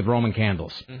hookers with Roman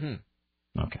candles. Mm-hmm.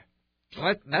 Okay.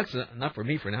 Well, that's enough for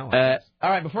me for now. All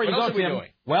right, before you go, Tim.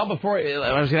 Well,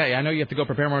 I know you have to go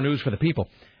prepare more news for the people.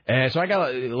 So I got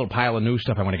a little pile of news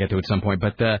stuff I want to get to at some point.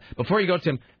 But before you go,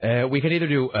 Tim, we can either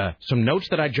do some notes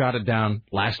that I jotted down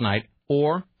last night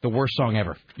or the worst song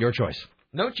ever. Your choice.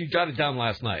 Notes you jotted down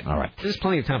last night. All right. There's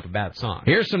plenty of time for bad songs.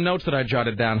 Here's some notes that I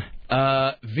jotted down.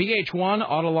 VH1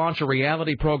 ought to launch a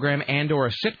reality program and or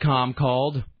a sitcom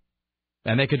called,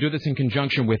 and they could do this in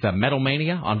conjunction with Metal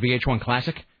Mania on VH1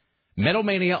 Classic. Metal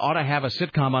Mania ought to have a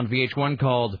sitcom on VH1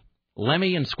 called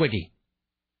Lemmy and Squiggy.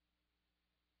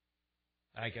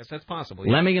 I guess that's possible.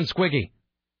 Yeah. Lemmy and Squiggy.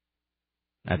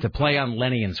 That's a play on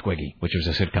Lenny and Squiggy, which was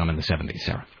a sitcom in the 70s,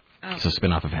 Sarah. Oh. It's a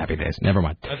spin-off of Happy Days. Never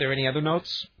mind. Are there any other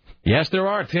notes? Yes, there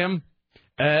are, Tim.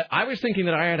 I was thinking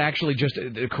that I had actually just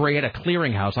create a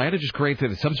clearinghouse. I had to just create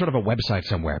some sort of a website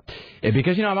somewhere.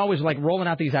 Because, I'm always, rolling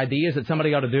out these ideas that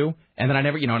somebody ought to do, and then I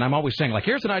never, and I'm always saying,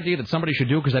 here's an idea that somebody should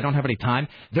do because I don't have any time.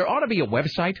 There ought to be a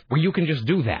website where you can just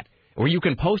do that, where you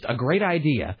can post a great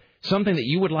idea, something that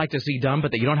you would like to see done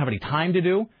but that you don't have any time to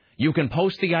do. You can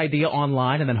post the idea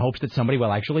online and then hopes that somebody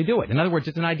will actually do it. In other words,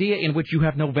 it's an idea in which you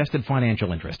have no vested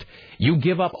financial interest. You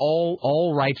give up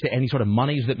all rights to any sort of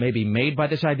monies that may be made by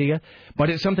this idea, but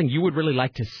it's something you would really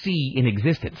like to see in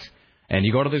existence. And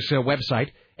you go to this website,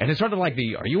 and it's sort of like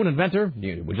are you an inventor?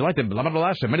 Would you like to blah, blah,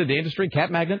 blah, submit it to industry, cat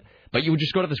magnet? But you would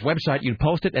just go to this website, you'd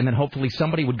post it, and then hopefully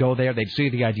somebody would go there, they'd see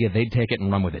the idea, they'd take it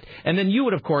and run with it. And then you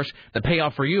would, of course, the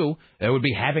payoff for you would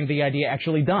be having the idea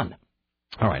actually done.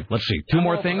 All right, let's see. Two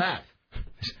more things.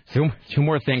 Two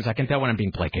more things. I can tell when I'm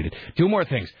being placated. Two more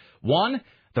things. One,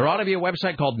 there ought to be a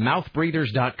website called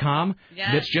mouthbreathers.com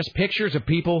that's just pictures of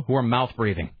people who are mouth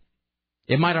breathing.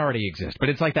 It might already exist, but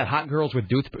it's like that Hot Girls with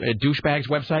Douchebags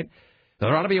website.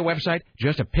 There ought to be a website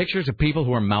just of pictures of people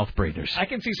who are mouth breathers. I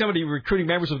can see somebody recruiting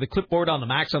members of the clipboard on the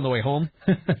Max on the way home.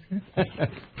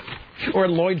 Or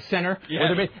Lloyd Center.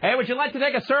 Yeah. Hey, would you like to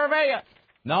take a survey?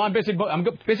 No, I'm busy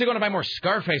going to buy more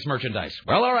Scarface merchandise.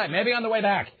 Well, all right, maybe on the way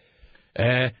back.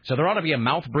 So there ought to be a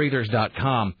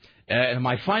mouthbreathers.com. And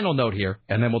my final note here,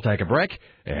 and then we'll take a break,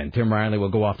 and Tim Riley will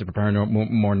go off to prepare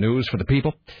more news for the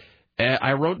people.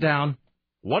 I wrote down,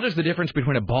 what is the difference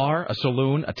between a bar, a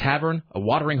saloon, a tavern, a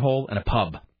watering hole, and a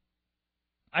pub?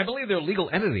 I believe they're legal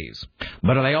entities.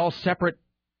 But are they all separate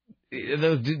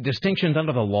those distinctions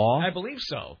under the law? I believe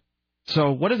so.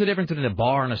 So what is the difference between a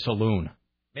bar and a saloon?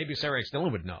 Maybe Sarah X.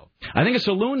 Dillon would know. I think a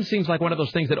saloon seems like one of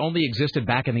those things that only existed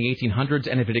back in the 1800s,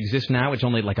 and if it exists now, it's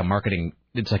only like a marketing.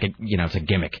 It's like it's a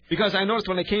gimmick. Because I noticed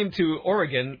when I came to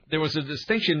Oregon, there was a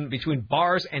distinction between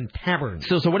bars and taverns.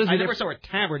 So what is I never saw a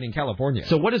tavern in California.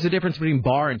 So what is the difference between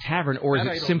bar and tavern, or is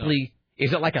it simply?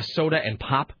 Is it like a soda and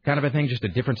pop kind of a thing, just a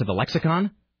difference of the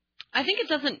lexicon? I think it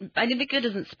doesn't. I think it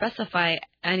doesn't specify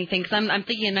anything. Because I'm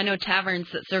thinking, I know taverns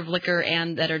that serve liquor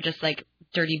and that are just like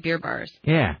dirty beer bars.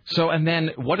 Yeah. So, and then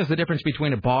what is the difference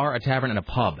between a bar, a tavern, and a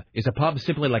pub? Is a pub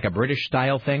simply like a British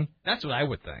style thing? That's what I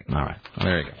would think. All right. Well,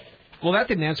 there you go. Well, that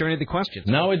didn't answer any of the questions.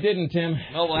 No, it didn't, Tim.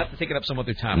 Well, we'll have to take it up some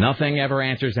other time. Nothing ever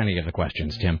answers any of the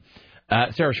questions, Tim.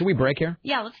 Sarah, should we break here?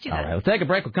 Yeah, let's do that. All right, let's take a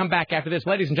break. We'll come back after this.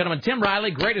 Ladies and gentlemen, Tim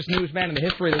Riley, greatest newsman in the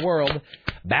history of the world,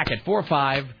 back at 4,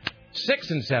 5,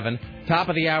 6, and 7, top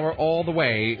of the hour all the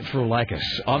way through Lycus.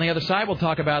 On the other side, we'll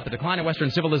talk about the decline of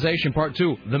Western civilization, Part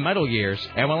 2, the metal years,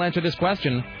 and we'll answer this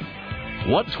question.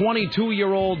 What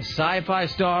 22-year-old sci-fi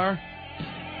star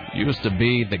used to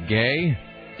be the gay?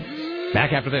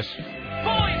 Back after this.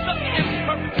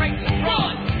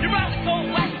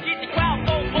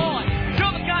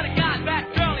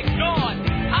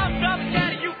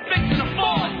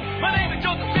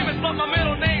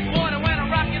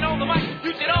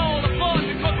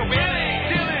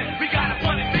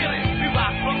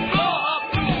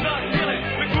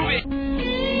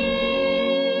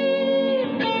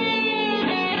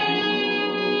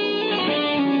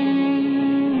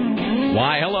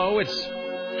 Why, hello, it's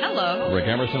Hello. Rick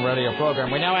Emerson radio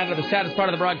program. We now enter the saddest part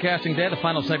of the broadcasting day, the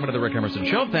final segment of the Rick Emerson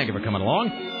Show. Thank you for coming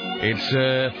along. It's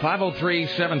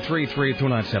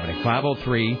 503-733-2970.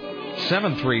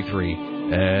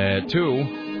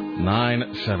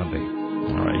 503-733-2970.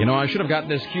 All right. I should have gotten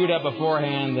this queued up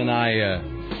beforehand, and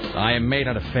I am made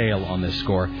out of fail on this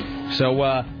score. So,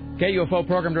 KUFO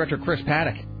program director Chris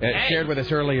Paddock shared with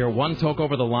us earlier One Toke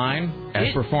Over the Line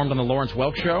as performed on the Lawrence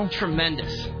Welk Show.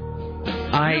 Tremendous.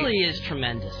 It really is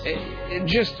tremendous.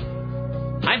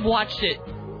 I've watched it,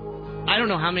 I don't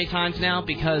know how many times now,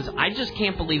 because I just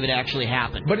can't believe it actually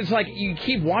happened. But it's like you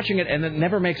keep watching it and it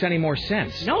never makes any more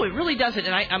sense. No, it really doesn't.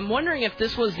 And I'm wondering if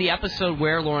this was the episode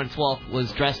where Lawrence Welk was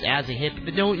dressed as a hippie.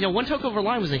 But no, One Toke Over the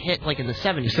Line was a hit like in the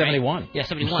 70s. 71. Right? Yeah,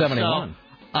 71. 71.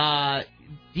 So,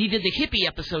 he did the hippie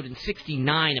episode in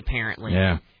 69, apparently.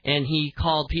 Yeah. And he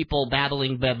called people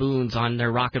babbling baboons on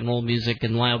their rock and roll music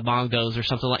and loud bongos or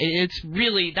something like. It's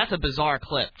really, that's a bizarre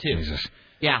clip too. Jesus.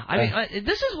 Yeah, I mean,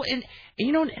 this is, and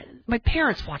my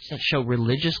parents watch that show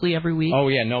religiously every week. Oh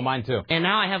yeah, no, mine too. And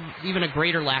now I have even a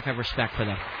greater lack of respect for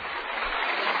them.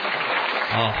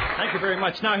 Oh, thank you very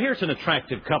much. Now here's an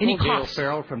attractive couple: Dale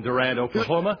Farrell from Durant,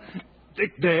 Oklahoma,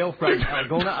 Dick Dale from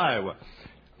Argona, Iowa.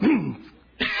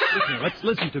 Let's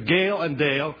listen to Gail and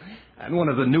Dale. And one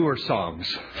of the newer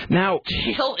songs. Now,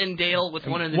 Gail and Dale with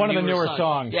one of the newer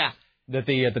songs. Yeah. That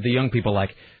the young people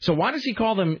like. So why does he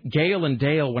call them Gail and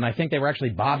Dale when I think they were actually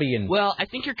Bobby and... Well, I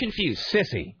think you're confused.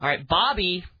 Sissy. All right,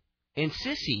 Bobby and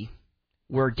Sissy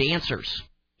were dancers,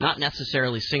 not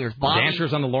necessarily singers.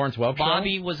 Dancers on the Lawrence Welk Show?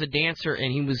 Bobby was a dancer,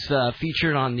 and he was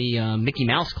featured on the Mickey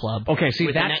Mouse Club. Okay, see,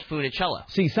 with Annette Funicello.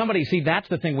 That's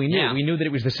the thing we knew. Yeah. We knew that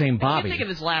it was the same Bobby. I can't think of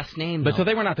his last name, But so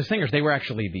they were not the singers. They were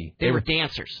actually They were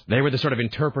dancers. They were the sort of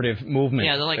interpretive movement.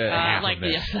 Yeah, they're like, half of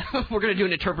this. we're going to do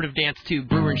an interpretive dance to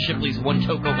Brewer and Shipley's One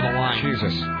Toke Over the Line.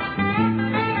 Jesus.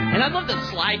 And I love the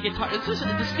slide guitar. It's just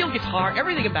the steel guitar,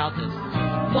 everything about this.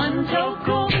 One toke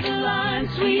over the line,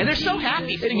 sweet. And they're so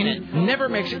happy singing it.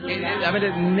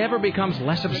 It never becomes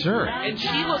less absurd. And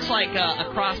she looks like a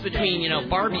cross between,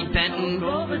 Barbie Benton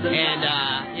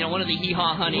and, one of the Hee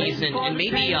Haw Honeys and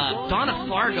maybe Donna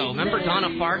Fargo. Remember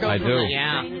Donna Fargo? I do.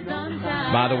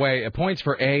 Yeah. By the way, points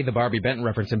for A, the Barbie Benton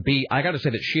reference, and B, I got to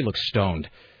say that she looks stoned.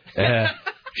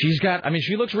 She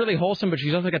looks really wholesome, but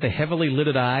she's also got the heavily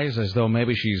lidded eyes, as though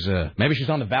maybe she's on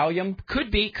the Valium. Could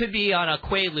be on a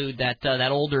Quaalude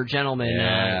that older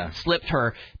gentleman slipped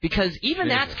her, because even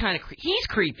that's kind of he's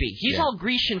creepy. He's all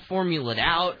Grecian formulaed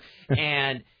out,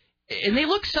 and they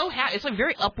look so happy. It's like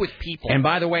very up with people. And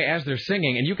by the way, as they're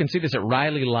singing, and you can see this at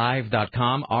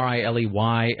RileyLive.com,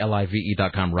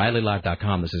 RileyLive.com,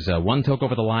 RileyLive.com. This is One Toke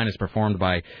Over the Line is performed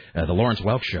by the Lawrence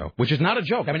Welk Show, which is not a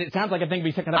joke. I mean, it sounds like a thing to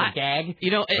be taken out of a gag,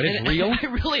 but it's real.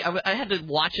 I had to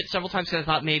watch it several times because I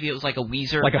thought maybe it was like a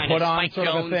Weezer, like kind a put-on Spike sort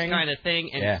Jones of a thing. Kind of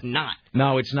thing, and it's not.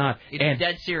 No, it's not. It's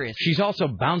dead serious. She's also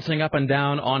bouncing up and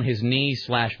down on his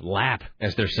knee/lap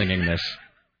as they're singing this.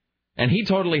 And he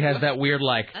totally has that weird,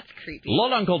 like, that's creepy.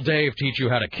 Let Uncle Dave teach you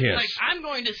how to kiss. Like, I'm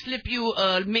going to slip you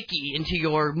a Mickey into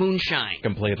your moonshine.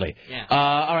 Completely. Yeah.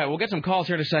 All right, we'll get some calls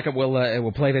here in a second.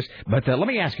 We'll play this. But let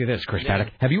me ask you this, Chris Paddock.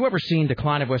 Have you ever seen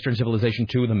Decline of Western Civilization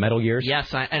 2, The Metal Years?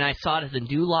 Yes, I saw it at the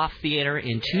Duloff Theater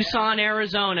in Tucson,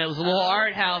 Arizona. It was a little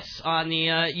art house on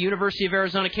the University of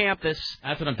Arizona campus.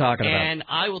 That's what I'm talking about. And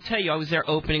I will tell you, I was there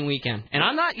opening weekend. And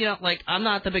I'm not, I'm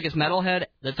not the biggest metalhead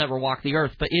that's ever walked the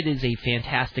earth, but it is a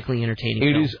fantastically entertaining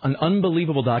film. It is an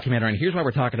unbelievable documentary, and here's why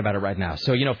we're talking about it right now.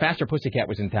 So, Faster Pussycat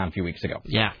was in town a few weeks ago.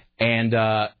 Yeah. And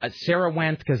Sarah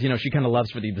went because, she kind of loves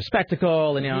for the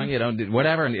spectacle and,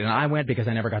 whatever. And I went because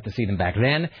I never got to see them back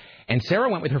then. And Sarah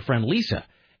went with her friend Lisa.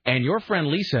 And your friend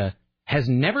Lisa has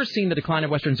never seen The Decline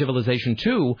of Western Civilization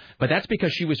 2, but that's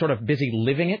because she was sort of busy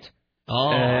living it.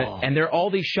 Oh. And there are all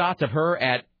these shots of her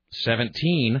at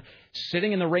 17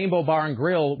 sitting in the Rainbow Bar and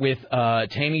Grill with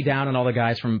Tammy Down and all the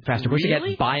guys from Faster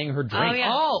Pussycat buying her drink.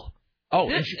 Oh,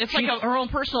 yeah. It's like her own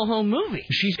personal home movie.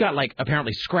 She's got,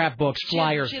 apparently scrapbooks,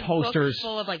 flyers, she has posters. Books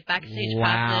full of, backstage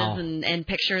passes and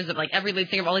pictures of, every lead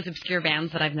singer of all these obscure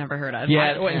bands that I've never heard of.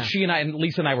 Yeah, and she and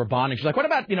Lisa and I were bonding. She's like, what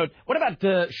about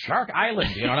Shark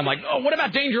Island? And I'm like, oh, what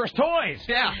about Dangerous Toys?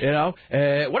 Yeah.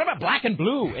 What about Black and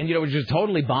Blue? And, we're just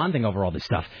totally bonding over all this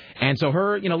stuff. And so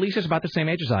Lisa's about the same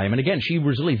age as I am. And again, she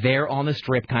was really there on the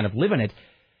strip, kind of living it.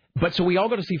 But so we all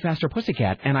go to see Faster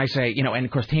Pussycat, and I say, and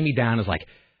of course Tammy Down is like,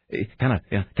 kind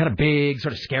of big,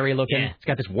 sort of scary looking. Yeah. He's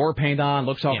got this war paint on,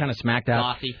 looks all kind of smacked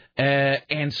out.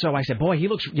 And so I said, boy, he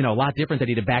looks, a lot different than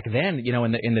he did back then,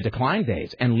 in the Decline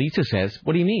days. And Lisa says,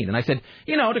 what do you mean? And I said,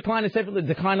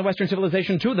 Decline of Western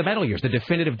Civilization 2, The Metal Years, the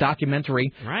definitive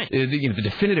documentary, right? The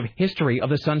definitive history of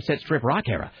the Sunset Strip rock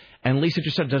era. And Lisa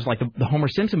just sort of does the Homer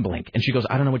Simpson blink, and she goes,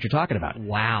 I don't know what you're talking about.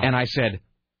 Wow. And I said,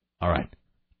 all right,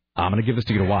 I'm going to give this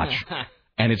to you to watch,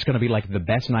 and it's going to be like the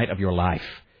best night of your life.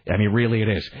 I mean, really it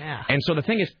is. Yeah. And so the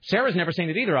thing is, Sarah's never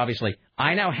seen it either, obviously.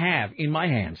 I now have in my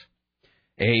hands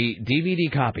a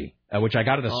DVD copy, which I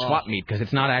got at a swap meet because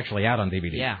it's not actually out on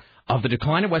DVD, of The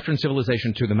Decline of Western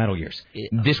Civilization 2, The Metal Years.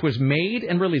 This was made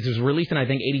and released. It was released in, I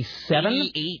think, 87?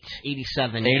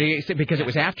 87. 88, because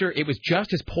it was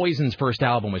just as Poison's first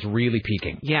album was really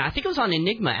peaking. Yeah, I think it was on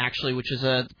Enigma, actually, which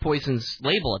was Poison's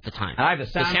label at the time. I have the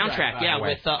soundtrack,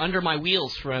 with Under My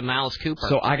Wheels from Alice Cooper.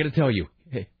 So I got to tell you,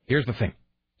 here's the thing.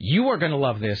 You are going to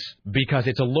love this because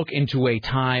it's a look into a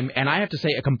time, and I have to say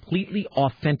a completely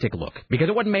authentic look, because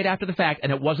it wasn't made after the fact,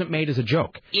 and it wasn't made as a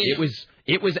joke.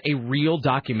 It was a real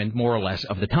document, more or less,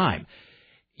 of the time.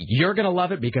 You're going to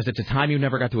love it because it's a time you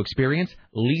never got to experience.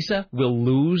 Lisa will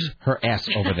lose her ass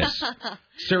over this.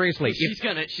 Seriously. She's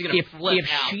gonna flip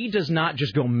if out. she does not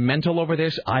just go mental over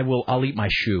this, I'll eat my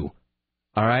shoe.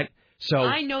 All right? So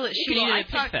I know that she will.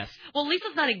 Well,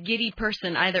 Lisa's not a giddy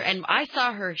person either, and I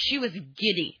saw her. She was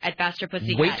giddy at Faster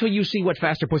Pussycat. Wait till you see what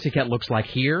Faster Pussycat looks like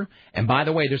here. And by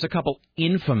the way, there's a couple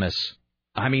infamous,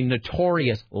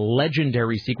 notorious,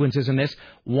 legendary sequences in this.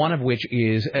 One of which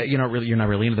is, you're not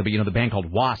really into the band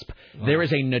called Wasp. Wow. There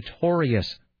is a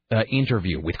notorious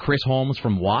interview with Chris Holmes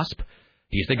from Wasp.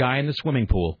 He's the guy in the swimming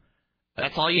pool.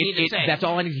 That's all you need to say. That's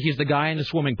all I need. He's the guy in the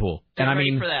swimming pool. Get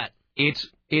ready for that.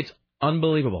 It's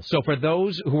unbelievable. So for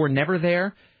those who were never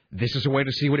there, this is a way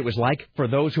to see what it was like. For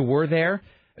those who were there,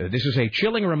 this is a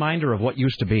chilling reminder of what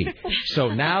used to be. So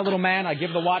now, little man, I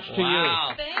give the watch to you.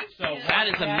 Wow. That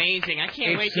is amazing. I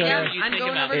can't wait to hear what you I'm think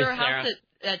going about over to this, her house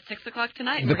Sarah. at 6 o'clock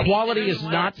tonight. The quality is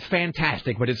not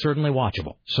fantastic, but it's certainly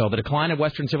watchable. So The Decline of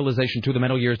Western Civilization 2, The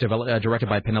Metal Years, directed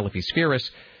by Penelope Spheris,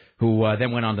 who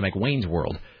then went on to make Wayne's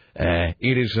World.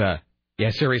 It is,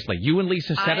 seriously. You and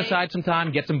Lisa set aside some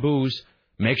time, get some booze.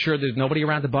 Make sure there's nobody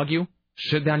around to bug you.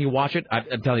 Sit down, you watch it.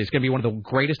 I'm telling you, it's going to be one of the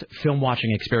greatest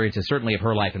film-watching experiences, certainly of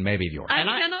her life and maybe of yours. I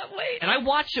cannot wait. And I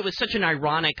watched it with such an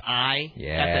ironic eye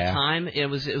at the time. It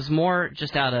was more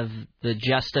just out of the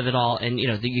jest of it all. And,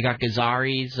 you got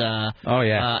Gazzari's.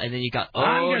 And then you got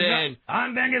Odin.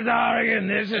 I'm Ben Gazzari, and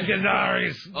this is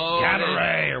Gazzari's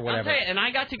Cabaret, or whatever. And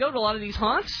I got to go to a lot of these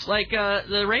haunts, like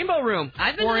the Rainbow Room.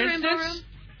 I've been to the Rainbow Room.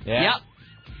 Yeah. Yep.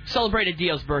 Celebrated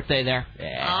Dio's birthday there.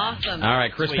 Yeah. Awesome. All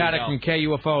right, Chris Paddock from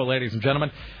KUFO, ladies and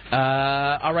gentlemen.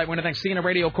 All right, we want to thank CNN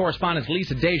radio correspondents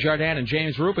Lisa Desjardins and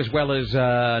James Roop, as well as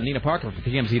Nina Parker from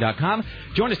TMZ.com.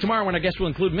 Join us tomorrow when our guests will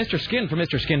include Mr. Skin from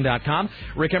MrSkin.com.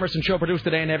 Rick Emerson Show produced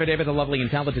today and every day by the lovely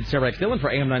and talented Sarah X. Dillon for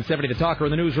AM 970, The Talker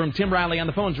in the newsroom. Tim Riley on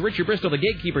the phones. Richard Bristol, the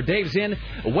gatekeeper. Dave Zinn,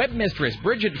 web mistress.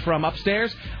 Bridget from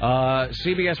upstairs.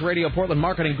 CBS Radio Portland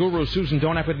marketing guru Susan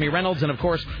Donaf with me Reynolds. And, of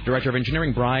course, director of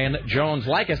engineering Brian Jones.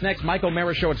 Like us next, Michael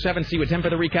Mara Show at 7. See you at 10 for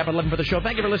the recap, 11 for the show.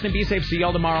 Thank you for listening. Be safe. See you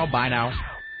all tomorrow. Bye now.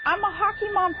 I'm a hockey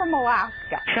mom from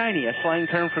Alaska. Shiny, a slang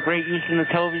term for great use in the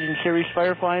television series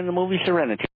Firefly and the movie Serenity.